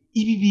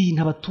ibi bintu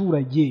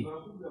abaturage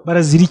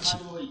barazira iki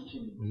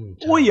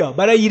oya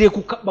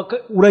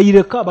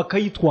urayireka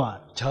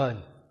bakayitwara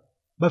cyane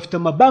bafite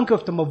amabanki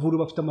bafite amavuriro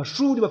bafite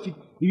amashuri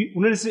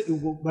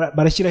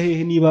barashyira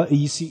hehe niba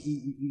iyi si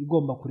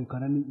igomba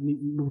kurekana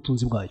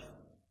n'ubutunzi bwayo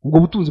ubwo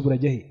butunzi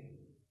burajya he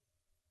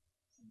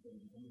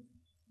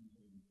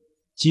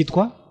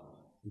cyitwa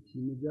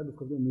ikintu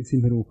byadukozwe mu isi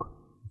mperuka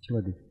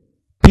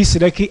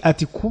Pisiraki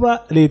ati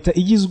kuba leta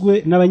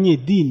igizwe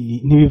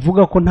n'abanyedini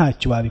ntibivuga ko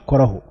ntacyo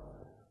babikoraho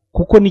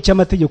kuko nicyo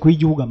amategeko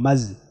y'igihugu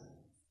amaze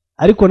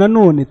ariko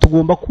nanone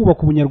tugomba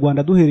kubaka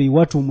ubunyarwanda duhereye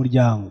iwacu mu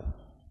muryango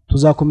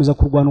tuzakomeza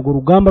kurwana urwo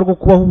rugamba rwo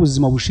kubaho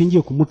ubuzima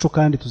bushingiye ku muco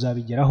kandi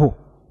tuzabigeraho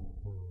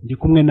ndi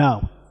kumwe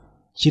nawe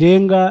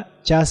kirenga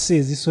cya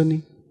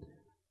Sezisoni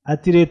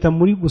ati leta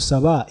muri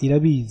gusaba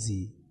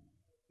irabizi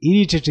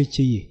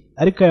iricecekeye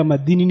ariko aya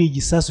madini ni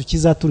igisasu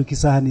kizaturika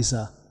isaha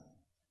n'isaha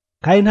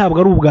kandi ntabwo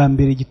ari ubwa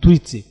mbere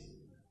gituritse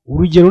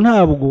urugero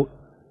ntabwo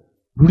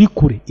ruri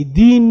kure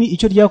idini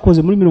icyo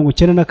ryakoze muri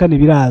 1994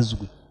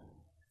 birazwi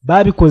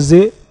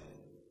babikoze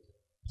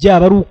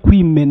byaba ari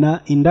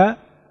ukwimena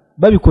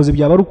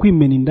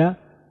inda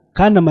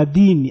kandi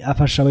amadini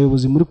afasha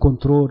abayobozi muri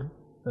control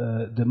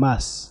the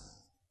mass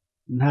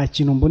nta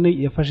kintu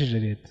mbone yafashije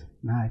leta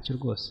ntacyo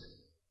rwose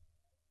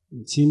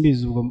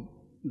simbizi ubwo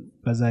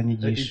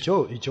bazanyigisha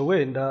icyo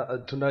wenda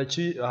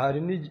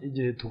hari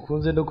n'igihe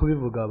tukunze no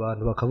kubivuga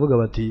abantu bakavuga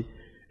bati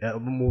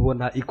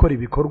mubona ikora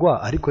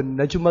ibikorwa ariko ni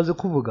nacyo umaze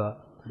kuvuga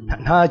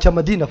ntacyo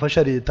amadini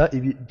afasha leta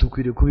ibi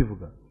dukwiriye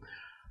kubivuga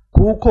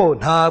kuko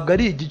ntabwo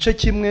ari igice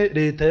kimwe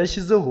leta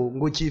yashyizeho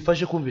ngo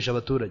kiyifashe kumvisha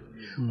abaturage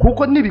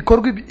kuko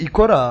n'ibikorwa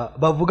ikora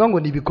bavuga ngo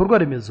ni ibikorwa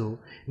remezo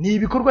ni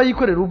ibikorwa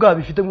yikorera ubwabo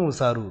bifite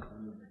nk'umusaruro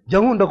jya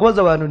nkunda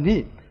kubaza abantu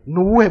ni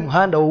uwuhe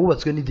muhanda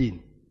wubatswe n'idini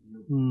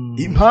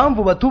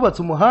impamvu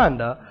batubatse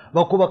umuhanda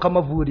bakubaka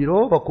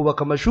amavuriro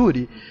bakubaka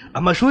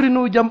amashuri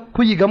n'ujya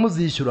kuyigamo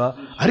uzishyura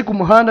ariko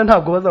umuhanda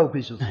ntabwo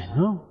bazawukwishyuza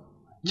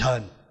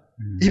cyane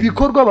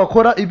ibikorwa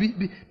bakora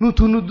ni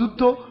utuntu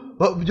duto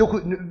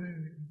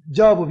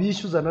byabo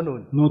bishyuza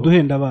nanone ni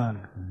uduhenda abana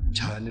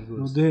cyane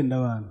rwose ni uduhenda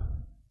abana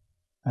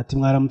ati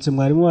mwaramutse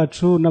mwarimu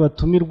wacu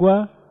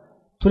n'abatumirwa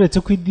turetse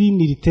ko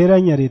idini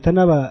riteranya leta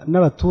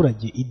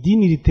n'abaturage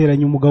idini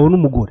riteranya umugabo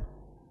n'umugore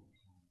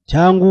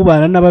cyangwa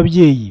ubana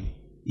n'ababyeyi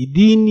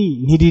idini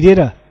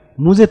ntirirera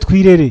muze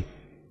twirere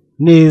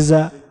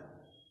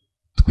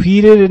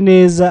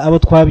neza abo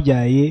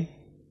twabyaye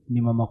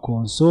ni mama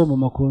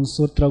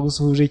konso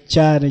turagusuhuje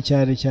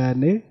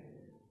cyane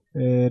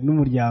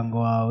n'umuryango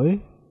wawe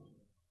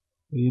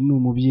uyu ni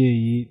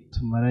umubyeyi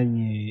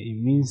tumaranye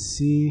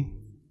iminsi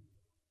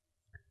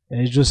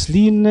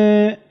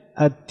Joseline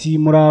ati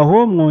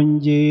muraho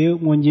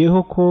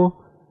mwongeyeho ko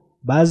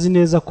bazi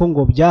neza ko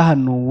ngo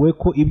byahanuwe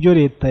ko ibyo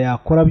leta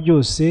yakora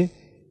byose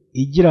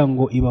igira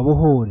ngo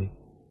ibabohore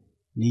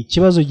ni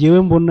ikibazo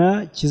ngewe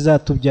mbona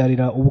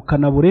kizatubyarira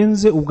ubukana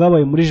burenze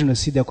ubwabaye muri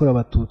jenoside yakorewe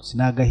abatutsi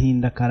ni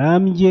agahinda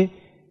karambye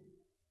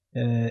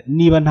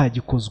niba nta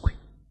gikozwe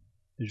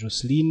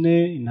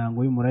Joseline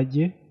intango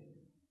y'umurage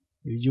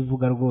ibyo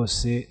uvuga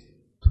rwose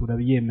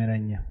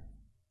turabyemeranya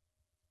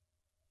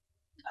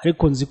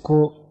ariko nzi ko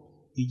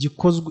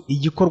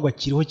igikorwa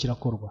kiriho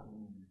kirakorwa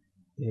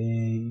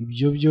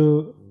ibyo byo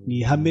ni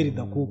ihame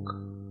ridakuka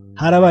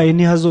harabaye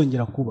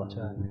ntihazongera kuba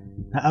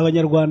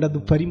abanyarwanda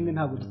dupfa rimwe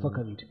ntabwo dupfa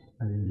kabiri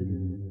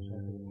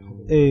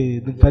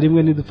dupfa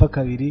rimwe ntidupfa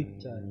kabiri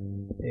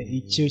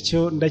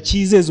icyo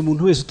ndacyizeza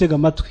umuntu wese utega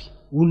amatwi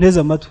unteze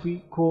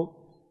amatwi ko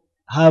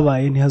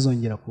habaye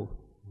ntihazongera kuba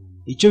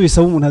icyo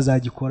bisaba umuntu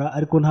azagikora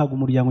ariko ntabwo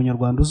umuryango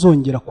nyarwanda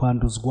uzongera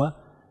kwanduzwa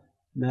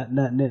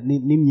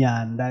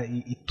n'imyanda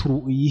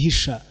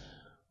yihisha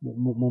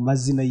mu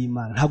mazina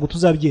y'Imana ntabwo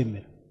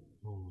tuzabyemera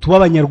tuba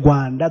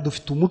abanyarwanda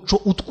dufite umuco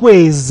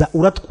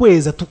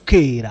uratweza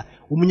tukera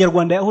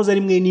umunyarwanda yahoze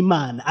ari mwene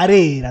Imana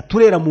arera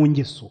turera mu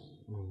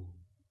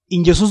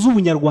ingeso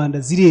z'ubunyarwanda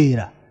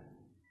zirera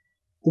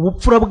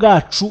ubupfura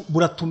bwacu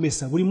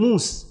buratumesa buri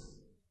munsi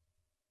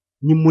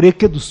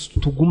nimureke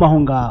tuguma aho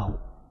ngaho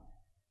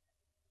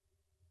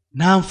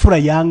nta mfura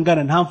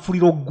yangana nta mfura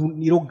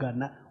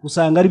irogana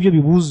usanga aribyo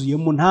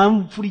bibuzuyemo nta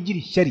mfura igira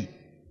ishyari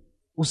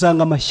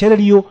usanga amashyari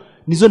ariyo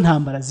nizo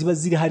ntambara ziba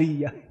ziri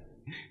hariya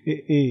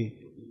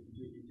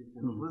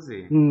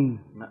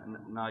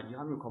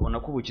nagihamye ukabona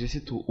ko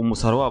ubukirisitu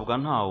umusaruro wabwa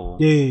ntawo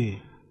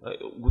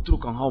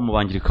guturuka nk'aho mu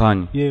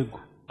bangirikani yego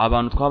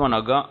abantu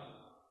twabanaga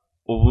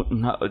ubu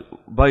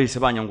bahise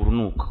banyanga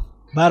urunuka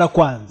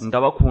barakwanze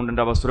ndabakunda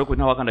ndabasura ko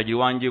ntabakandagira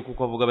iwanjye kuko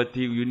bavuga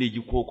bati uyu ni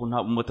igikoko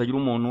mutagira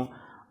umuntu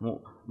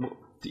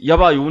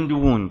yabaye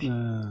uwundi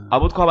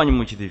abo twabanye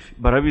mu kidifi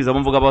barabizi abo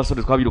mvuga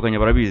abasore twabirukanye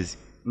barabizi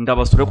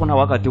ndabasura ko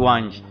ntawakati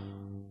iwanjye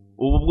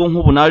ubu bwo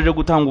nk'ubu naje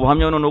gutanga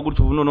ubuhamya none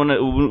gutyo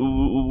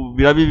ubu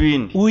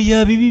birabibindi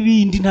oya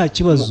bibibindi nta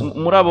kibazo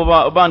muri abo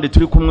bandi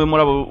turi kumwe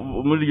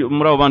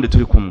muri abo bandi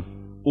turi kumwe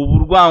ubu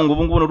rwango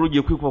ubu ngubu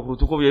rugiye kwikuba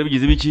kuruta uko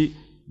bigize biki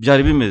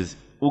byari bimeze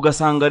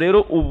ugasanga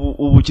rero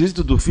ubu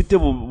kirisitu dufite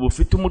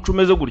bufite umuco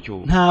umeze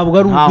gutyo ntabwo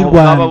ari ubw'i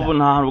Rwanda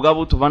ntabwo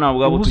bwabo tuva ntabwo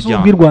bwabo tujyana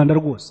ubw'i Rwanda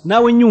rwose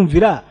nawe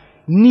nyumvira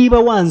niba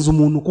wanze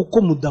umuntu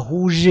kuko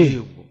mudahuje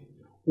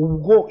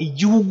ubwo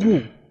igihugu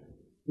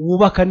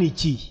wubaka ni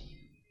ikihe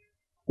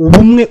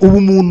ubumwe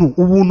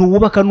ubuntu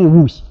wubaka ni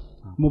ubuhe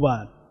mu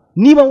bantu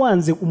niba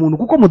wanze umuntu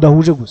kuko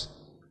mudahuje gusa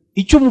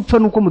icyo mupfa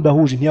nuko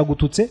mudahuje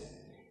ntiyagututse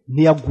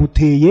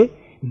ntiyaguteye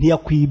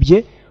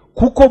ntiyakwibye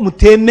kuko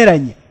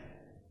mutemeranye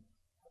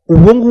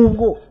ubwo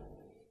ngubwo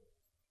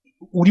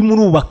urimo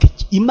urubaka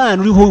iki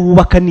imana uriho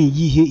wubaka ni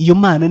iyihe iyo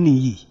mana ni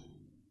iyihe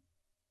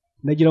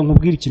nagira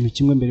nkubwire ikintu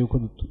kimwe mbere yuko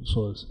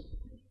dusoza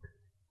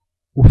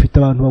ufite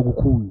abantu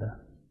bagukunda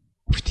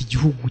ufite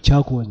igihugu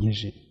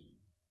cyakonyeje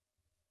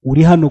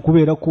uri hano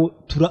kubera ko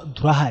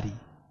turahari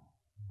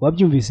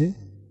wabyumvise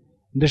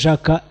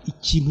ndashaka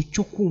ikintu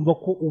cyo kumva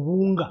ko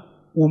ubunga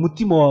uwo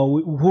mutima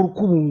wawe uhora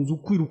ukubunza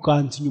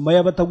ukwirukansa inyuma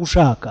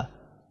y'abatagushaka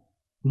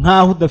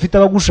nkaho udafite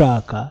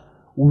abagushaka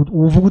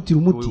uvugutira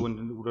umuti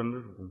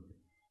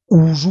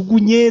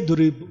ujugunye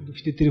dore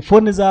dufite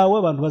telefone zawe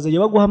abantu bazajya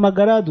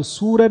baguhamagara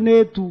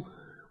dusurane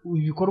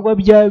ibikorwa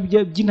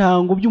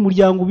by'intango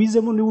by'umuryango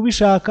bizemo niba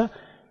ubishaka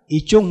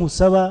icyo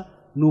nkusaba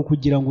ni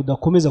ukugira ngo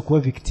udakomeza kuba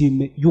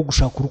victime yo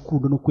gushaka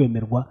urukundo no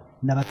kwemerwa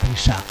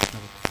n'abatabishaka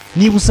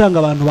niba usanga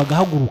abantu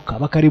bagahaguruka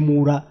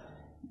bakaremura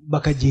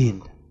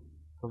bakagenda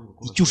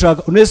icyo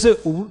ushaka unese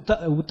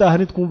ubutaha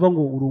nitwumva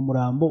ngo uri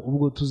umurambo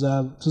ubwo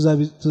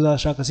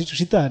tuzashaka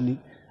shitani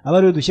aba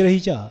ariwe dushyiraho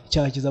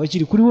icyaha kizaba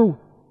kiri kuri wowe.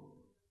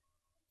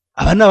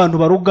 Aba ni abantu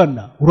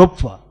barugana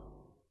urapfa.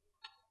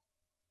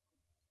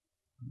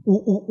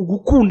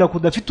 Ugukunda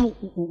kudafite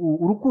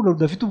urukundo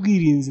rudafite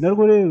ubwirinzi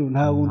narwo rero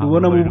ntabwo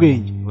ndubona mu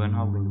bwenge,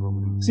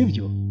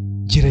 sibyo?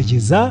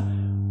 Gerageza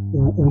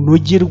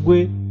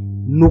unogerwe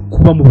no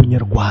kuba mu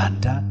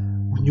Bunyarwanda,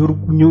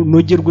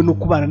 unogerwe no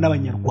kubana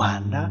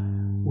n'Abanyarwanda,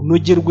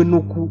 unogerwe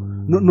no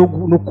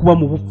kuba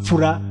mu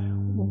bupfura,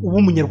 uba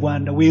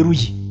umunyarwanda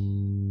weruye.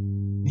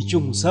 Nicyo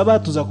musaba,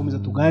 tuzakomeza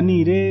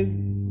tuganire,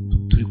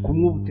 turi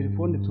kumwe, ubu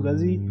telefone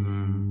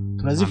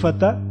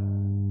turazifata,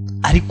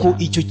 ariko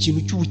icyo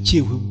kintu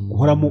cy'ubukewe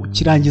guhoramo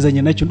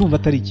kirangizanya nacyo ndumva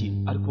atari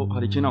ikintu. Ariko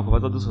hari ikintu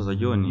nakubaza dusoza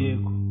John.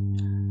 Yego.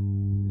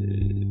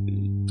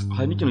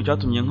 Hari n'ikintu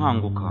cyatumye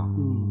nkanguka,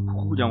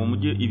 kuko kugira ngo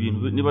mujye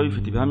ibintu niba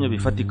bifite ibihamya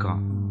bifatika,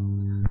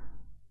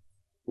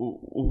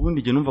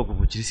 ubundi je numva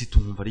kuva kirisitu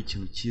nkumva ari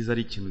ikintu cyiza,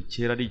 ari ikintu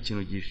cyera, ari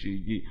ikintu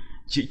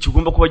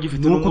kigomba kuba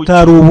gifite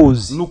n'utari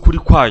ubuzi n'ukuri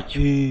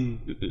kwacyo.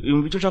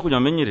 Umva icyo nshaka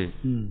kugira amenyere.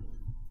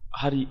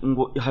 Hari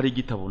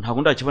igitabo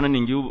ntabwo ndakibona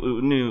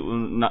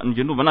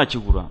ninge ndumva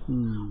nakigura,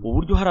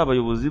 uburyo hari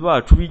abayobozi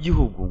bacu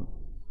b'igihugu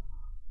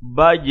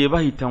bagiye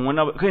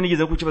bahitanwa kandi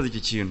nigeze ku kibazo iki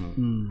kintu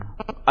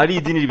ari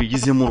idini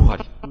ribigizemo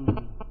uruhare.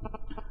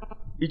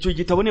 Icyo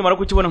gitabo nimara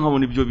kukibona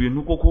nkabona ibyo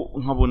bintu koko,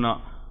 nkabona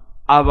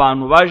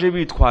abantu baje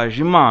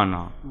bitwaje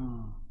Imana,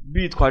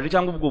 bitwaje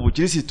cyangwa ubwo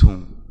bukirisitu,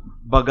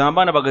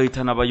 bagambana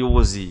bagahitana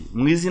abayobozi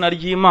mu izina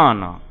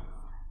ry'Imana.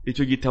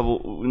 Icyo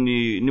gitabo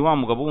ni wa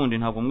mugabo wundi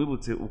ntabwo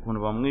mwibutse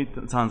ukuntu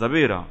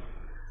bamwitanzabera,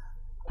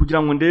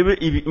 kugira ngo ndebe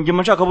nge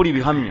mashaka buri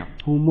bihamya.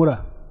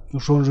 Humura,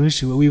 ushonje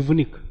uhishiwe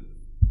wivunika,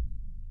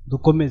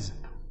 dukomeze.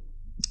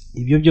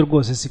 Ibyo byo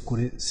rwose si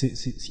kure,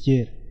 si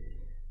kera.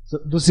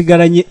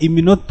 Dusigaranye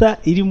iminota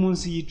iri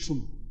munsi y'10.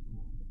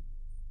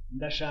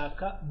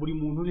 Ndashaka buri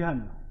muntu uri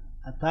hano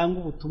atanga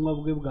ubutumwa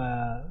bwe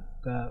bwa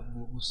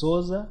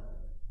busoza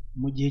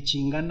mu gihe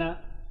kingana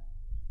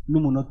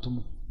n'umunota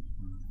umwe.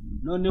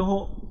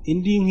 Noneho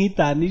indi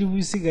nk'itanu iri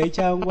bisigaye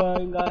cyangwa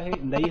ngahe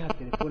ndayiha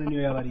telefone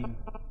niyo yabarimo.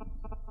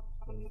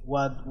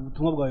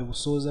 Ubutumwa bwawe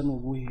busoza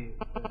n'ubuhe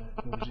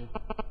Theogene?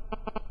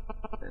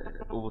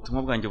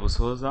 Ubutumwa bwanjye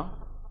busoza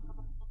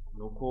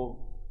nuko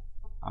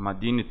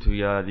amadini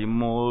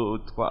tuyarimo,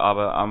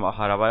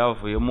 hari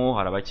abayavuyemo,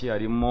 hari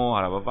abakiyarimo,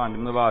 hari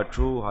abavandimwe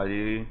bacu,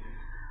 hari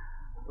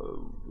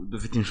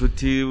dufite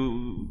inshuti,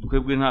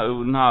 twebwe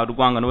nta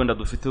rwangano wenda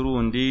dufite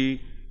rundi,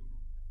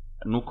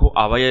 nuko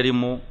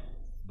abayarimo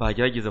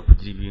bagerageza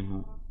kugira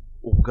ibintu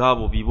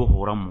ubwabo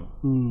bibohoramo,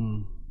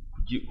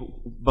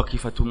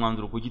 bakifata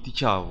umwanzuro ku giti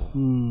cyabo.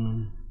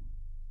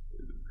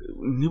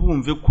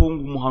 Ntibumve ko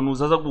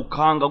umuhanuzi aza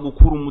gukanga,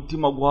 gukura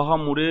umutima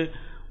guhahamure,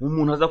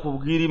 umuntu aza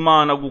kubwira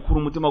Imana gukura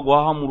umutima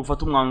guhahamura,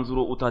 ufata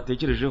umwanzuro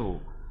utatekerejeho.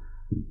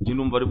 Nge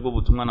ndumva ari bwo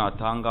butumwa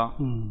natanga,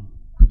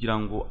 kugira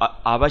ngo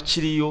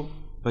abakiriyo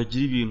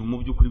bagira ibintu mu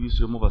by'ukuri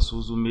bisubiremo,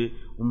 basuzume.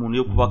 Umuntu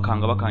yo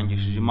kubakanga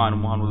bakangishije Imana,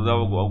 umuhanuzi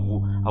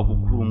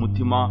agukura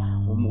umutima,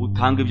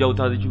 utanga ibyawe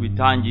utazi icyo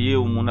bitangiye,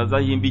 umuntu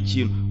azahimba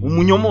ikintu,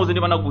 umunyomoze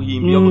niba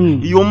naguhimbiye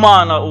iyo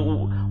Mana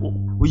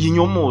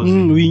uyinyomoze.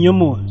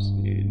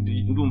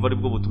 Ndumva ari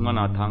bwo butumwa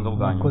natanga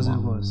bwanyu. Murakoze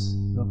rwose,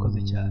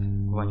 murakoze cyane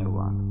ku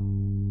Banyarwanda.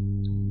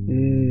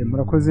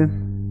 Murakoze.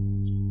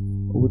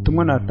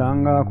 Ubutumwa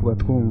natanga ku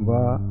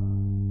batwumva,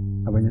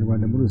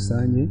 Abanyarwanda muri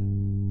rusange,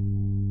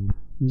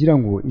 ngira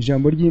ngo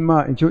ijambo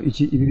ry'Imana,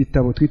 ibi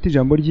bitabo twita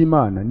ijambo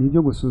ry'Imana ni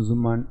ibyo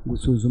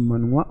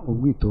gusuzumanwa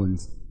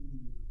ubwitonzi.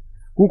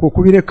 Kuko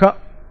kubireka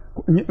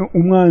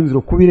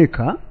umwanzuro,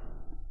 kubireka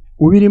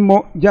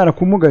ubirimo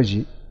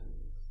byarakumugaje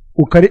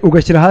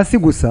ugashyira hasi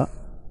gusa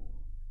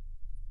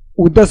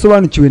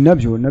udasobanukiwe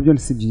nabyo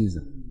si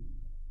byiza.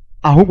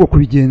 Ahubwo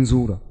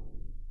kubigenzura,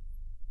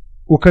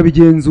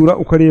 ukabigenzura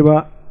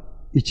ukareba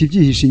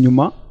ikibyihishe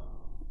inyuma,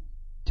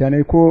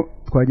 cyane ko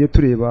twagiye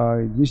tureba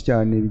byinshi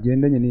cyane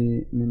bigendanye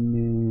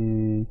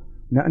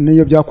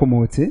n'iyo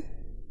byakomotse.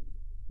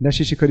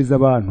 Ndashishikariza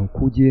abantu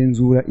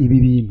kugenzura ibi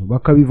bintu,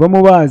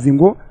 bakabivamo bazi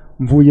ngo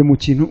mvuye mu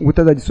kintu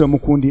ubutazagisubiramo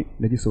ukundi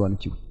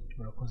ndagisobanukiwe.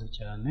 Murakoze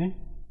cyane.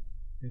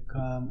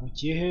 Reka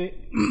mbukihe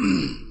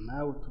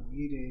nawe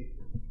tubwire,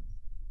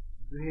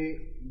 duhe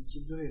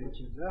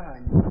ikiduherekeza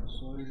hanyuma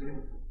dusoze.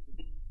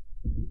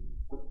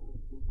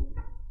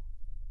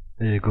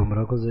 Yego,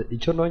 murakoze.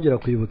 Icyo nongera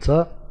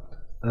kwibutsa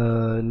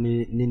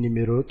ni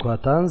nimero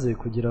twatanze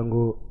kugira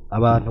ngo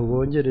abantu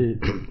bongere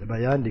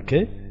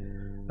bayandike.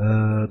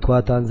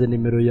 Twatanze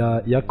nimero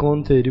ya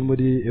konti iri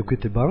muri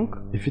Equity Bank,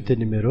 ifite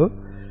nimero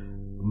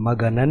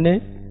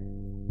 400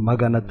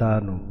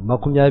 521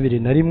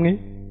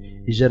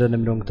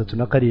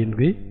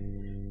 137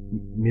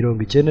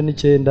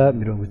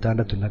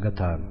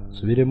 99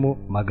 subiremo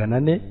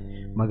 400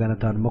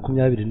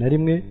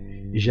 521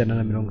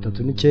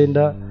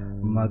 139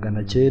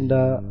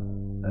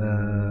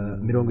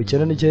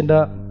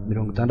 999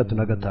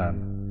 65.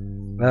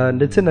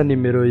 ndetse na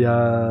nimero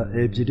ya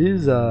ebyiri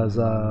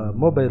za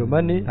mobile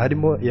money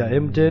harimo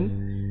ya MTN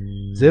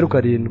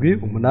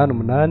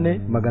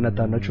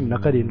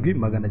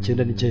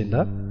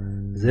 0788517517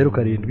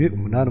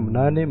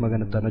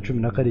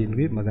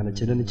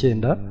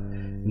 0788517517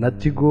 na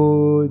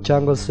Tigo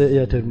cyangwa se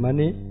Airtel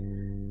Money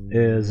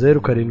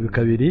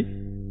 0722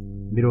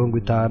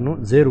 50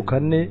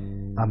 04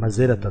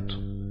 03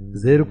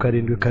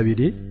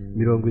 0722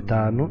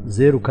 50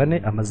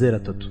 04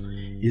 03.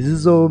 Izi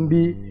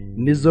zombi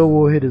nizo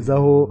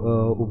woherezaho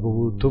ubwo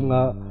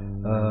butumwa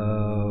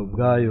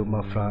bw'ayo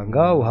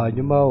mafaranga,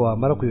 hanyuma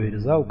wamara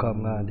kuyohereza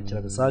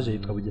ukamwandikira message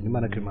yitwa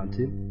Bugenimana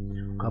Clementine,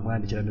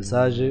 ukamwandikira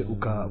message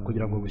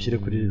kugira ngo gushyire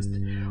kuri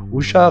list.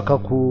 Ushaka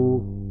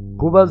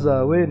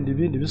kubaza wenda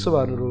ibindi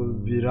bisobanuro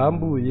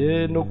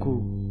birambuye no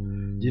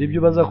kugira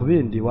ibyo ubaza ku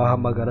bindi,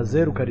 wahamagara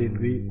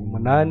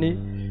 0788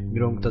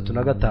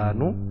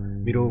 35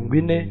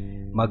 40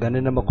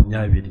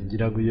 420.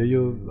 ngira ngo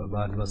iyo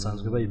abantu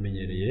basanzwe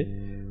bayimenyereye.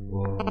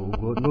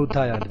 Ubwo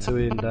n'utayanditse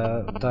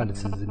wenda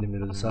utanditse izi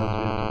nimero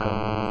zisanzwe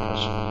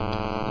tukamufasha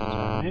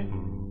cyane.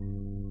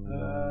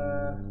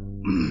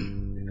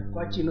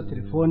 Twakira ino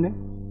telefone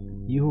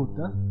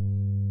yihuta.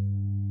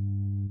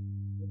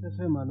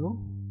 Alo,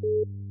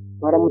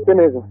 mwaramutse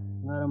neza.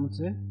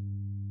 mwaramutse.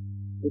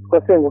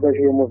 Yitwa Sengoga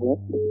Juye Muvu.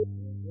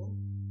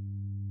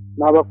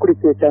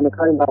 Nabakurikiye cyane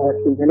kandi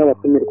ndabashimiye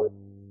n'abatumirwa.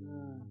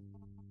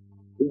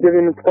 Ibyo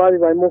bintu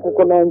twabibayemo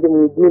kuko nanjye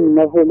mu idini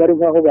navuye nari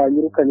nkaho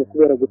banyirukanye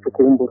kubera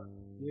gucukumbura.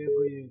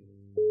 Yego yego.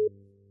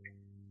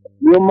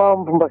 Niyo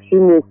mpamvu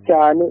mbashimiye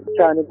cyane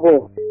cyane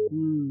rwose.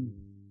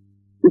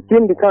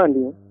 Ikindi kandi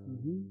mu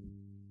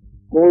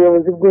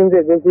buyobozi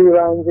bw'inzego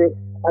z'ibanze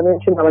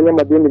abenshi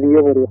n'abanyamadini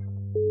biyoborera.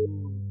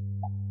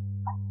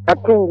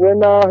 Natunguwe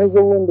n'aho ejo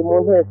bundi mu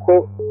nteko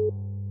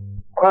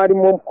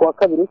twarimo ku wa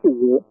kabiri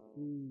usize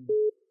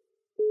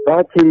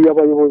bakiriye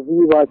abayobozi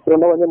bakira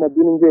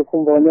n'abanyamadini. Ngiye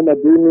kumva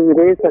abanyamadini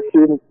ngo wese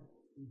ashimwe.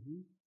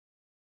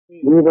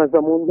 Nibaza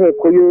mu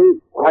nteko ye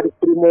hari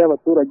turimo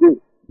y'abaturage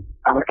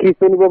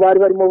abakristo nibo bari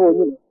barimo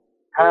bonyine,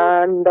 nta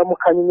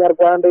ndamukanya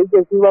nyarwanda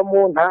yigeze ibamo,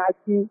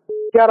 ntaki.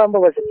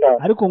 Byarambabaje cyane.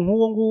 Ariko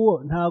nk'uwo nguwo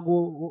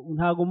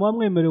ntago muba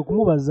mwemerewe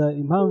kumubaza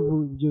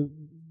impamvu ibyo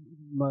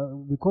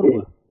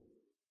bikorwa.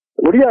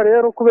 Uriya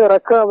rero kubera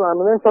ko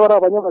abantu benshi bari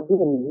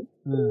abanyamadini,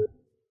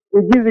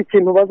 ugize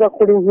ikintu baza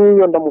kuri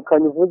nk'iyo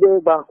ndamukanya uvuge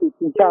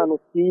bakwita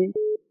incyanuki,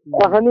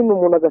 ahanini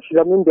umuntu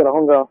agashiramo imbere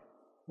aho ngaho.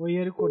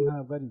 Oya ariko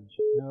ntabwo ari byo.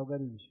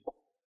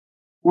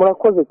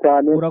 Murakoze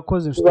cyane.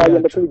 Urakoze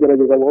tuzagenda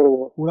tubigerageza buhoro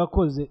buhoro.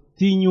 Urakoze.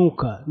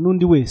 Tinyuka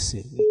n'undi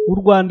wese. U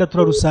Rwanda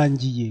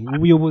turarusangiye,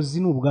 ubuyobozi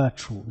ni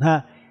ubwacu.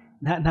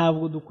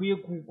 Ntabwo dukwiye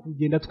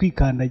kugenda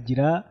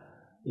twikandagira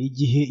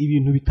igihe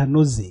ibintu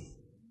bitanoze.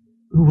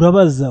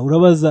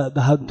 Urabaza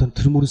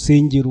turi mu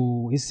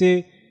rusengero,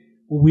 ese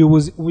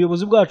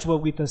ubuyobozi bwacu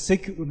babwita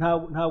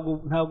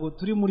ntabwo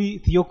turi muri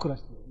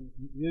theocracy,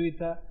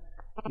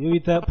 iyo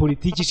bita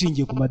politiki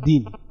ishingiye ku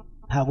madini.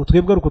 Ntabwo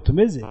twebwe uko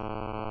tumeze.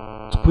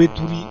 Twe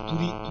turi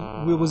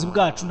ubuyobozi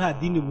bwacu nta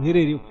dini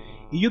buhererewe.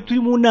 Iyo turi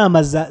mu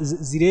nama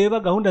zireba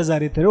gahunda za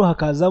leta rero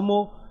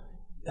hakazamo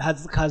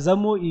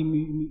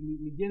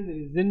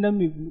imigenzereze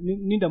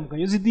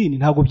n'indamukanyo z'idini,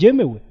 ntabwo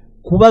byemewe.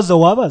 Kubaza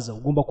wabaza,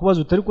 ugomba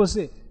kubaza utari ko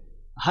se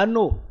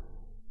hano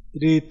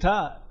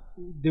leta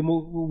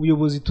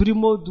ubuyobozi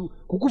turimo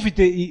kuko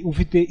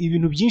ufite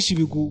ibintu byinshi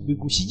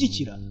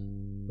bigushyigikira.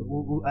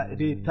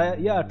 Leta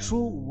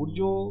yacu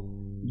uburyo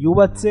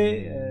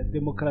yubatse,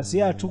 demokarasi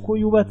yacu uko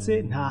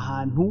yubatse, nta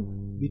hantu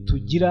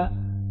bitugira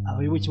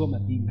abayoboke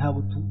b'amadini.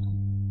 Ntabwo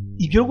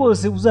ibyo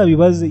rwose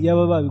uzabibaze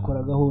yaba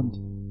babikora gahunda.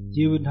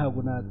 Yewe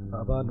ntabwo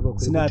abantu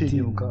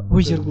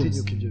bakwiye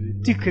gutinyuka ibyo bintu.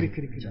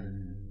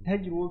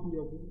 Ntagire uwo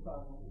kuvuga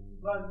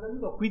banza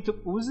nibakwita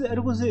uze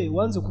ariko se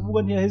wanze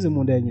kuvuga ntiyaheze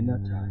mu nda ya nyina.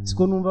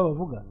 Siko numva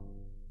bavuga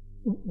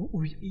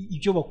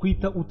ibyo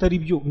bakwita utari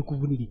byo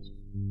bikuvunira iki.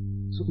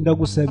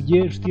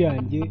 Ndagusabye inshuti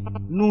yanjye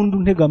n'undi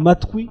untega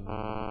amatwi,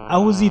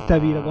 aho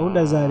uzitabira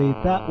gahunda za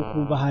leta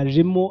ukumva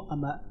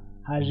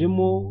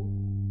hajemo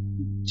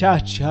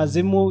church,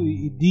 hazemo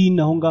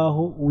idini aho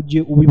ngaho,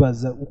 ujye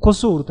ubibaza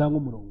ukosora utanga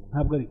umurongo.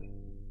 Ntabwo ari byo.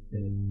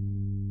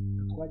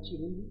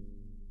 Twakira undi.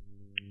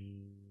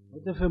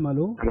 Otefe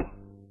malo.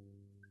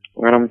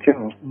 Mwaramutse.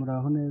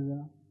 Muraho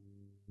neza.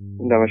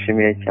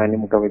 Ndabashimiye cyane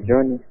Mugabo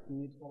John.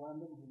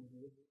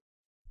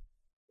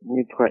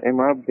 Nitwa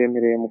Emma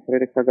Bemereye mu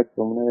karere ka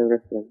Gatsibo mu ntara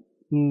y'Iburasirazuba.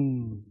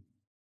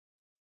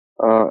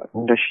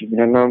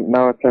 Ndashimira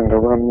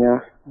n'abatangabuhamya.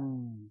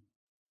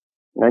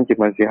 Nanjye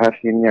maze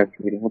hafi y'imyaka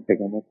 2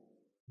 nkutega amatwi.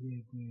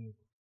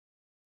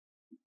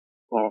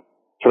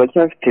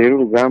 Turacyafite rero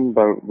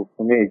urugamba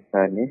rukomeye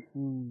cyane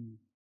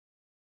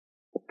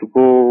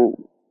rwo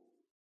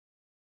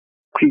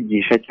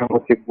kwigisha cyangwa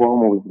se kubaho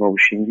mu buzima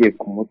bushingiye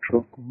ku muco,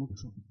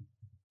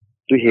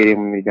 duhereye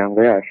mu miryango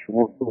yacu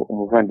nk'uko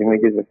umuvandimwe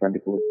yageze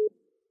kwandika ubutumwa.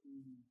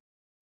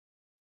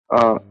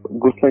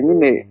 Gusa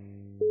nyine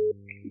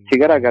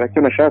ikigaragara cyo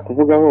nashaka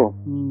kuvugaho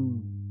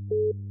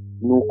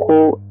ni uko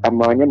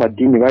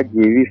abanyamadini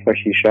bagiye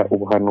bifashisha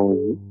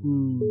ubuhanuzi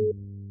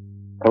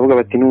bakavuga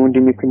bati n'ubundi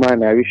niko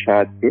Imana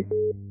yabishatse.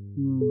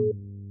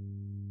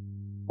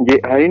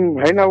 hari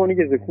n'abo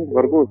nigeze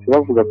kumva rwose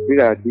bavuga kuri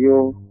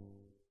radiyo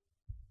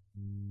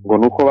ngo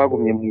nuko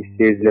bagumye mu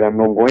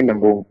isezerano ngo wenda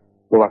ngo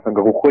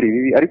bakanga gukora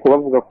ibibi, ariko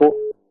bavuga ko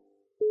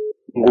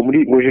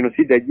ngo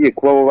jenoside yagiye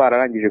kuba bo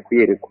bararangije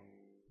kuyerekwa.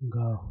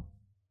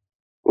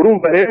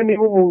 Urumva rero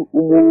niba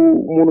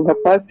umuntu nka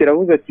pasiteri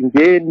avuze ati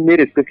njye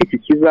neretswe ko iki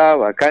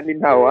kizaba kandi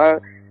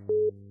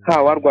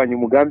ntawarwanya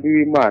umugambi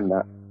w'Imana,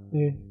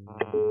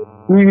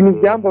 ni ibintu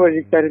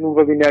byambabaje cyane,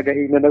 numva binteye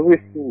agahinda na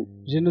wese.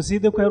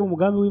 Jenoside ko yari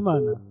umugambi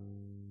w'Imana,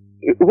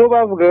 ubwo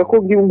bavugaga ko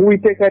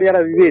Uwiteka yari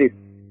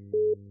yarabiberetse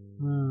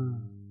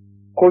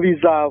ko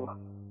bizaba.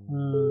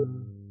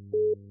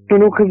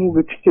 Noneho ukavuga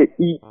uti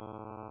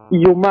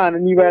iyo Mana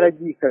niba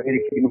yaragiye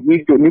ikabereka ibintu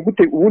nk'ibyo, ni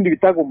gute ubundi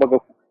bitagombaga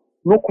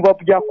no kuba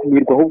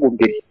byakumirwa ahubwo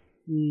mbere?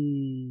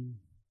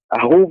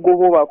 Ahubwo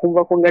bo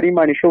bakumva ko ngari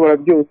Imana ishobora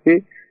byose,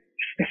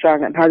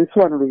 usanga nta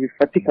bisobanuro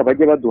bifatika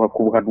bajya baduha ku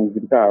buhanuzi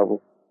bwabo.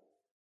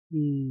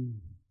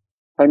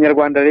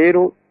 Abanyarwanda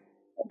rero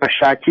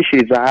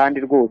bashakishiriza ahandi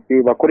rwose,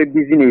 bakore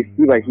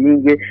bizinesi,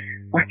 bahinge,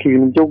 baka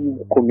ibintu byo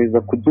gukomeza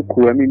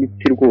kudukuramo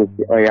imiti rwose.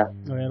 Oya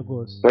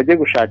rwose bajye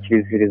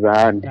gushakishiriza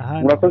ahandi.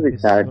 Murakoze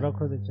cyane.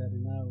 Murakoze cyane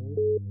nawe.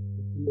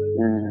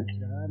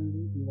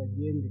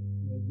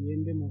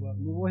 Nibagende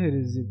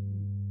mubohereze,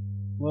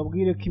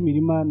 mubabwire ko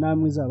imirima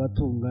namwe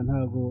izabatunga,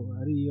 ntabwo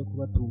ari iyo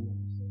kubatunga.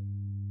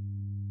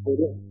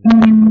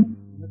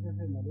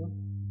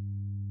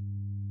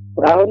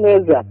 Muraho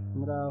neza?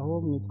 Muraho,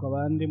 mwitwa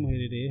bande,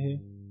 muherereye he?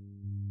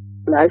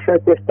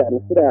 Nashatse cyane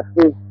kuri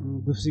Afurika.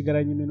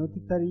 Dusigaranye iminota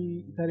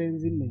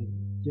itarenze 4,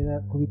 gera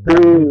ku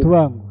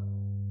bitubango.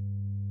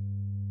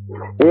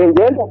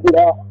 Ngenda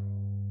kugira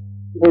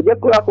ujye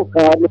kuri ako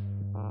kantu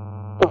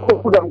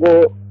kuvuga ngo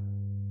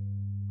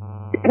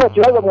icyo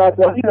kibazo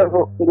mwatubwira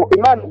ngo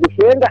Imana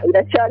dusenga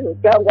iracyariho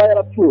cyangwa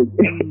yarapfuye.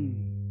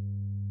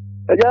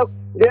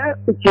 Rero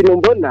ikintu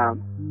mbona,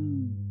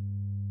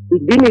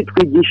 idini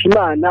twigisha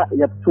Imana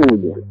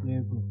yapfuye.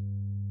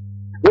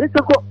 Uretse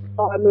ko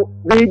abantu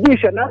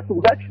bigisha natwe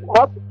ubwacu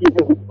twapfuye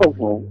kuko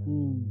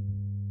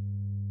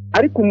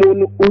ariko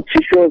umuntu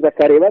ucishoza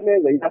akareba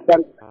neza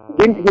yasanga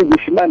idini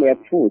twigisha Imana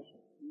yapfuye.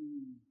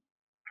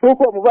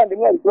 Kuko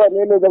umuvandimwe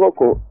abisobanuye neza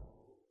ko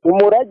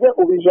umurage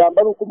ubijamba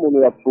nuko umuntu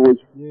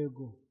yapfuye.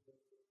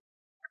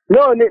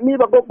 None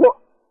niba koko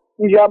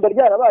ijambo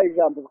ryarabaye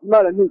ijambo,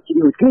 Imana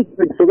ntikiriho,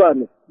 ntikiri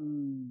gisobanura.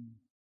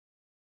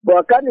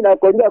 Kandi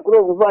nakongera kuri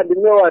uwo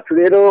muvandimwe wacu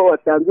rero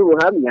watanze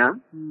ubuhamya,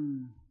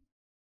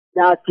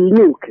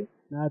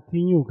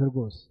 natinyuke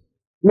rwose,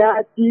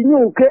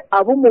 natinyuke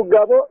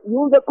ab'umugabo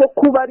yumve ko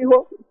kuba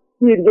ariho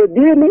iryo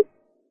dini,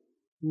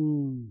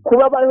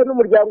 kuba bariho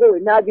n'umuryango we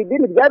ntabwo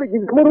idini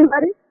byabigizemo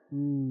uruhare,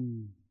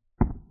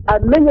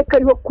 amenye ko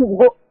ariho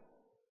kubwo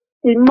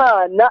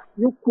Imana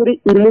y'ukuri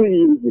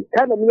imurinze,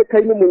 kandi amenye ko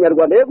ari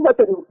n'umunyarwanda. Rero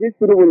gufata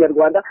Kristo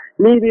n'ubunyarwanda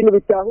ni ibintu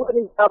bitangwa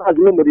n'amazi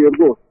n'umuriro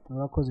rwose.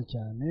 Murakoze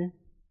cyane.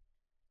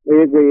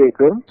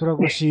 Yego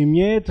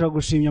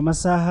turagushimye,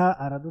 amasaha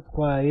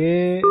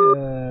aradutwaye,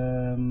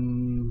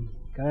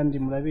 kandi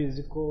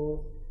murabizi ko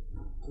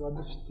tuba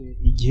dufite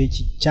igihe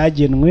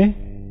cyagenwe.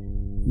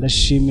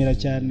 Ndashimira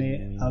cyane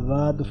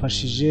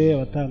abadufashije,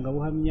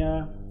 abatangabuhamya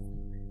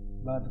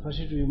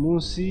badufashije uyu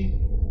munsi,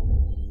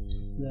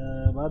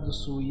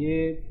 badusuye,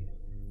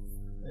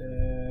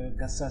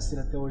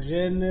 Gasasira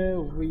Theogene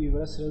uvuye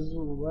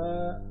iburasirazuba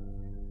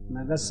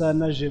na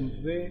Gasana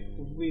Jemve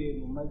uvuye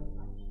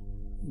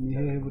ni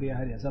hehe buriya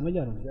hariya za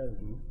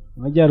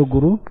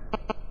amajyaruguru,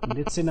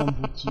 ndetse na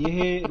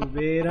Mvukiyehe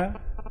Rubera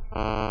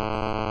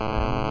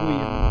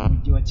uvuye mu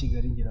mujyi wa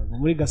Kigali, ngira ngo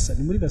muri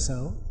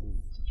Gasabo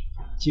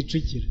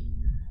Kicukiro.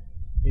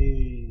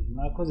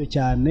 Mwakoze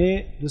cyane.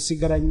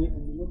 Dusigaranye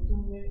umunota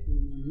umwe,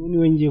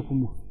 niwe ngiye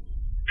kumuha.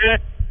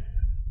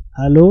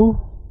 Halo?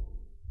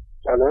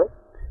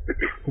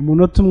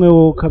 Umunota umwe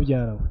wowe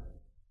ukabyara we.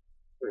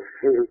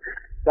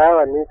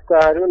 Sawa,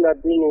 nitwa Haruna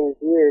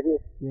Biniziyeri.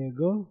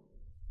 Yego.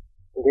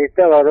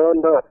 Ndita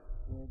Barondo.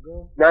 Yego.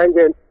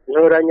 Nanjye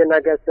nturanye na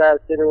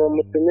Gasasira uwo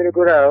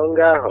mutumirwa uri aho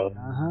ngaho.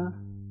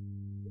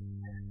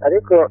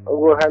 Ariko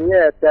ubuhamya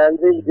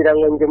yatanze kugira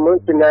ngo njye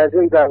umunsi naje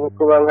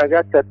nzabukuba nka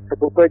 3,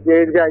 kuko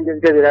jyewe ibyanjye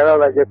byo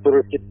birababaje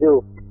kurusha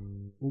ibyubu.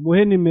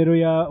 Umuhe nimero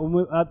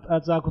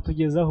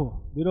azakutugezaho,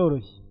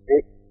 biroroshye.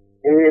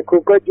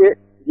 Kuko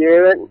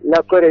jyewe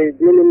nakoreye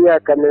idini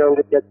imyaka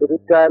 30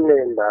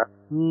 rutamemba.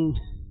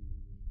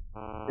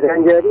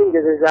 Yanjye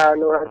yaringejeje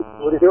ahantu hari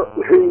uburyo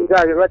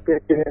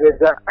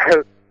nzabibatekerereza,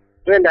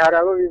 wenda hari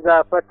abo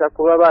bizafata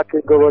kuba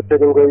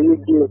bakigobotera ngo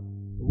bigire.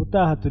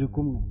 Ubutaha turi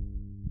kumwe.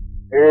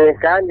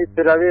 Kandi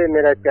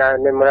turabemera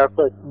cyane.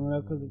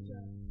 Murakoze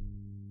cyane.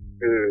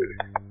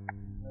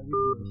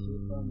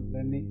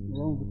 Mugani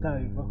urumva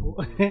utabivaho,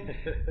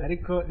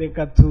 ariko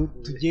reka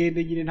tugende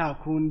nyine nta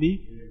kundi.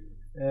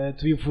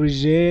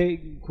 Tubifurije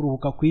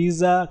kuruhuka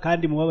kwiza,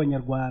 kandi mu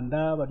b'Abanyarwanda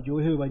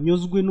baryohewe,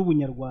 banyuzwe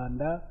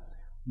n'ubunyarwanda,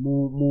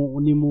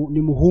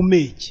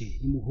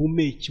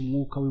 nimuhumeke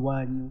umwuka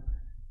w'iwanyu,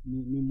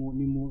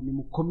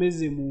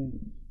 nimukomeze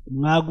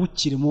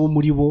mwagukire mu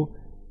muri bo,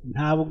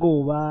 nta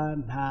bwoba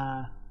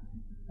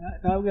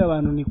ntabwo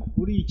abantu ni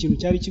kuri ikintu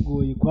cyari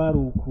kigoye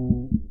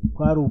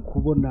kwari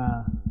ukubona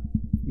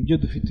ibyo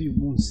dufite uyu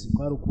munsi,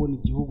 kwari ukubona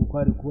igihugu,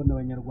 kwari kubona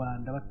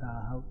abanyarwanda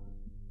bataha.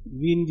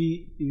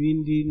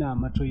 Ibindi ni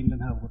amaco y'inda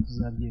ntabwo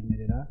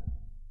tuzabyemerera,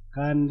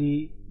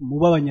 kandi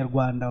muba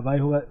abanyarwanda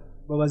babayeho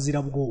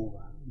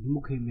b'abazirabwoba,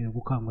 ntimukemere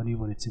gukangwa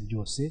n'ibibonetse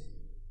byose.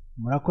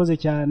 Murakoze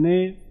cyane,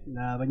 ni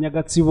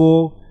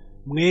Abanyagatsibo,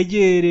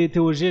 mwegere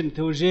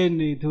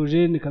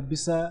Theogene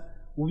kabisa,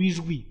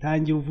 ubijwi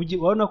tangira uvuge.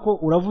 Urabona ko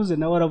uravuze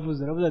nawe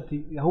aravuze ati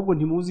ahubwo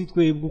ntimuzi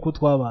twebwe uko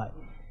twabaye.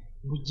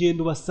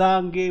 Mugendo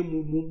basange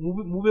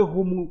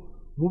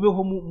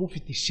mubeho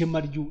mufite ishema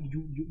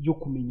ryo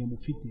kumenya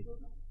mufite.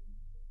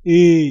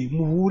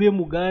 Muhure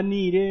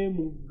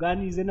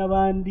muganize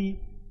n'abandi.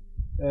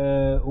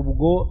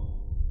 Ubwo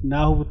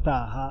naho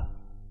ubutaha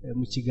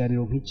mu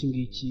kiganiro nk'iki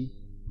ngiki.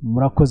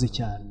 Murakoze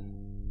cyane.